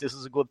people that this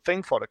is a good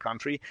thing for the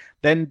country.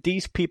 Then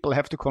these people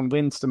have to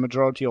convince the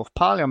majority of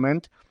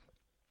parliament,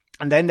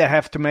 and then they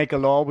have to make a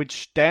law,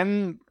 which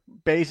then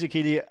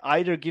basically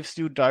either gives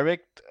you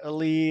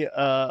directly,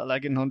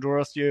 like in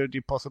Honduras,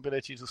 the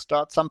possibility to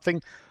start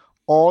something,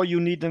 or you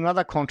need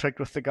another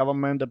contract with the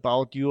government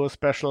about your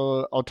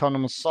special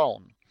autonomous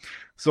zone.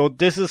 So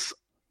this is,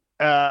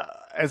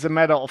 as a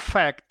matter of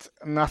fact,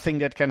 nothing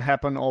that can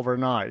happen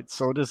overnight.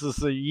 So this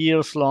is a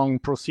years-long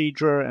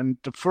procedure. And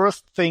the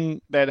first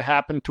thing that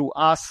happened to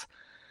us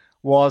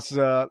was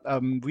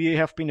we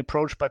have been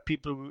approached by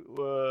people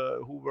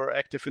who were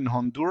active in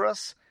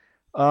Honduras,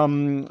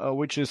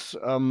 which is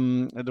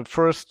the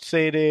first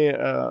sede.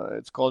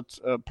 It's called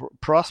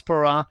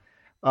Prospera.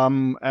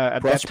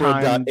 At that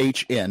time,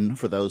 Prospera.hn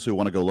for those who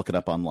want to go look it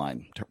up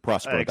online.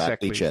 Prospera.hn.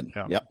 Exactly,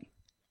 yeah. Yep.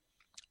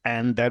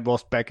 And that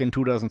was back in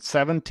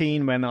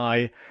 2017 when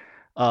I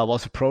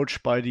was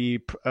approached by the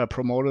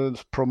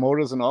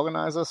promoters and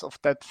organizers of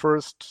that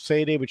first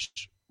sede,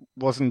 which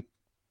wasn't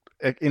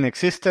in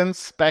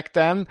existence back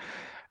then.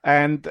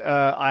 And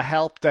I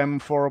helped them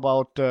for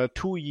about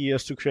 2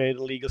 years to create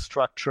a legal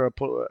structure,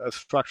 a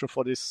structure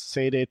for this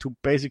sede to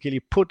basically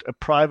put a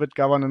private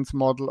governance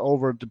model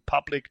over the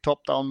public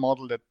top-down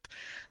model that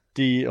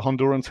the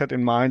Hondurans had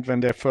in mind when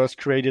they first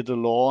created the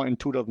law in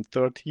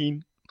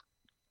 2013.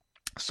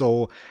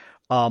 So,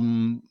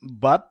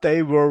 but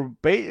they were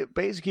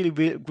basically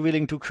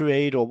willing to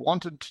create or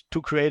wanted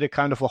to create a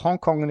kind of a Hong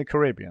Kong in the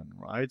Caribbean,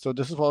 right? So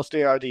this was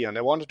the idea. And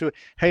they wanted to,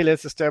 hey,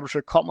 let's establish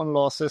a common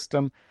law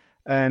system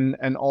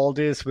and all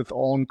this with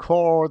own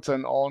courts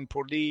and own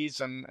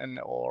police and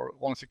or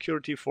own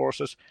security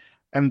forces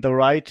and the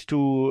right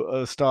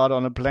to start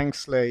on a blank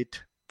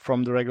slate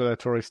from the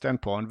regulatory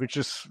standpoint, which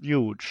is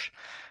huge.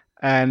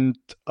 And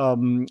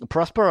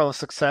Prospera was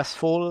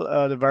successful.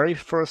 The very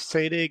first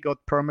sede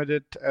got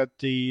permitted at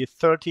the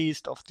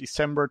 30th of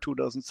December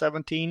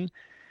 2017.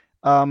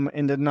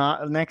 In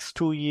the next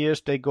 2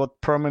 years, they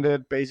got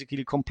permitted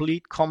basically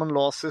complete common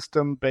law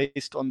system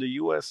based on the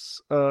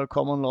U.S.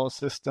 Common law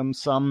system,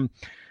 some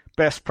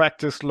best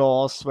practice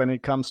laws when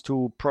it comes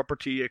to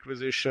property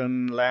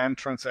acquisition, land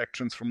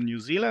transactions from New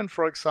Zealand,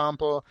 for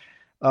example.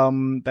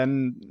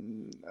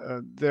 Then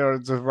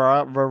there's a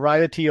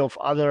variety of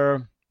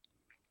other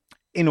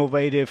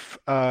innovative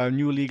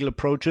new legal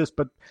approaches,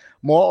 but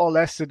more or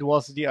less it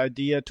was the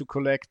idea to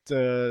collect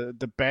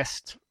the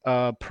best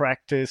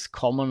practice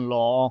common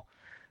law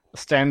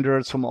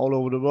standards from all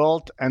over the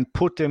world and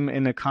put them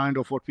in a kind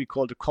of what we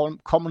call the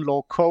common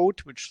law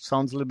code, which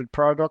sounds a little bit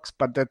paradox,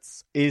 but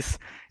if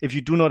you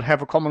do not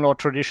have a common law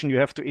tradition, you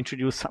have to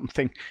introduce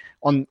something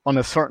on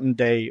a certain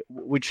day,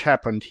 which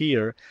happened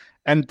here.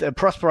 And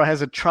Prospera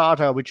has a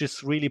charter which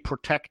is really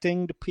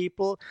protecting the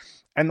people.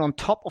 And on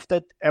top of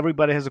that,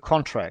 everybody has a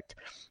contract.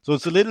 So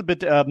it's a little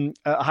bit a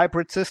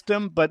hybrid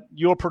system, but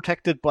you're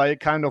protected by a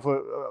kind of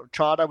a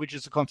charter, which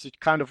is a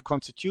kind of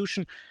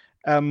constitution,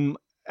 and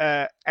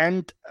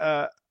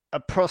a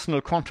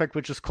personal contract,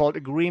 which is called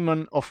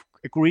agreement of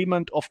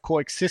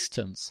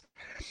coexistence,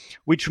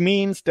 which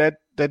means that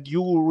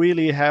you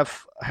really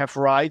have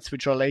rights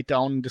which are laid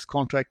down in this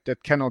contract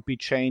that cannot be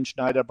changed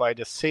neither by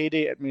the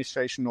SEDE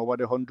administration or by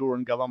the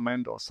Honduran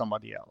government or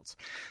somebody else.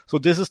 So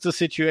this is the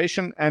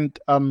situation, and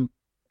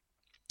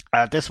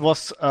this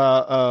was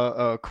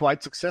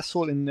quite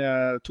successful in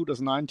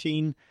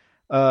 2019.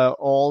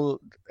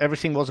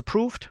 Everything was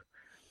approved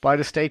by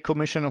the State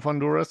Commission of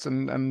Honduras,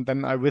 and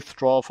then I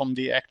withdraw from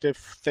the active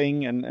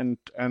thing and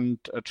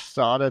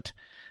started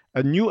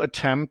a new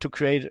attempt to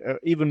create an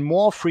even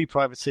more free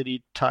private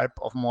city type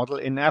of model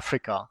in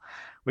Africa,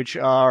 which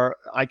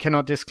I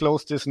cannot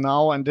disclose this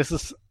now, and this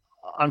is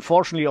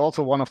unfortunately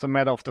also one of the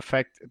matter of the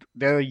fact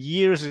there are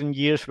years and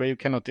years where you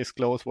cannot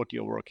disclose what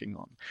you're working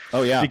on.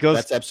 Oh yeah, because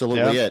that's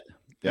absolutely it.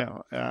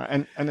 Yeah,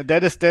 and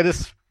that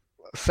is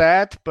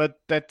sad, but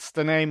that's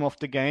the name of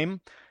the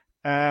game.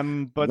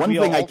 But one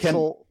thing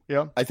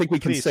I think we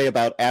can say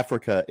about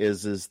Africa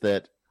is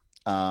that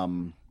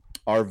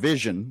our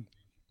vision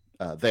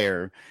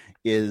there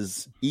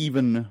is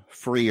even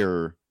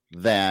freer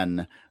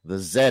than the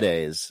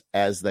ZEDEs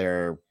as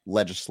they're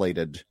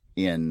legislated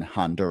in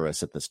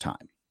Honduras at this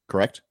time.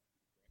 Correct?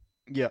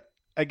 Yeah.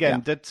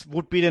 Again, that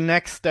would be the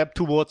next step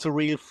towards a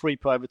real free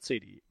private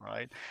city,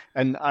 right?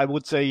 And I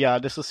would say, yeah,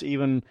 this is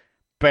even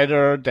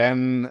better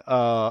than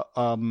the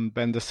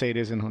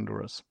CEDEs in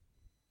Honduras.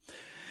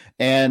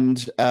 And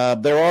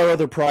there are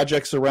other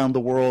projects around the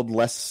world,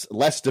 less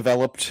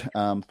developed,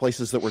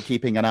 places that we're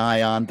keeping an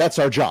eye on. That's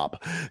our job,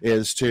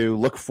 is to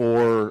look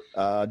for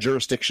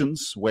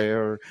jurisdictions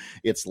where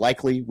it's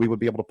likely we would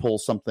be able to pull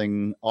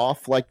something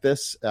off like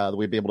this, that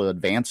we'd be able to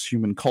advance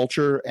human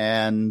culture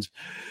and,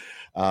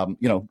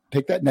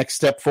 take that next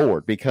step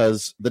forward.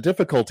 Because the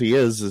difficulty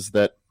is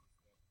that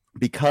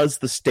because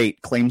the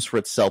state claims for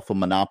itself a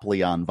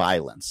monopoly on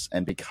violence,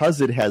 and because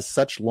it has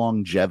such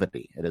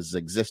longevity, it has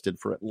existed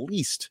for at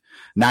least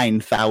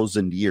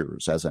 9,000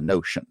 years as a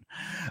notion,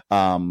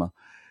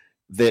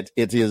 that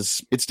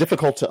it's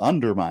difficult to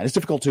undermine. It's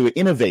difficult to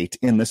innovate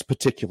in this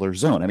particular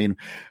zone. I mean,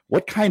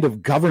 what kind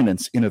of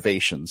governance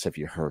innovations have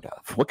you heard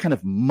of? What kind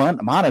of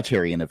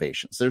monetary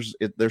innovations?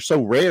 They're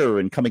so rare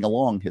and coming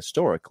along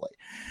historically.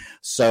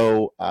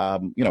 So,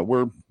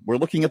 we're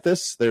looking at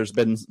this. There's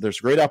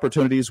great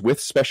opportunities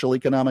with special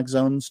economic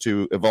zones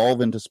to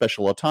evolve into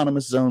special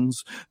autonomous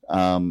zones,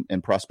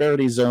 and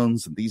prosperity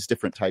zones, and these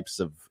different types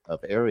of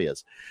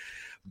areas.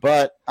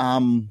 But,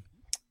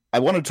 I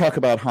want to talk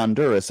about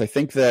Honduras. I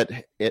think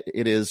that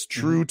it is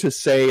true to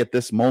say at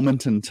this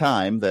moment in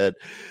time that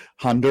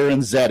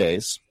Honduran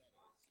ZEDEs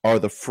are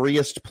the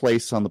freest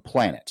place on the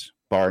planet,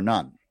 bar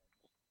none.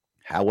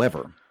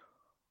 However,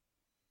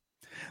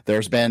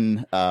 there's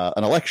been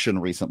an election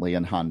recently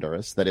in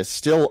Honduras that is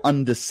still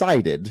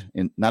undecided,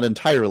 not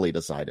entirely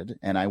decided,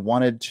 and I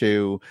wanted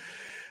to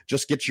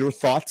just get your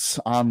thoughts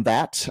on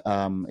that.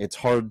 It's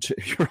hard to,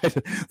 right,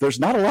 there's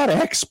not a lot of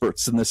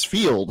experts in this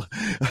field,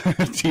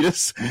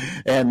 Titus.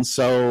 And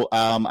so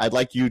I'd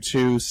like you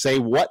to say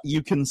what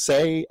you can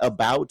say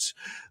about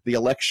the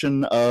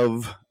election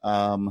of,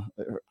 all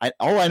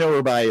I know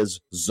her by is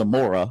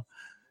Zamora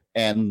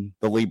and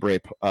the Libre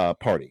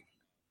Party.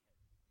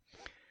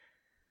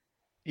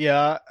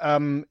 Yeah,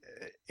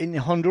 in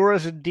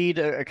Honduras, indeed,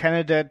 a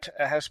candidate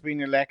has been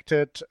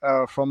elected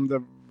from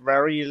the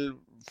very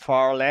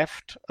far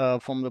left,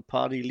 from the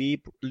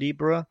party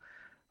Libre.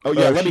 Oh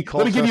yeah, let me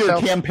give you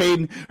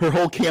her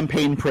whole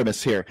campaign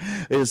premise here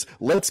is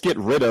let's get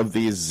rid of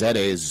these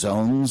ZA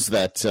zones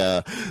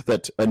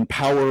that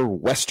empower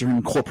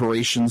Western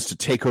corporations to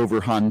take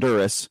over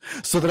Honduras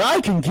so that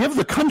I can give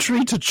the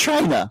country to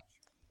China.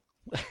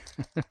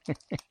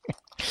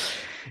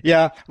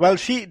 Yeah, well,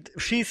 she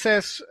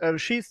says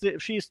she's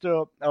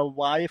the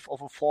wife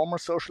of a former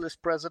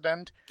socialist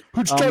president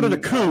who started a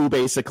coup,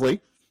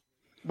 basically.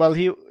 Well,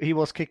 he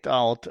was kicked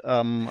out.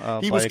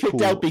 He was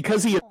kicked out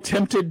because he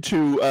attempted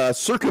to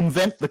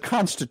circumvent the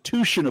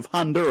Constitution of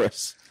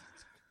Honduras.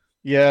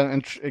 Yeah,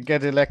 and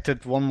get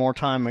elected one more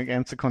time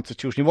against the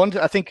Constitution.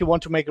 I think you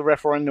want to make a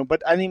referendum,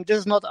 but I mean, this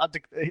is not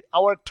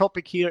our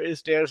topic here.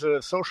 Is there's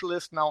a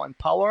socialist now in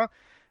power,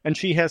 and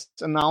she has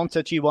announced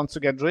that she wants to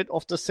get rid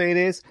of the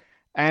CEDES.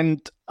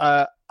 And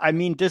I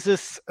mean, this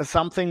is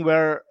something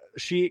where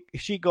she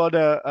got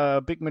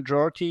a big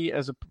majority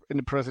in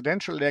the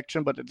presidential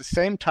election, but at the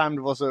same time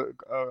there was a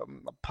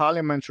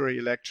parliamentary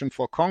election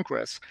for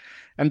Congress,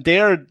 and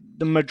there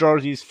the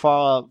majority is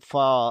far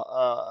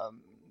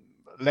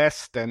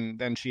less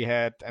than she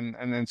had,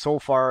 and so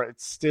far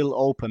it's still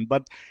open.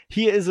 But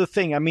here is the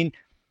thing: I mean,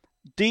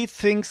 these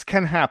things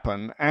can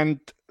happen,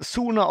 and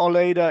sooner or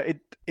later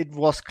it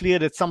was clear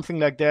that something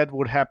like that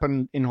would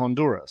happen in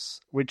Honduras,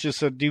 which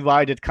is a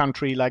divided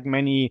country like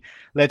many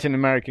Latin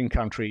American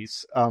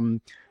countries,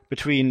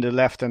 between the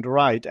left and the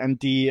right.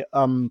 And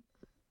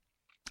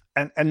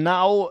and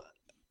now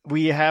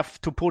we have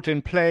to put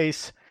in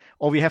place,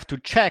 or we have to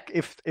check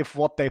if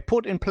what they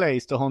put in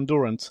place, the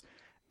Hondurans,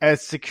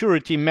 as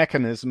security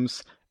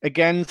mechanisms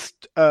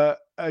against a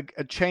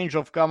change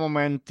of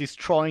government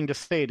destroying the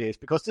CEDES,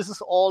 because this is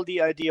all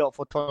the idea of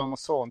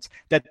autonomous zones,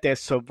 that they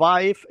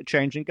survive a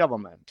change in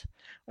government.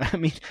 I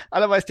mean,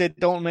 otherwise they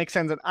don't make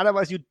sense, and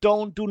otherwise you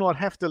do not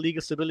have the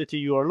legal stability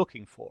you are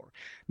looking for.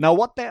 Now,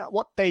 what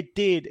they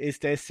did is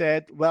they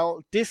said,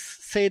 well, this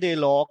CEDE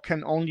law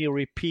can only be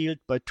repealed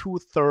by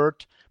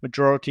 2/3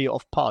 majority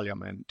of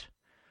parliament,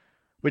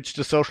 which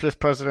the socialist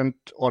president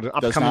or the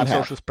upcoming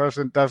socialist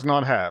president does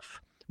not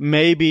have.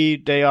 Maybe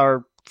they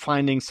are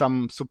finding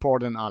some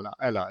support in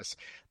allies.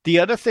 The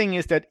other thing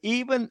is that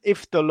even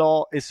if the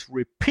law is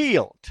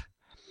repealed,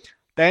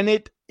 then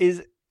it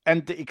is,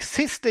 and the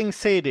existing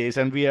CEDES,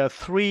 and we have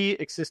 3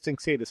 existing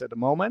CEDES at the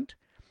moment,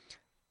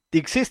 the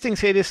existing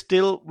CEDES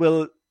still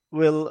will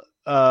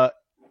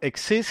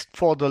exist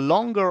for the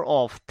longer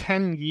of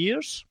 10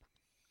 years,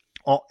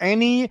 or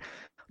any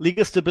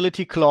legal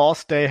stability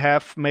clause they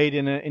have made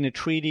in a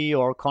treaty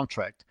or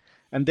contract.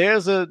 And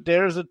there's a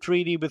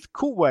treaty with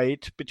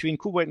Kuwait, between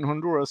Kuwait and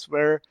Honduras,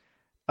 where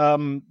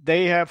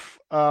they have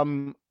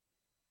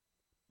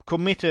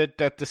committed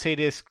that the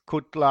CEDES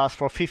could last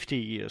for 50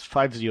 years,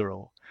 50.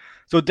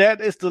 So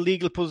that is the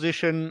legal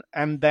position.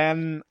 And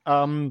then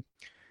the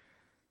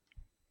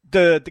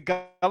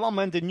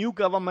government, the new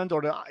government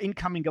or the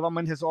incoming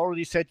government has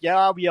already said,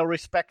 yeah, we are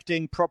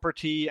respecting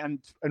property and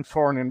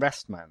foreign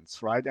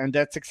investments, right? And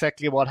that's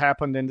exactly what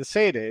happened in the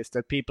CEDES,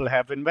 that people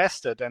have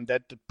invested, and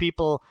that the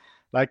people,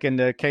 like in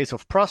the case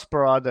of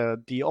Prospera,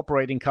 the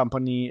operating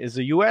company is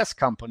a U.S.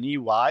 company.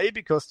 Why?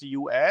 Because the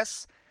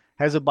U.S.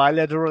 has a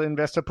bilateral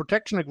investor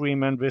protection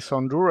agreement with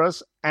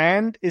Honduras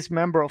and is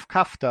member of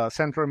CAFTA,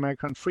 Central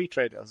American Free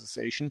Trade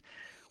Association,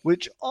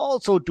 which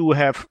also do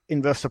have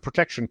investor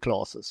protection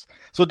clauses.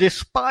 So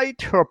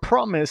despite her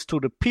promise to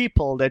the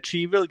people that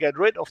she will get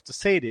rid of the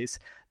CEDES,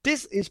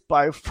 this is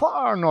by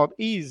far not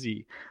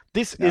easy.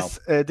 This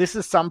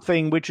is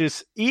something which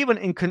is even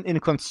in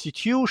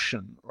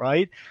constitution,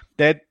 right?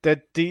 That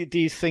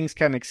these things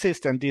can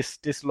exist and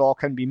this law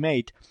can be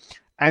made.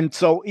 And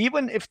so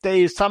even if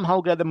they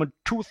somehow get a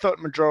 2/3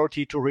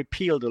 majority to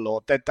repeal the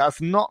law, that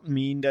does not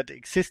mean that the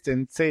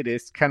existing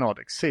CEDES cannot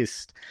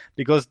exist,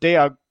 because they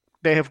have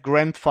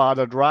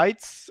grandfathered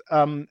rights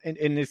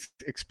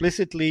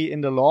explicitly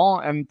in the law.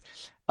 And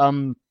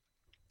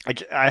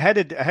I had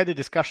a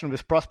discussion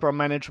with Prospera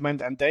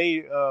management, and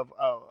they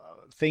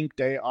think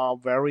they are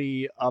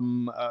very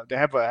they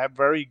have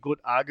very good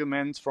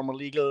arguments from a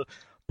legal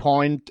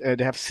point.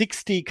 They have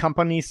 60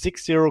 companies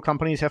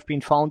have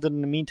been founded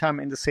in the meantime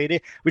in the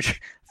CEDE,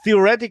 which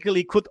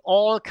theoretically could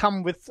all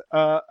come with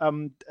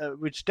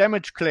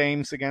damage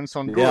claims against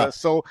Honduras. Yeah.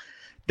 So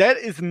that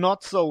is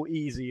not so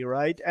easy,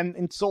 right?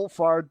 And so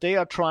far they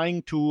are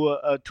trying to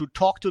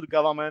talk to the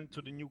government,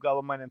 to the new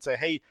government, and say,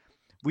 hey,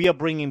 we are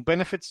bringing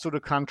benefits to the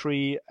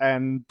country,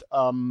 and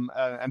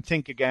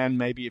think again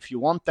maybe if you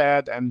want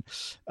that. And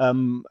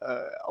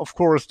of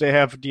course, they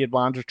have the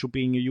advantage to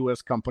being a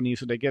U.S. company,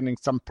 so they're getting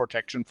some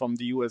protection from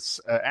the U.S.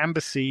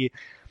 Embassy.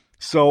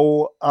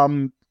 So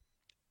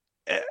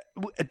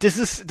this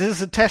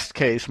is a test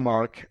case,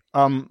 Mark.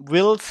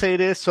 Will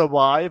Zede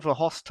survive a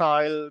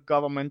hostile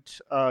government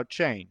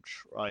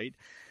change, right?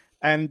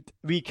 And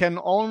we can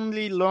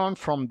only learn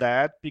from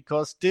that,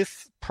 because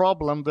this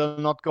problem will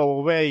not go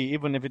away,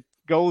 even if it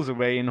goes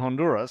away in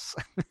Honduras.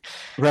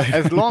 Right.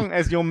 As long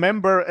as your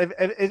member,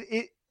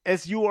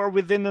 as you are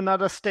within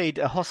another state,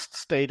 a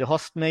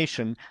host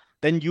nation,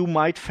 then you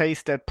might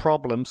face that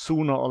problem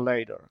sooner or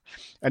later.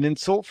 And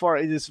insofar,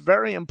 it is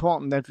very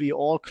important that we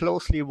all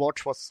closely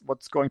watch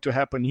what's going to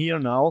happen here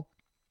now,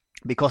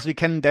 because we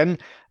can then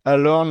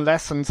learn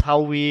lessons how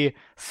we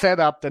set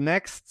up the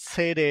next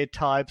Zede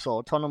types or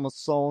autonomous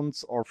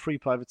zones or free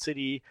private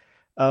city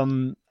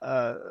in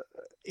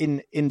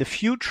the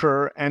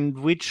future, and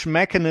which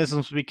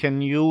mechanisms we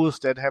can use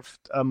that have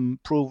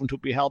proven to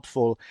be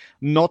helpful,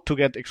 not to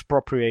get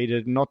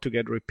expropriated, not to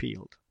get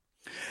repealed.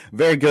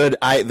 Very good.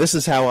 This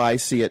is how I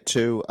see it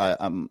too.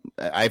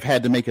 I've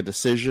had to make a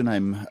decision.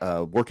 I'm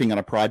working on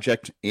a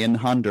project in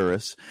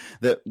Honduras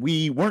that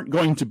we weren't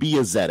going to be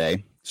a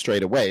Zede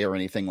straight away or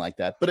anything like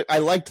that, but I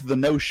liked the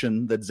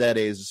notion that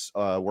Zedes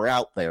were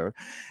out there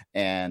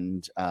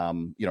and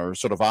are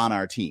sort of on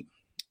our team.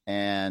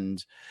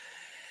 And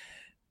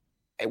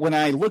when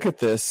I look at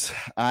this,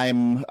 I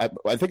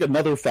think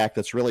another fact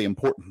that's really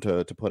important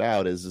to put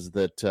out is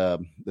that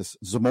this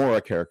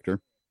Zamora character,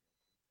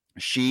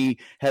 she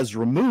has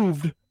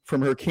removed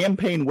from her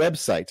campaign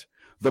website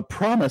the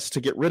promise to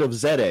get rid of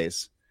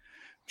Zedes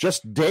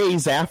just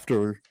days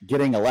after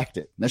getting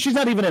elected. Now, she's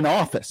not even in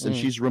office, and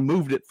she's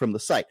removed it from the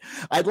site.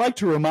 I'd like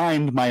to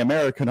remind my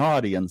American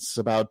audience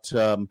about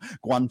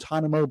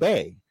Guantanamo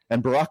Bay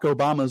and Barack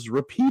Obama's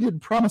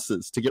repeated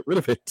promises to get rid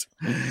of it.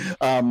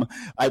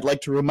 I'd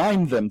like to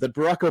remind them that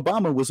Barack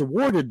Obama was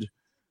awarded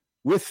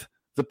with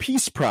the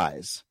Peace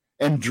Prize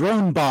and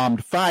drone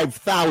bombed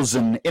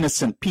 5,000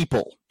 innocent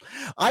people.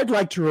 I'd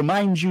like to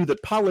remind you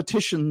that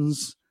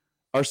politicians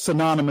are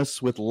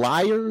synonymous with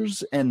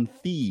liars and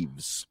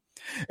thieves,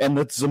 and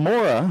that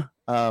Zamora,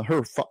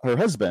 her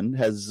husband,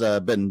 has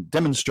been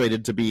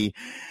demonstrated to be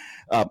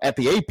at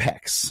the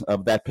apex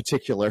of that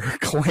particular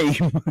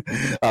claim.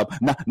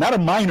 Not a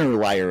minor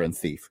liar and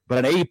thief,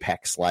 but an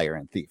apex liar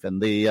and thief.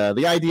 And the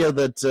idea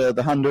that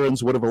the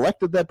Hondurans would have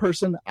elected that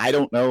person, I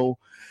don't know,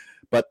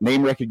 but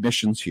name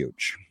recognition's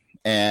huge.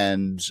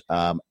 And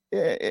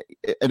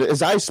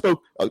as I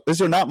spoke,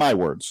 these are not my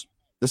words.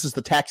 This is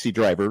the taxi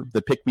driver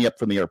that picked me up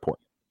from the airport.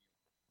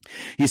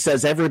 He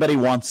says everybody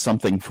wants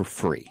something for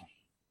free.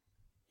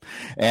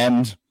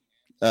 And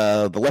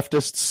the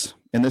leftists,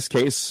 in this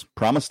case,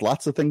 promised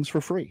lots of things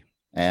for free.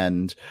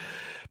 And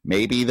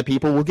maybe the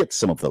people will get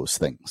some of those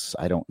things.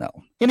 I don't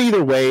know. In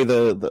either way,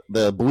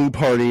 the Blue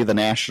Party, the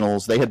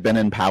Nationals, they had been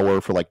in power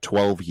for like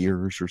 12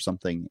 years or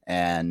something.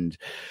 And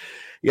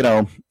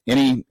I'm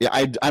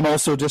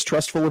also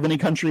distrustful of any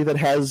country that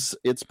has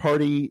its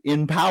party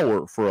in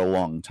power for a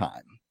long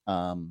time.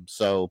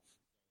 So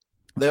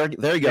there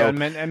you go.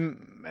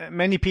 And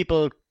many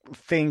people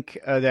think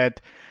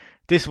that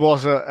this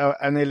was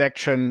an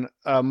election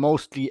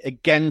mostly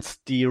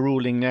against the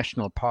ruling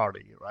National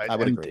Party, right? I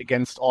would agree.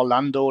 Against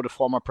Orlando, the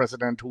former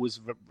president, who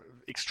was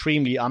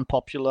extremely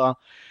unpopular.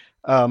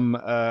 And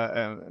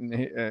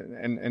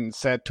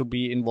said to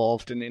be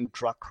involved in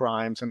drug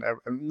crimes, and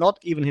not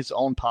even his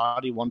own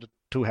party wanted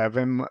to have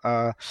him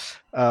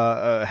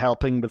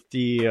helping with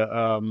the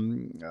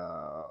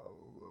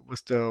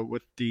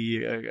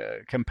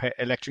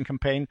election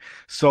campaign.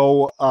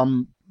 So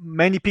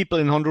many people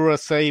in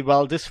Honduras say,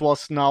 well, this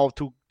was now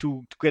to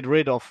get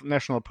rid of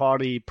National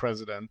Party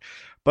president.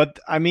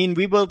 But I mean,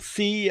 we will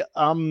see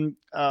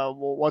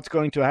what's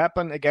going to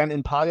happen. Again,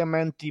 in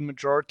Parliament, the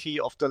majority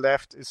of the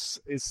left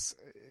is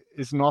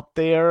not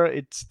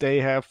there. They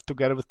have,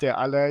 together with their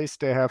allies,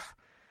 they have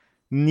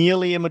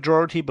nearly a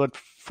majority, but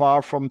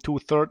far from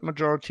 2/3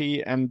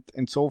 majority. And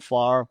so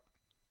far,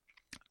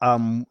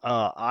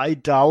 I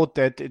doubt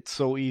that it's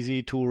so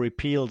easy to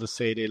repeal the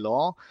Zede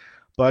law.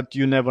 But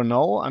you never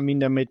know. I mean,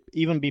 there may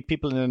even be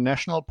people in the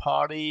National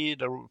Party,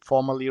 the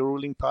formerly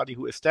ruling party,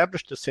 who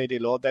established the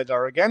Zede law that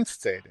are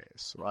against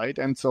Zedes, right?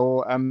 And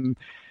so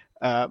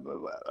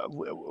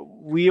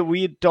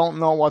we don't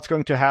know what's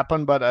going to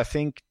happen, but I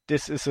think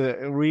this is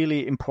a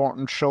really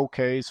important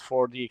showcase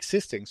for the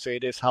existing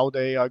Zedes, how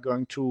they are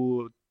going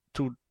to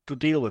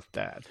deal with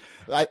that.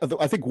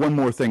 I think one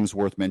more thing's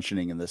worth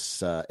mentioning in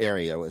this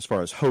area as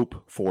far as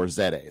hope for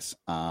Zedes.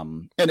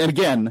 And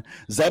again,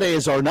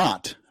 Zedes are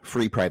not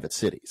free private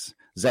cities.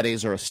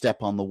 Zedes are a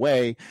step on the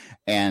way,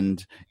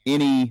 and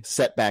any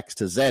setbacks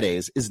to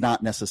Zedes is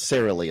not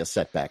necessarily a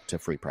setback to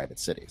free private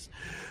cities.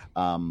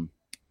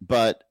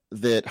 but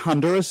that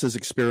Honduras has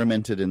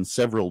experimented in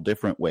several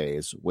different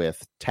ways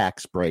with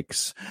tax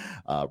breaks,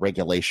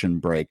 regulation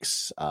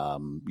breaks,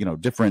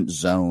 different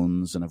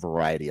zones and a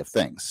variety of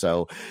things.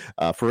 So,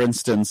 for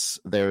instance,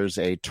 there's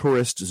a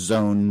tourist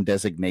zone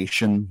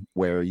designation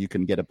where you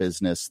can get a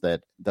business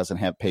that doesn't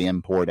have pay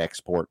import,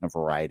 export, and a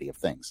variety of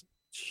things.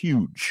 It's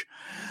huge.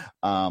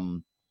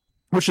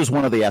 Which is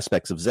one of the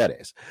aspects of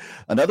ZEDEs.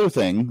 Another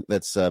thing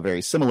that's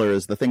very similar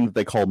is the thing that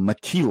they call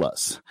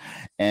maquilas.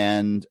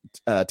 And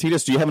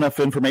Titus, do you have enough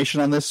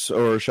information on this,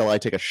 or shall I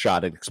take a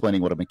shot at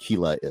explaining what a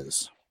maquila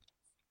is?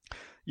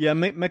 Yeah,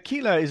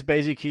 maquila is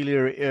basically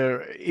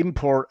an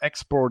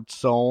import-export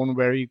zone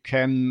where you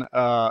can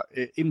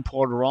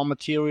import raw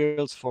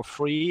materials for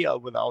free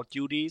without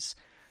duties,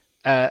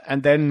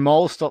 and then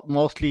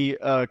mostly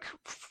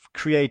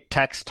create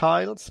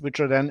textiles, which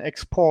are then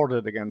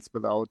exported against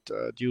without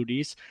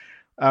duties.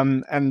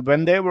 And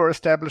when they were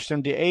established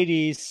in the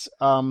 80s,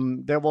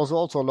 there was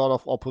also a lot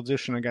of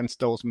opposition against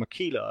those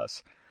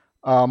maquilas.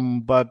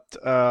 But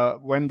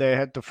when they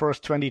had the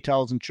first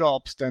 20,000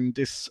 jobs, then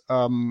this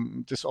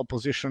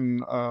opposition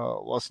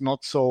was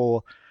not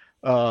so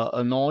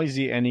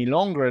noisy any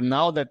longer. And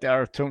now that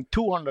there are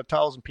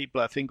 200,000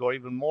 people, I think, or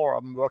even more,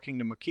 working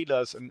the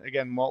maquilas, and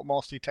again,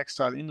 mostly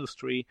textile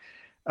industry,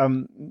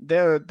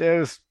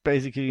 there's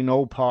basically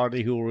no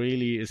party who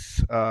really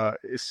is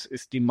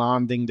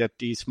demanding that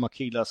these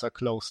maquilas are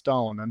closed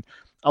down. And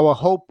our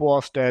hope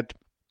was that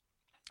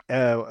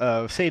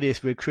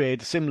ZEDEs will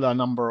create a similar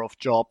number of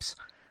jobs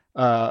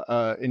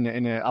in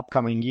the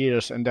upcoming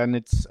years, and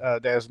then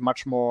there's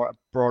much more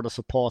broader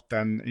support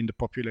than in the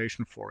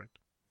population for it.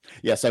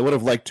 Yes, I would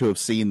have liked to have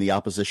seen the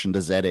opposition to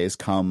ZEDEs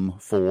come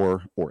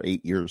 4 or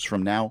 8 years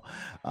from now.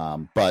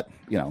 But,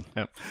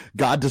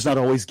 God does not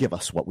always give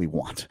us what we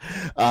want.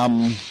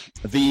 I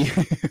think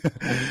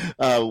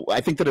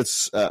that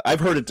it's, I've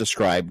heard it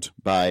described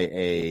by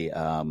an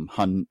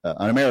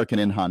American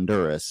in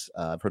Honduras.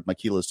 I've heard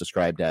maquilas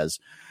described as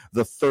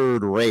the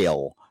third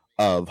rail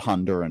of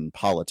Honduran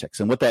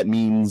politics. And what that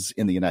means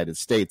in the United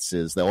States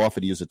is they'll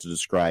often use it to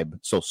describe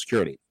Social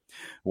Security,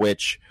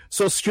 which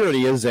Social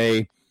Security is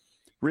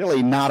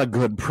really not a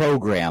good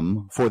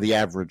program for the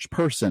average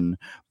person,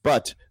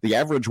 but the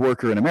average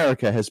worker in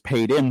America has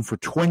paid in for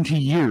 20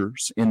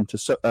 years into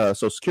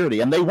Social Security,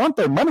 and they want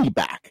their money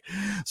back.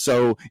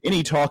 So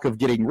any talk of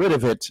getting rid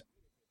of it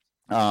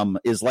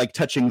is like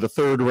touching the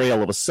third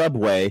rail of a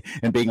subway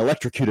and being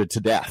electrocuted to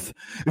death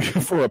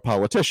for a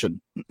politician.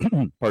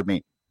 Pardon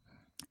me.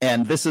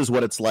 And this is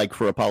what it's like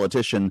for a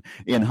politician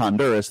in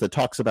Honduras that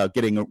talks about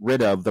getting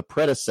rid of the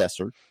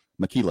predecessor,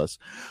 maquilas,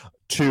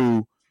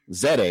 to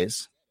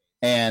ZEDEs.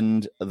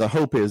 And the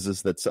hope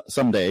is that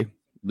someday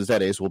the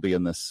ZEDEs will be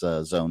in this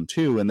zone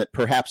too, and that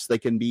perhaps they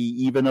can be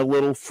even a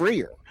little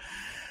freer.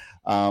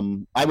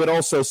 I would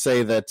also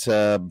say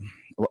that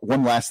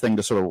one last thing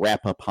to sort of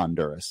wrap up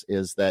Honduras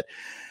is that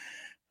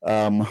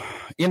in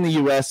the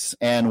U.S.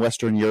 and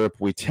Western Europe,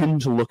 we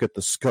tend to look at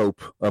the scope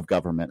of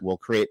government. We'll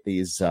create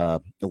these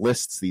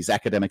lists, these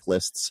academic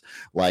lists,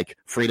 like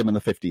Freedom in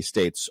the 50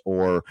 States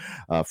or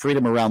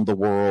Freedom Around the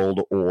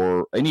World,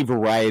 or any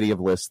variety of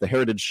lists, the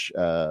Heritage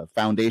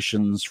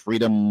Foundation's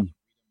Freedom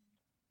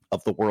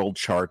of the World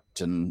chart,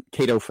 and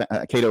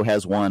Cato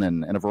has one,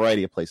 and a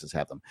variety of places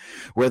have them,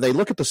 where they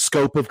look at the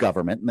scope of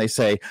government and they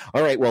say,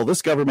 all right, well,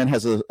 this government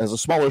has a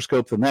smaller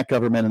scope than that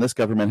government, and this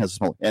government has a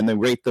small, and they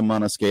rate them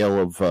on a scale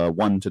of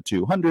 1 to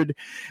 200.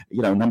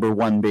 Number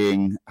 1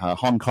 being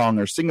Hong Kong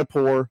or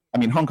Singapore. I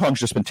mean, Hong Kong's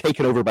just been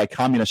taken over by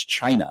communist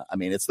China. I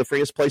mean, it's the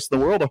freest place in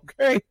the world.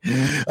 Okay,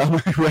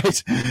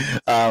 right?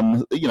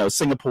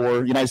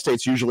 Singapore, United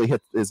States usually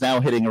is now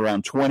hitting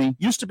around 20.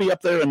 Used to be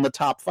up there in the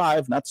top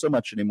 5, not so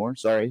much anymore.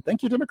 Sorry.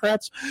 Thank you,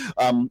 Democrats.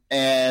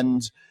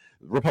 And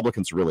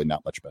Republicans are really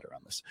not much better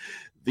on this.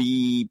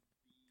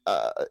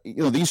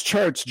 These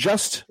charts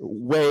just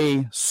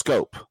weigh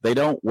scope. They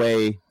don't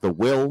weigh the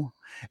will,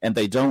 and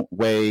they don't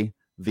weigh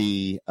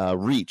the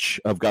reach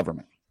of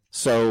government.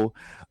 So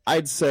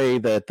I'd say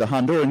that the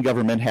Honduran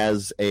government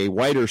has a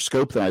wider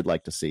scope than I'd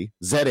like to see.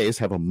 ZEDEs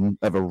have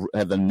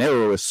the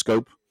narrowest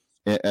scope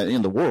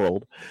in the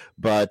world,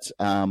 but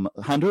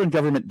Honduran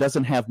government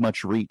doesn't have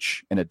much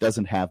reach, and it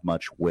doesn't have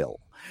much will.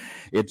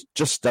 It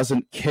just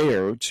doesn't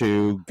care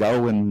to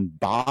go and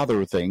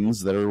bother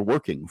things that are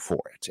working for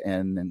it,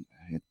 and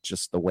it's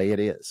just the way it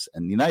is.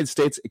 In the United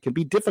States, it can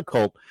be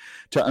difficult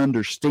to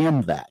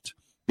understand that,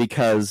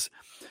 because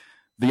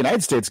the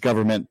United States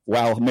government,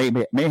 while may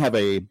have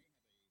a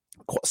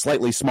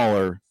slightly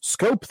smaller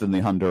scope than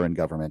the Honduran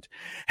government,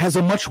 has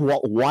a much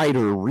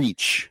wider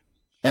reach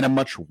and a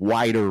much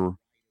wider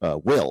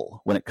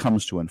will when it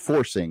comes to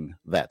enforcing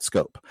that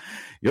scope.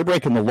 You're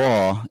breaking the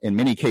law in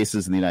many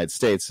cases in the United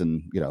States,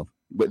 and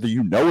whether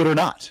you know it or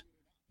not,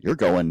 you're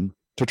going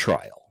to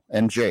trial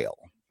and jail.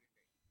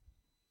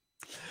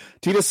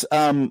 Titus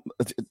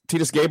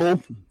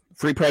Gebel,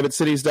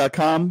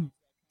 freeprivatecities.com.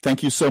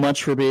 Thank you so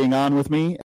much for being on with me.